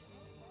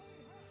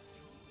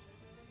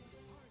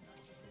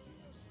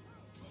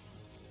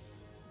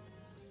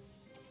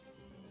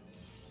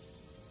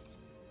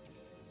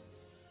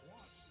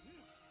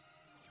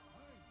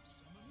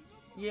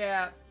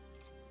 Yeah.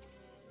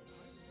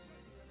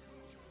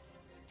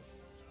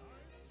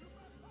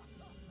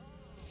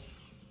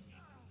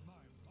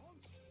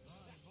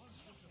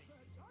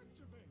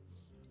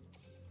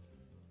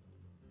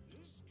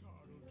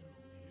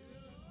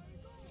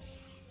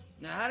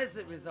 Now, how does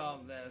it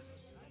resolve this?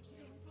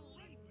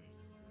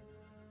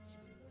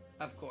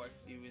 Of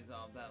course, you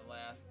resolve that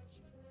last.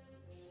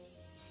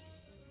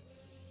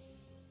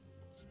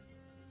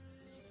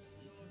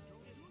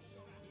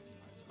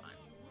 That's fine.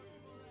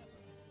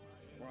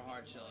 We're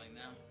hard chilling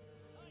now.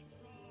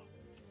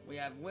 We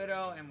have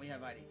Widow and we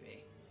have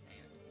IDP.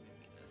 And we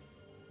beat this.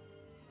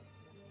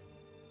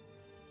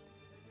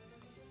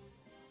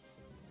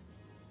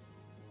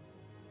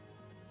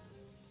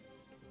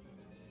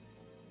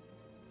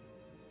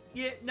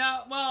 Yeah,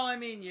 no, well, I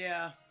mean,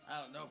 yeah.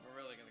 I don't know if we're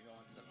really gonna go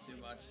into them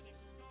too much.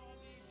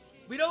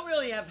 We don't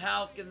really have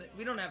Hulk in the,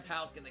 we don't have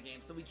Hulk in the game,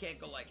 so we can't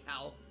go like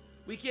Hulk.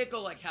 We can't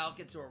go like Hulk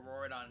into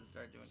Auroradon and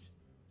start doing.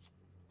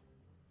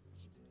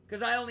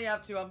 Because I only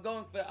have two.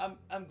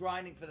 I'm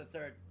grinding for the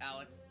third,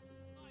 Alex.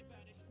 I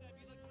banished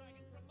Nebula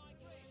Dragon from my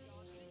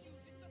graveyard to use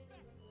its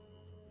effects.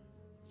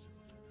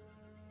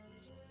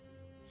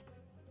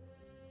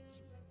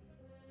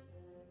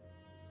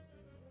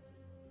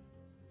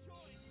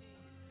 Join me.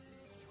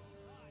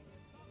 I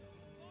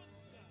summon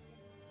monster.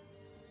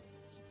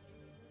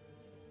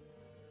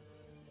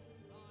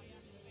 I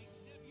activate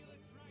Nebula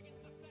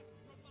Dragon's effect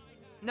from my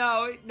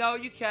hand. No,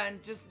 you can.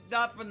 Just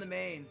not from the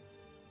main.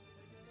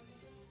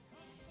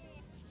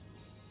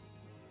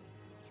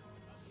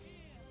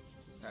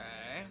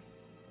 Okay.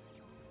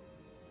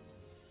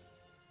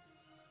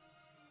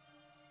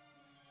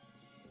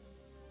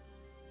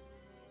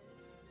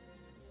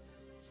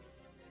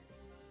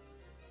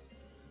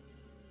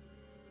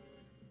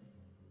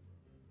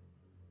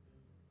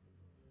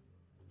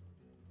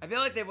 I feel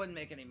like they wouldn't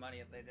make any money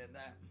if they did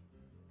that.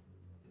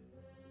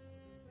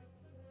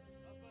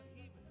 A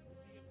behemoth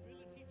with the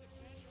ability to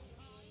bend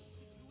time to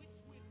do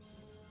its will.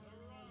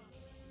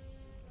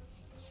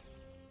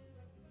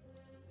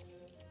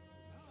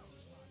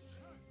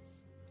 Hurrah!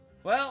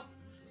 Well,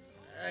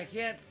 I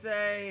can't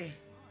say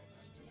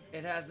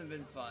it hasn't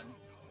been fun.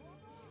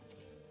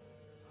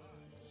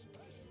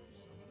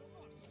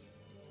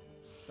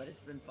 But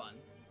it's been fun.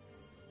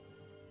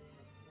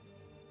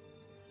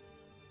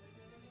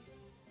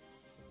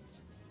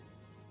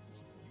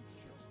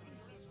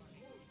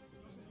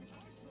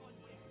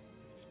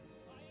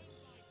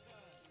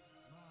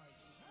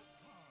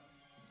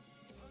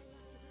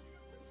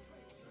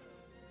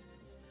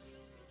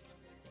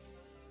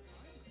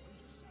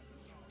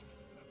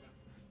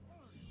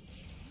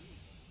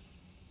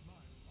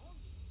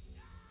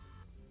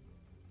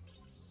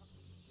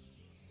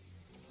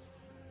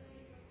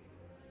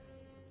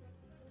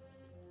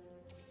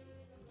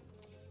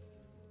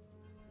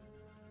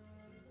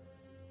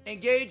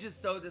 Engage is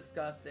so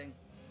disgusting.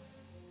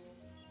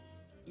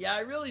 Yeah, I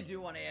really do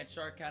want to add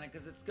Shark Cannon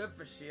because it's good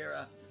for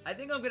Shira. I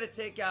think I'm going to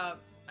take out...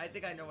 I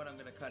think I know what I'm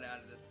going to cut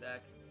out of this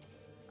deck.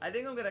 I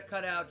think I'm going to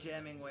cut out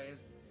Jamming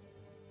Waves.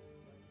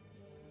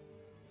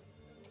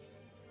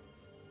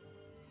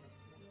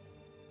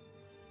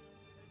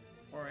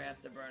 Or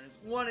Afterburners.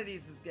 One of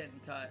these is getting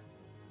cut.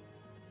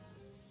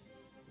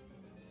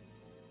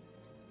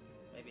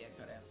 Maybe I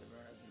cut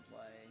Afterburners and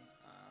play...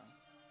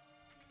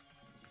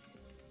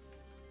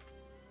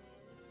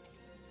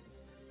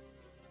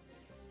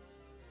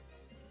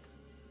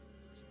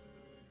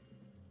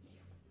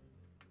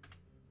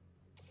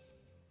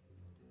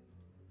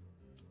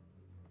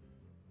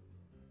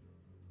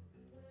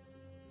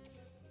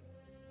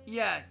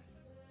 Yes.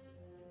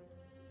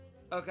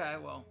 Okay,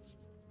 well.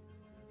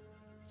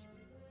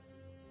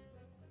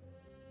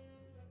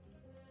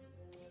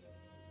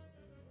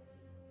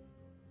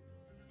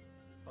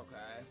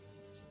 Okay.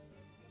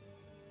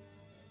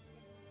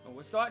 Oh,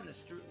 we're starting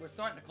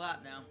to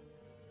clap now.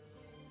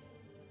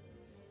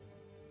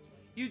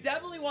 You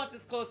definitely want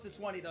this close to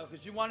 20 though,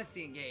 because you want to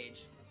see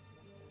Engage.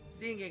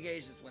 Seeing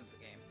Engage just wins the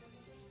game.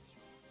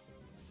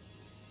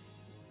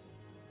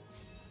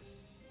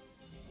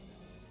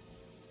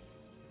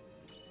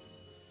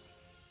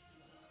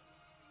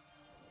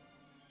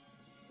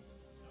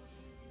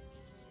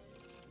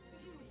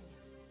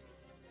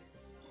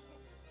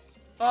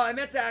 Oh, I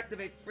meant to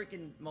activate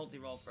freaking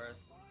multi-roll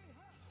first.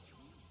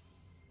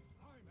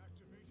 I'm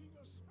activating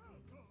a spell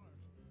card.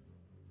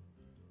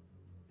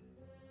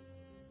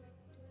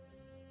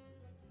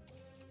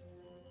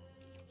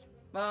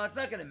 Well, it's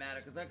not gonna matter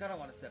because I kind of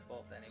want to set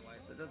both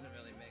anyway, so it doesn't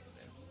really make a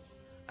difference.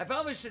 I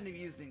probably shouldn't have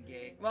used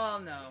Engage. Well,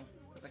 no,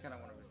 because I kind of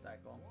want to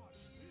recycle.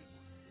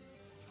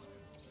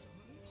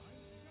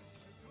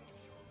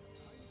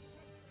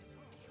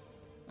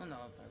 I don't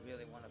know if I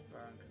really want to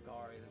burn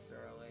Kagari this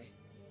early.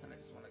 And I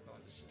just want to go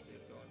into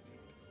Shizuku and be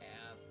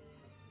ass.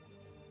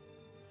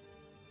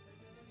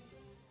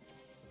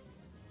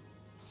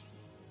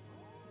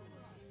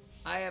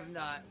 I have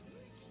not.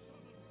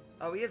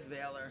 Oh, he is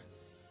Valor.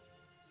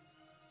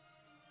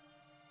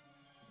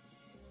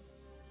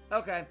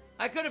 Okay,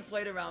 I could have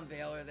played around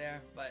Valor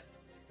there, but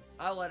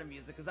I'll let him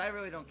use it because I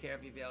really don't care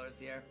if he Valor's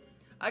here.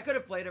 I could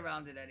have played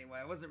around it anyway.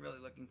 I wasn't really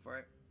looking for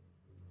it.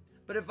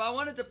 But if I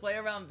wanted to play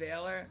around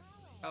Valor...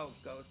 Oh,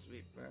 Ghost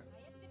Sweeper.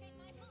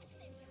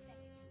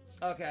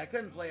 Okay, I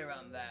couldn't play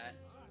around that.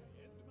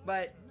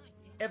 But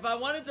if I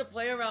wanted to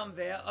play around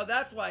Valor... Oh,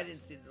 that's why I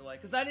didn't see the delay.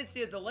 Because I didn't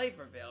see a delay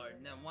for Valor.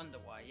 No wonder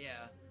why,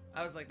 yeah.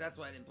 I was like, that's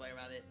why I didn't play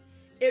around it.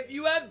 If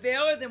you have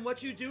Valor, then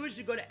what you do is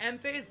you go to M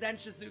phase, then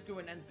Shizuku,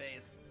 and N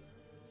phase.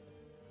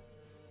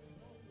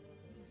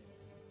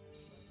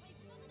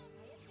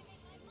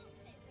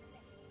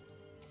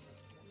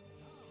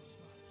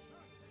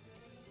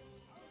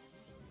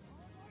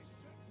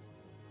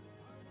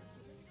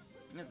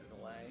 There's a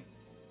delay.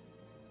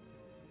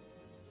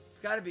 It's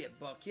gotta be a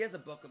book. He has a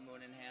Book of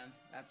Moon in hand.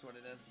 That's what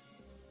it is.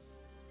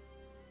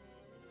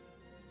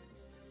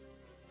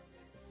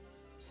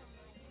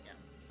 Yeah,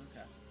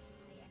 okay.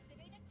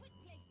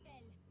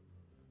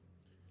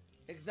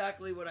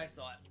 Exactly what I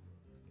thought.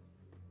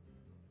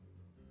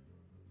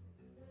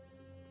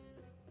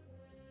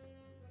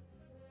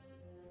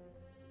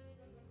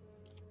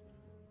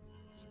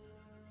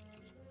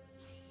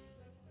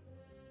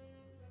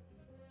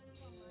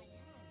 From my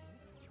hand, I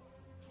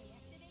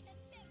activate the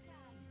spell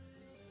card.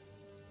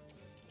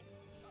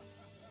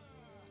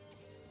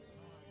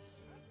 My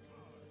set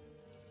card.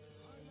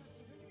 I'm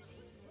activating a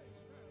quick play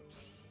spell.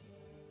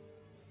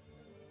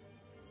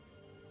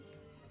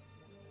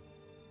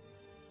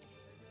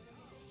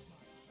 Now's my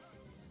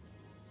chance. I'm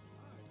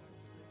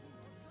activating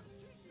a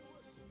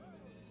continuous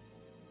spell.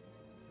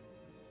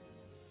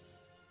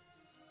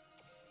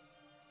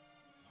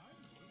 I'm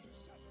going to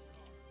set a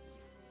card. I'm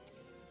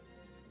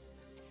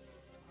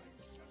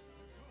setting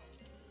a card.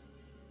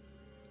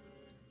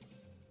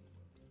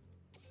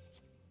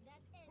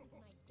 That ends my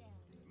turn.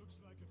 Looks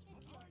like it's my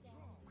draw.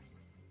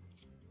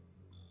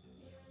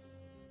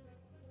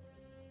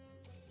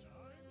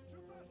 Time to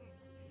battle.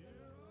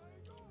 Here I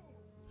go.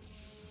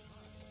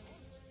 My monster. This will be I end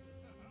my turn. my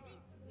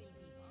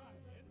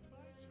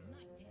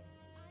turn.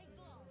 I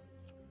go.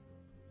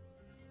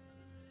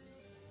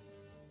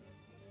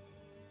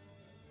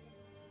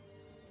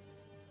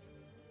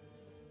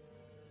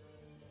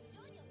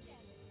 Show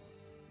yourself.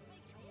 I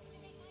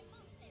activate my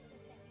monster's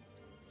effect.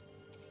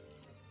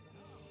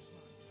 Now's my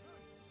chance.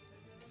 I'll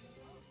use the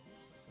card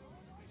I set. I'm activating a quick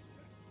play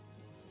spell.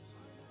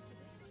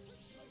 I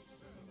set the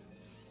card.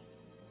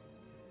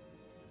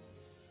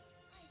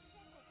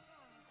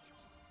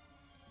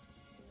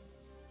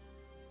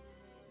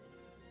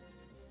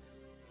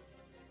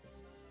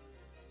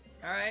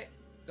 Alright,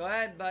 go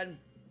ahead, bud.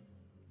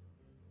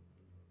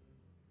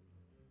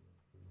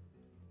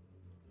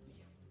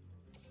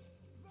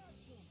 That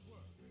won't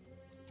work.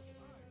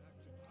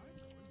 I'm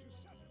going to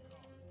set a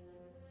card.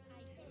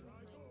 I end Here I my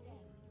go. turn.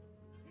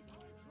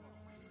 I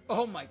draw.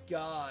 Oh my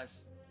gosh.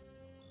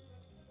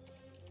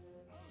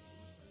 I'll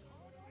use the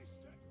card I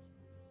set.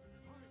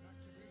 I'm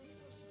activating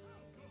a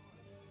spell card. I'm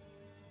setting a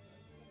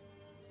card.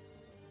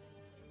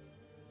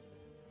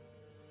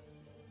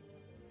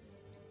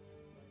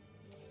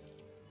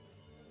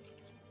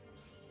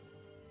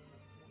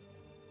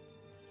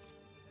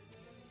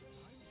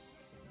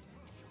 My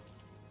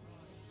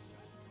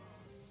set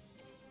card.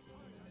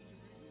 I'm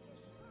activating a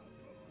spell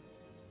card.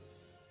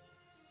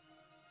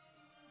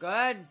 Go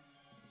ahead.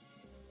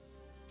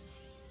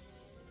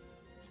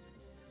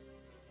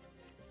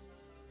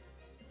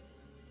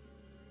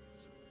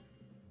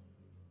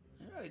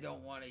 I really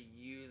don't want to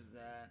use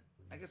that.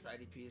 I guess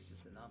IDP is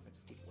just enough. I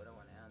just keep Widow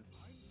on hand. I'm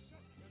setting a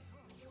card.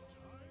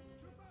 Time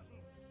to battle.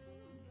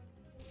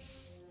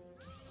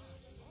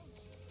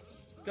 Monster.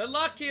 Good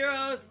luck,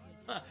 heroes!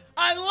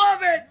 I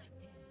love it! I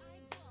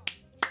go.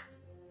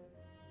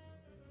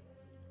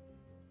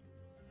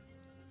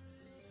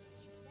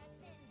 That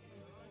ends my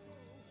turn.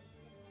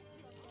 It's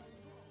your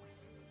turn.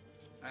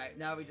 Alright,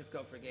 now we just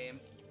go for game.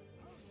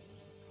 I'll use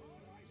the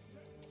card I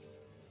set.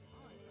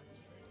 I'm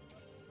activating a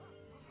trap card.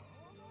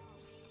 A trap by hand.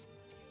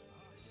 I'm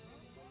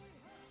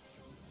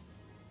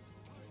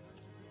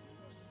activating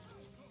a spell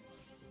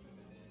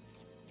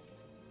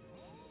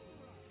card.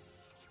 Alright. I'm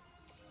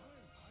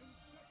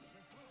setting a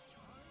card.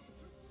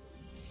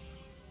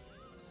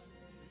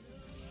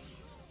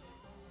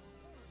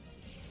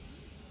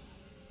 Time to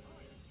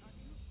I attack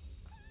you.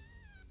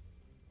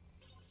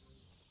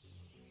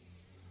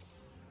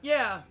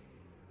 Yeah.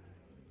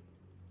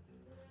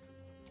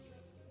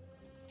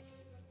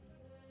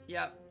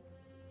 Yep.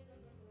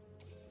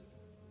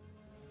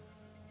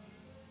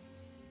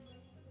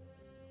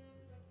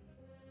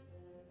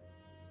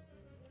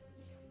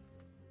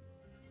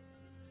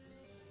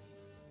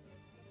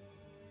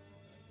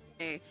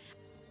 Okay.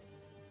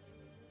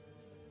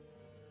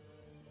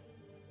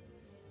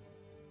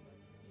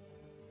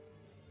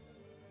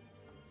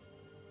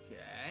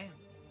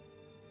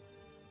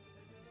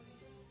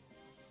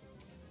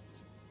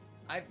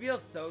 I feel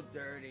so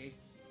dirty.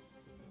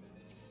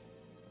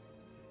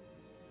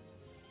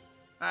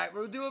 Alright,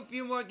 we'll do a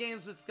few more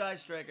games with Sky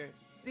Striker.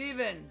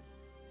 Steven,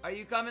 are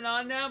you coming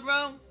on now,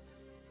 bro?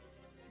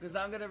 Because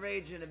I'm gonna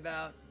rage in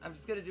about... I'm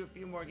just gonna do a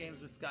few more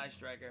games with Sky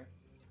Striker.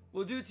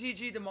 We'll do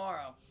TG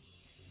tomorrow.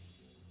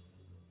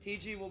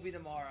 TG will be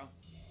tomorrow.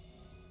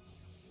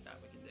 That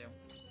we can do.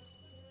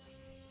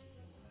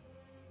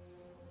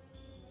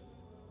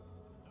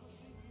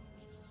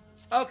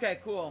 Okay,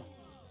 cool.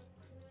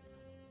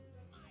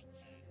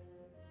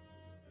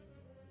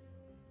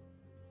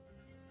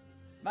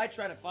 Might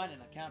try to find an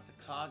account to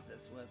cog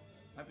this with.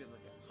 Might be able to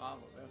get a cog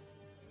with it.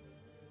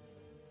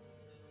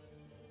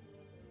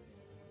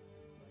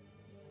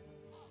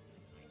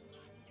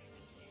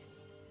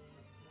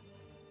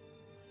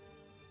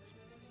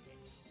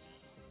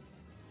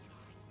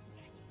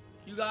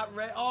 You got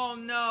red. Oh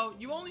no!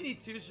 You only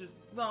need two.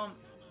 Well,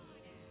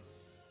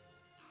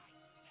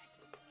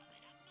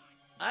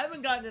 I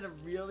haven't gotten into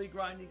really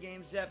grindy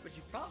games yet, but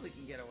you probably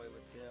can get away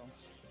with two.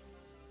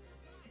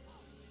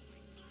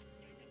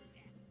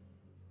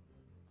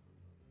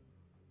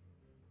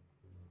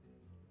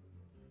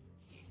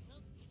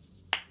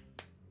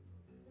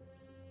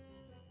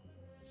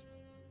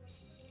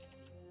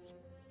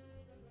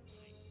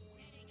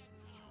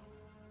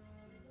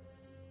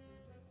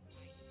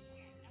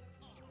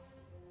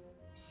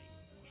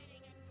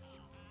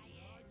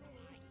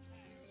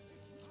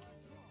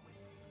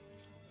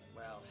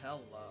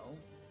 hello.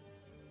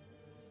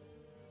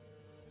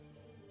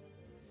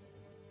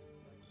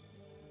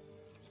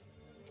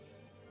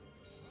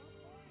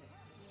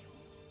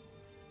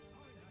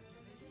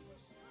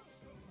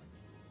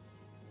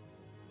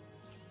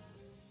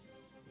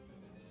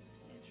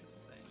 Interesting.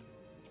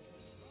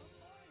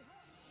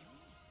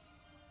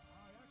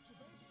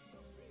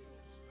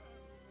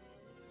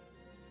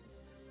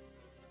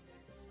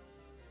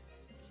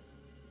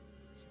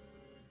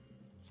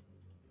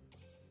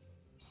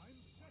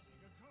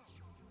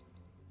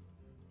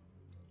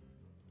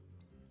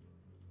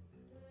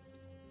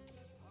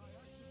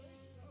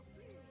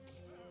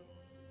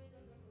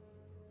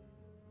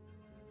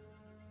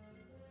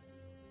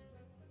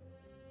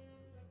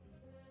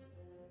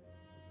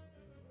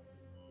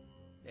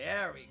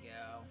 There we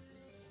go.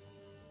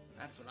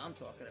 That's what I'm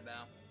talking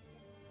about.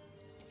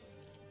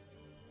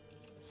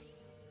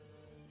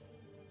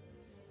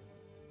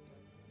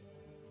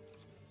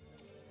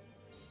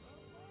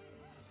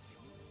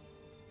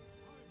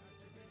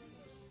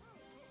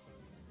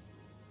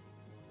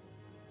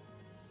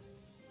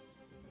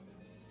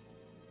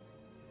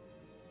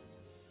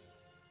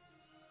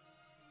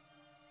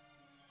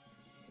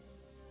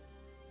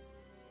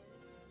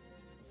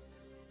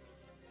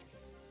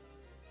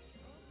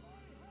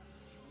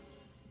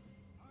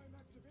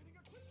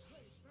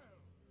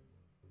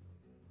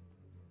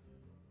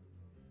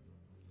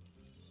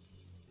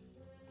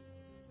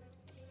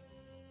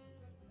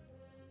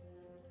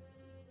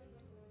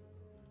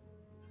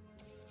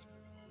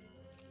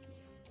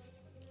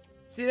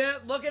 See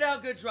that? Look at how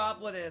good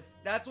Droplet is.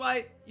 That's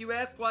why you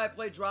ask why I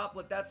play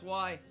Droplet. That's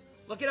why.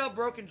 Look at how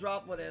broken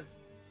Droplet is.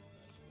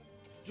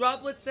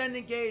 Droplet, send,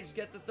 engage.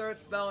 Get the third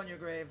spell in your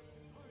grave.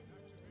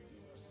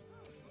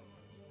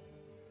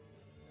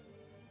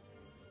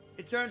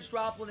 It turns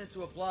Droplet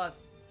into a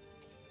plus.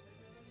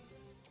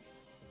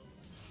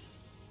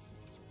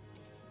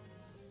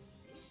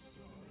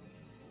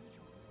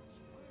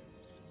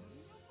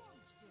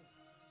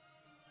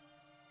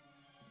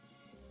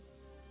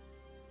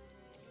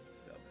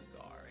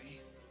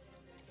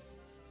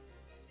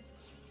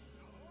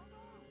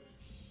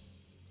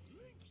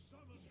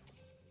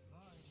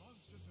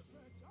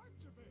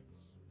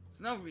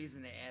 No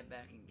reason to add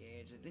back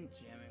engage. I think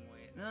jamming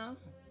weight. No?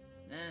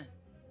 Eh.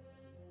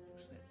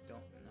 Actually, I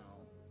don't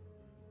know.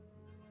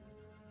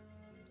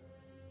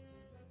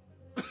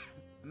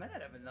 I might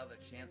not have another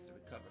chance to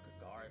recover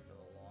Kagari for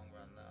the long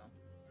run, though.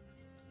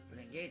 But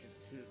engage is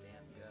too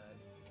damn good.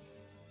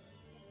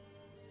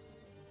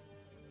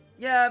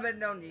 Yeah, but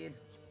no need.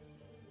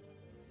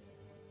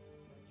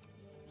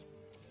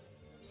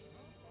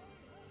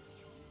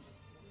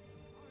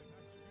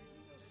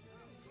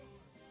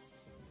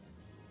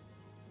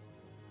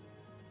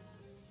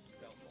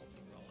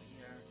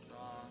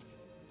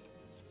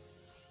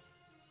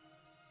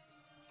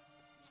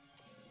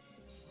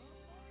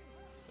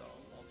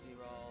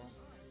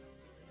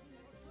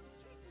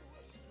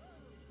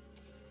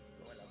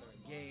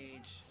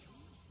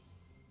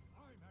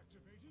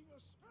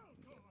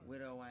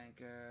 Widow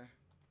Anchor.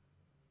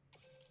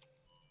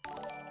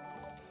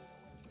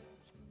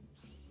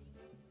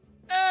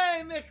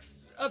 Hey,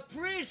 Mix!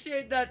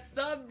 Appreciate that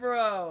sub,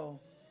 bro!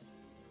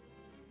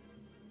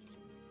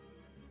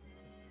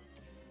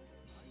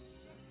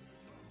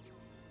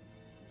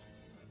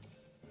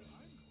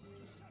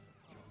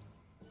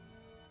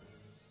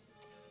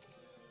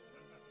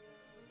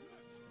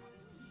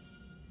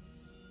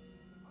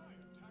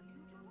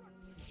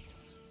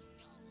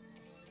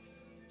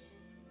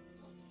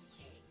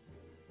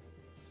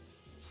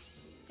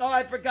 Oh,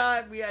 I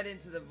forgot we had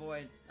Into the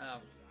Void. Oh,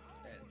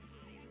 shit.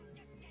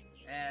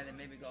 And then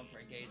maybe going for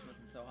engage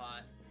wasn't so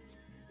hot.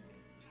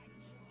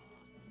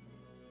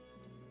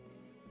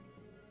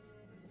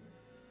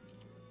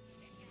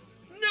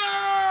 No!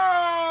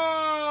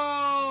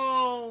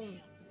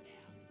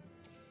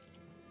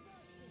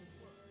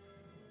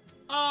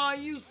 Oh,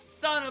 you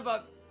son of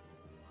a...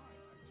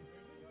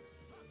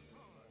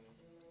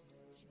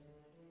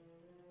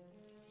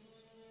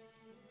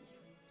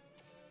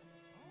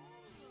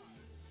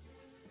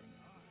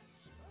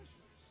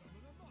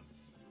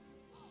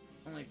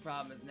 Only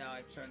problem is now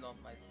I've turned off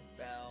my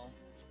spell.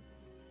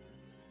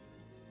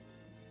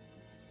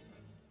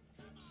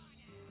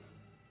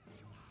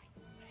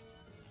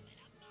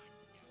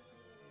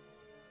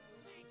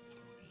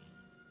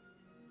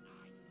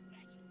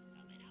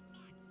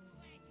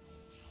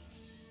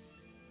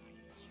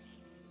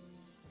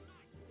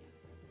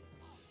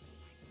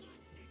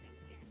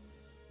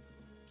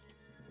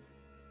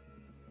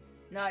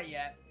 Not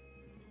yet.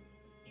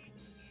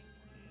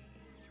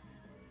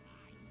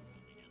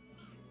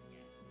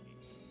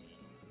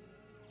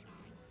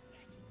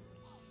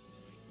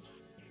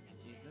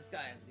 This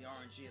guy has the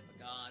RNG of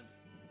the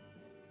gods.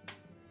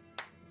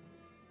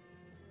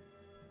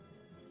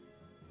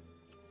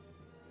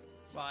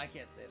 Well, I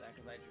can't say that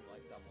because I drew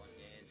like double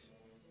engage.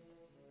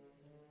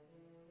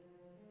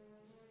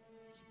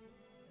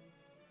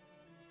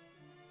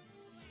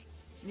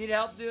 Need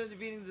help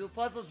defeating the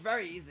puzzle? It's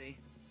very easy.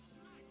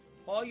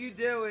 All you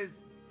do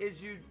is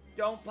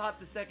don't pop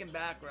the second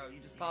back row. You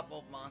just pop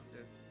both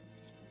monsters.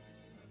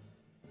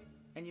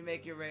 And you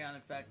make your Ray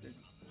unaffected.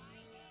 This'll be fun.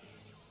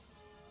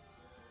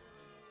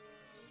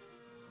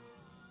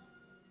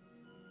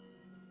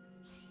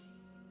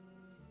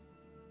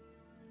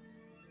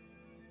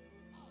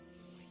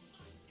 Battle! Losing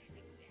time!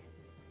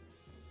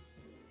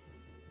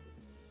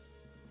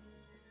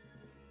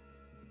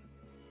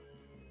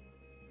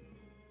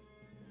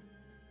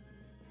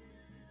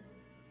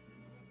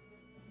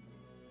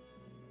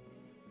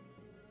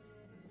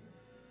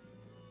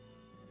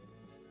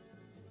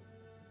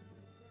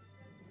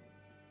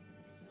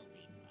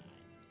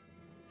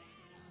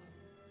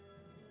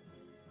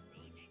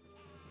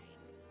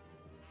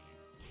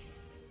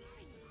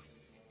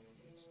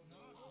 I am It's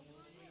not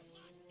over yet.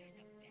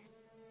 monsters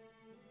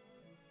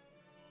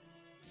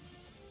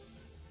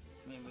effect!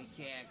 I mean, we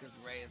can't because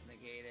Ray is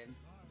negated.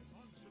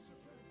 My monster's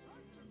effect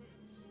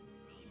activates.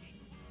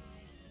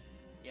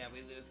 Yeah,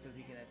 we lose because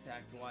he can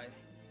attack twice.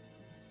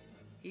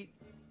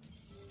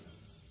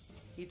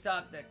 He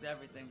top decked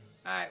everything.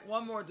 Alright,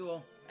 one more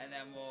duel, and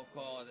then we'll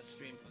call it a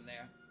stream from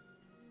there.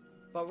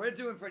 But we're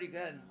doing pretty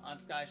good on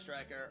Sky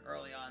Striker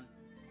early on.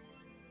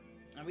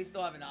 And we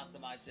still haven't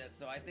optimized yet,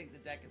 so I think the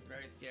deck is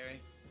very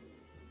scary.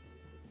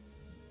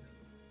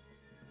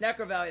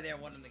 Necro Valley there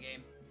won in the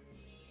game.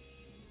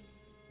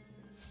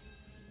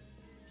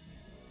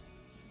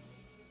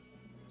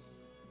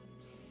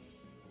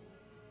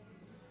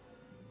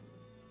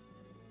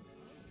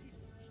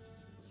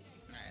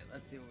 Alright,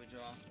 let's see what we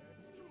draw.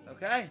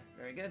 Okay,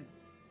 very good.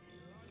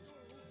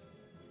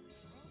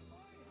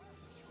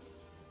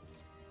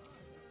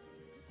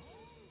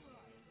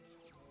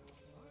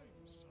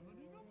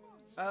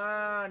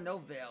 No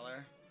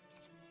Veiler.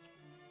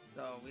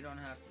 So we don't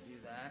have to do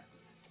that.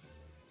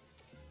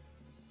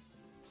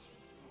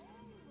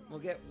 We'll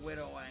get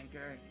Widow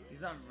Anchor.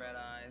 He's on Red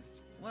Eyes.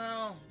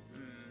 Well,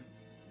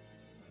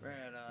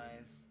 Red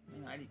Eyes. I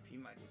mean,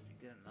 IDP might just be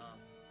good enough.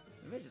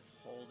 Maybe just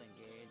hold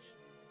engage.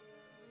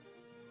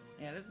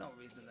 Yeah, there's no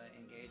reason to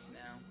engage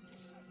now.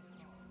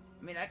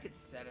 I mean, I could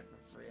set it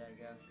for free, I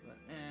guess, but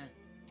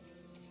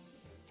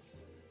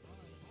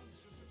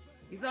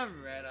He's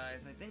on Red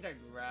Eyes. I think I'd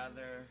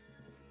rather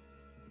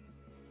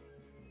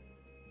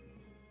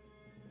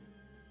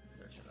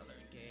search another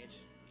engage.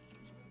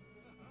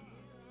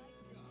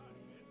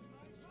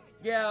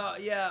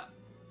 Yeah.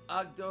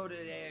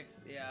 Ogdoded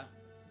AX, yeah.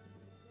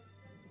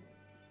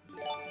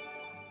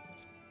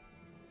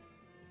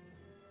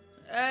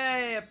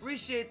 Hey,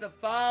 appreciate the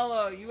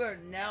follow. You are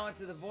now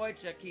into the void,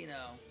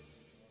 Chakino.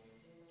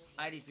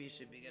 IDP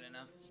should be good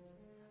enough.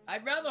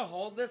 I'd rather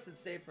hold this and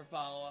save for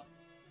follow-up.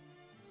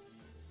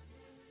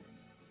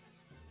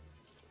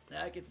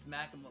 Now I could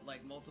smack him with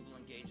like multiple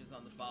engages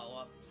on the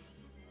follow-up.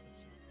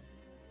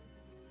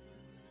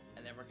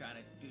 And then we're kind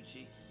of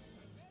Gucci.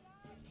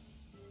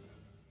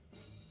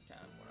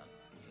 Kind of what I'm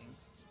thinking.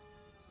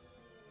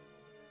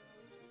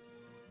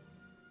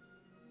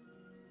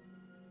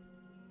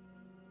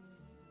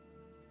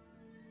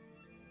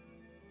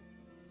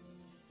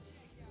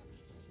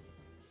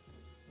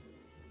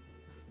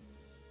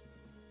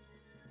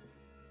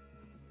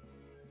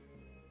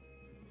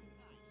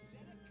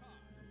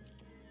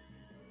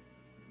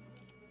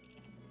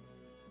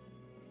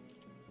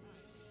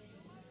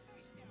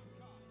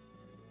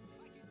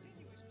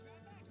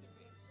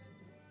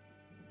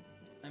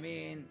 I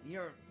mean,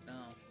 you're... No.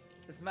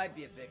 This might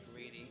be a bit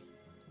greedy.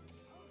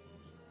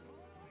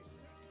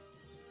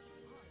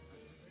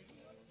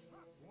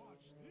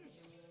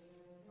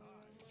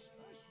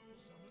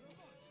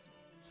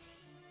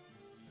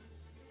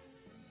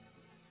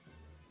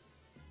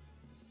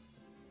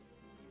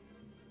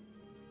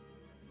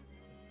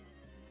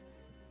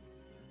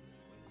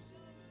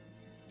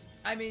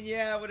 I mean,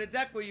 yeah, with a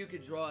deck where you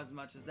could draw as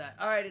much as that.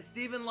 Alright, is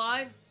Steven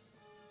live?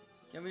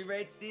 Can we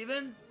raid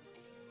Steven?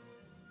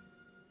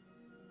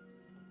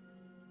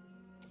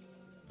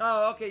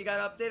 Oh, okay, you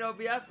got to update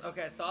OBS?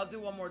 Okay, so I'll do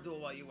one more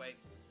duel while you wait.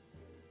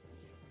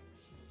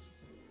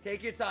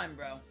 Take your time,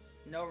 bro.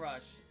 No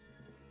rush.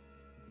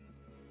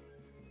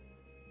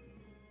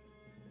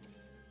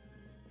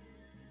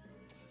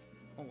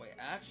 Oh, wait,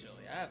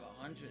 actually, I have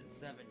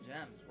 107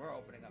 gems. We're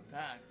opening up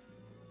packs.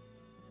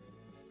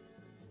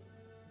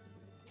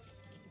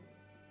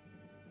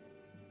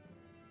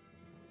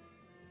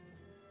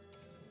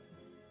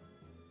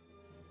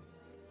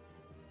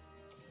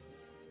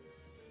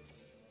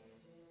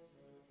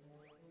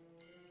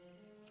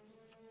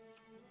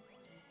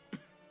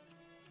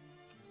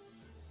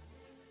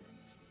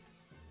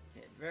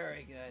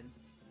 Very good.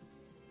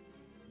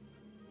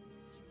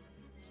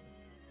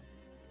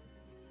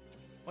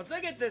 Once I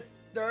get this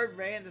third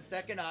Ray and the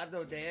second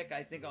Ogdodaic,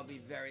 I think I'll be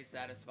very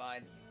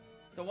satisfied.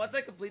 So once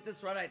I complete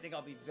this run, I think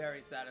I'll be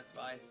very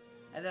satisfied.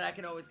 And then I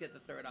can always get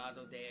the third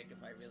Ogdodaic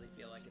if I really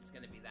feel like it's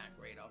going to be that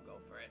great. I'll go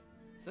for it.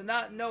 So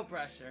no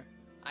pressure.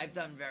 I've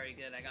done very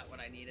good. I got what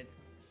I needed.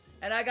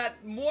 And I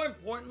got, more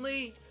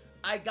importantly,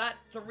 I got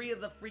 3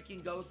 of the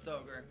freaking Ghost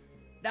Ogre.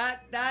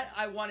 That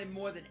I wanted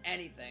more than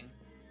anything.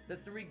 The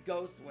 3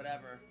 ghosts,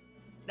 whatever.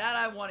 That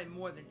I wanted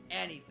more than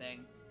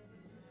anything.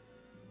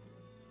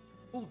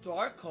 Ooh,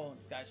 Dark Hole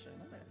and Sky String.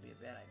 That might be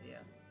a bad idea.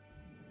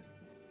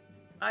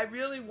 I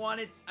really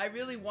wanted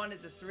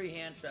the 3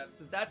 hand traps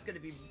because that's gonna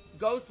be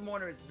Ghost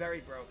Mourner is very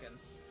broken.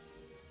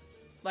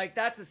 Like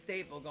that's a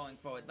staple going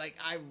forward. Like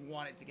I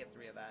wanted to get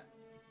 3 of that,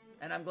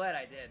 and I'm glad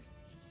I did.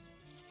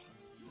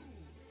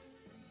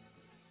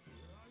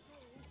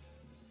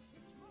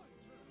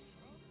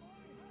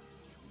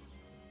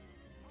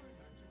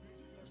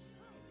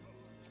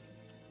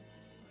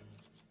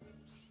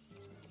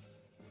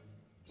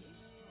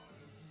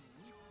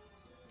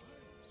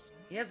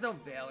 He has no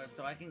Valor,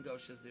 so I can go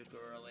Shizuku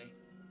early.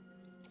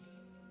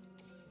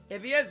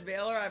 If he has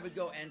Valor, I would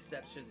go end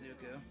step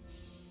Shizuku.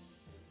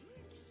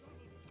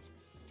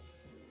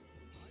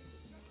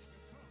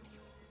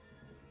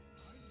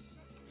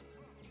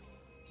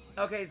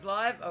 Okay, he's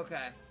live?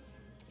 Okay.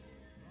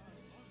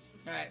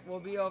 Alright,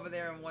 we'll be over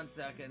there in 1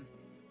 second.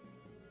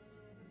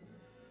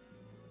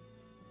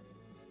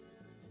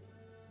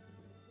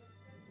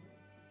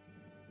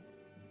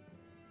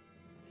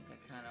 I think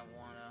I kind of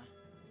wanna...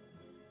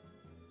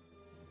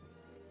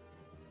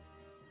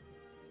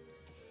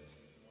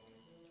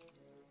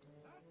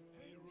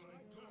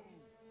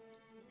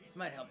 This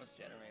might help us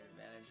generate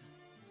advantage.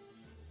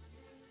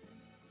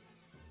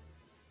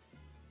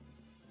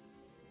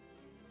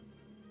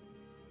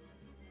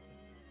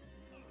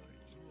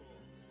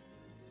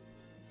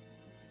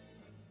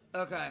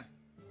 Okay.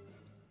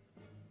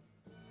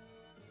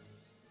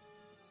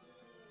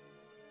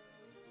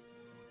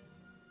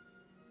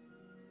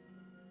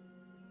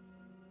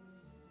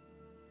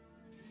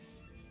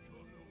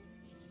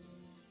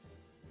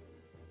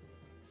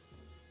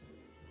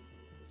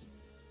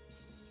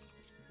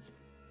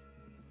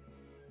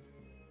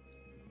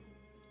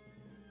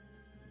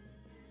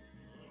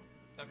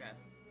 Okay.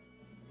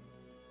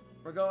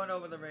 We're going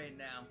over the raid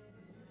now.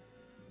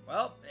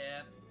 Well,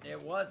 yeah,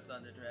 it was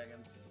Thunder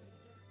Dragons.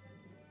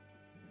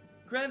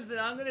 Crimson,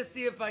 I'm gonna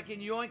see if I can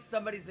yoink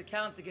somebody's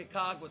account to get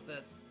Cog with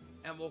this,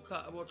 and we'll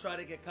try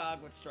to get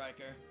Cog with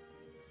Striker.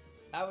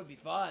 That would be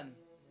fun.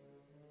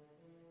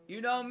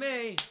 You know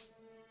me.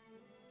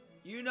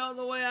 You know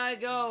the way I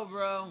go,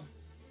 bro.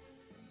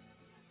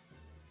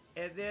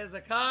 If there's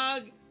a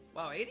Cog,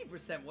 wow,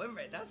 80% win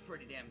rate. That's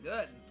pretty damn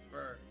good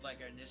for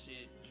like an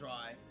initiate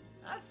try.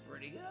 That's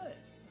pretty good.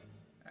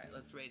 All right,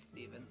 let's raid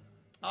Steven.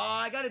 Oh,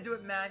 I gotta do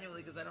it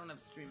manually because I don't have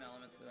stream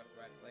elements set up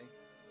correctly.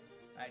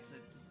 All right, so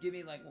just give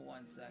me like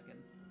 1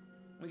 second.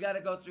 We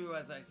gotta go through,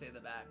 as I say,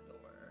 the back door.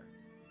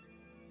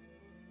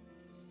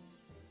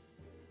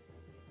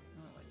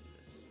 Oh, I do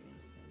this stream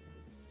thing.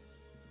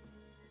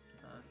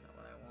 No, that's not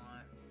what I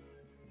want.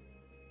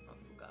 Oh,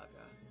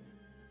 Fugaga.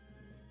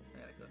 I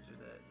gotta go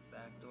through the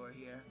back door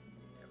here.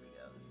 There we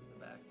go. This is the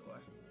back door.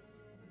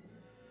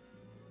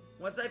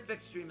 Once I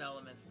fix stream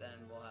elements,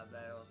 then we'll have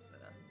that all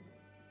set up.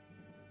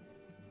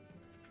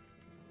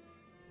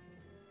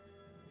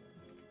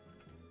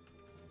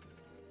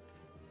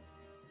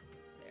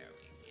 There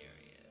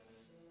he is.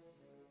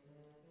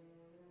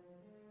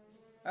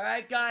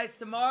 Alright guys,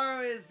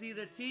 tomorrow is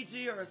either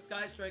TG or a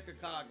Sky Striker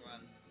Cog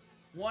run.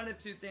 One of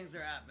 2 things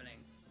are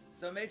happening.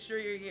 So make sure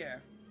you're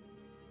here.